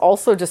 it's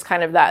also just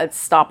kind of that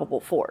unstoppable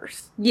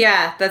force.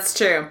 Yeah, that's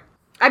true.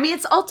 I mean,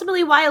 it's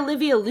ultimately why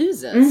Olivia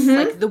loses. Mm-hmm.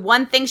 Like, the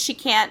one thing she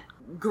can't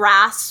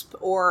grasp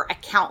or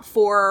account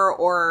for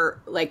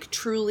or, like,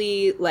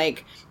 truly,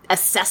 like,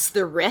 assess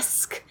the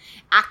risk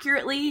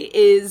accurately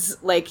is,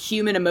 like,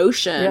 human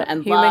emotion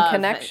and human love.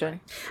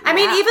 Connection. I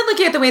mean, even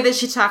looking at the way that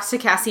she talks to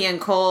Cassie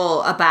and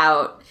Cole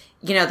about,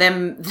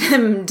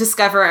 them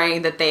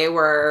discovering that they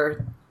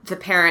were the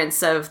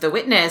parents of the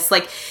witness,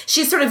 like,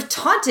 she's sort of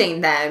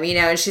taunting them,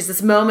 and she's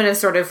this moment of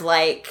sort of,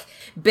 like,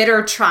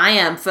 bitter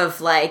triumph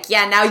of, like,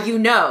 yeah, now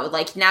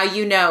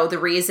the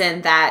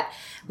reason that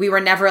we were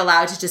never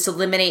allowed to just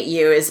eliminate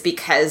you is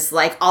because,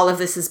 like, all of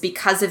this is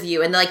because of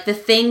you. And, like, the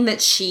thing that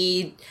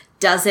she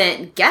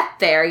doesn't get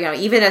there,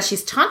 even as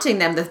she's taunting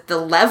them, the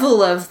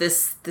level of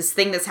this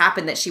thing that's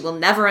happened that she will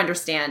never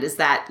understand is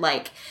that,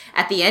 like,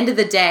 at the end of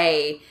the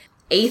day,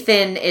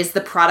 Ethan is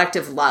the product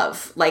of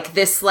love. Like,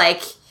 this,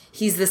 like,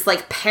 he's this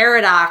like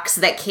paradox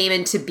that came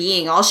into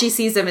being. All she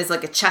sees him is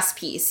like a chess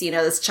piece, you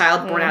know, this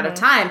child born out of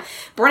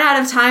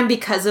time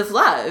because of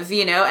love,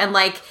 you know, and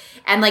like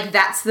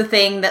that's the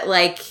thing that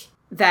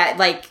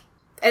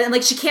and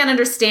like she can't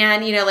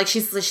understand, you know, like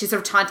she's sort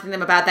of taunting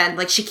them about that, and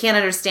like she can't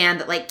understand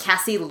that like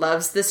Cassie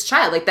loves this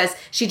child, like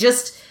she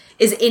just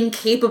is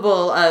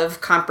incapable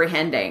of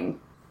comprehending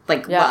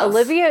like love.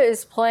 Olivia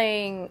is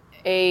playing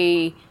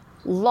a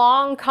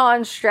long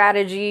con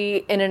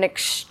strategy in an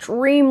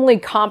extremely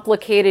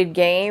complicated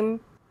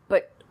game,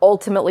 but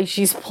ultimately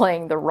she's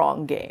playing the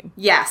wrong game.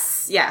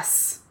 Yes.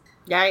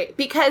 Right?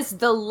 Because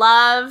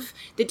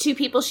the two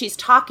people she's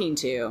talking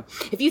to,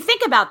 if you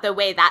think about the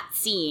way that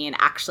scene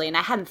actually, and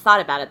I hadn't thought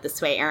about it this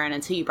way, Erin,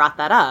 until you brought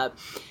that up,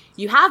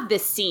 you have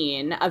this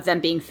scene of them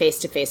being face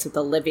to face with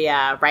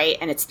Olivia, right?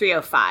 And it's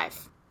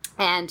 3:05.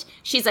 And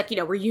she's like, you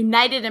know, we're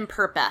united in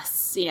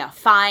purpose, you know,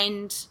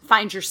 find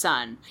your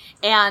son.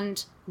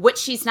 And what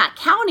she's not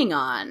counting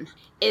on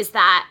is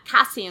that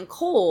Cassie and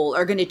Cole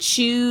are going to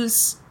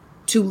choose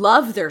to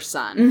love their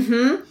son.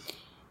 Mm-hmm.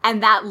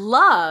 And that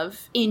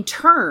love, in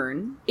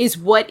turn, is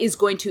what is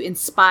going to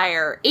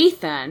inspire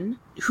Ethan,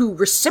 who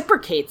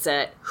reciprocates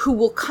it, who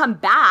will come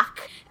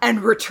back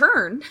and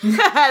return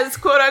as,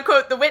 quote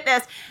unquote, the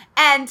witness,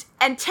 and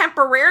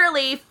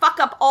temporarily fuck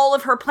up all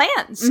of her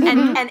plans.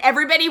 Mm-hmm. And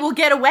everybody will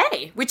get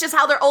away, which is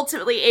how they're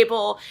ultimately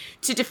able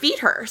to defeat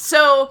her.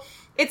 So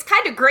it's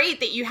kind of great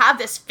that you have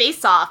this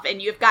face-off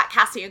and you've got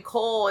Cassie and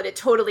Cole, and it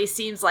totally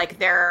seems like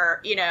they're,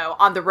 you know,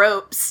 on the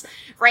ropes,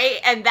 right?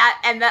 And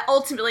that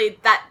ultimately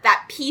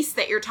that piece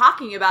that you're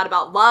talking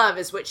about love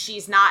is what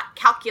she's not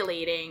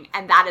calculating,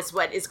 and that is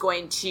what is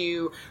going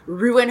to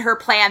ruin her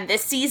plan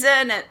this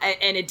season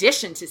in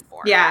addition to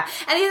before. Yeah.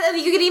 And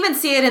you could even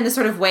see it in the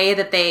sort of way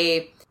that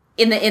they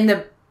in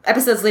the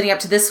episodes leading up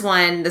to this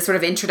one, the sort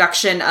of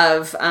introduction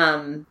of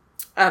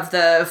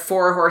the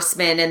Four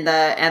Horsemen and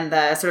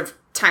the sort of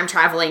time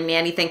traveling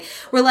nanny thing,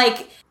 where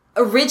like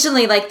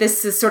originally like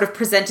this is sort of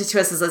presented to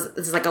us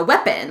as like a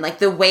weapon, like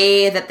the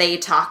way that they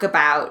talk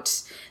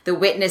about the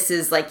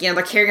witnesses, like, you know,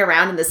 they're carrying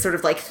around in this sort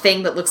of like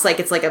thing that looks like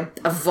it's like a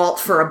vault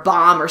for a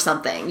bomb or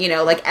something, you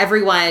know, like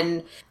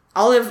everyone,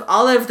 all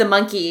of the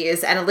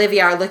monkeys and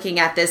Olivia are looking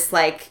at this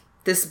like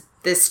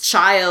this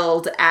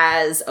child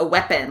as a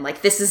weapon,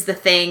 like this is the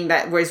thing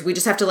that whereas we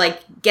just have to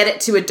like get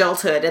it to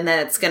adulthood and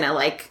then it's gonna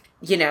like,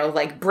 you know,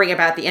 like bring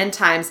about the end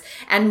times.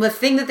 And the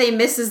thing that they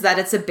miss is that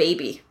it's a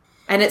baby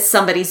and it's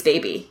somebody's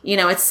baby, you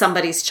know, it's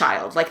somebody's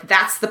child. Like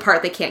that's the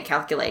part they can't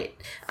calculate.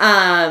 Which,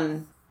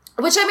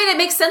 I mean, it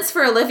makes sense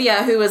for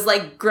Olivia, who was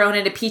like grown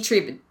in a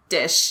petri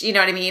dish, you know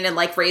what I mean? And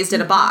like raised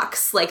in a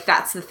box. Like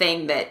that's the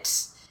thing that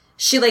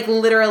she like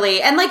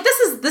literally, and like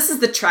this is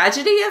the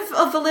tragedy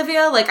of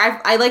Olivia. Like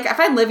I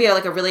find Olivia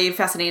like a really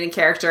fascinating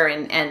character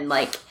and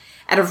like,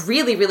 and a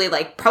really, really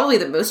like probably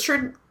the most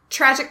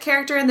tragic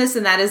character in this.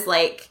 And that is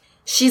like,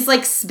 she's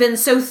like been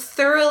so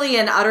thoroughly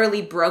and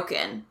utterly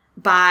broken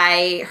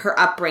by her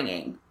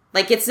upbringing.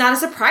 Like it's not a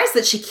surprise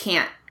that she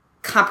can't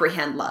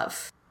comprehend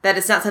love, that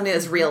it's not something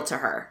that's real to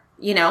her,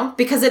 you know,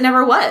 because it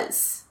never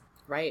was.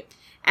 Right.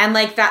 And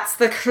like that's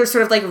the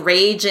sort of like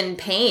rage and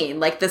pain,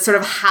 like the sort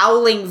of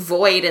howling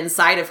void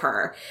inside of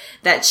her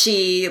that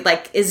she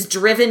like is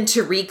driven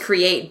to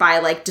recreate by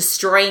like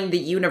destroying the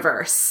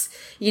universe,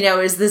 you know,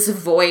 is this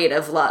void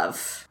of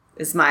love,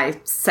 is my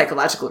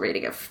psychological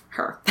reading of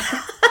her.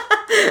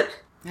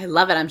 I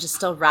love it. I'm just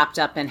still wrapped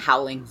up in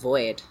Howling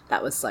Void.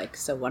 That was like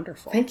so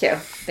wonderful. Thank you.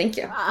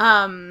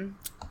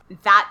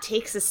 That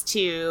takes us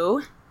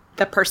to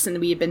the person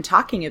we've been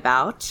talking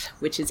about,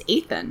 which is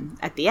Ethan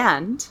at the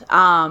end.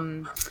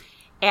 And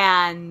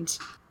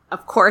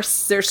of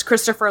course there's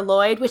Christopher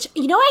Lloyd, which,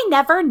 you know, I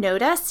never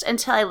noticed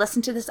until I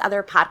listened to this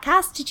other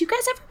podcast. Did you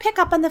guys ever pick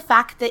up on the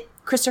fact that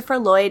Christopher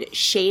Lloyd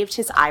shaved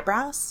his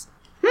eyebrows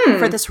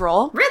for this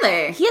role?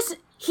 Really?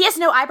 He has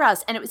no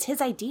eyebrows, and it was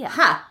his idea.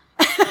 Huh.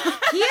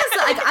 He is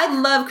like, I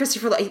love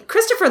Christopher Lloyd.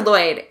 Christopher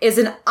Lloyd is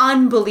an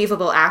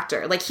unbelievable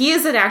actor. Like he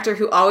is an actor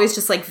who always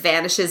just like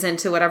vanishes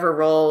into whatever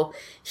role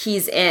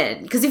he's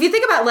in. Because if you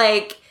think about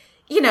like,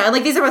 you know, and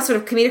like these are about sort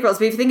of comedic roles,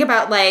 but if you think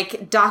about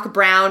like Doc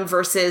Brown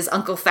versus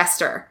Uncle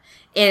Fester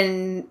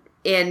in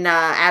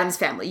Addams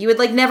Family, you would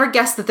like never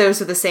guess that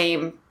those are the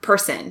same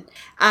person.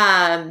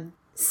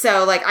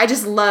 So, like, I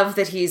just love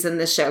that he's in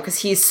this show because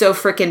he's so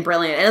freaking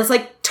brilliant. And it's,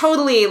 like,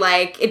 totally,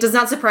 like, it does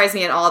not surprise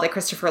me at all that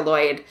Christopher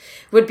Lloyd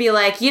would be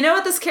like, you know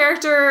what this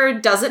character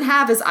doesn't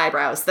have is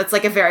eyebrows. That's,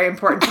 like, a very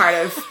important part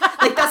of,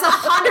 like, that's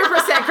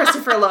 100%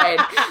 Christopher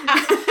Lloyd.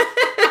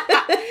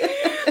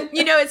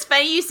 You know, it's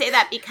funny you say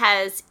that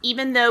because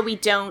even though we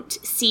don't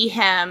see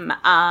him,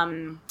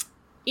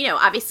 you know,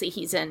 obviously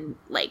he's in,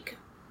 like,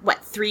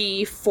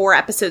 3-4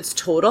 episodes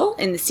total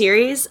in the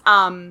series,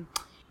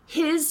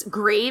 his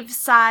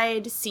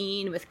graveside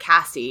scene with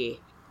Cassie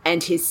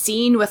and his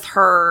scene with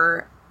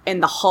her in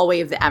the hallway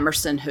of the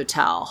Emerson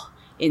Hotel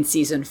in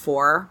season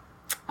 4,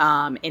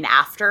 in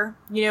After,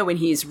 you know, when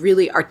he's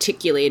really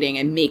articulating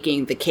and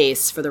making the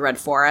case for the Red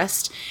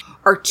Forest,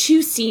 are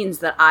two scenes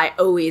that I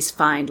always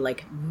find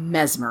like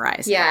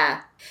mesmerizing.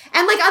 Yeah.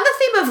 And like on the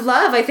theme of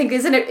love, I think,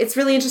 isn't it? It's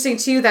really interesting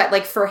too that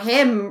like for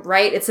him,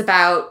 right? It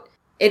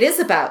is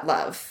about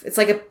love. It's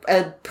like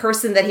a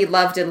person that he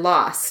loved and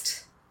lost.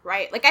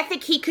 Right. Like I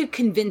think he could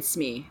convince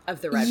me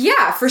of the red.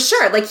 Yeah, for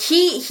sure. Like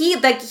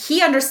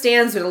he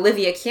understands what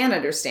Olivia can't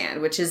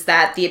understand, which is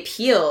that the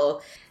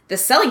appeal, the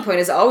selling point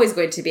is always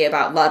going to be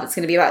about love. It's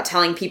going to be about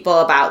telling people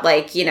about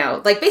like, you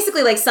know, like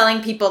basically like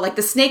selling people like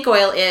the snake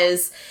oil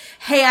is,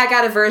 hey, I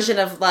got a version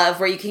of love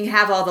where you can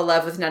have all the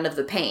love with none of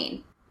the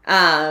pain.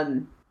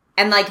 And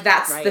like,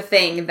 that's the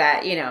thing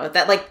that, you know,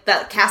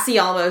 that Cassie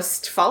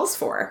almost falls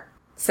for.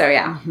 So,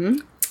 yeah. Mm-hmm.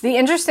 The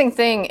interesting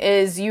thing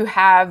is you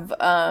have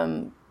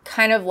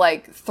kind of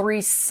like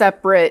three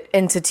separate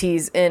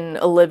entities in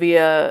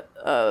Olivia,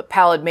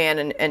 Pallid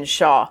Man, and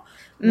Shaw,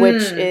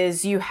 which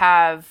is you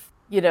have,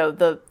 you know,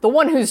 the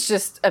one who's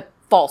just a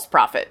false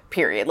prophet,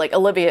 period. Like,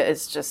 Olivia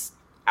is just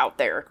out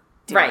there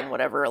doing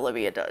whatever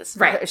Olivia does.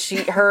 Right.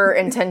 Her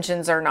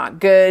intentions are not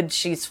good.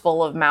 She's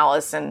full of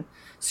malice and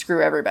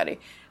screw everybody.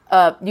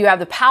 You have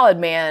the Pallid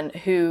Man,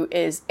 who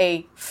is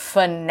a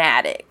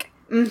fanatic.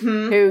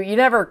 Mm-hmm. Who you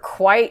never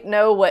quite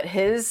know what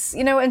his,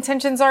 you know,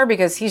 intentions are,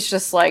 because he's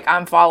just like,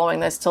 I'm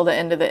following this till the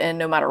end of the end,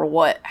 no matter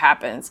what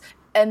happens.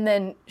 And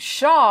then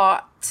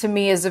Shaw, to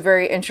me, is a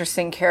very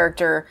interesting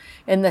character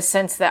in the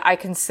sense that I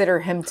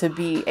consider him to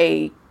be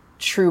a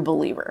true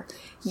believer.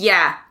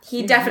 Yeah,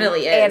 he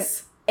definitely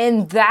is.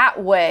 And in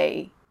that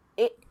way,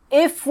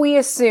 if we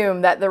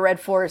assume that the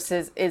Red Forest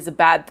is a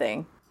bad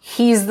thing,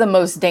 he's the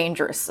most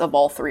dangerous of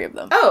all three of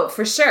them. Oh,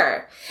 for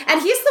sure.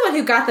 And he's the one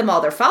who got them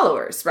all their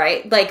followers,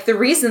 right? Like, the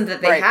reason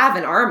that they have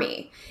an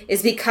army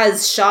is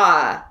because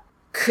Shaw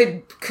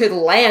could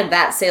land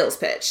that sales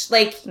pitch.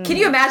 Like, can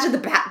you imagine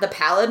the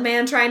Pallid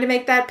Man trying to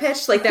make that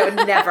pitch? Like, that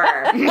would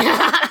never.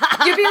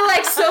 You'd be,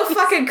 like, so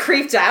fucking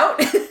creeped out.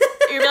 You'd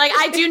be like,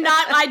 I do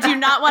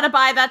not want to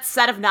buy that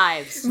set of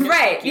knives.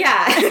 Right,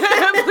 yeah.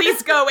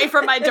 Please go away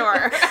from my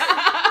door.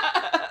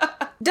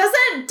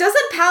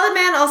 Doesn't Pallid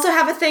Man also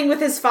have a thing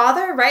with his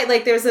father, right?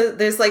 Like there's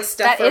like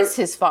stuff that is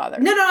his father.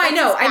 No, I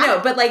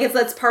know, but like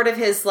that's part of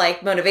his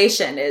like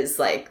motivation is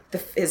like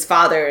his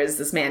father is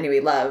this man who he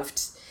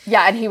loved.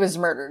 Yeah, and he was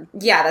murdered.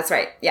 Yeah, that's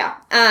right. Yeah.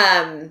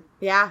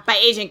 Yeah, by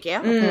Agent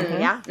Gale.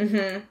 Mm-hmm. Yeah.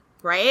 Mm-hmm.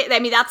 Right? I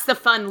mean, that's the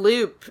fun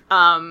loop.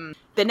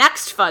 The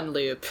next fun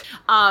loop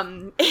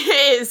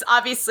is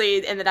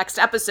obviously in the next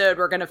episode,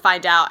 we're going to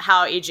find out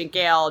how Agent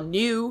Gale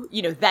knew,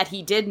 you know, that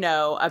he did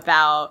know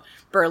about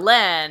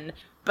Berlin,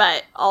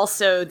 but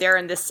also they're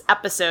in this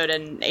episode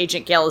and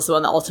Agent Gale is the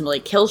one that ultimately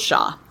kills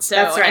Shaw. So,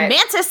 that's right. And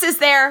Mantis is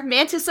there.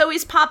 Mantis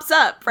always pops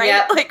up, right?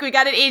 Yep. Like we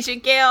got an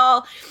Agent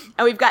Gale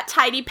and we've got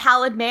Tiny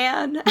Pallid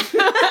Man.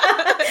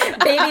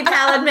 Baby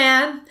Pallid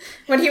Man.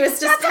 When he was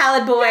just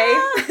Pallid Boy.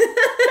 Yeah.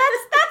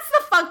 That's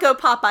the Funko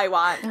Pop I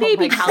want.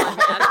 Baby Pallid Man.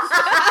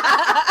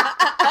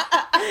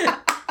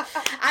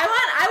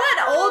 I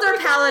want older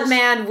Pallid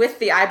Man with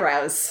the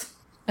eyebrows.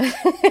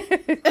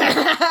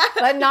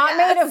 But not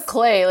made of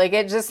clay. Like,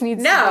 it just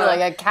needs to be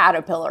like a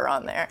caterpillar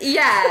on there.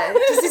 Yeah,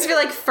 it just needs to be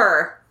like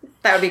fur.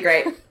 That would be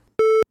great.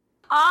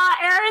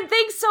 Erin,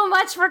 thanks so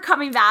much for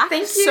coming back.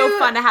 Thank you. So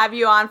fun to have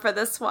you on for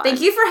this one. Thank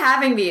you for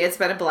having me. It's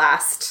been a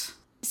blast.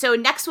 So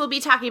next we'll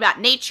be talking about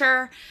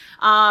nature,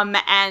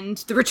 and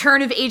the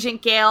return of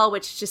Agent Gale,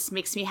 which just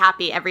makes me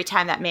happy every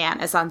time that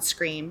man is on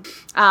screen.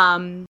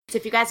 So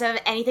if you guys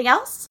have anything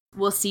else,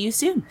 we'll see you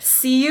soon.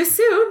 See you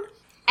soon.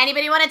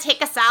 Anybody want to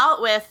take us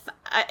out with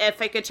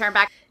If I Could Turn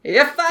Back?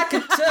 If I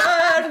could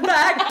turn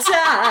back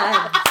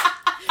time,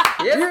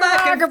 if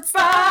I could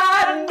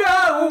find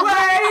a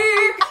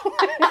way,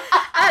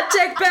 I'd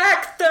take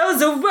back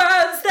those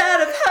words that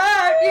have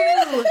hurt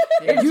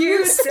you, and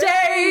you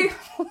stay.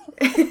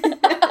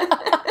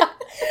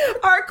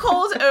 Our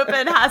cold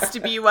open has to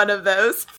be one of those.